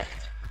do that.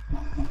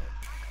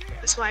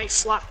 That's why I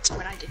flopped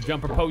when I did.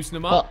 Jumper posting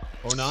him up.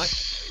 Or not.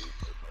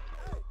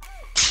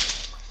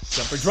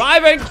 Jumper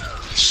driving.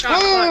 Shot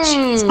clock.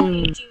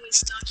 Jeez, you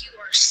stuck. You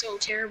are so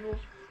terrible.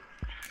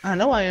 I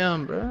know I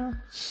am, bro. I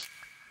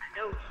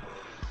know.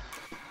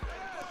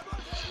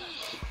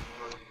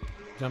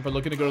 Jumper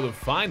looking to go to the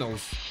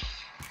finals.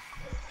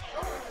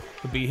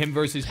 Could be him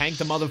versus Hank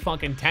the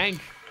motherfucking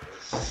Tank.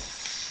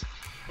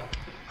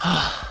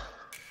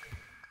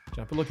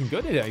 Jumper looking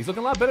good today. He's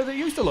looking a lot better than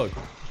he used to look.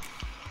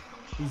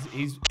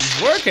 He's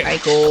working.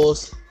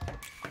 Ankles.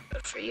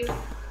 Good for you.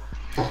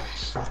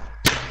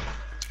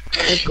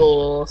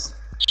 Ankles.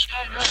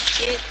 Shut up,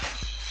 kid.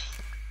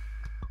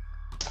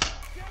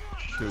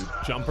 Dude,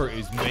 Jumper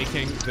is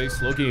making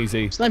this look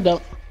easy. Slam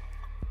dunk.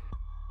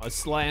 A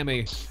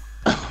slammy.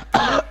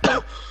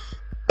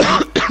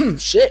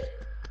 Shit.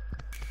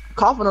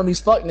 Coughing on these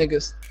fuck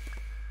niggas.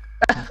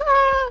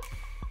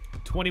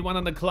 21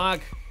 on the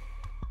clock.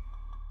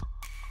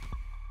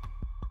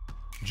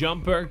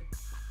 Jumper.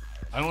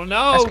 I don't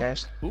know.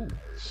 That's Ooh.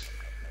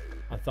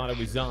 I thought it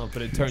was on,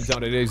 but it turns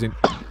out it isn't.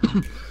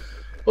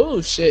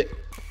 Oh shit.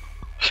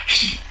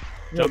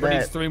 Jumper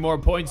needs 3 more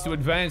points to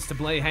advance to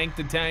play Hank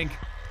the Tank.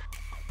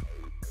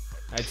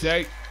 That's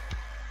it.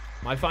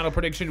 My final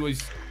prediction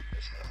was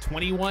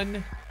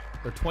 21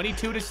 or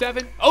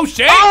 22-7. Oh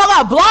shit! Oh,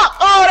 I got blocked.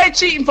 Oh, they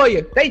cheating for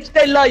you.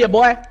 They love you,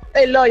 boy.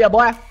 They love you,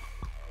 boy.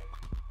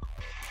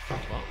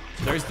 Well,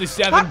 there's the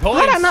 7 How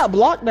points. did I not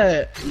block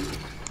that?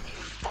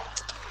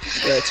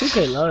 Yeah,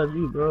 2K love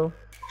you, bro.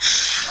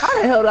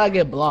 How the hell did I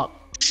get blocked?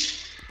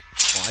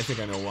 Well, I think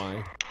I know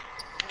why.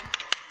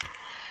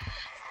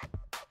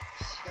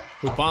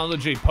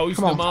 Hoopology, post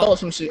Come on, them throw up.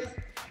 some shit.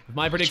 If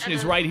my prediction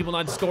is right, he will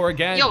not score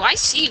again. Yo, I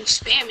see you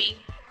spamming.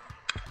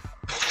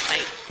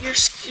 Like,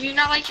 you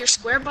not like your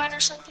square button or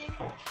something?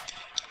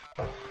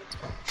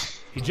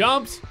 He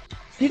jumps.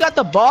 You got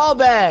the ball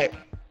back.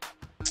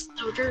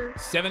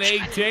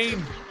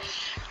 7-18.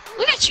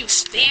 Look at you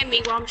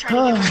spamming while I'm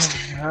trying to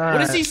get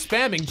What is he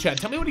spamming, Chad?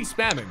 Tell me what he's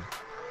spamming.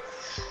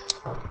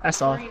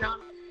 That's all.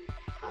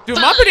 Dude,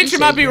 my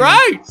prediction might be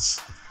right.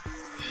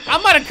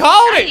 I might have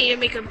called I it. need to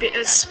make a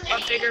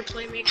bigger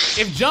playmaker.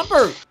 If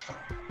Jumper...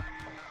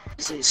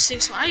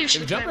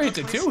 If Jumper hits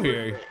a 2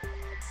 here.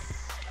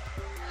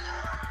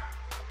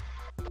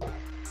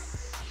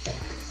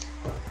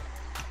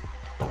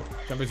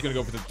 Jumper's gonna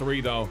go for the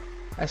 3 though.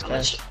 That's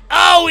bad.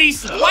 Oh,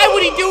 why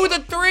would he do with a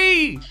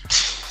 3?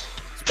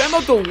 Spam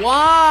out the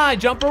Y,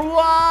 Jumper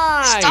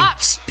Y. Stop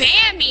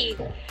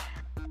spamming.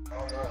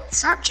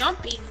 Stop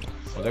jumping.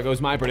 Well, there goes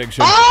my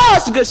prediction. Oh,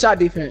 it's a good shot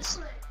defense.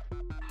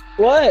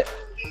 What?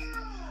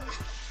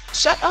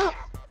 Shut up.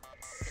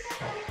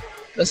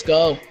 Let's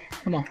go.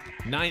 Come on.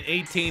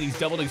 9-18. He's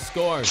doubled his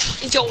score.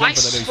 Yo, I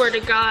swear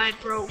to God,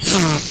 bro.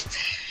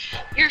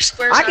 Your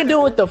squares. I can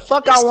do what the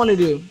fuck I want to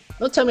do.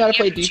 Don't tell me how to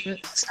play defense.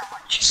 That's not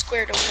what your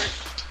square don't work.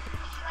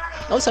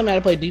 Don't tell me how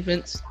to play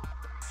defense.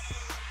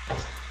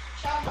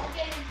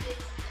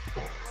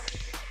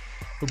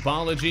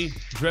 Hoopology,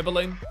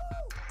 dribbling.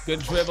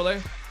 Good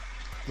dribbler.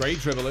 Great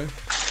dribbler.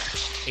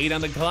 8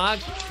 on the clock.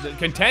 The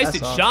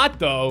contested shot,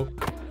 though,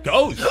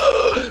 goes.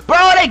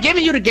 Bro, they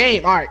giving you the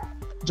game. All right.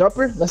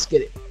 Jumper, let's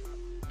get it.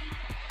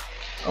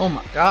 Oh,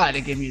 my God.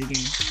 They gave me the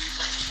game.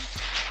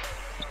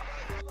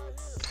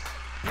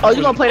 Oh,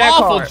 you gonna play that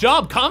awful card?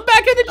 Job. Come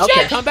back in the chat.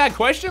 Okay. Come back?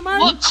 Question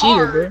mark. What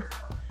card?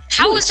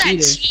 How is that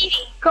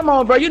cheating? Come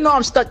on, bro. You know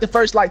I'm stuck the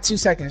first like 2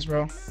 seconds,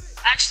 bro.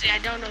 Actually, I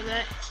don't know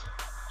that.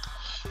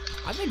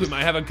 I think we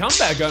might have a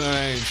comeback on our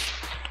hands.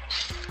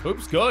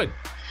 Oops, good.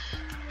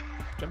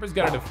 Jumper's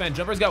got to defend.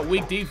 Jumper's got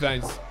weak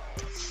defense.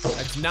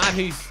 That's not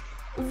his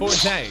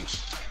forte.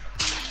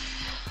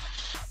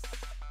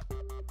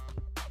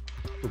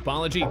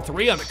 Hoopology,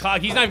 3 on the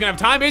clock. He's not even gonna have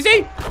time, is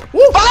he?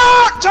 Woo!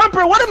 Ah,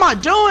 Jumper, what am I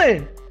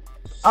doing?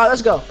 All right,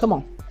 let's go. Come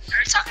on. Are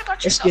you talking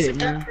about Let's yourself get it, in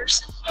man. third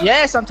person?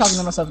 Yes, I'm talking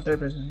to myself in third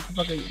person.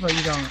 What the fuck are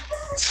you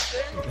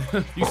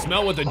doing? You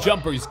smell what the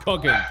Jumper's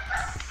cooking.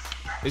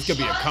 This could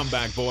be a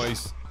comeback,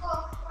 boys.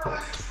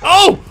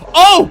 Oh!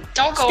 Oh!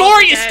 Don't go Score,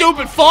 over you that.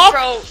 stupid fuck!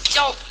 Bro,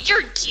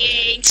 you're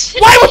gay.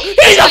 Why would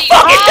he's a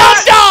fucking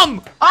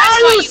dumb?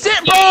 Oh, you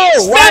sit, bro!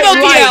 Spam out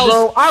the Right, L's.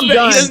 bro. I'm He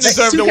done. doesn't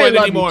deserve to 2K win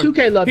love anymore. you.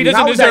 2K love He you. doesn't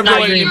How was deserve that to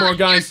not win green? anymore,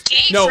 guys.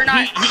 No.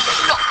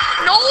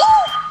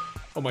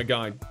 Oh my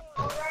god.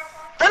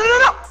 No.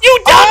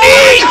 You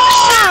dummy!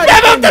 God,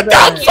 Spam out the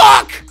dumb bad.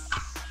 fuck!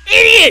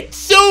 Idiot!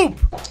 Soup!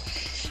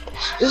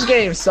 This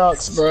game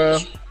sucks, bro.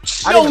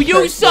 No,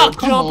 you suck,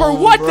 Jumper!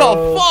 What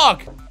the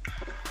fuck?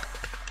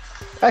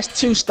 That's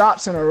 2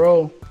 stops in a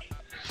row.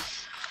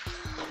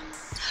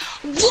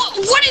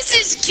 What is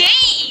this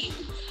game?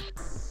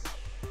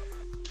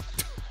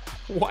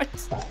 What?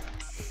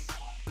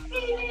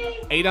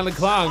 8 on the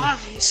clock.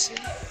 Obviously.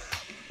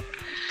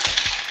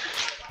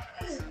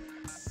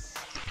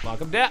 Lock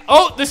him down.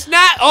 Oh, the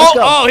snap!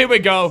 Oh, here we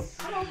go.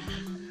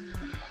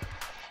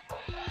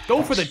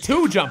 Go for the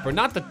 2 Jumper,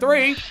 not the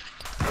 3.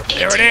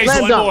 There it is,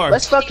 Let's one go. more.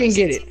 Let's fucking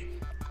get it.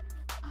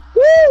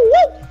 Woo,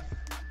 woo.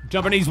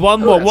 Jumper needs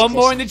one more. One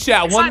more in the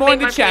chat. If One I more in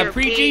make the chat. my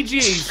player big,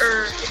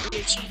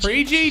 Pre-GG's.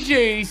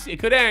 Pre-GG's. It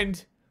could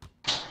end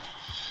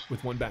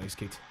with 1 bounce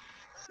kicked.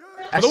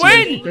 For the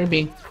win!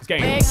 This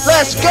game.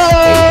 Let's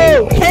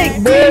go!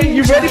 Cake, boy.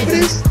 You ready for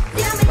this?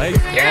 Let's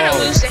You're gonna go.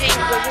 lose the game.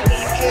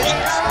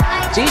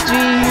 GG.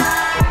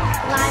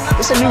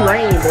 It's a new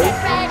reign, baby.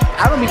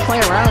 I don't be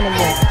playing around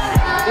anymore.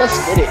 Let's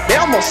get it. They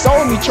almost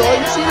sold me, Troy.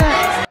 You see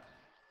that?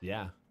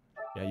 Yeah.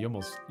 Yeah, you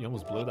almost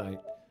blew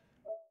that.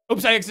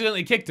 Oops, I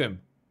accidentally kicked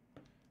him.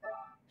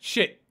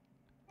 Shit.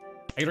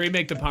 I gotta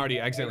remake the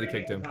party. I accidentally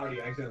kicked him. I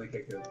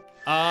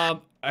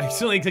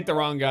accidentally kicked the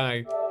wrong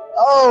guy.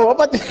 Oh, I'm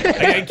about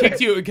to... I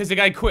kicked you because the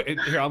guy quit.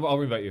 Here,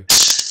 I'll invite you.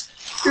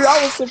 Dude,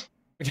 I was so...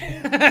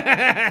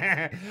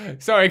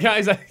 Sorry,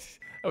 guys. That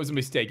was a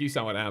mistake. You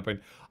saw what happened.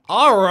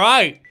 All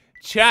right,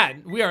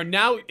 chat. We are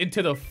now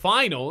into the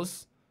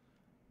finals,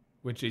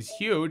 which is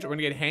huge. We're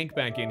gonna get Hank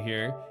back in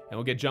here, and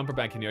we'll get Jumper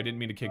back in here. I didn't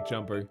mean to kick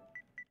Jumper.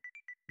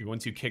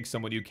 Once you kick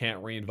someone, you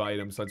can't re-invite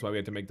them, so that's why we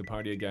have to make the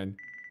party again.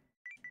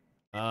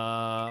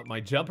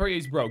 My Jumper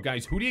is broke.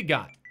 Guys, who do you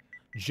got?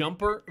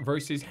 Jumper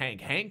versus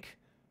Hank. Hank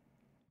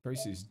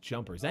versus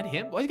Jumper. Is that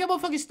him? Why he got a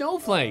motherfucking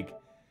snowflake?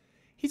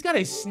 He's got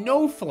a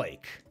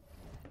snowflake.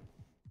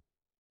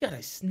 Got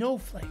a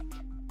snowflake.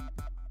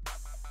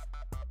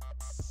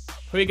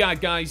 Who you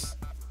got, guys?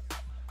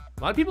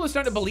 A lot of people are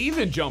starting to believe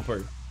in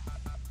Jumper.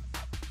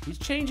 He's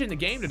changing the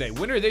game today.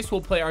 Winner of this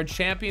will play our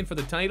champion for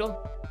the title.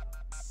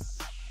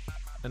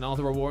 And all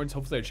the rewards.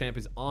 Hopefully our champ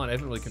is on. I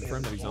haven't really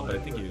confirmed that he's on, but I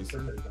think he is.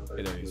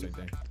 Hey, there he is right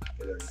there.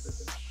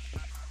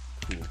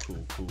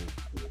 Cool.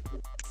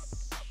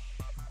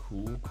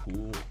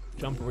 Cool.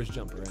 Jumper, where's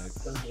Jumper at?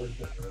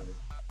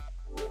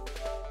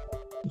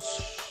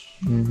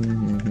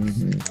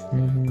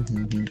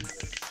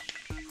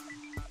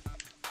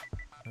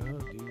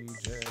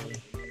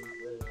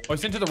 I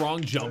sent to the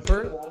wrong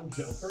jumper? What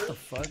the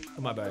fuck?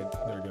 Oh, my bad.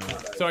 There we go.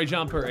 Sorry,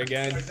 jumper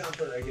again.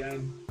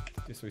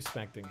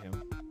 Disrespecting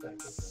him.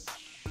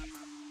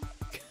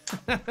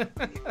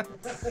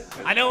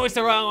 I know it's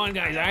the wrong one,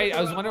 guys. I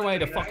was wondering why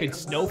the fucking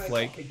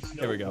snowflake.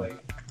 There we go.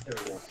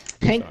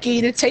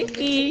 Hanky to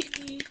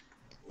takey.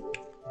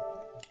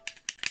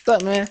 What's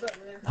up, man?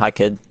 Hi,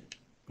 kid.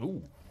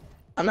 Ooh.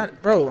 I'm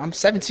not, bro. I'm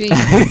 17.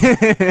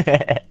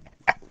 I'm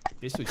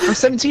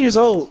 17 years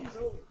old.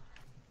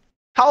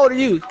 How old are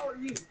you?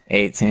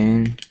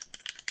 18.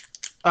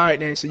 All right,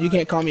 then. So you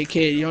can't call me a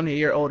kid. You're only a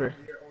year older.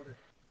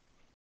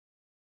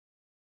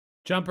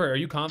 Jumper, are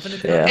you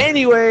confident? Yeah.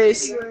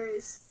 Anyways,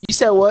 you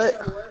said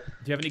what? Do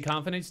you have any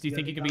confidence? Do you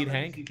think you can beat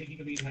Hank?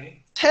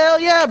 Hell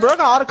yeah, bro. I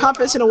got all the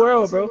confidence in the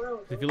world, bro.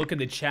 If you look in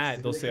the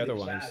chat, they'll say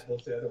otherwise.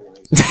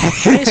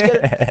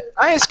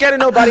 I ain't scared of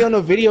nobody on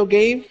no video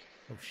game.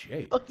 Oh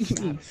shit.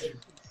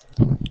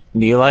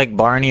 Do you like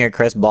Barney or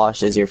Chris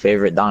Bosch as your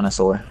favorite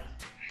dinosaur?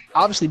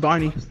 Obviously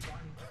Barney.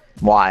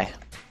 Why?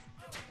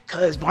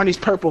 Cause Barney's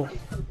purple.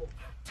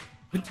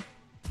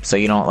 So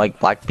you don't like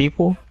black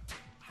people?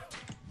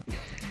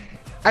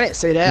 I didn't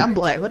say that. I'm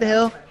black. What the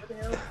hell?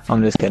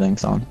 I'm just kidding,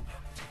 son.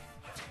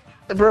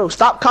 Bro,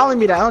 stop calling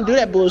me that. I don't do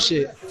that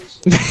bullshit.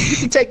 You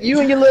can take you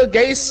and your little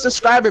gay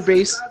subscriber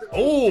base.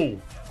 Oh.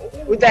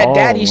 With that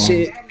daddy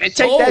shit. And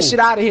take that shit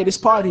out of here, this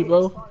party,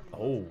 bro.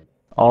 Oh.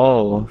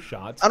 Oh.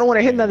 Shots. I don't want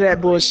to hit none of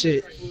that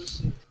bullshit.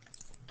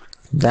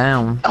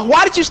 Damn.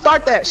 Why did you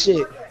start that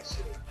shit?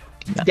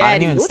 Daddy, I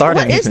didn't even start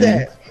what anything. is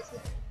that?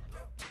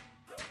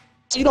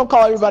 So you don't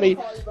call everybody,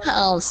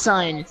 oh,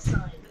 son.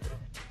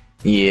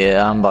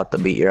 Yeah, I'm about to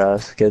beat your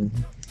ass, kid.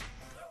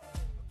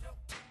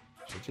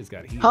 Shit just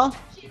got heat. Huh?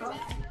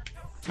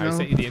 I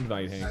sent you the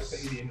invite, Hank.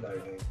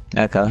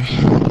 Okay.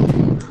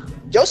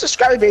 Your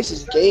subscriber base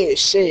is gay as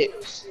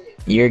shit.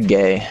 You're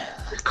gay.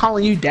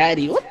 Calling you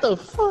daddy. What the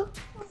fuck?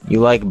 You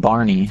like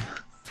Barney.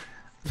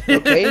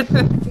 Okay.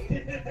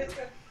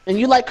 And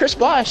you like Chris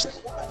Bosch.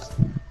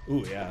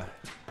 Ooh, yeah.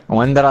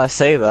 When did I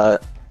say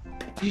that?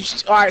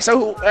 Alright,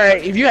 so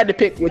alright, if you had to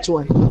pick which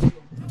one?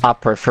 I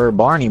prefer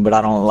Barney, but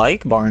I don't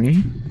like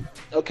Barney.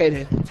 Okay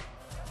then.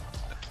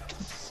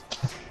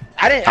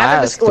 I didn't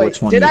asked wait,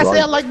 which one did you I say like.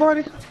 I like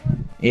Barney?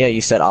 Yeah,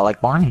 you said I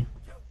like Barney.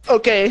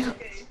 Okay.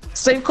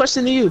 Same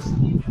question to you.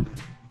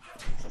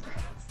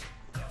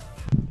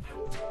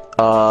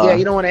 Yeah,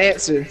 you don't want to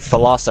answer.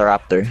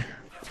 Velociraptor.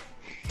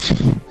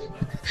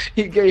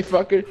 You gay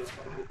fucker.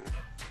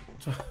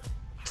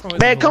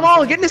 Man, come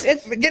on, get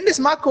in this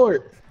my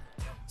court.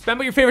 Spam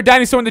out your favorite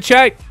dinosaur in the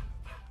chat.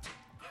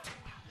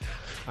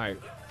 Alright.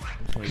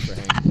 Waiting for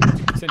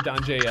Hank. Send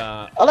Donjay,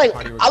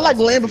 I like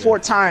Land Before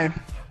Time.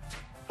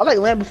 I like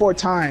Land Before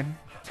Time.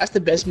 That's the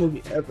best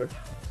movie ever.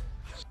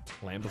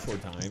 Land Before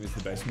Time is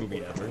the best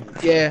movie ever.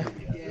 Yeah.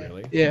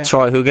 Really? Yeah.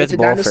 Troy, who gets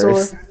ball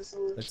first?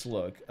 Let's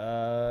look.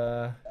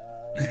 Oh,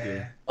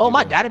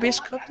 my database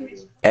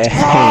corrupted. Hey,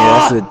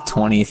 that's a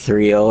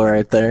 23-0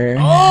 right there.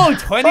 Oh,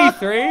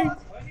 23?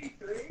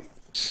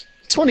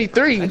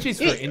 23. That's just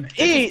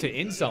to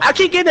insult. I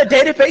keep getting the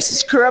database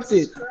is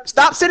corrupted.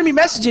 Stop sending me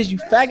messages, you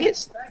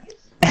faggots.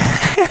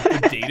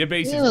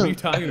 Databases? What are you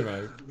talking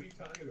about?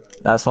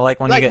 That's like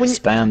when you get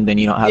spammed and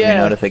you don't have your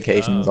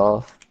notifications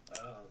off.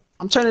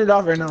 I'm turning it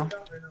off right now.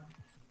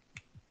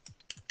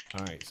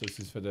 All right, so this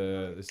is for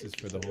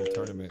the whole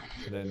tournament,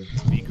 and then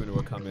Vikun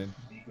will come in.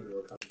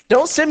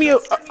 Don't send me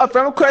a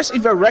friend request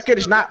if your record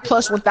is not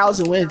plus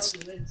 1,000 wins.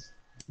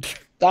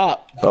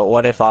 Stop. But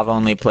what if I've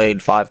only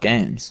played 5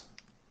 games?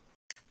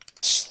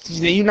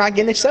 Then you're not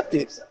getting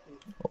accepted.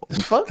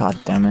 Fuck. God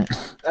damn it.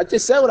 I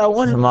just said what I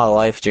wanted. It's my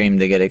life dream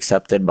to get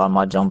accepted by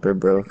my jumper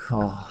broke.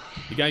 Oh.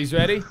 You guys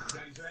ready?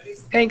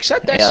 Hank,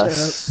 shut that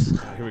shit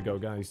up. Here we go,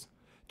 guys.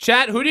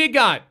 Chat, who do you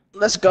got?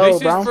 Let's go,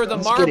 this bro. This is for the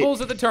Let's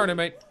marbles of the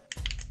tournament.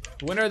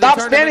 The winner of the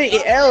Stop tournament.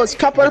 spamming L's.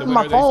 Cup it up on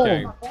my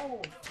phone.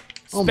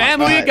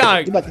 Spam who you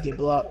got? You about to get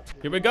blocked.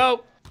 Here we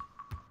go.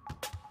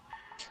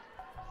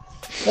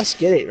 Let's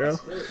get it, bro.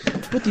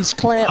 Put these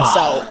clamps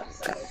out.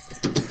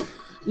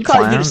 You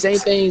probably do the same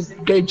thing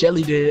Grape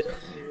Jelly did.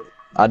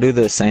 I do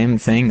the same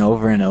thing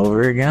over and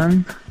over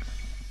again.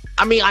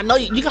 I mean, I know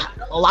you got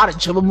a lot of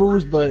dribble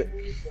moves, but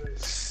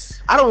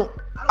I don't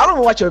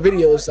watch your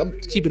videos. I'm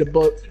keeping it a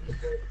book.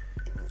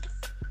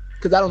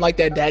 Cause I don't like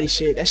that daddy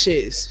shit. That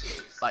shit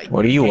is like.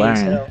 What are you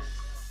wearing? Here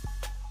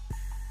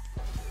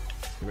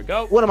we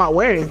go. What am I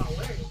wearing?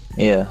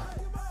 Yeah.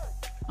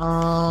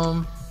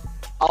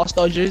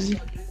 All-Star jersey.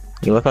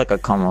 You look like a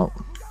come up.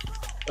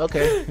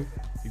 Okay.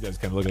 You guys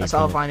kind of look. That's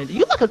how I find it.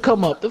 You like a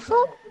come up. The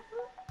fuck?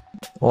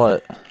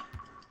 What?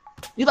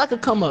 You like a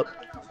come up.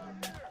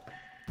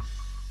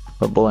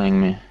 For bullying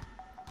me.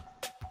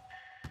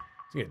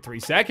 You get 3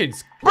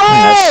 seconds. Bro!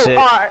 That shit.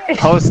 Right.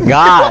 Post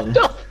God.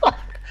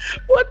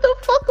 What the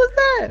fuck was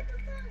that?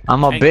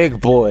 I'm a big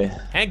boy.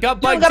 Hang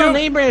up You like don't got two. a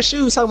name brand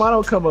shoes. How come I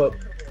don't come up?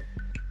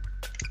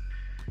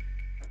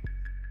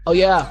 Oh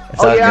yeah. If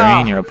that's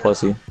green, you're a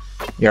pussy.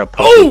 You're a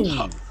pussy.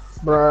 Oh!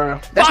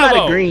 Bruh. That's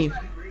not a green.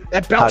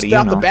 That How bounced do you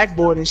off the know?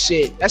 backboard and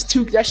shit. That's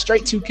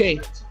straight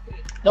 2K.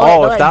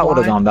 Oh, if that would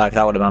have gone back,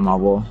 that would have been my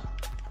ball.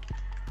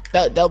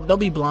 Don't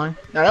be blind.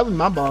 No, that was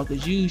my ball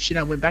because you should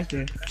have went back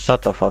there.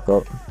 Shut the fuck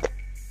up.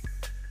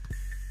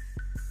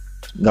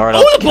 Guard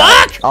up. Oh, the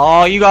block!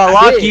 Oh, you got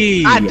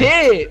lucky.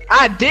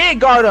 I did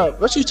guard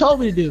up. What you told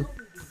me to do?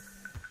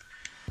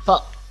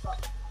 Fuck.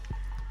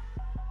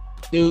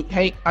 Dude,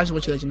 hey, I just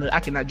want you to let you know I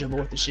cannot dribble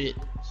with the shit.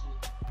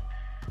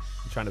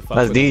 He's trying to fuck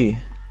That's with D.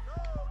 him.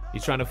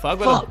 He's trying to fuck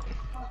with him.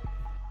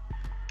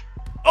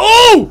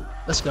 Oh!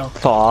 Let's go.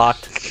 Fuck.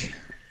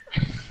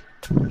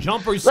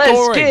 Jumper Let's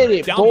scoring. get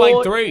it, Down boy.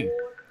 by 3.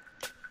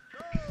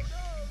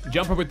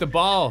 Jumper with the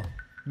ball.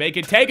 Make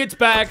it take its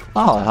back.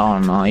 Oh, hell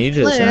no. You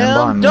just Slam ran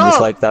by me dunk.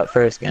 just like that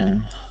first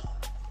game.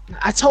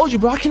 I told you,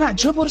 bro. I cannot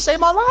dribble to save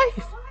my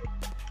life.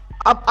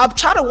 I'm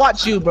trying to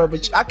watch you, bro,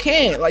 but I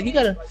can't. Like, you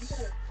gotta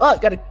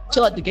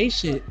chill out the gay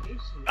shit.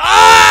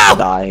 Ah!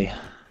 Die.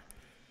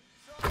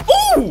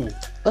 Ooh!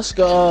 Let's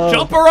go.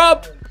 Jumper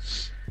up.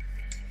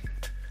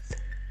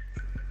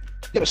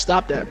 You gotta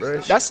stop that,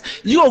 bro.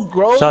 You gonna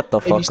grow. Shut the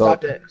if you fuck stop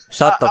up. that.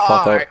 Shut the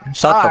fuck alright. up.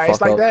 Shut the Alright, it's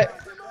fuck like up.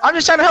 that. I'm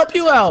just trying to help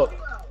you out.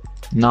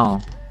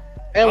 No.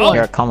 And what?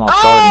 Here, come on,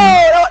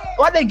 guard me.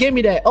 Why'd they give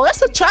me that? Oh,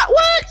 that's a trap.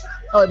 What?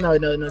 Oh, no.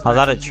 I was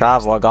out of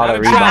travel. I got a Out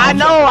of rebound. I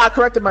know. I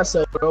corrected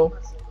myself, bro.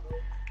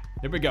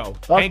 Here we go.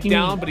 Fuck Hank you.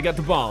 down, but he got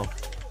the ball.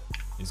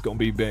 It's gonna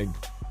be big.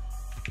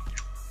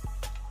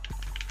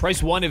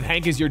 Press 1 if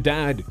Hank is your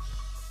dad.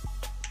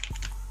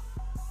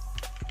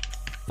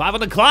 5 on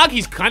the clock.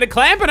 He's kind of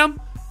clamping him.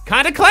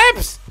 Kind of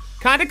clamps.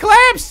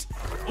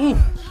 Ooh.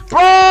 Bro!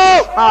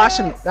 Oh, I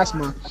shouldn't. That's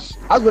mine.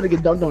 I was gonna get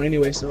dunked on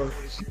anyway, so.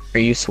 Are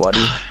you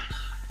sweaty?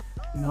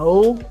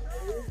 No.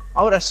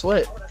 Why would I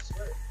sweat?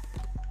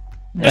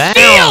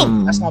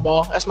 Damn. That's my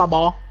ball. That's my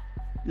ball.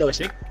 No, it's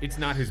not. It's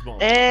not his ball.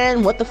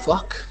 And what the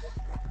fuck?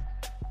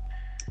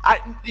 I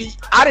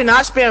did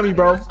not spam you,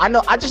 bro.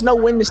 I just know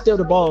when to steal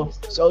the ball.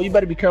 So you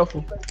better be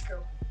careful.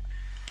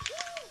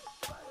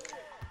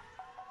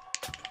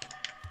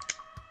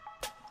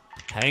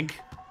 Hank,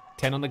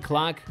 10 on the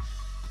clock.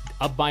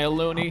 Up by a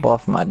loony.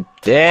 Off my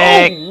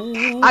dick.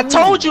 Oh. I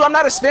told you I'm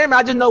not a spammer.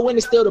 I just know when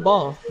to steal the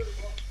ball.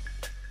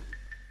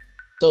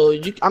 So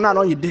I'm not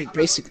on your dick,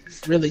 basically.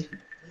 Really.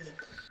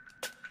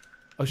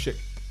 Oh shit.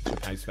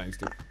 Nice, thanks,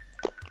 dude.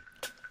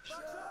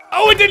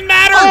 Oh, it didn't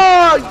matter.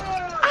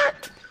 Oh,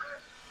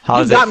 How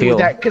does you got it me feel? with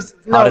that, 'cause,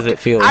 How no, does it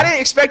feel? I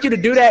didn't expect you to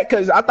do that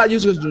because I thought you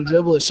was gonna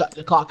dribble and shut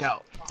the clock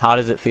out. How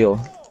does it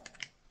feel?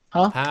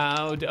 Huh?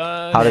 How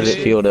does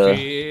it feel to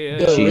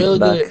Feel shoot real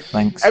back? good.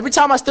 Thanks. Every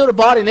time I steal the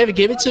ball, they never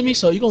give it to me,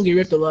 so you're gonna get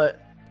ripped a lot.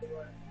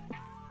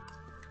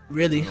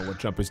 Really? I don't know what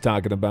Jumper's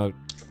talking about.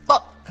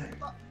 Fuck.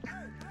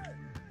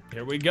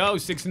 Here we go.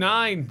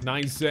 6'9",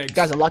 9'6".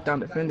 Guy's a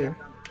lockdown defender.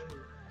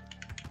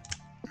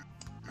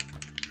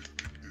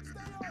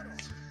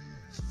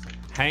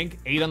 Hank,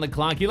 8 on the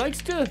clock. He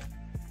likes to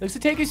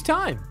take his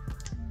time.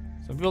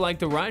 Some people like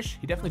to rush.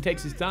 He definitely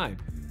takes his time.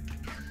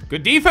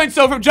 Good defense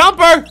though from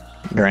Jumper.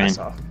 Green.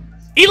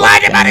 He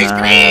lied about his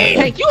green.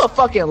 Hank, you a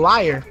fucking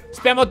liar.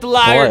 Spam out the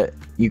liar. What?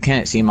 You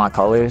can't see my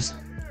colors?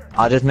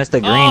 I just missed the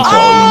green, Oh, so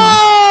you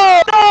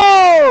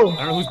know. no! I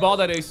don't know whose ball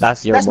that is.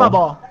 That's your That's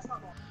ball.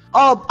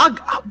 my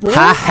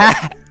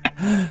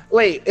ball.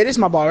 Wait, it is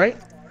my ball, right?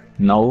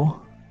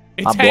 No.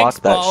 It's I Hank's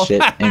blocked that ball.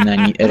 shit, and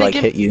then it like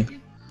hit you.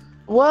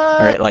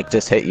 What? Or it like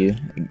just hit you.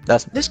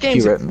 That's This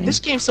you ripped me.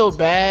 game's so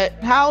bad.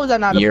 How is that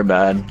not? You're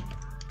bad.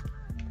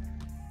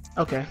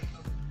 Okay.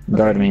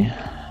 Guard me.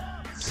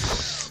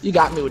 You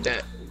got me with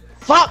that.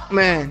 Fuck,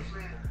 man.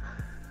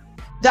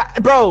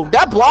 That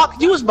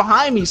block. You was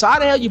behind me. So how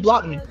the hell you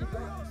blocked me?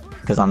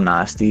 Cause I'm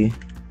nasty.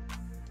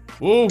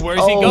 Ooh, where's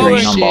he Oh, going?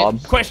 Green on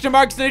Bob. Question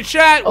marks in the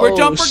chat. Where Oh,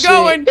 Jumper shit.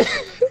 going?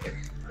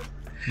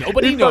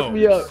 Nobody He fucked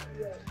me knows. up.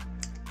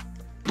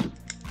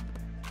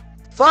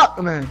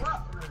 Fuck, man.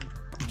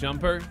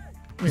 Jumper.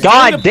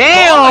 God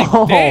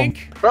damn!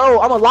 Hank.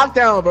 Bro, I'm a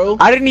lockdown, bro.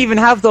 I didn't even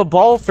have the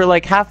ball for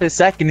like half a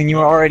second, and you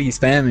were already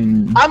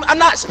spamming me. I'm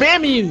not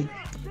spamming you.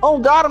 Oh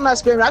God, I'm not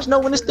spamming. I just know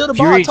when to steal the If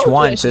ball. you I reach told you that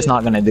once, shit. it's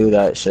not gonna do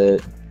that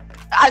shit.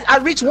 I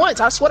reached once.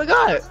 I swear to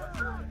God.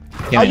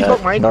 Give Oh, me you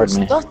broke my that. Guard ankles.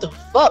 me. What the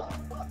fuck?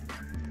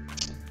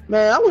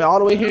 Man, I went all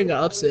the way here and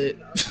got upset.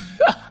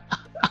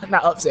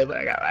 Not upset, but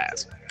I got my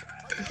ass.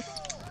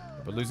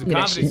 But losing Give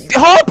me that confidence. shit.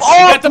 Hop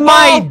got off the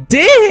my ball.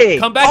 dick!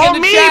 Come back in On the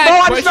me, chat. bro.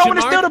 I just know when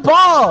to Question steal the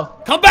mark.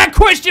 ball. Come back,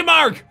 question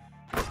mark.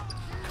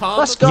 Come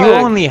Let's go. You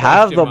back, only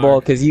have the question ball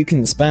mark. because you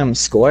can spam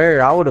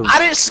square. I would have I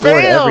didn't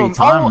scored every spam.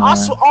 time.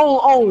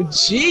 Oh,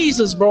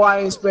 Jesus, bro. I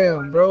ain't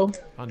spam, bro.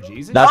 On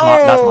Jesus? That's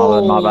my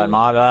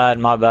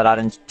Oh. bad. I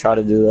didn't try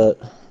to do that.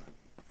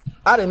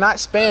 I did not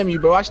spam you,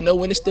 bro. I just know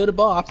when to steal the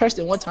ball. I pressed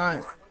it one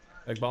time.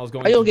 That ball's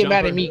going How you to gonna get mad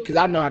Jumper. at me? Because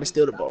I know how to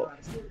steal the ball.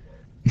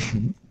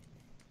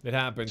 It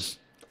happens.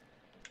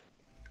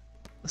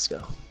 Let's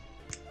go.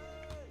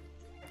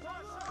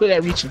 Quit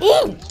that reaching.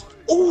 Ooh!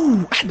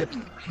 Ooh! I had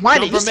to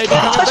wind it. Jumper Just maybe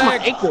touch coming my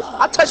back. ankle.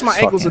 I touched my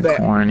ankles with Fucking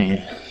that.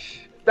 corny.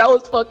 That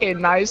was fucking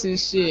nice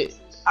as shit.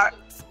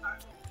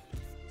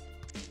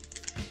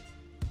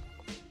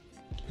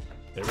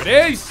 There it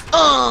is.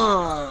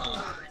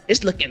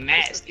 It's looking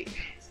nasty.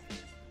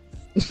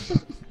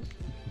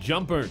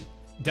 Jumper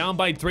down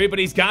by 3, but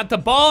he's got the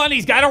ball and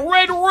he's got a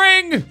red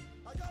ring.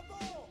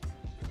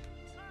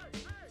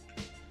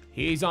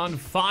 He's on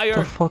fire.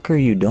 What the fuck are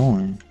you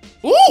doing?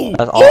 Ooh!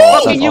 That's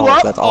off. That's you off.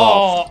 up? That's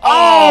off.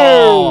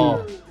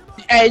 Oh!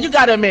 Hey, you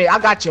gotta admit, I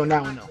got you on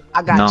that one though.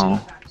 I got you.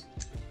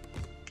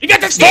 You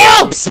got the steal!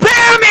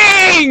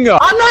 Spamming!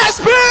 I'm not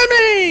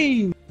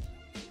spamming!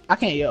 I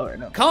can't yell right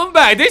now. Come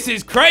back, this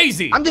is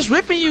crazy. I'm just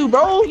ripping you,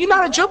 bro. You're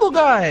not a dribble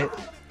guy.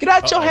 Get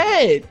out your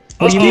head.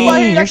 What do you Keep my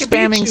mean? head, You're I can beat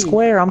spamming you.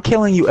 square. I'm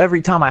killing you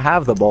every time I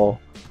have the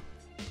ball.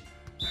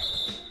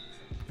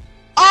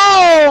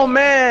 Oh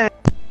man!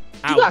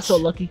 Ouch. You got so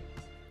lucky.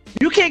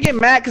 You can't get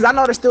mad because I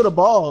know to steal the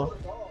ball.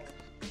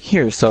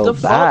 You're so The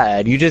fuck?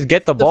 bad. You just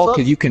get the ball fuck?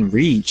 because you can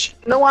reach.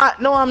 No,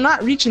 I'm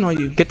not reaching on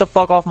you. Get the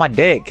fuck off my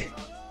dick.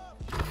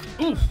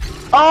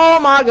 Oh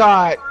my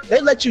god.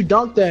 They let you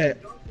dunk that.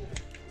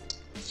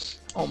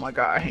 Oh my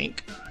god,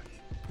 Hank.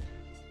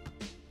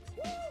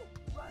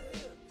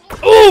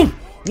 Ooh!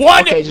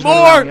 One Okay, just more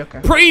run around me, okay.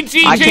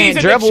 pre-GG's I can't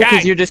in dribble the chat.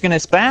 because you're just gonna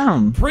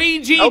spam.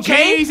 Pre-GG's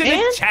Okay, in the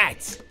and?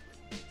 chat.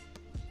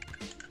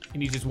 He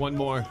needs just one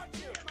more.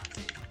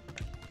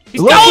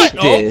 He's Look going! at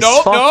this.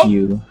 No, Fuck no.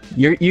 you.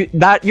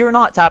 You're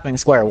not tapping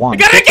square one.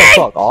 got it Get the again!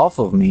 fuck off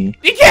of me.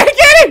 You can't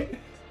get it!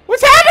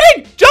 What's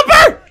happening?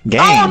 Jumper!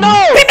 Game. Oh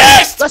no! He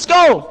missed! Let's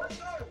go!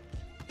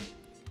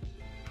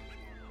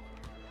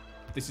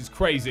 This is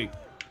crazy.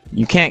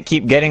 You can't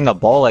keep getting the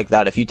ball like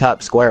that if you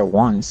tap square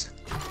once.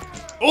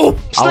 Oh! I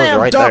was Slam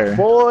right dunk, there.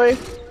 boy.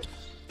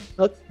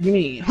 Look, you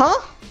mean, huh?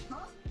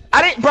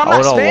 I didn't, bro. I'm I not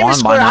would've spamming won by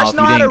square. I now just if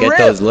know you how to didn't get rip.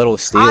 those little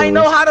steals. I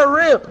know how to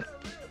rip.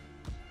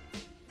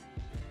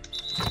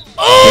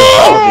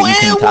 Oh, you and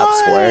can tap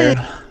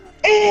square.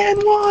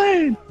 And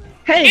one.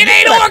 Hey, It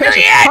ain't over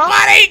yet,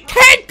 buddy!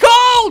 Take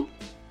cold!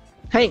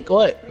 Hank,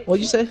 what?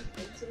 What'd you say?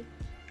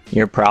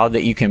 You're proud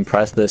that you can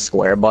press the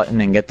square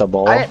button and get the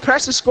ball. I didn't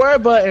press the square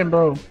button,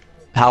 bro.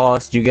 How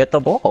else do you get the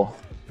ball?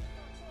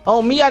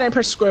 Oh, me, I didn't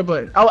press the square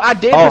button. Oh, I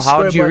did Oh, press the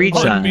square how'd you button. reach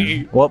On then?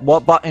 me.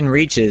 What button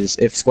reaches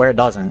if square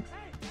doesn't?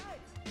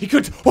 He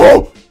could.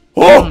 Oh!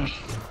 Oh!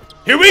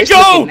 Here we It's go!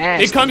 looking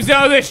nasty. It comes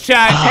down to this,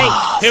 chat.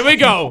 Hey. Here we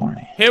go.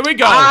 Here we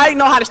go. I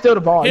know how to steal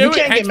the ball. Here You we,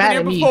 can't Hank's get mad been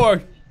at here me.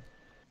 before.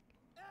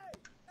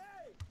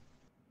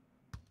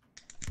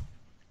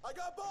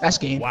 That's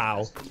game.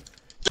 Wow.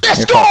 Let's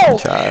You're go! fucking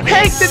trash.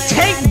 Hank the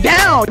tank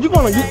down. You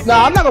gonna?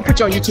 Nah, I'm not gonna put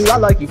you on YouTube. I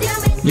like you.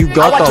 You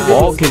got I watch the your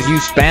ball videos. because you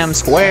spam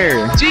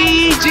square.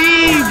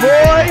 GG,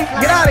 boy.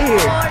 Get out of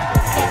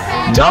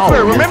here. Jumper,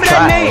 you're remember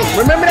that trash. name.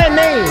 Remember that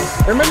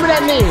name. Remember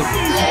that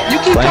name. You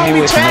keep Play calling me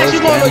me with trash, no you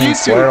going on spamming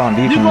square on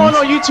YouTube. You defense. going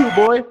on YouTube,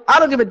 boy. I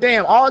don't give a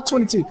damn. All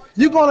 22.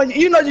 You going on,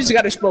 you know you just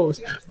got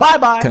exposed.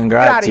 Bye-bye. Get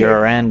Congrats, outta you're here.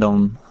 a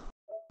random.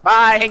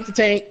 Bye, Hank the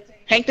Tank.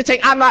 Hank the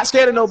Tank, I'm not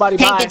scared of nobody.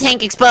 Hank Bye. the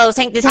Tank exposed.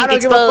 Hank the I Tank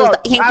don't give a exposed.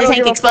 fuck. Hank I the don't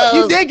Tank give a fuck. You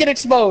exposed. did get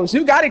exposed.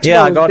 You got exposed.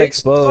 Yeah, I got bitch.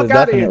 exposed, Fuck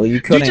outta here. definitely.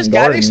 You couldn't just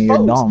got guard me, you're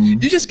exposed. dumb.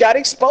 You just got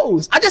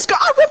exposed. I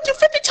ripped you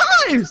 50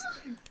 times.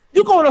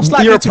 You going on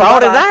slap You're YouTube.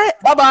 proud of Bye-bye. that?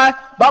 Bye-bye.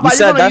 Bye-bye. You said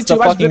going on that's the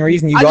YouTube. I just fucking ripped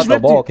reason you I got just the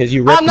ripped ball, 'cause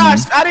you ripped I'm not.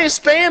 me. I didn't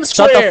spam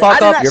Shut square. the fuck I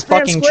did up, not you're spam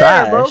fucking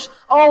square, bro. trash.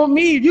 Oh,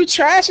 me. You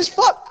trash as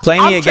fuck. Play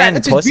me I'm again, trash. I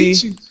just pussy.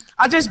 beat you.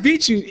 I just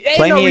beat you. Ain't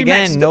Play no me rematch.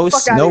 again. Get No, the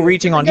fuck outta no here.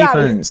 reaching on Get outta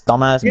here. defense,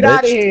 dumbass Get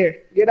out of bitch. here.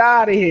 Get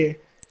out of here.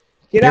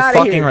 Get You're out of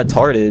fucking here.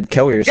 retarded.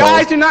 Kill yourself.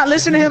 Guys, do not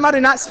listen to him. I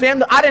did not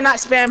spam. I did not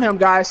spam him,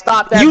 guys.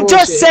 Stop that. You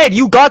just bullshit. said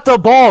you got the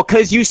ball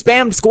because you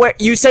spammed square.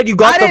 You said you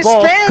got I the didn't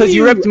ball spam because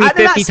you ripped me I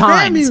did not 50 spam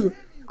times. You.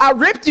 I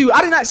ripped you.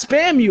 I did not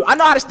spam you. I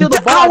know how to steal the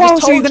ball. I How just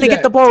else are you told gonna get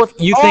that. the ball if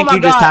you Oh think my you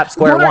just God. tap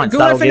square Gunner- once?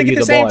 Gunner That'll finna give get you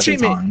the same ball every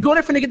treatment. time.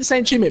 Gunner finna get the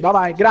same treatment. Bye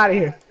bye. Get out of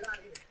here.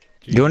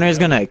 Gunner's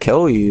gonna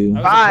kill you.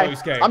 That was a Bye.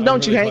 close game. I'm That done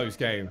was with a you, really Hank. close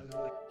game.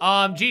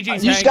 GG's, You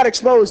Hank. just got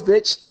exposed,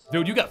 bitch.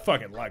 Dude, you got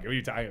fucking lucky. What are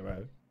you talking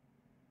about?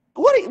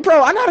 What,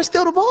 bro? I know how to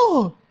steal the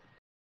ball.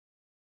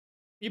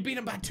 You beat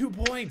him by 2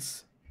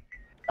 points.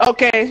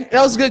 Okay,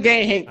 that was a good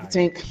game, Hank. I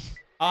think.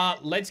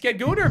 Let's get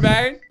Gunner,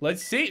 man.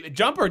 Let's see.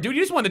 Jumper, dude,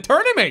 you just won the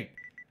tournament.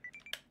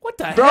 What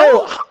the Bro,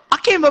 hell? I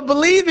can't even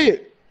believe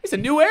it. It's a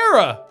new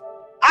era.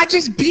 I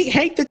just beat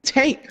Hank the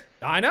Tank.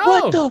 I know.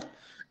 What the?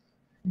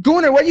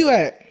 Gunner, where you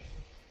at?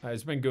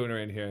 Let's bring Gunner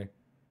in here.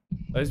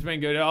 Let's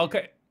bring Gunner.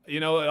 You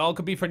know, it all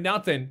could be for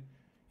nothing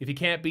if you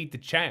can't beat the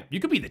champ. You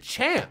could be the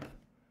champ.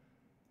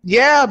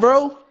 Yeah,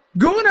 bro.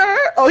 Gunner.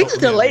 Oh, he's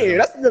the layer.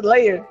 That's the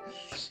layer.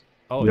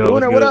 Oh,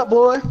 Gunner, what up,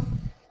 boy?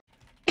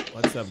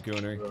 What's up,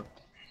 Gunner?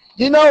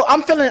 You know,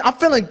 I'm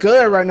feeling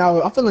good right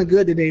now. I'm feeling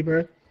good today,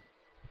 bro.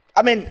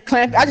 I mean,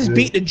 Clamp, I just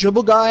beat the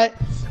dribble guy.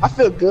 I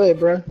feel good,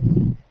 bro.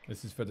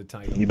 This is for the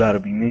title. You better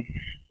be me.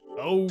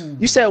 Oh.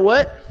 You said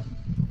what?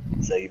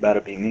 So you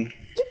better be me.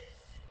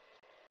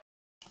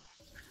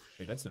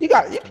 Hey, that's You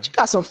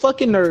got some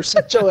fucking nerve.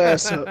 Shut your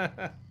ass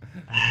up.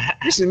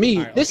 This is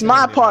me. This is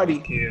my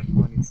party.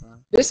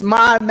 This is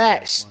my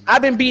match.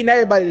 I've been beating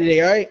everybody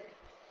today, all right?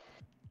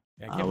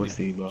 I will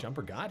see, bro.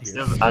 Jumper got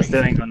here. I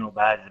still ain't got no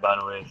badges, by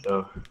the way.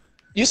 So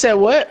You said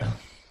what?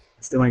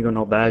 still ain't got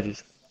no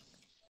badges.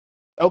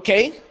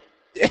 Okay.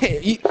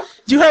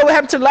 you heard what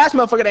happened to the last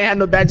motherfucker that had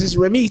no badges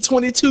with me?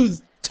 22,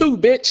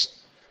 bitch.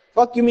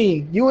 Fuck you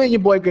mean? You and your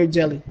boy Grape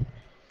Jelly.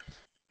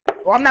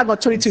 Well, I'm not going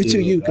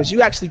 22-2 you because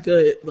you actually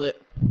good,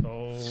 but.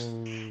 Oh,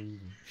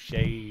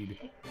 shade.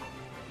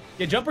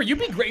 Yeah, Jumper, you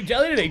beat Grape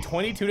Jelly today,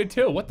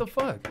 22-2. What the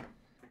fuck?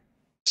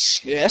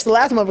 Yeah, that's the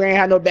last time we ain't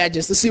had no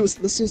badges. Let's see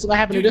what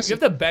happened Dude, to this. you have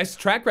the best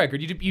track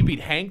record. You beat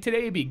Hank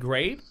today. You beat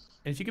Grape,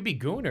 and she could beat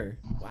Gooner.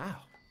 Wow.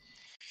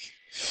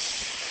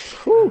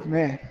 Whew,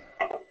 man.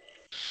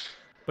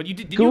 But you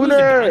did you lose to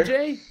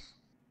Donjay?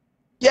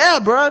 Yeah,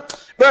 bro.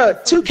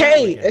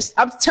 2K.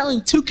 I'm telling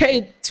you,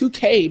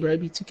 2K, bro.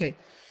 It'd be 2K.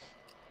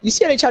 You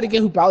see how they try to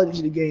get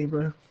Hoopology the game,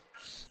 bro.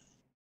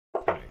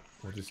 Alright,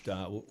 we'll just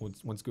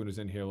once Gooner's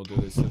in here, we'll do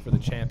this for the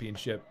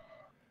championship.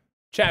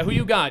 Chat, who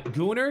you got?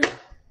 Gooner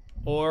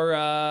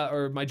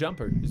or my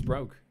Jumper is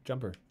broke.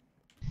 Jumper.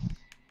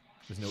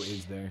 There's no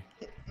is there.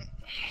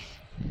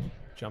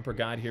 Jumper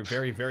got here.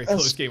 Very, very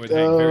close game with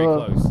Hank. Very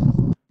close.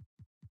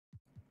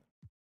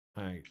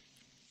 Alright.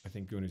 I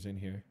think Gooner's in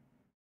here.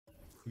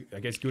 I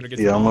guess Gooner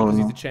gets the ball because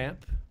he's the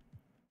champ.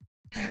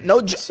 No,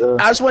 I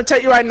just want to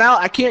tell you right now,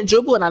 I can't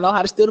dribble and I know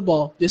how to steal the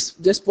ball.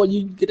 Just before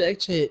you get an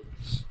extra hit.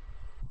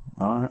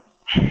 Alright.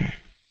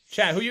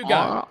 Chat, who you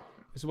got?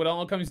 This is what it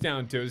all comes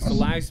down to. This is the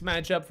last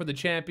matchup for the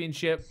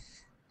championship.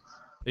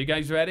 Are you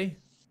guys ready?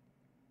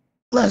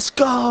 Let's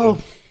go.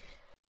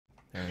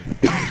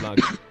 Alright, good luck.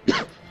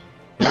 Here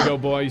we go,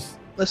 boys.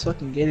 Let's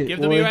fucking get it. Give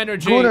boy. them your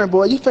energy. Gooner,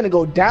 boy, you finna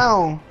go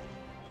down.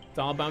 It's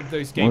all about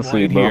this game We'll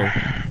see, right bro.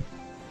 here.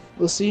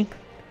 We'll see.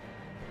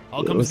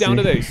 All comes down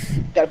to this.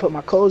 Gotta put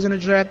my clothes in the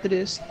draft to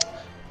this.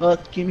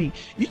 Fuck, give me.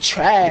 You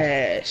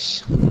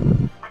trash.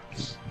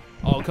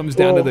 All comes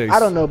down to this. I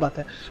don't know about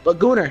that. But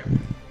Gooner.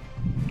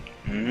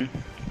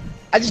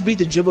 I just beat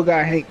the dribble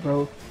guy, Hank,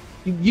 bro.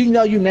 You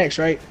know you next,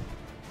 right?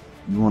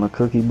 You want a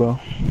cookie, bro?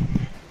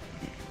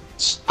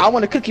 I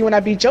want a cookie when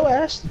I beat your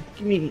ass.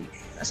 Give me.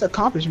 That's an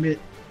accomplishment.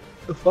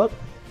 The fuck?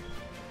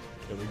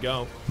 Here we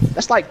go.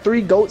 That's like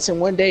 3 goats in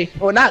one day.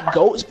 Well, not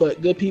goats,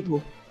 but good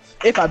people.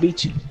 If I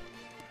beat you.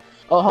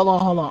 Oh, hold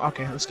on.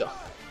 Okay, let's go.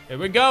 Here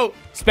we go.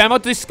 Spam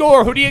out the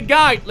score. Who do you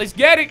got? Let's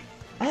get it.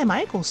 I have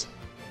my ankles.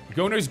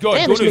 Gooner's good.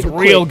 Damn, this Gooner's nigga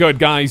real quick. good,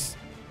 guys.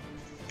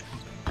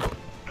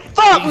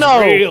 Fuck He's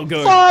no. real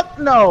good. Fuck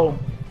no.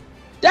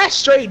 That's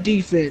straight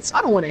defense.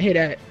 I don't want to hit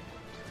that.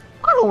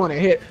 I don't want to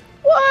hit.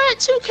 What?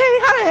 2K?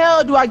 How the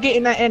hell do I get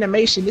in that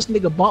animation? This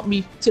nigga bumped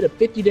me to the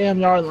 50 damn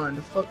yard line.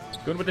 The fuck?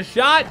 Good with the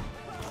shot.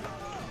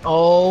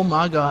 Oh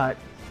my god.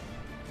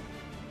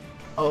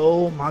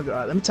 Oh my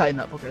god. Let me tighten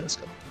up. Okay, let's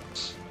go.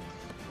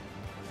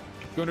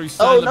 Gooner's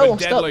silent no, but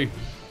deadly.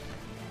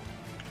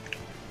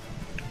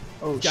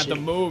 Oh, He's got shit.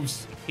 the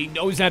moves. He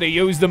knows how to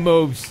use the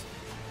moves.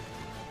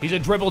 He's a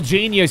dribble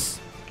genius.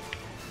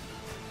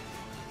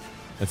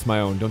 That's my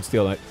own. Don't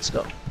steal that. Let's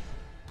go.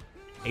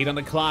 8 on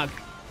the clock.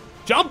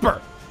 Jumper.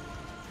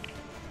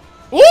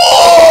 Ooh!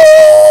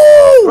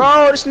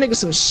 Bro, this nigga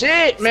some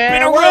shit,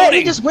 man. Spin What? He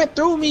eroding. just went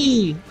through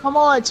me. Come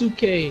on,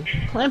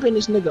 2K. Clamping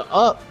this nigga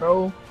up,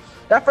 bro.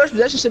 That first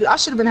possession, I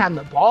should have been having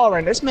the ball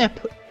right now. This man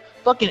put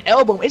fucking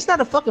elbow. It's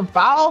not a fucking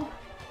foul.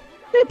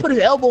 He put his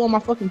elbow on my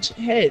fucking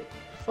head.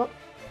 Fuck.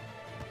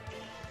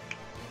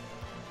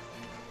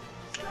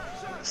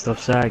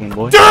 Stuff sagging,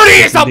 boy.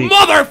 Dirty as a D.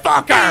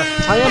 motherfucker!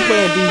 I am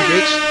playing D,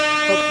 bitch.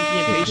 Fuck you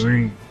being patient.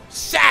 Green.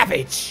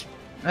 Savage!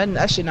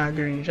 That shit not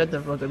green. Shut the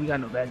fuck up. We got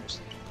no badges.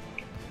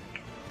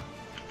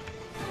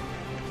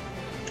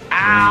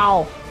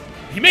 Ow!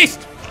 He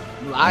missed!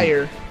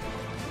 Liar.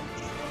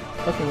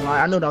 Fucking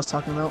liar. I know what I was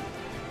talking about.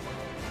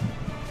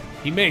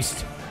 He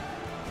missed.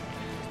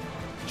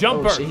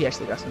 Jumper. Oh shit, he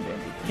actually got some damn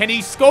defense. Can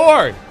he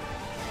score?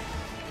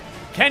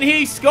 Can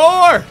he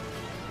score?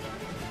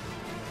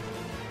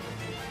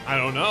 I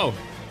don't know.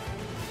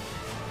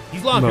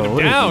 He's locking him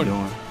what is he down.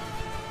 doing?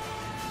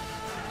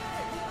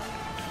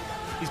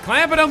 He's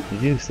clamping him.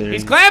 You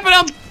serious? He's clamping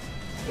him.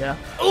 Yeah.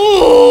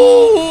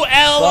 Ooh,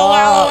 Fuck,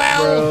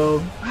 LOL. bro.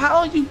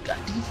 How you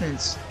got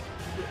defense?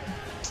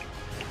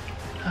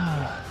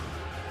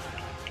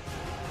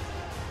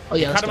 Oh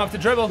yeah, Cut him off the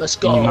dribble. Let's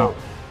go.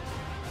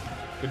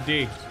 Good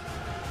D.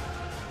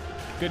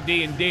 Good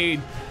D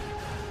indeed.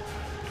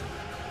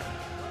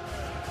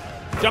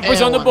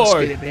 Jumper's on the And one. Let's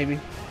board. get it, baby.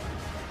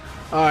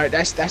 All right,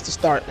 that's the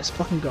start. Let's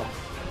fucking go.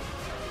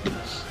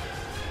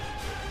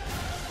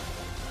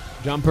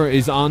 Jumper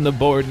is on the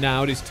board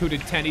now. It is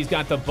 2-10. He's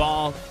got the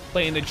ball.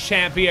 Playing the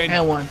champion.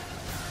 And one.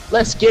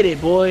 Let's get it,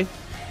 boy.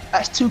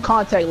 That's 2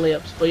 contact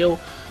layups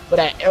for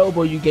that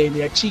elbow you gave me,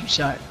 that cheap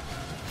shot.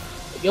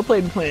 You'll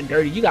play me playing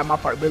dirty. You got my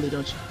part, really,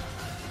 don't you?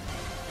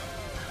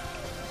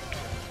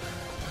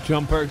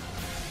 Jumper.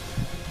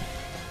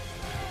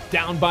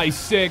 Down by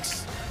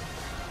 6.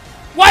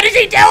 What is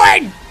he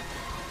doing?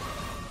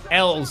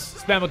 L's.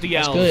 Spam with the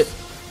L's. That's good.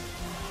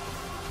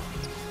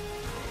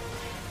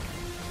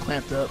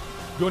 Clamped up.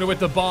 Gooner with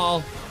the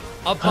ball.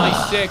 Up by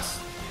 6.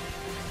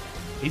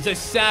 He's a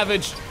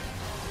savage.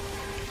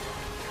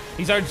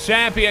 He's our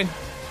champion.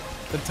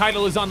 The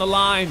title is on the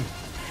line.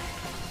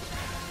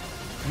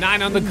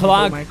 9 on the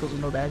clock. No ankles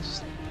with no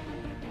badges.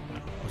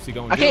 What's he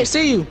going I to do? can't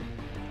see you.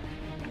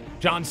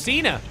 John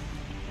Cena.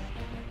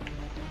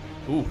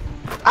 Ooh.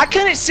 I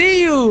couldn't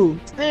see you.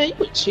 Man,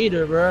 you a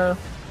cheater, bro.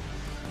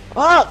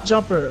 Fuck,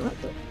 Jumper.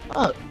 What the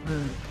fuck,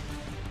 man?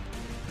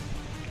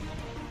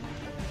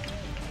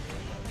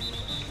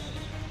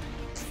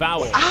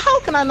 Foul. How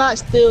can I not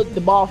steal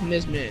the ball from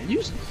this man?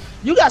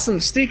 You got some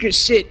secret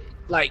shit.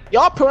 Like,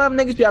 y'all pro-am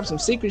niggas be have some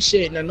secret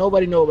shit that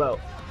nobody know about.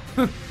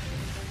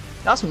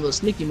 Y'all some little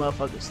sneaky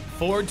motherfuckers.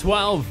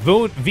 412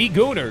 V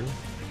Gooner.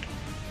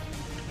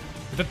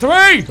 The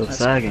three! Still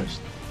sagging.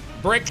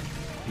 Brick.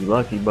 You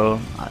lucky, bro.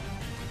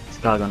 This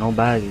guy got no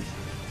badges.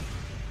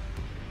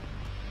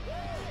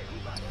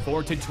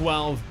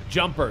 4-12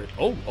 Jumper.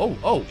 Oh.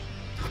 Ooh!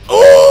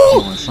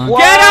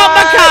 Get out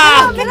the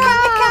car!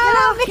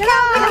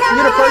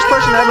 You're the first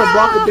person to ever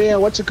block a damn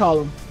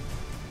whatchamacallem.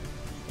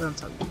 What I'm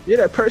talking about. You're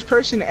the first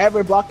person to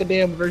ever block a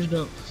damn reverse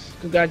dunk.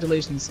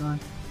 Congratulations, son.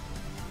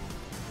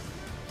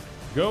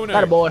 Gooner.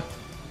 Got a boy.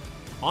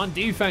 On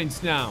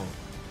defense now.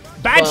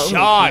 Bad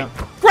shot!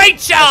 Great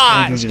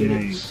shot!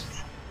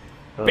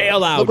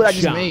 Bailout Look what I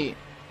just shot. made.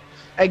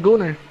 Hey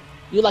Gooner,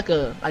 you like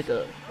a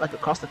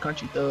across the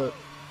country thug.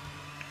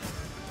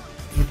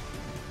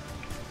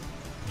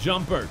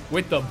 Jumper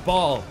with the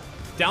ball.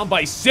 Down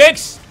by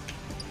 6.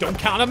 Don't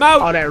count him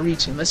out. All that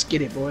reaching. Let's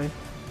get it, boy.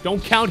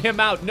 Don't count him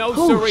out. No,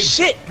 Oh siree.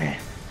 shit, man.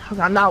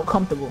 I'm not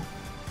comfortable.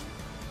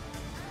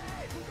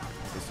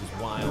 This is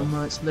 2 wild.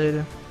 months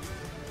later.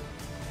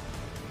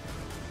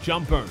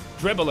 Jumper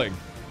dribbling.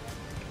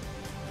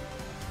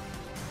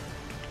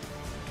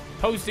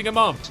 Posting him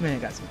up. This man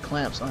got some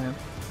clamps on him.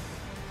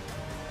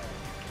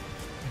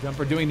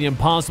 Jumper doing the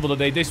impossible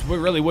today. This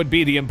really would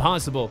be the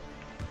impossible.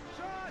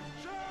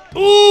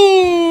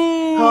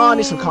 Ooh! Oh, I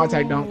need some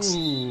contact dunks.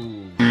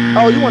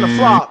 Oh, you want to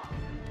flop?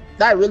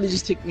 That really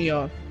just ticked me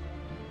off.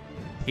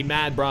 He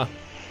mad, bruh.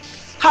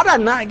 How did I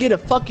not get a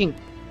fucking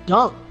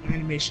dunk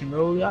animation,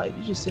 bro? You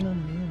just sitting on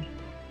the moon.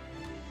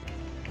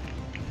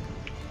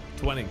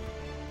 20.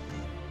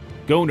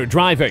 Gooner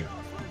driving.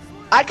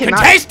 I cannot.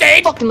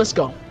 Contested! Fucking let's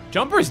go.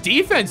 Jumper's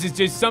defense has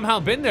just somehow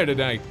been there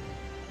today.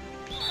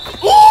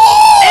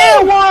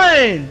 And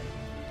one!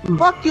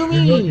 Fuck you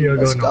mean?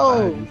 Let's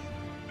go.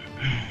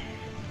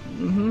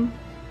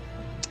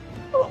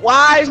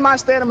 Why is my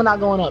stamina not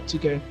going up,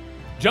 2K?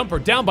 Jumper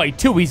down by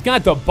 2. He's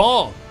got the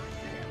ball.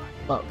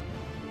 Fuck.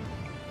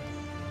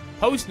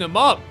 Posting him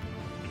up.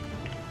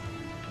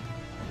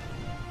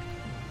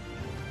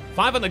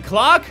 5 on the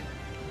clock.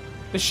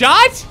 The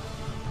shot?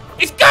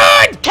 It's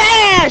good!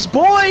 Cash,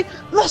 boy!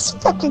 Let's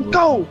fucking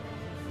go!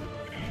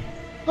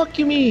 Fuck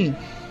you mean?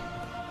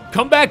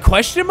 Comeback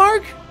question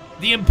mark?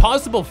 The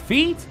impossible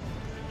feat?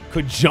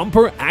 Could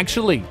Jumper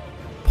actually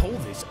pull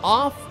this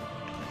off?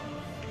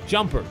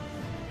 Jumper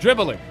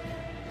dribbling.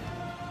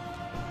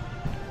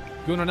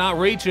 Gooner not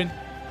reaching.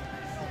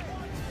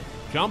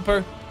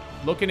 Jumper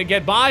looking to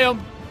get by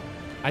him.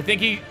 I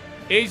think he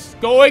is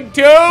going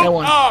to.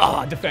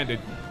 Oh, defended.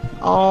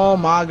 Oh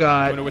my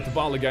god. Gooner with the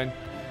ball again.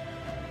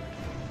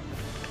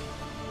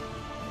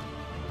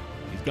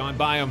 He's gone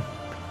by him.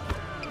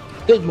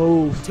 Good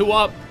move. 2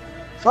 up.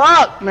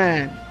 Fuck,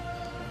 man.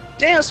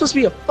 Damn, it's supposed to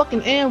be a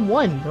fucking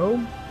and1,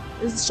 bro.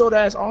 This is short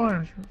ass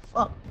orange.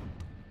 Fuck.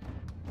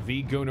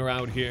 V Gooner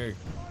out here.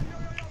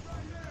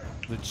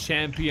 The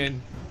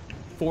champion.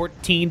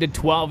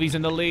 14-12. He's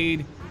in the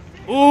lead.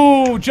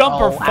 Ooh,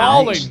 Jumper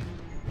falling. Ouch.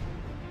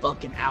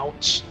 Fucking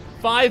ouch.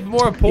 5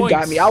 more points. You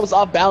got me. I was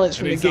off balance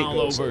from the It's get all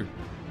go. over.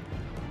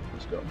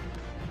 Let's go.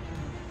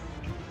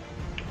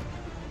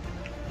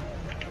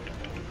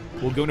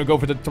 We're going to go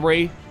for the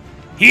 3.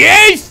 He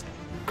is!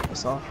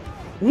 That's off.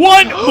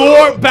 One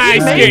more You made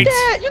basket.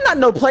 that? You're not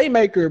no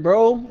playmaker,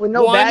 bro. With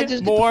no One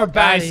badges. Get the more fuck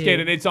outta here. basket,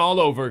 and it's all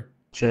over.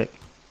 Check.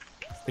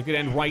 It could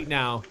end right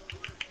now.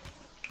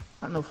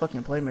 Not no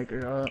fucking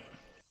playmaker.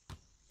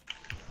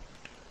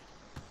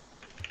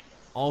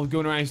 All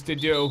Gunnar has to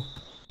do.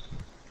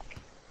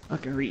 I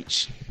can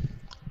reach.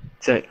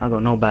 Check. I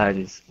got no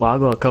badges. Well, I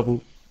got a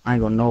couple. I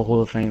ain't got no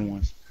Hall of Fame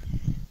ones.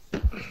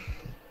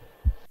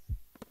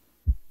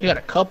 You got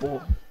a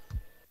couple.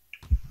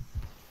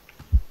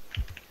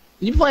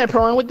 You playing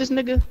pro with this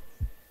nigga?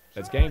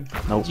 That's game.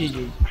 Nope.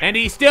 GG. And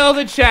he's still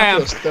the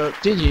champ.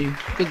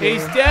 GG. Good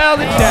He's game. still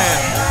the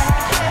champ.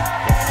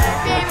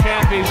 The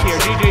champ is here.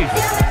 GG.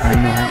 I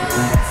know how to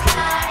play.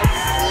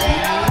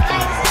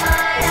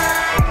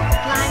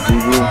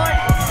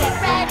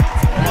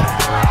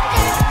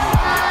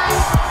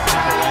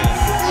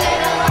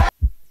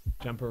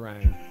 Jump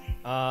around.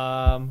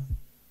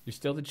 You're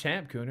still the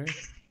champ, Cooner.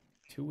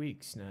 2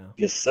 weeks now.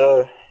 Yes,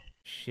 sir.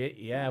 Shit,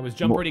 yeah. Was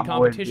Jumper any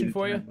competition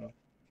for you?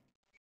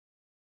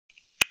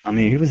 I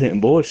mean, he was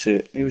hitting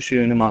bullshit. He was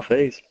shooting in my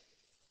face.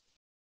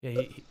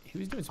 Yeah, he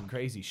was doing some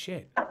crazy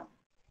shit. I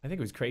think it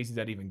was crazy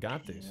that he even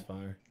got this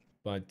far.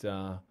 But,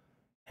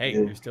 hey, Yeah,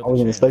 you're still I the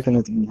wasn't champ. expecting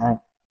it to be high.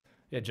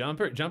 Yeah,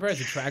 Jumper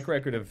has a track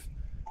record of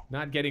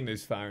not getting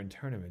this far in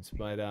tournaments.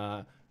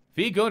 But,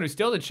 V Gunner's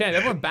still the champ.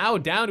 Everyone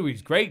bowed down to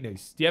his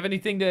greatness. Do you have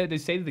anything to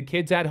say to the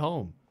kids at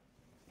home?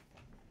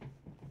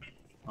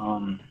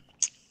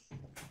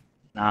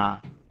 Nah.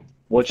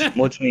 Watch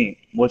me.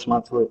 Watch my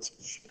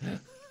Twitch.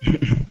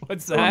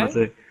 What's That's all I'm that?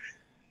 gonna say.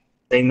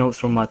 Take notes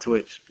from my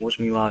Twitch. Watch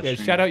me live Yeah,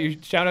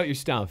 stream. shout out your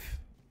stuff.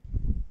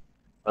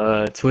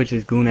 Twitch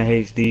is Guna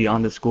HD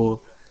 _.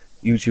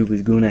 YouTube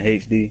is Guna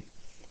HD.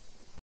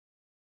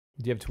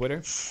 Do you have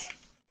Twitter?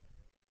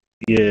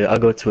 Yeah, I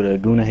go Twitter,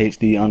 Guna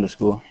HD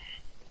 _.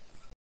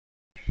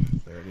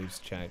 There it is,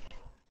 chat.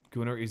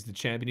 Gunnar is the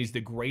champion. He's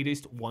the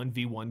greatest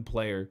 1v1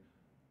 player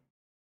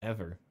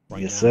ever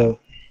right Yes, now. sir.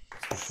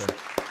 That's for sure.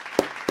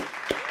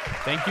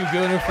 Thank you,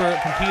 Gunnar, for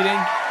competing.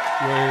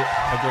 You're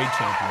a great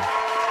champion.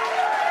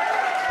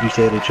 You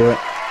said it, Troy. All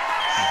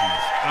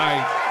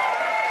right.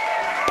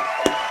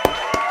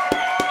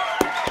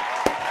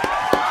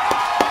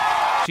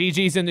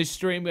 GG's in the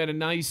stream. We had a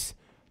nice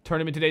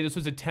tournament today. This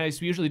was a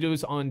test. We usually do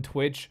this on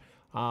Twitch.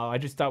 I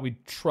just thought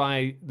we'd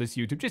try this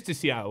YouTube just to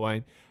see how it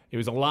went. It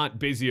was a lot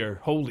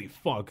busier. Holy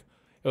fuck.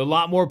 There were a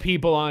lot more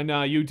people on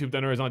YouTube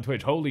than there was on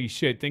Twitch. Holy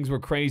shit. Things were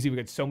crazy. We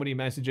got so many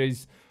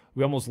messages.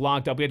 We almost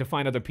locked up. We had to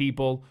find other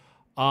people.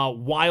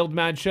 Wild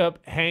matchup.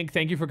 Hank,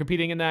 thank you for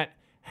competing in that.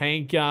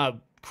 Hank,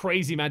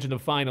 crazy match in the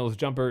finals.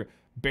 Jumper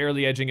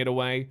barely edging it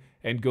away.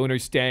 And Gunnar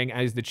staying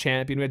as the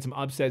champion. We had some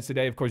upsets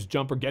today. Of course,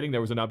 Jumper getting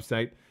there was an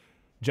upset.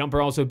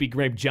 Jumper also beat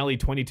Grape Jelly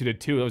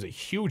 22-2. That was a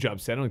huge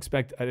upset. I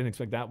didn't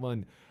expect that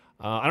one.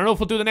 I don't know if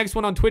we'll do the next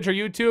one on Twitch or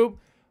YouTube.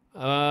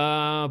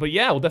 But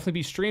yeah, we'll definitely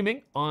be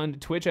streaming on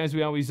Twitch as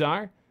we always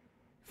are.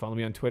 Follow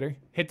me on Twitter.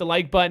 Hit the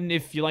like button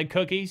if you like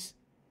cookies.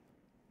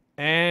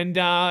 And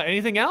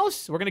anything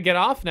else? We're gonna get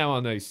off now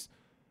on this.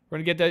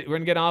 We're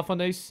gonna get off on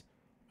this.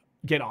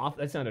 Get off?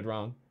 That sounded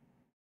wrong.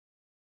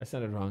 That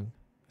sounded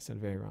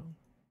very wrong.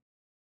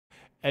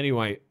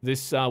 Anyway,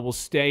 this will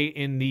stay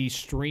in the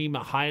stream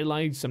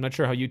highlights. I'm not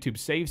sure how YouTube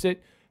saves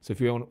it. So if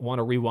you want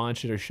to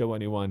rewatch it or show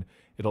anyone,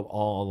 it'll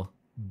all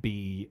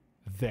be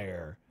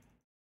there.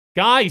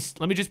 Guys,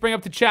 let me just bring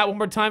up the chat one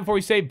more time before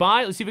we say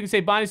bye. Let's see if we can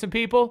say bye to some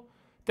people.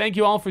 Thank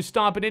you all for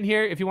stopping in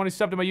here. If you want to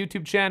sub to my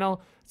YouTube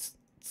channel, it's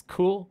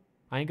cool.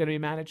 I ain't going to be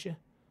mad at you.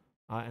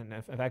 And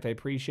in fact, I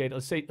appreciate it.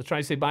 Let's try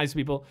to say bye to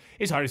people.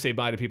 It's hard to say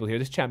bye to people here.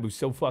 This chat moves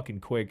so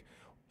fucking quick.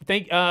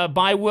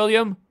 Bye,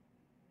 William.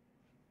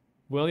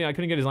 William, I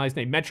couldn't get his last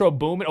name. Metro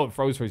Boomin. Oh, it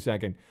froze for a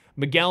second.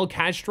 Miguel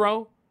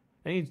Castro.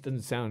 It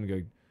doesn't sound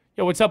good.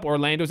 Yo, what's up,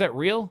 Orlando? Is that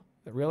real?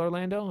 Is that real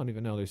Orlando? I don't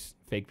even know. There's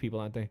fake people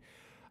out there.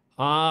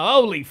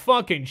 Holy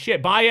fucking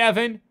shit. Bye,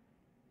 Evan.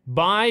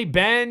 Bye,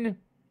 Ben.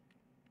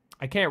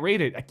 I can't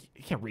read it. I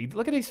can't read.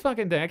 Look at these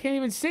fucking things. I can't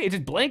even see. It's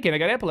just blinking. I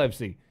got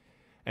epilepsy.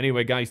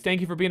 Anyway, guys, thank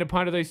you for being a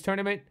part of this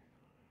tournament.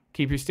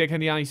 Keep your stick on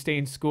the ice. Stay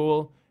in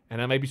school.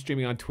 And I might be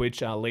streaming on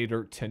Twitch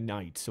later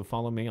tonight. So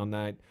follow me on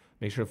that.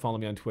 Make sure to follow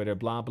me on Twitter.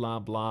 Blah, blah,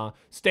 blah.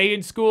 Stay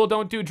in school.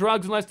 Don't do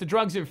drugs unless the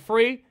drugs are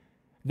free.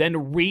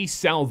 Then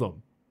resell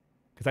them.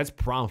 Because that's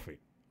profit.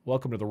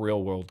 Welcome to the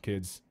real world,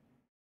 kids.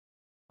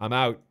 I'm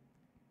out.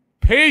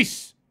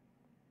 Peace!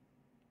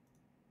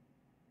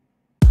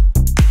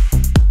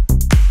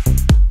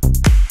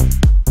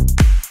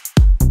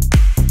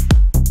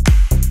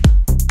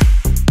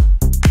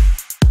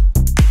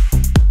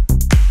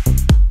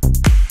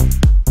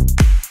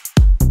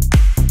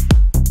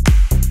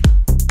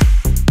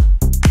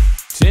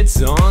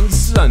 Tits on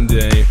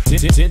Sunday.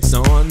 Tits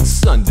on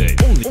Sunday.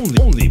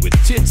 Only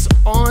with tits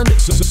on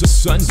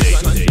Sunday.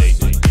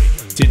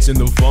 Tits in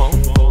the fall.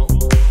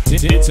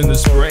 Tits in the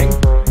spring.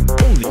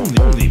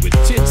 Only with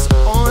tits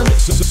on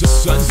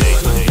Sunday.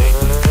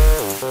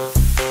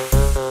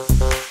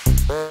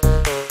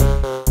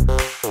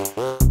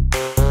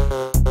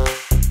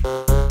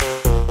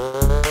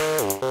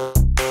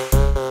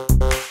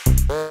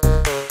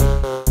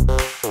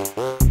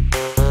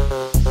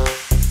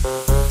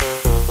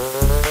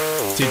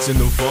 Tits in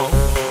the fall,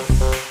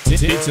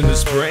 tits in the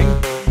spring,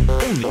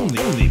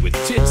 only with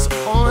tits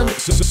on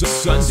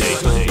Sunday.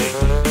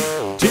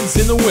 Tits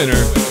in the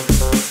winter,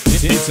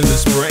 tits in the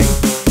spring,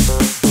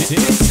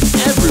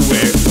 tits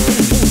everywhere,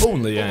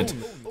 only at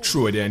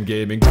Troydan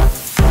Gaming.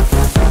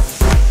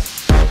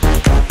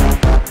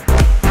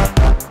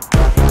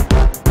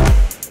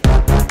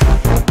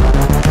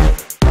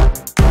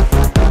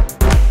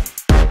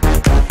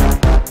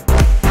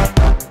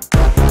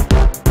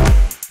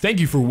 Thank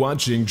you for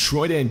watching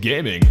Troydan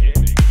Gaming.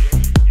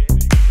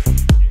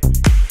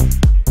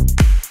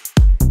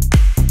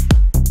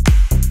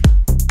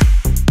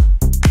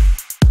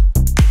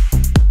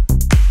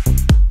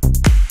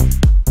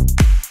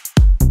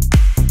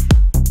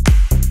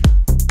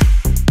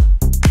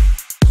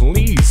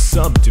 Please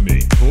sub to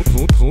me.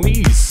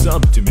 Please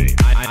sub to me.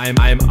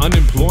 I'm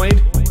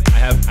unemployed.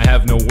 I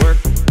have no work.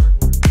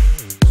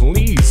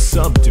 Please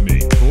sub to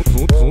me.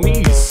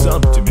 Please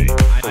sub to me.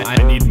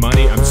 I need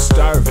money. I'm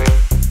starving.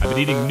 I've been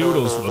eating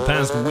noodles for the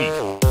past week.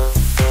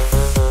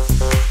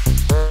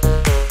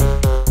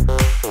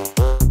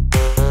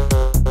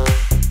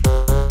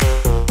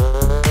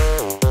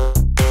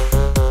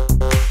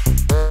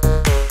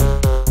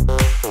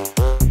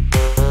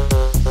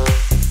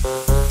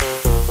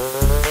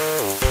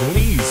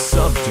 Please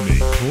sub to me.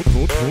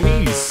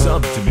 Please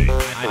sub to me.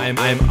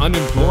 I'm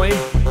unemployed.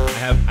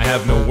 I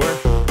have no work.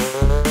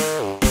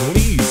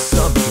 Please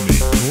sub to me.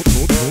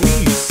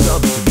 Please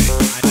sub to me.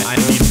 I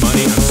need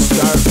money. I'm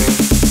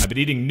starving. I've been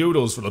eating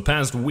noodles for the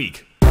past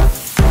week.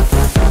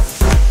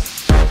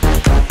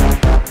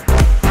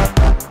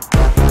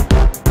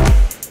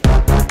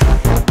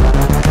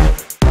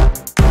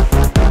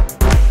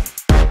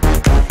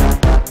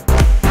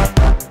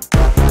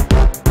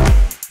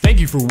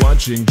 for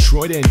watching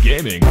Troydan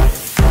Gaming.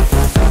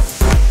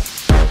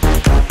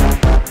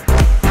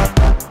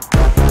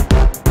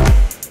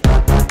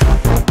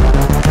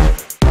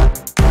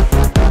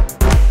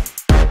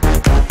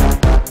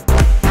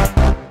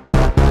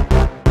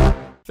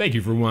 Thank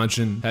you for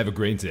watching. Have a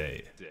great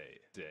day.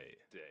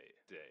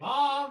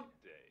 Mom!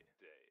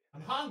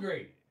 I'm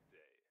hungry.